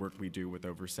strengthen the work we do with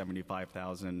over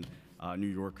 75,000 New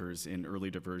Yorkers in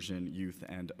early diversion, youth,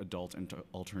 and adult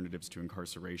alternatives to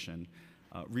incarceration.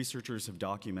 Researchers have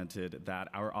documented that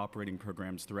our operating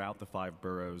programs throughout the 5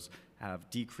 boroughs have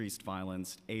decreased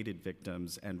violence, aided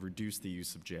victims, and reduced the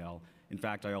use of jail. In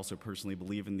fact, I also personally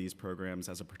believe in these programs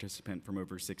as a participant from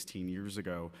over 16 years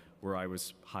ago, where I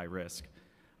was high risk.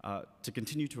 To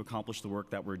continue to accomplish the work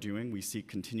that we're doing, we seek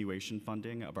continuation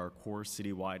funding of our core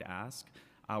citywide ask,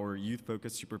 our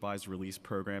youth-focused supervised release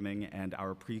programming, and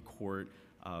our pre-court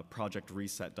Project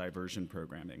Reset diversion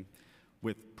programming.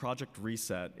 With Project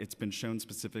Reset, it's been shown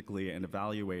specifically and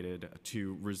evaluated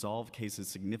to resolve cases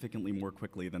significantly more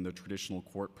quickly than the traditional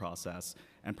court process,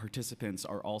 and participants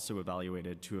are also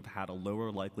evaluated to have had a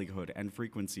lower likelihood and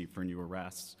frequency for new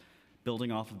arrests.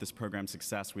 Building off of this program's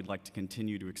success, we'd like to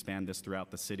continue to expand this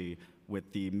throughout the city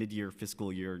with the mid-year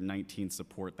fiscal year 19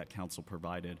 support that Council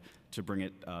provided to bring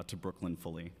it to Brooklyn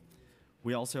fully.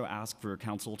 We also ask for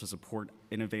Council to support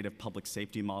innovative public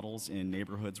safety models in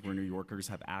neighborhoods where New Yorkers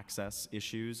have access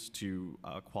issues to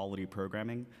quality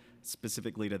programming.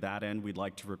 Specifically to that end, we'd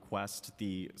like to request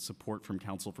the support from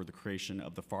Council for the creation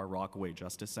of the Far Rockaway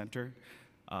Justice Center.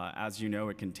 As you know,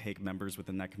 it can take members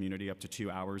within that community up to 2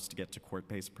 hours to get to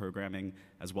court-based programming,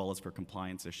 as well as for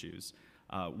compliance issues.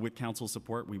 With Council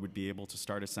support, we would be able to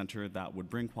start a center that would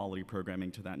bring quality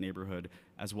programming to that neighborhood,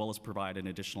 as well as provide an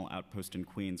additional outpost in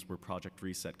Queens where Project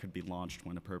Reset could be launched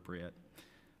when appropriate.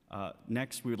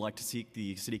 Next, we would like to seek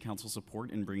the City Council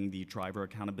support in bringing the driver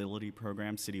accountability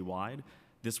program citywide.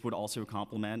 This would also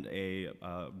complement a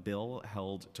bill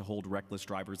to hold reckless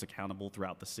drivers accountable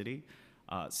throughout the city.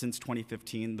 Since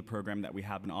 2015, the program that we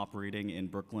have been operating in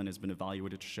Brooklyn has been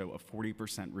evaluated to show a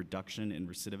 40% reduction in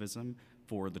recidivism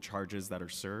for the charges that are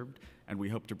served, and we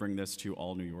hope to bring this to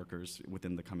all New Yorkers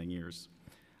within the coming years.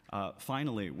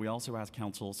 Finally, we also ask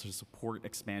Council to support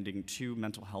expanding 2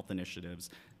 mental health initiatives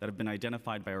that have been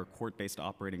identified by our court-based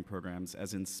operating programs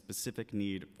as in specific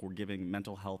need for giving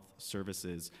mental health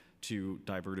services to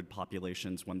diverted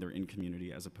populations when they're in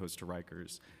community as opposed to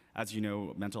Rikers. As you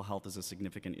know, mental health is a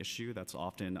significant issue that's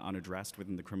often unaddressed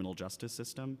within the criminal justice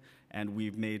system, and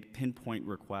we've made pinpoint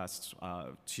requests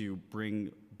to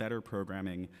bring better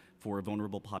programming for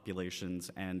vulnerable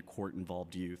populations and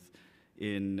court-involved youth.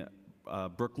 In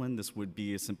Brooklyn, this would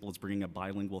be as simple as bringing a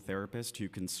bilingual therapist who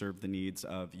can serve the needs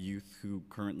of youth who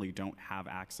currently don't have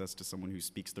access to someone who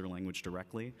speaks their language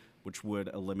directly, which would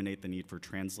eliminate the need for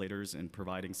translators and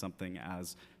providing something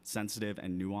as sensitive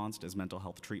and nuanced as mental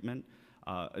health treatment.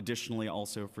 Additionally,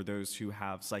 also for those who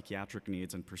have psychiatric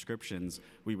needs and prescriptions,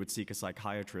 we would seek a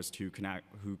psychiatrist who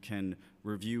can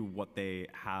review what they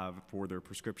have for their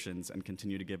prescriptions and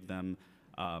continue to give them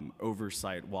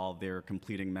oversight while they're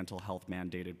completing mental health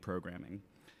mandated programming.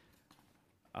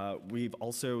 We've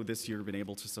also this year been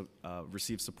able to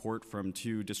receive support from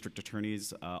 2 district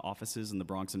attorneys' offices in the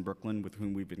Bronx and Brooklyn, with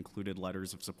whom we've included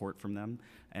letters of support from them,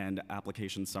 and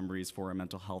application summaries for our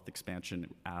mental health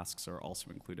expansion asks are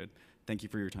also included. Thank you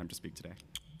for your time to speak today.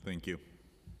 Thank you.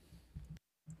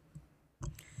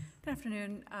 Good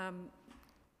afternoon,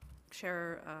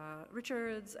 Chair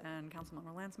Richards and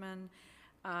Councilmember Lanceman.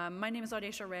 My name is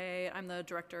Audacia Ray. I'm the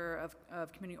Director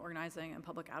of Community Organizing and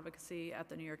Public Advocacy at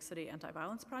the New York City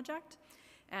Anti-Violence Project.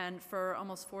 And for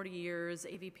almost 40 years,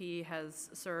 AVP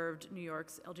has served New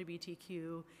York's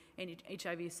LGBTQ and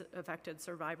HIV-affected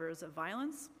survivors of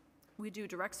violence. We do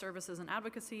direct services and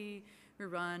advocacy. We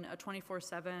run a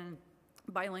 24/7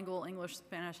 bilingual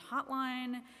English-Spanish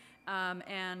hotline,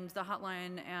 and the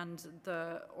hotline and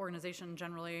the organization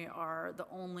generally are the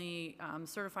only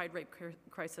certified rape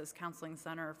crisis counseling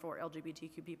center for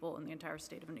LGBTQ people in the entire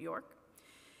state of New York.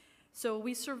 So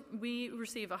we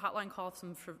receive a hotline call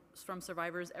from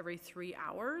survivors every 3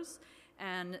 hours,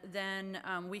 and then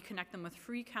we connect them with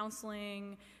free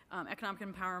counseling, economic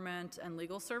empowerment, and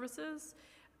legal services.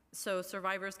 So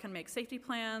survivors can make safety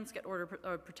plans, get order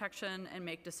of protection, and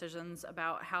make decisions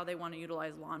about how they want to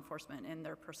utilize law enforcement in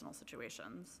their personal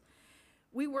situations.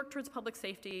 We work towards public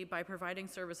safety by providing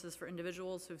services for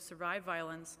individuals who've survived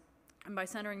violence and by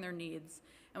centering their needs.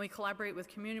 And we collaborate with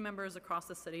community members across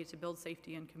the city to build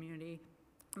safety and community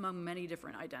among many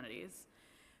different identities.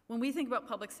 When we think about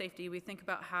public safety, we think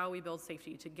about how we build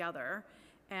safety together.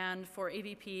 And for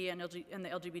AVP and the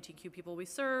LGBTQ people we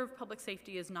serve, public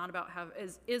safety is about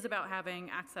having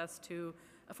access to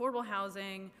affordable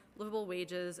housing, livable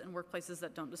wages, and workplaces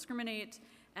that don't discriminate,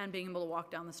 and being able to walk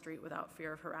down the street without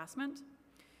fear of harassment.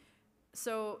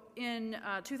 So in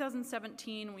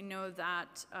 2017, we know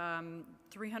that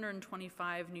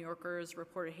 325 New Yorkers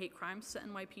reported hate crimes to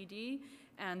NYPD,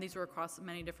 and these were across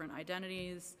many different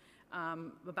identities.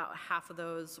 About half of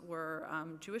those were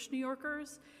Jewish New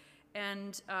Yorkers.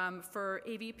 And for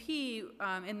AVP,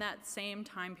 in that same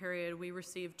time period, we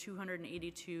received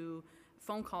 282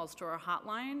 phone calls to our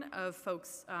hotline of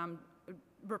folks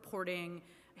reporting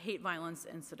hate violence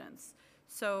incidents.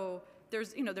 So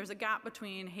there's a gap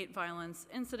between hate violence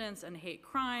incidents and hate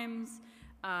crimes.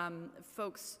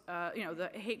 The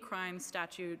hate crime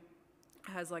statute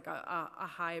has like a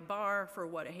high bar for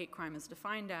what a hate crime is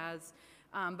defined as.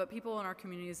 But people in our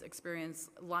communities experience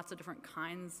lots of different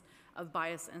kinds of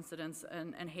bias incidents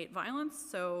and hate violence.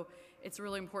 So it's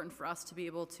really important for us to be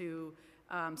able to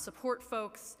support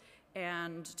folks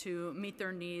and to meet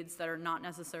their needs that are not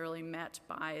necessarily met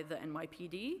by the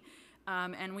NYPD.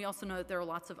 And we also know that there are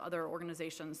lots of other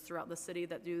organizations throughout the city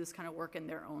that do this kind of work in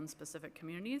their own specific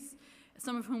communities,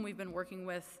 some of whom we've been working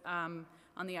with on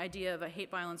the idea of a hate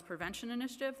violence prevention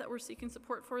initiative that we're seeking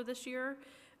support for this year.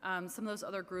 Some of those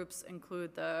other groups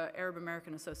include the Arab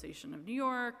American Association of New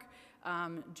York,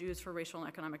 Jews for Racial and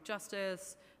Economic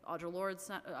Justice, Audre Lorde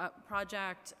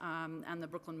Project, and the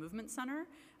Brooklyn Movement Center.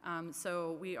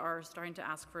 So we are starting to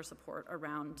ask for support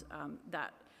around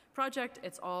that project.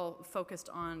 It's all focused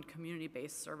on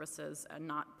community-based services and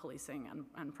not policing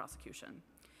and prosecution.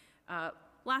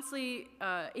 Lastly,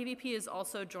 AVP is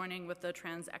also joining with the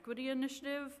Trans Equity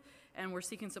Initiative, and we're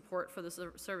seeking support for the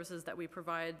services that we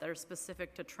provide that are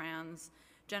specific to trans,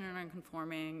 gender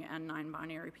nonconforming, and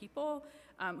non-binary people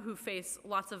who face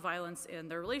lots of violence in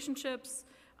their relationships,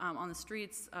 on the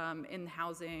streets, in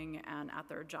housing, and at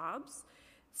their jobs.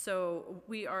 So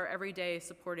we are every day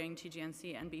supporting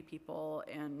TGNC and NB people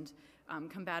and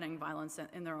combating violence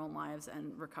in their own lives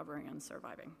and recovering and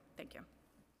surviving. Thank you.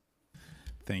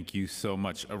 Thank you so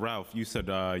much. Ralph, you said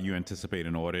you anticipate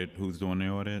an audit. Who's doing the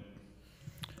audit?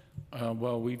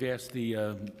 Well, we've asked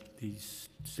the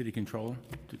city controller.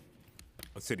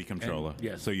 A city controller?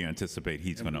 Yes. So you anticipate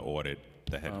he's going to audit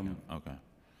the headcount? Okay.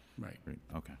 Right. Great.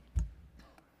 Okay.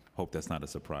 Hope that's not a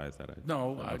surprise.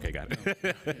 No. Okay, got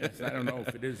it. Yes, I don't know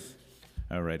if it is.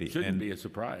 Alrighty. Shouldn't be a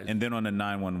surprise. And then on the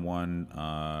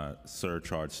 911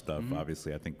 surcharge stuff,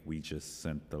 obviously, I think we just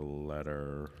sent the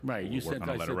letter. Right. You said,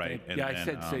 I letter, right?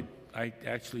 I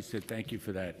actually said thank you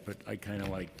for that, but I kind of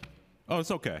like. Oh,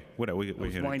 it's okay. Whatever. We're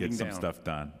here to get some stuff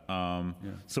done.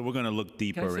 So we're going to look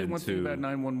deeper into. Can I say one thing about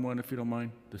 911, if you don't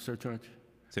mind, the surcharge?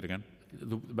 Say it again.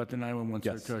 About the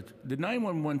 911 surcharge. The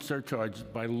 911 surcharge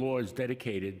by law is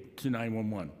dedicated to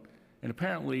 911. And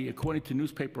apparently, according to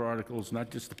newspaper articles, not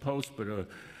just the Post, but an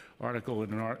article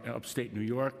in upstate New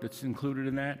York that's included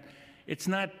in that, it's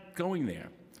not going there.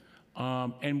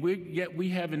 And yet we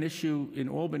have an issue in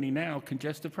Albany now,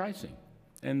 congestive pricing.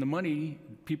 And the money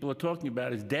people are talking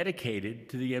about is dedicated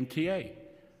to the MTA.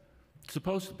 It's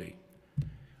supposed to be.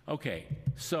 Okay,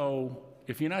 so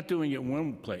if you're not doing it in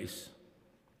one place,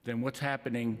 then what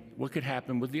could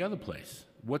happen with the other place?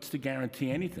 What's to guarantee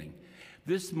anything?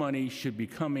 This money should be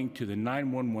coming to the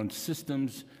 911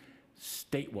 systems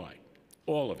statewide,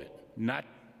 all of it, not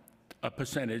a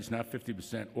percentage, not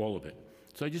 50%, all of it.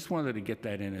 So I just wanted to get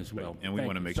that in as well. And we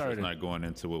want to make sure it's not going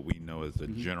into what we know as the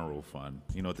general fund.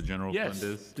 You know what the general fund is?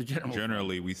 Yes, the general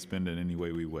Generally, we spend it any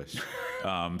way we wish.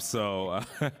 So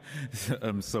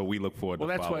we look forward to following up. Well,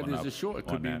 that's why there's a shortage. It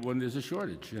could be when there's a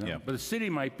shortage. You know? Yeah. But the city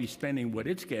might be spending what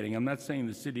it's getting. I'm not saying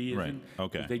the city isn't. Right.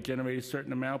 Okay. They generate a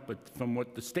certain amount, but from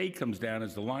what the state comes down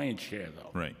is the lion's share,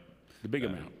 though. Right. The big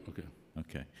amount. Okay.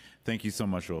 Okay. Thank you so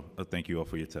much. Thank you all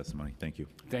for your testimony. Thank you.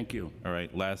 Thank you. All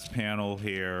right, last panel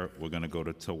here. We're going to go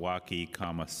to Tawaki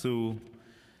Kamasu,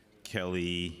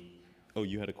 Kelly. Oh,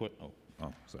 you had a question?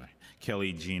 Oh, sorry.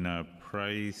 Kelly Gina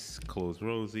Price, Close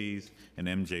Rosies, and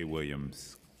MJ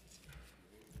Williams.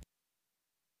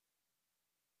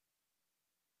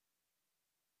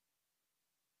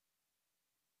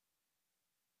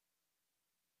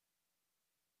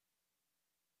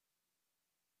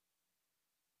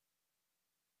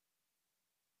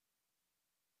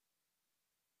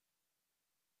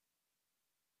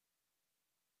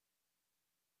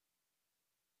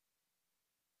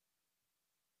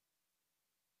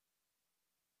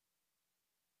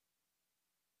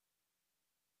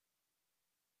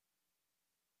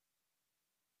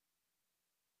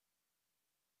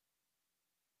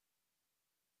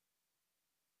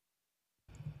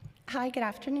 Hi, good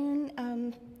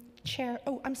afternoon, Chair.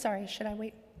 Oh, I'm sorry. Should I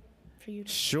wait for you?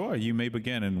 Sure, you may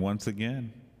begin. And once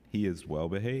again, he is well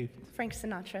behaved. Frank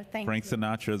Sinatra. Thank Frank you.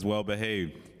 Sinatra is well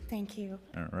behaved. Thank you.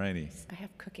 All righty. I have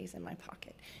cookies in my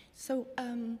pocket. So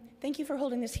thank you for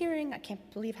holding this hearing. I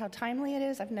can't believe how timely it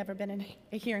is. I've never been in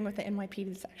a hearing with the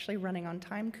NYPD that's actually running on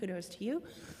time. Kudos to you.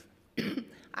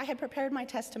 I had prepared my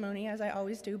testimony, as I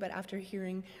always do, but after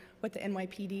hearing what the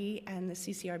NYPD and the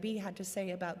CCRB had to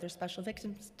say about their Special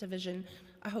Victims Division,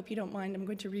 I hope you don't mind. I'm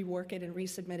going to rework it and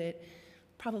resubmit it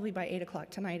probably by 8 o'clock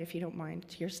tonight, if you don't mind,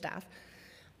 to your staff.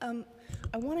 I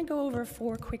want to go over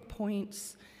 4 quick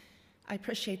points. I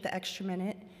appreciate the extra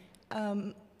minute.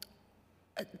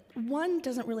 One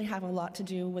doesn't really have a lot to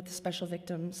do with the special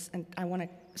victims, and I want to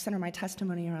center my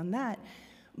testimony around that.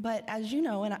 But as you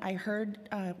know, and I heard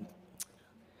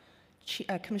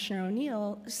Commissioner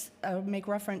O'Neill make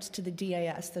reference to the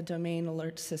DAS, the Domain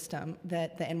Alert System,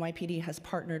 that the NYPD has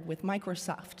partnered with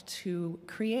Microsoft to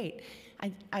create.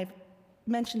 I've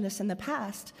mentioned this in the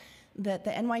past, that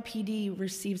the NYPD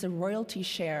receives a royalty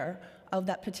share of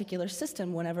that particular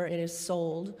system whenever it is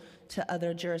sold to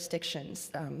other jurisdictions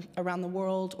around the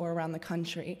world or around the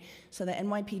country. So the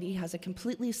NYPD has a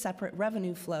completely separate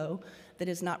revenue flow that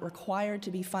is not required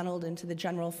to be funneled into the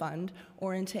general fund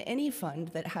or into any fund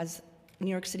that has New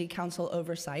York City Council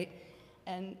oversight.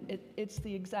 And it's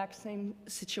the exact same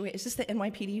situation. Is this the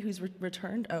NYPD who's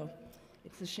returned? Oh,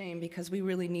 it's a shame because we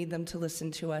really need them to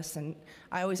listen to us. And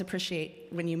I always appreciate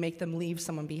when you make them leave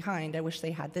someone behind. I wish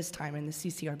they had this time, and the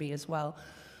CCRB as well.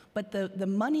 But the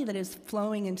money that is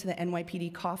flowing into the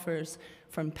NYPD coffers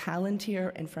from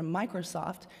Palantir and from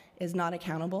Microsoft is not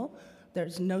accountable.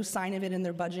 There's no sign of it in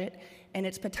their budget, and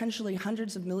it's potentially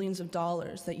hundreds of millions of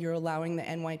dollars that you're allowing the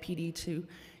NYPD to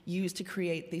use to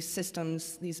create these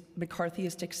systems, these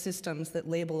McCarthyistic systems that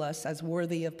label us as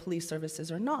worthy of police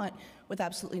services or not, with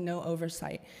absolutely no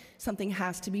oversight. Something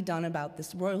has to be done about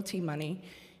this royalty money.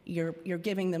 You're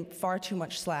giving them far too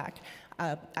much slack.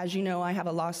 As you know, I have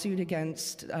a lawsuit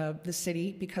against the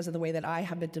city because of the way that I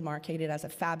have been demarcated as a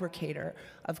fabricator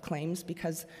of claims,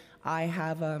 because I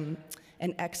have an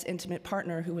ex-intimate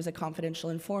partner who was a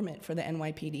confidential informant for the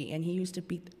NYPD, and he used to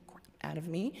beat the crap out of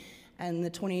me. And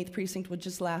the 28th Precinct would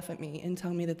just laugh at me and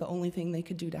tell me that the only thing they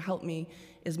could do to help me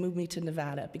is move me to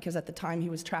Nevada, because at the time he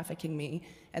was trafficking me,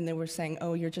 and they were saying,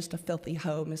 oh, you're just a filthy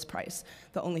hoe, Miss Price.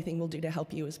 The only thing we'll do to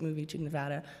help you is move you to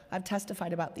Nevada. I've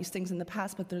testified about these things in the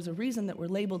past, but there's a reason that we're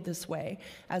labeled this way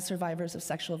as survivors of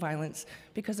sexual violence,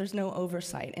 because there's no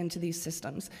oversight into these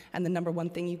systems. And the number one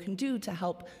thing you can do to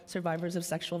help survivors of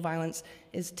sexual violence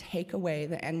is take away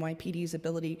the NYPD's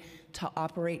ability to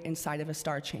operate inside of a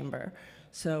star chamber.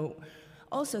 So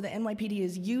also, the NYPD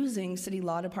is using city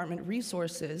law department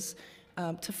resources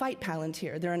to fight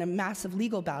Palantir. They're in a massive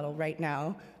legal battle right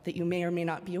now that you may or may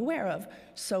not be aware of.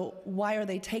 So why are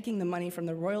they taking the money from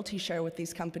the royalty share with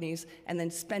these companies and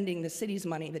then spending the city's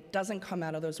money that doesn't come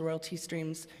out of those royalty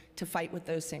streams to fight with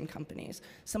those same companies?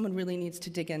 Someone really needs to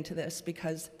dig into this,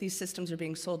 because these systems are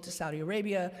being sold to Saudi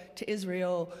Arabia, to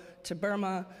Israel, to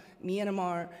Burma,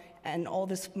 Myanmar, and all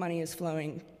this money is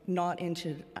flowing not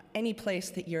into any place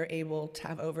that you're able to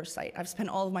have oversight. I've spent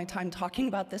all of my time talking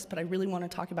about this, but I really want to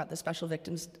talk about the Special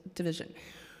Victims Division.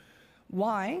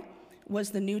 Why was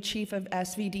the new chief of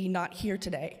SVD not here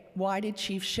today? Why did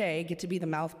Chief Shea get to be the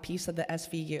mouthpiece of the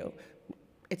SVU?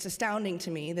 It's astounding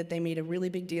to me that they made a really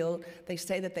big deal. They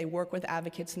say that they work with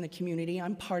advocates in the community.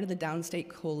 I'm part of the Downstate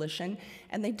Coalition,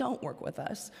 and they don't work with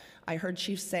us. I heard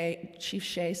Chief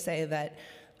Shea say that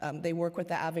they work with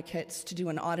the advocates to do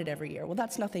an audit every year. Well,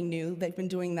 that's nothing new. They've been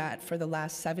doing that for the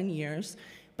last 7 years.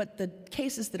 But the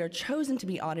cases that are chosen to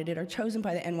be audited are chosen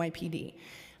by the NYPD.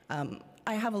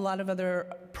 I have a lot of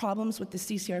other problems with the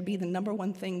CCRB. The number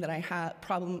one thing that I had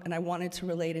problem, and I wanted to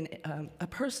relate a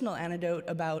personal anecdote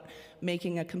about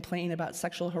making a complaint about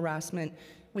sexual harassment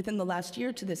within the last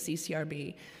year to the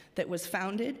CCRB that was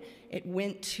founded. It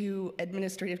went to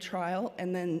administrative trial,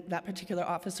 and then that particular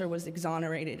officer was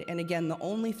exonerated. And again, the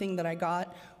only thing that I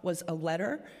got was a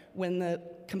letter when the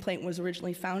complaint was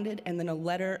originally founded, and then a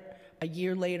letter a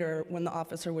year later when the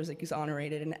officer was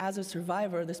exonerated. And as a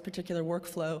survivor, this particular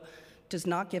workflow does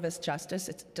not give us justice.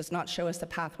 It does not show us a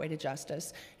pathway to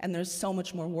justice. And there's so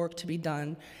much more work to be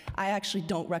done. I actually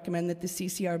don't recommend that the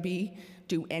CCRB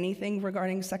do anything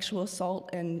regarding sexual assault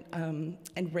and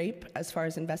rape as far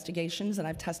as investigations. And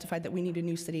I've testified that we need a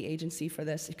new city agency for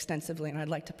this extensively, and I'd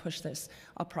like to push this.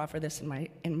 I'll proffer this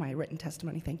in my written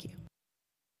testimony. Thank you.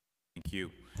 Thank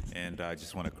you. And I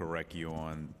just want to correct you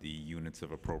on the units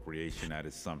of appropriation. That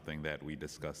is something that we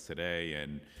discussed today,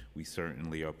 and we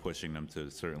certainly are pushing them to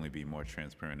certainly be more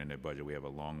transparent in their budget. We have a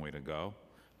long way to go,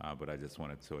 but I just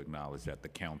wanted to acknowledge that the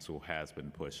council has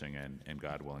been pushing, and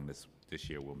God willing, this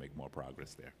year we'll make more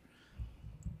progress there.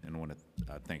 And I want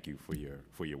to thank you for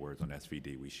your words on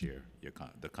SVD. We share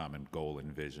the common goal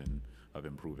and vision of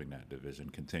improving that division,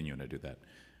 continuing to do that.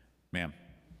 Ma'am.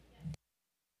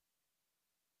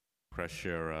 Press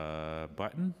your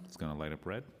button. It's going to light up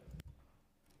red.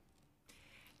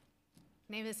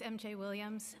 My name is MJ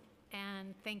Williams,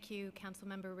 and thank you,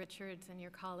 Councilmember Richards and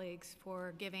your colleagues,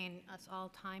 for giving us all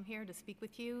time here to speak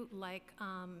with you. Like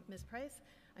Ms. Price,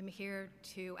 I'm here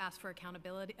to ask for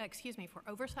accountability, for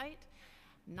oversight,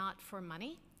 not for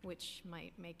money, which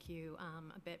might make you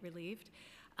a bit relieved.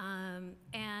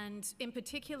 And in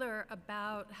particular,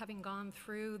 about having gone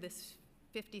through this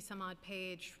 50-some-odd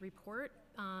page report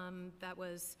that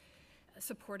was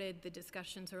supported the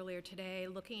discussions earlier today,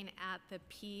 looking at the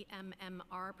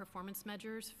PMMR performance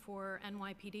measures for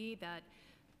NYPD that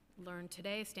learned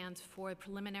today stands for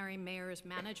Preliminary Mayor's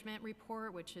Management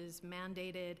Report, which is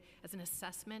mandated as an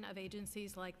assessment of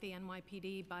agencies like the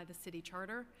NYPD by the city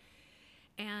charter.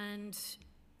 And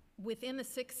within the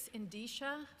 6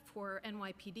 indicia for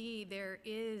NYPD, there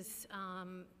is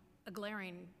a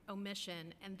glaring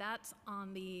omission, and that's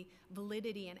on the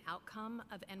validity and outcome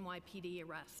of NYPD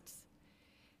arrests.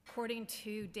 According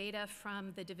to data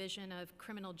from the Division of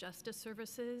Criminal Justice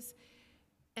Services,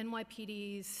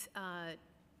 NYPD's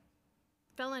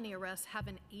felony arrests have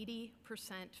an 80%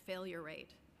 failure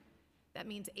rate. That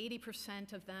means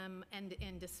 80% of them end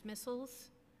in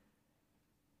dismissals,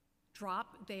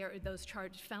 those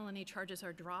felony charges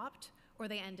are dropped, or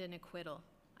they end in acquittal.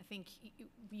 I think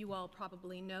you all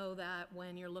probably know that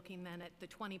when you're looking then at the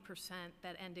 20%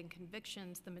 that end in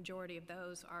convictions, the majority of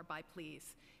those are by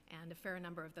pleas, and a fair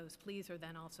number of those pleas are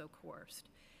then also coerced.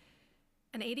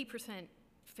 An 80%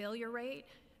 failure rate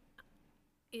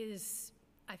is,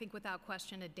 I think without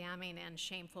question, a damning and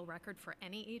shameful record for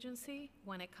any agency.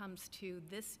 When it comes to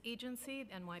this agency,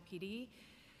 NYPD,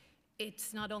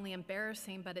 it's not only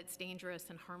embarrassing, but it's dangerous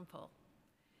and harmful.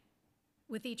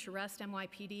 With each arrest,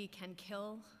 NYPD can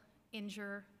kill,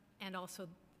 injure, and also,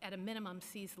 at a minimum,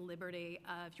 seize the liberty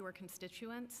of your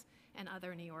constituents and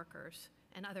other New Yorkers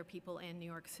and other people in New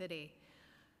York City.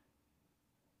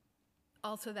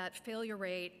 Also, that failure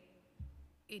rate,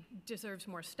 it deserves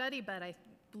more study, but I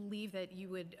believe that you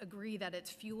would agree that it's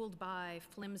fueled by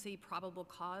flimsy probable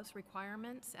cause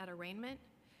requirements at arraignment,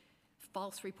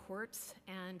 false reports,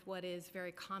 and what is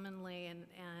very commonly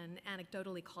and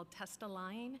anecdotally called testa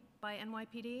lying by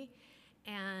NYPD,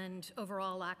 and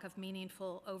overall lack of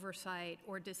meaningful oversight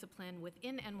or discipline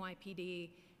within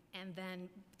NYPD, and then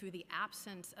through the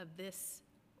absence of this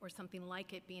or something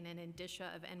like it being an indicia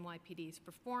of NYPD's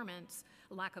performance,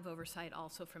 lack of oversight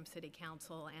also from City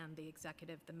Council and the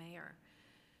executive, the mayor.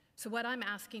 So what I'm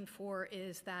asking for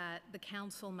is that the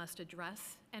council must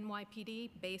address NYPD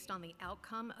based on the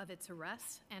outcome of its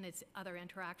arrests and its other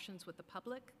interactions with the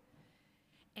public.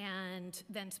 And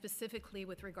then specifically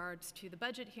with regards to the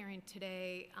budget hearing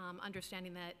today,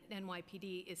 understanding that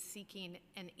NYPD is seeking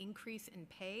an increase in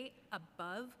pay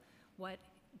above what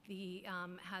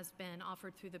has been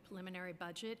offered through the preliminary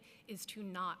budget, is to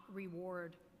not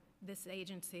reward this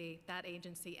agency, that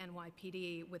agency,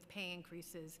 NYPD, with pay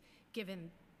increases,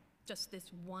 given just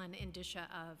this one indicia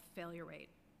of failure rate.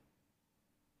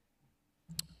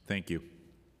 Thank you.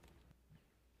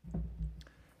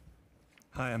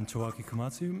 Hi, I'm Chiwaki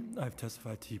Komatsu. I've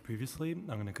testified to you previously. I'm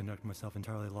going to conduct myself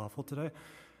entirely lawful today.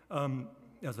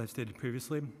 As I've stated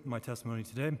previously, my testimony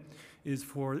today is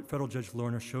for Federal Judge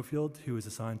Lorna Schofield, who is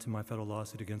assigned to my federal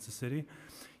lawsuit against the city.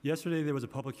 Yesterday, there was a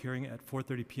public hearing at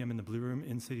 4:30 p.m. in the Blue Room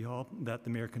in City Hall that the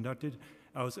mayor conducted.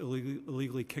 I was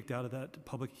illegally kicked out of that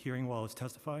public hearing while I was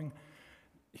testifying.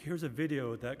 Here's a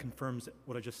video that confirms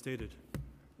what I just stated,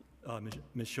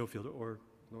 Ms. Schofield or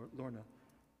Lorna.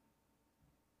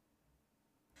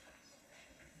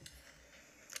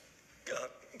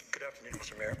 Good afternoon,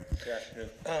 Mr. Mayor. Good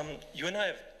afternoon. You and I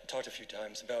have talked a few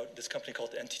times about this company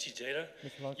called NTT Data.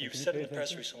 You've said in the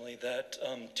press recently that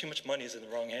too much money is in the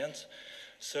wrong hands.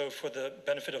 So for the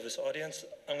benefit of this audience,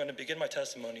 I'm going to begin my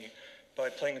testimony by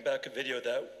playing back a video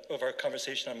of our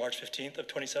conversation on March 15th of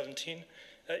 2017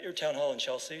 at your town hall in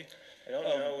Chelsea. I don't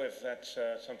know if that's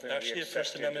something that we Actually,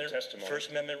 accept in the testimony. First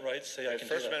Amendment rights say I can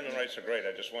do First that. Amendment rights are great.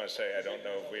 I just want to say I don't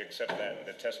know if we accept that in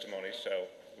the testimony, so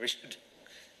we should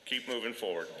keep moving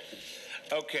forward.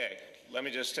 Okay, let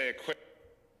me just say a quick...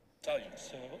 Tell you.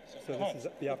 So come on. This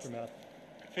is the aftermath.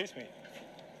 Face me.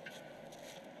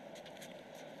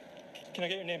 Can I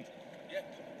get your name? Yeah.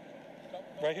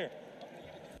 Right here.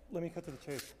 Let me cut to the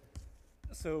chase.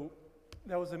 So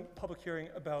that was a public hearing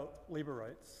about labor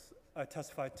rights. I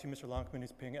testified to Mr. Lonkman,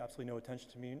 who's paying absolutely no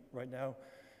attention to me right now,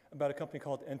 about a company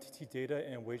called NTT Data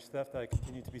and wage theft that I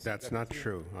continue to be subjected That's not to.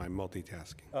 true. I'm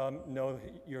multitasking. No,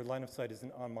 your line of sight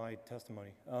isn't on my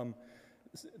testimony.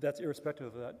 That's irrespective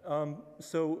of that.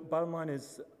 So bottom line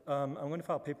is, I'm going to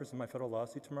file papers in my federal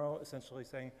lawsuit tomorrow, essentially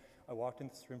saying I walked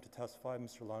into this room to testify.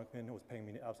 Mr. Lonkman was paying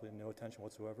me absolutely no attention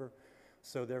whatsoever.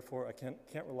 So therefore, I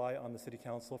can't rely on the city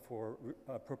council for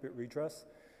appropriate redress.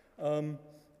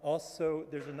 Also,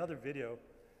 there's another video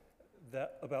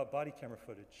about body camera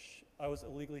footage. I was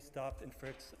illegally stopped and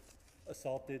frisked,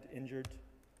 assaulted, injured.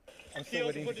 I'm still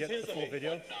waiting to get the full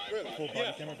video, the full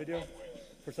body camera video,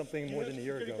 for something more than a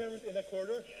year ago. Cameras in that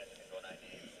corridor?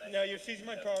 Now you're seizing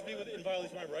my property in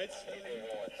violation of my rights.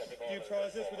 Do you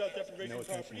process without deprivation of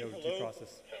property? No due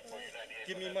process.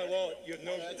 Give me my wallet. You have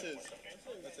no. That's his.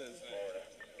 That's his.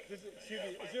 Excuse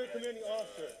me. Is there a commanding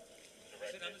officer?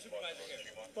 I'm the supervisor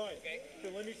here. Fine. Okay.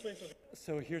 So let me explain something.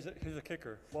 So here's a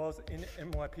kicker. While I was in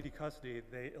NYPD custody,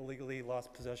 they illegally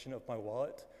lost possession of my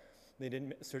wallet. They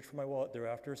didn't search for my wallet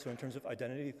thereafter. So in terms of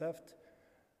identity theft,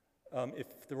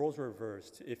 if the roles were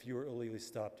reversed, if you were illegally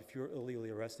stopped, if you were illegally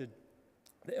arrested,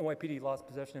 the NYPD lost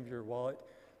possession of your wallet,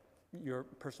 your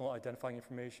personal identifying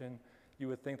information, you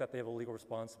would think that they have a legal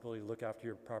responsibility to look after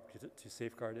your property to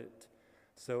safeguard it.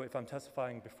 So if I'm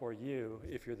testifying before you,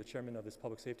 if you're the chairman of this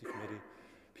public safety committee,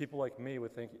 people like me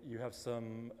would think you have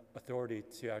some authority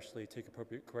to actually take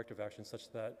appropriate corrective action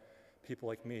such that people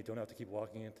like me don't have to keep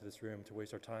walking into this room to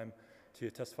waste our time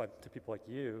to testify to people like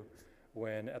you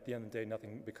when at the end of the day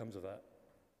nothing becomes of that.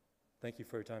 Thank you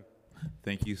for your time.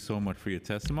 Thank you so much for your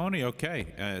testimony.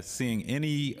 Okay, seeing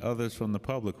any others from the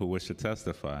public who wish to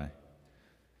testify?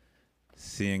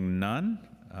 Seeing none,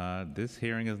 this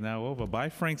hearing is now over. Bye,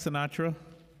 Frank Sinatra.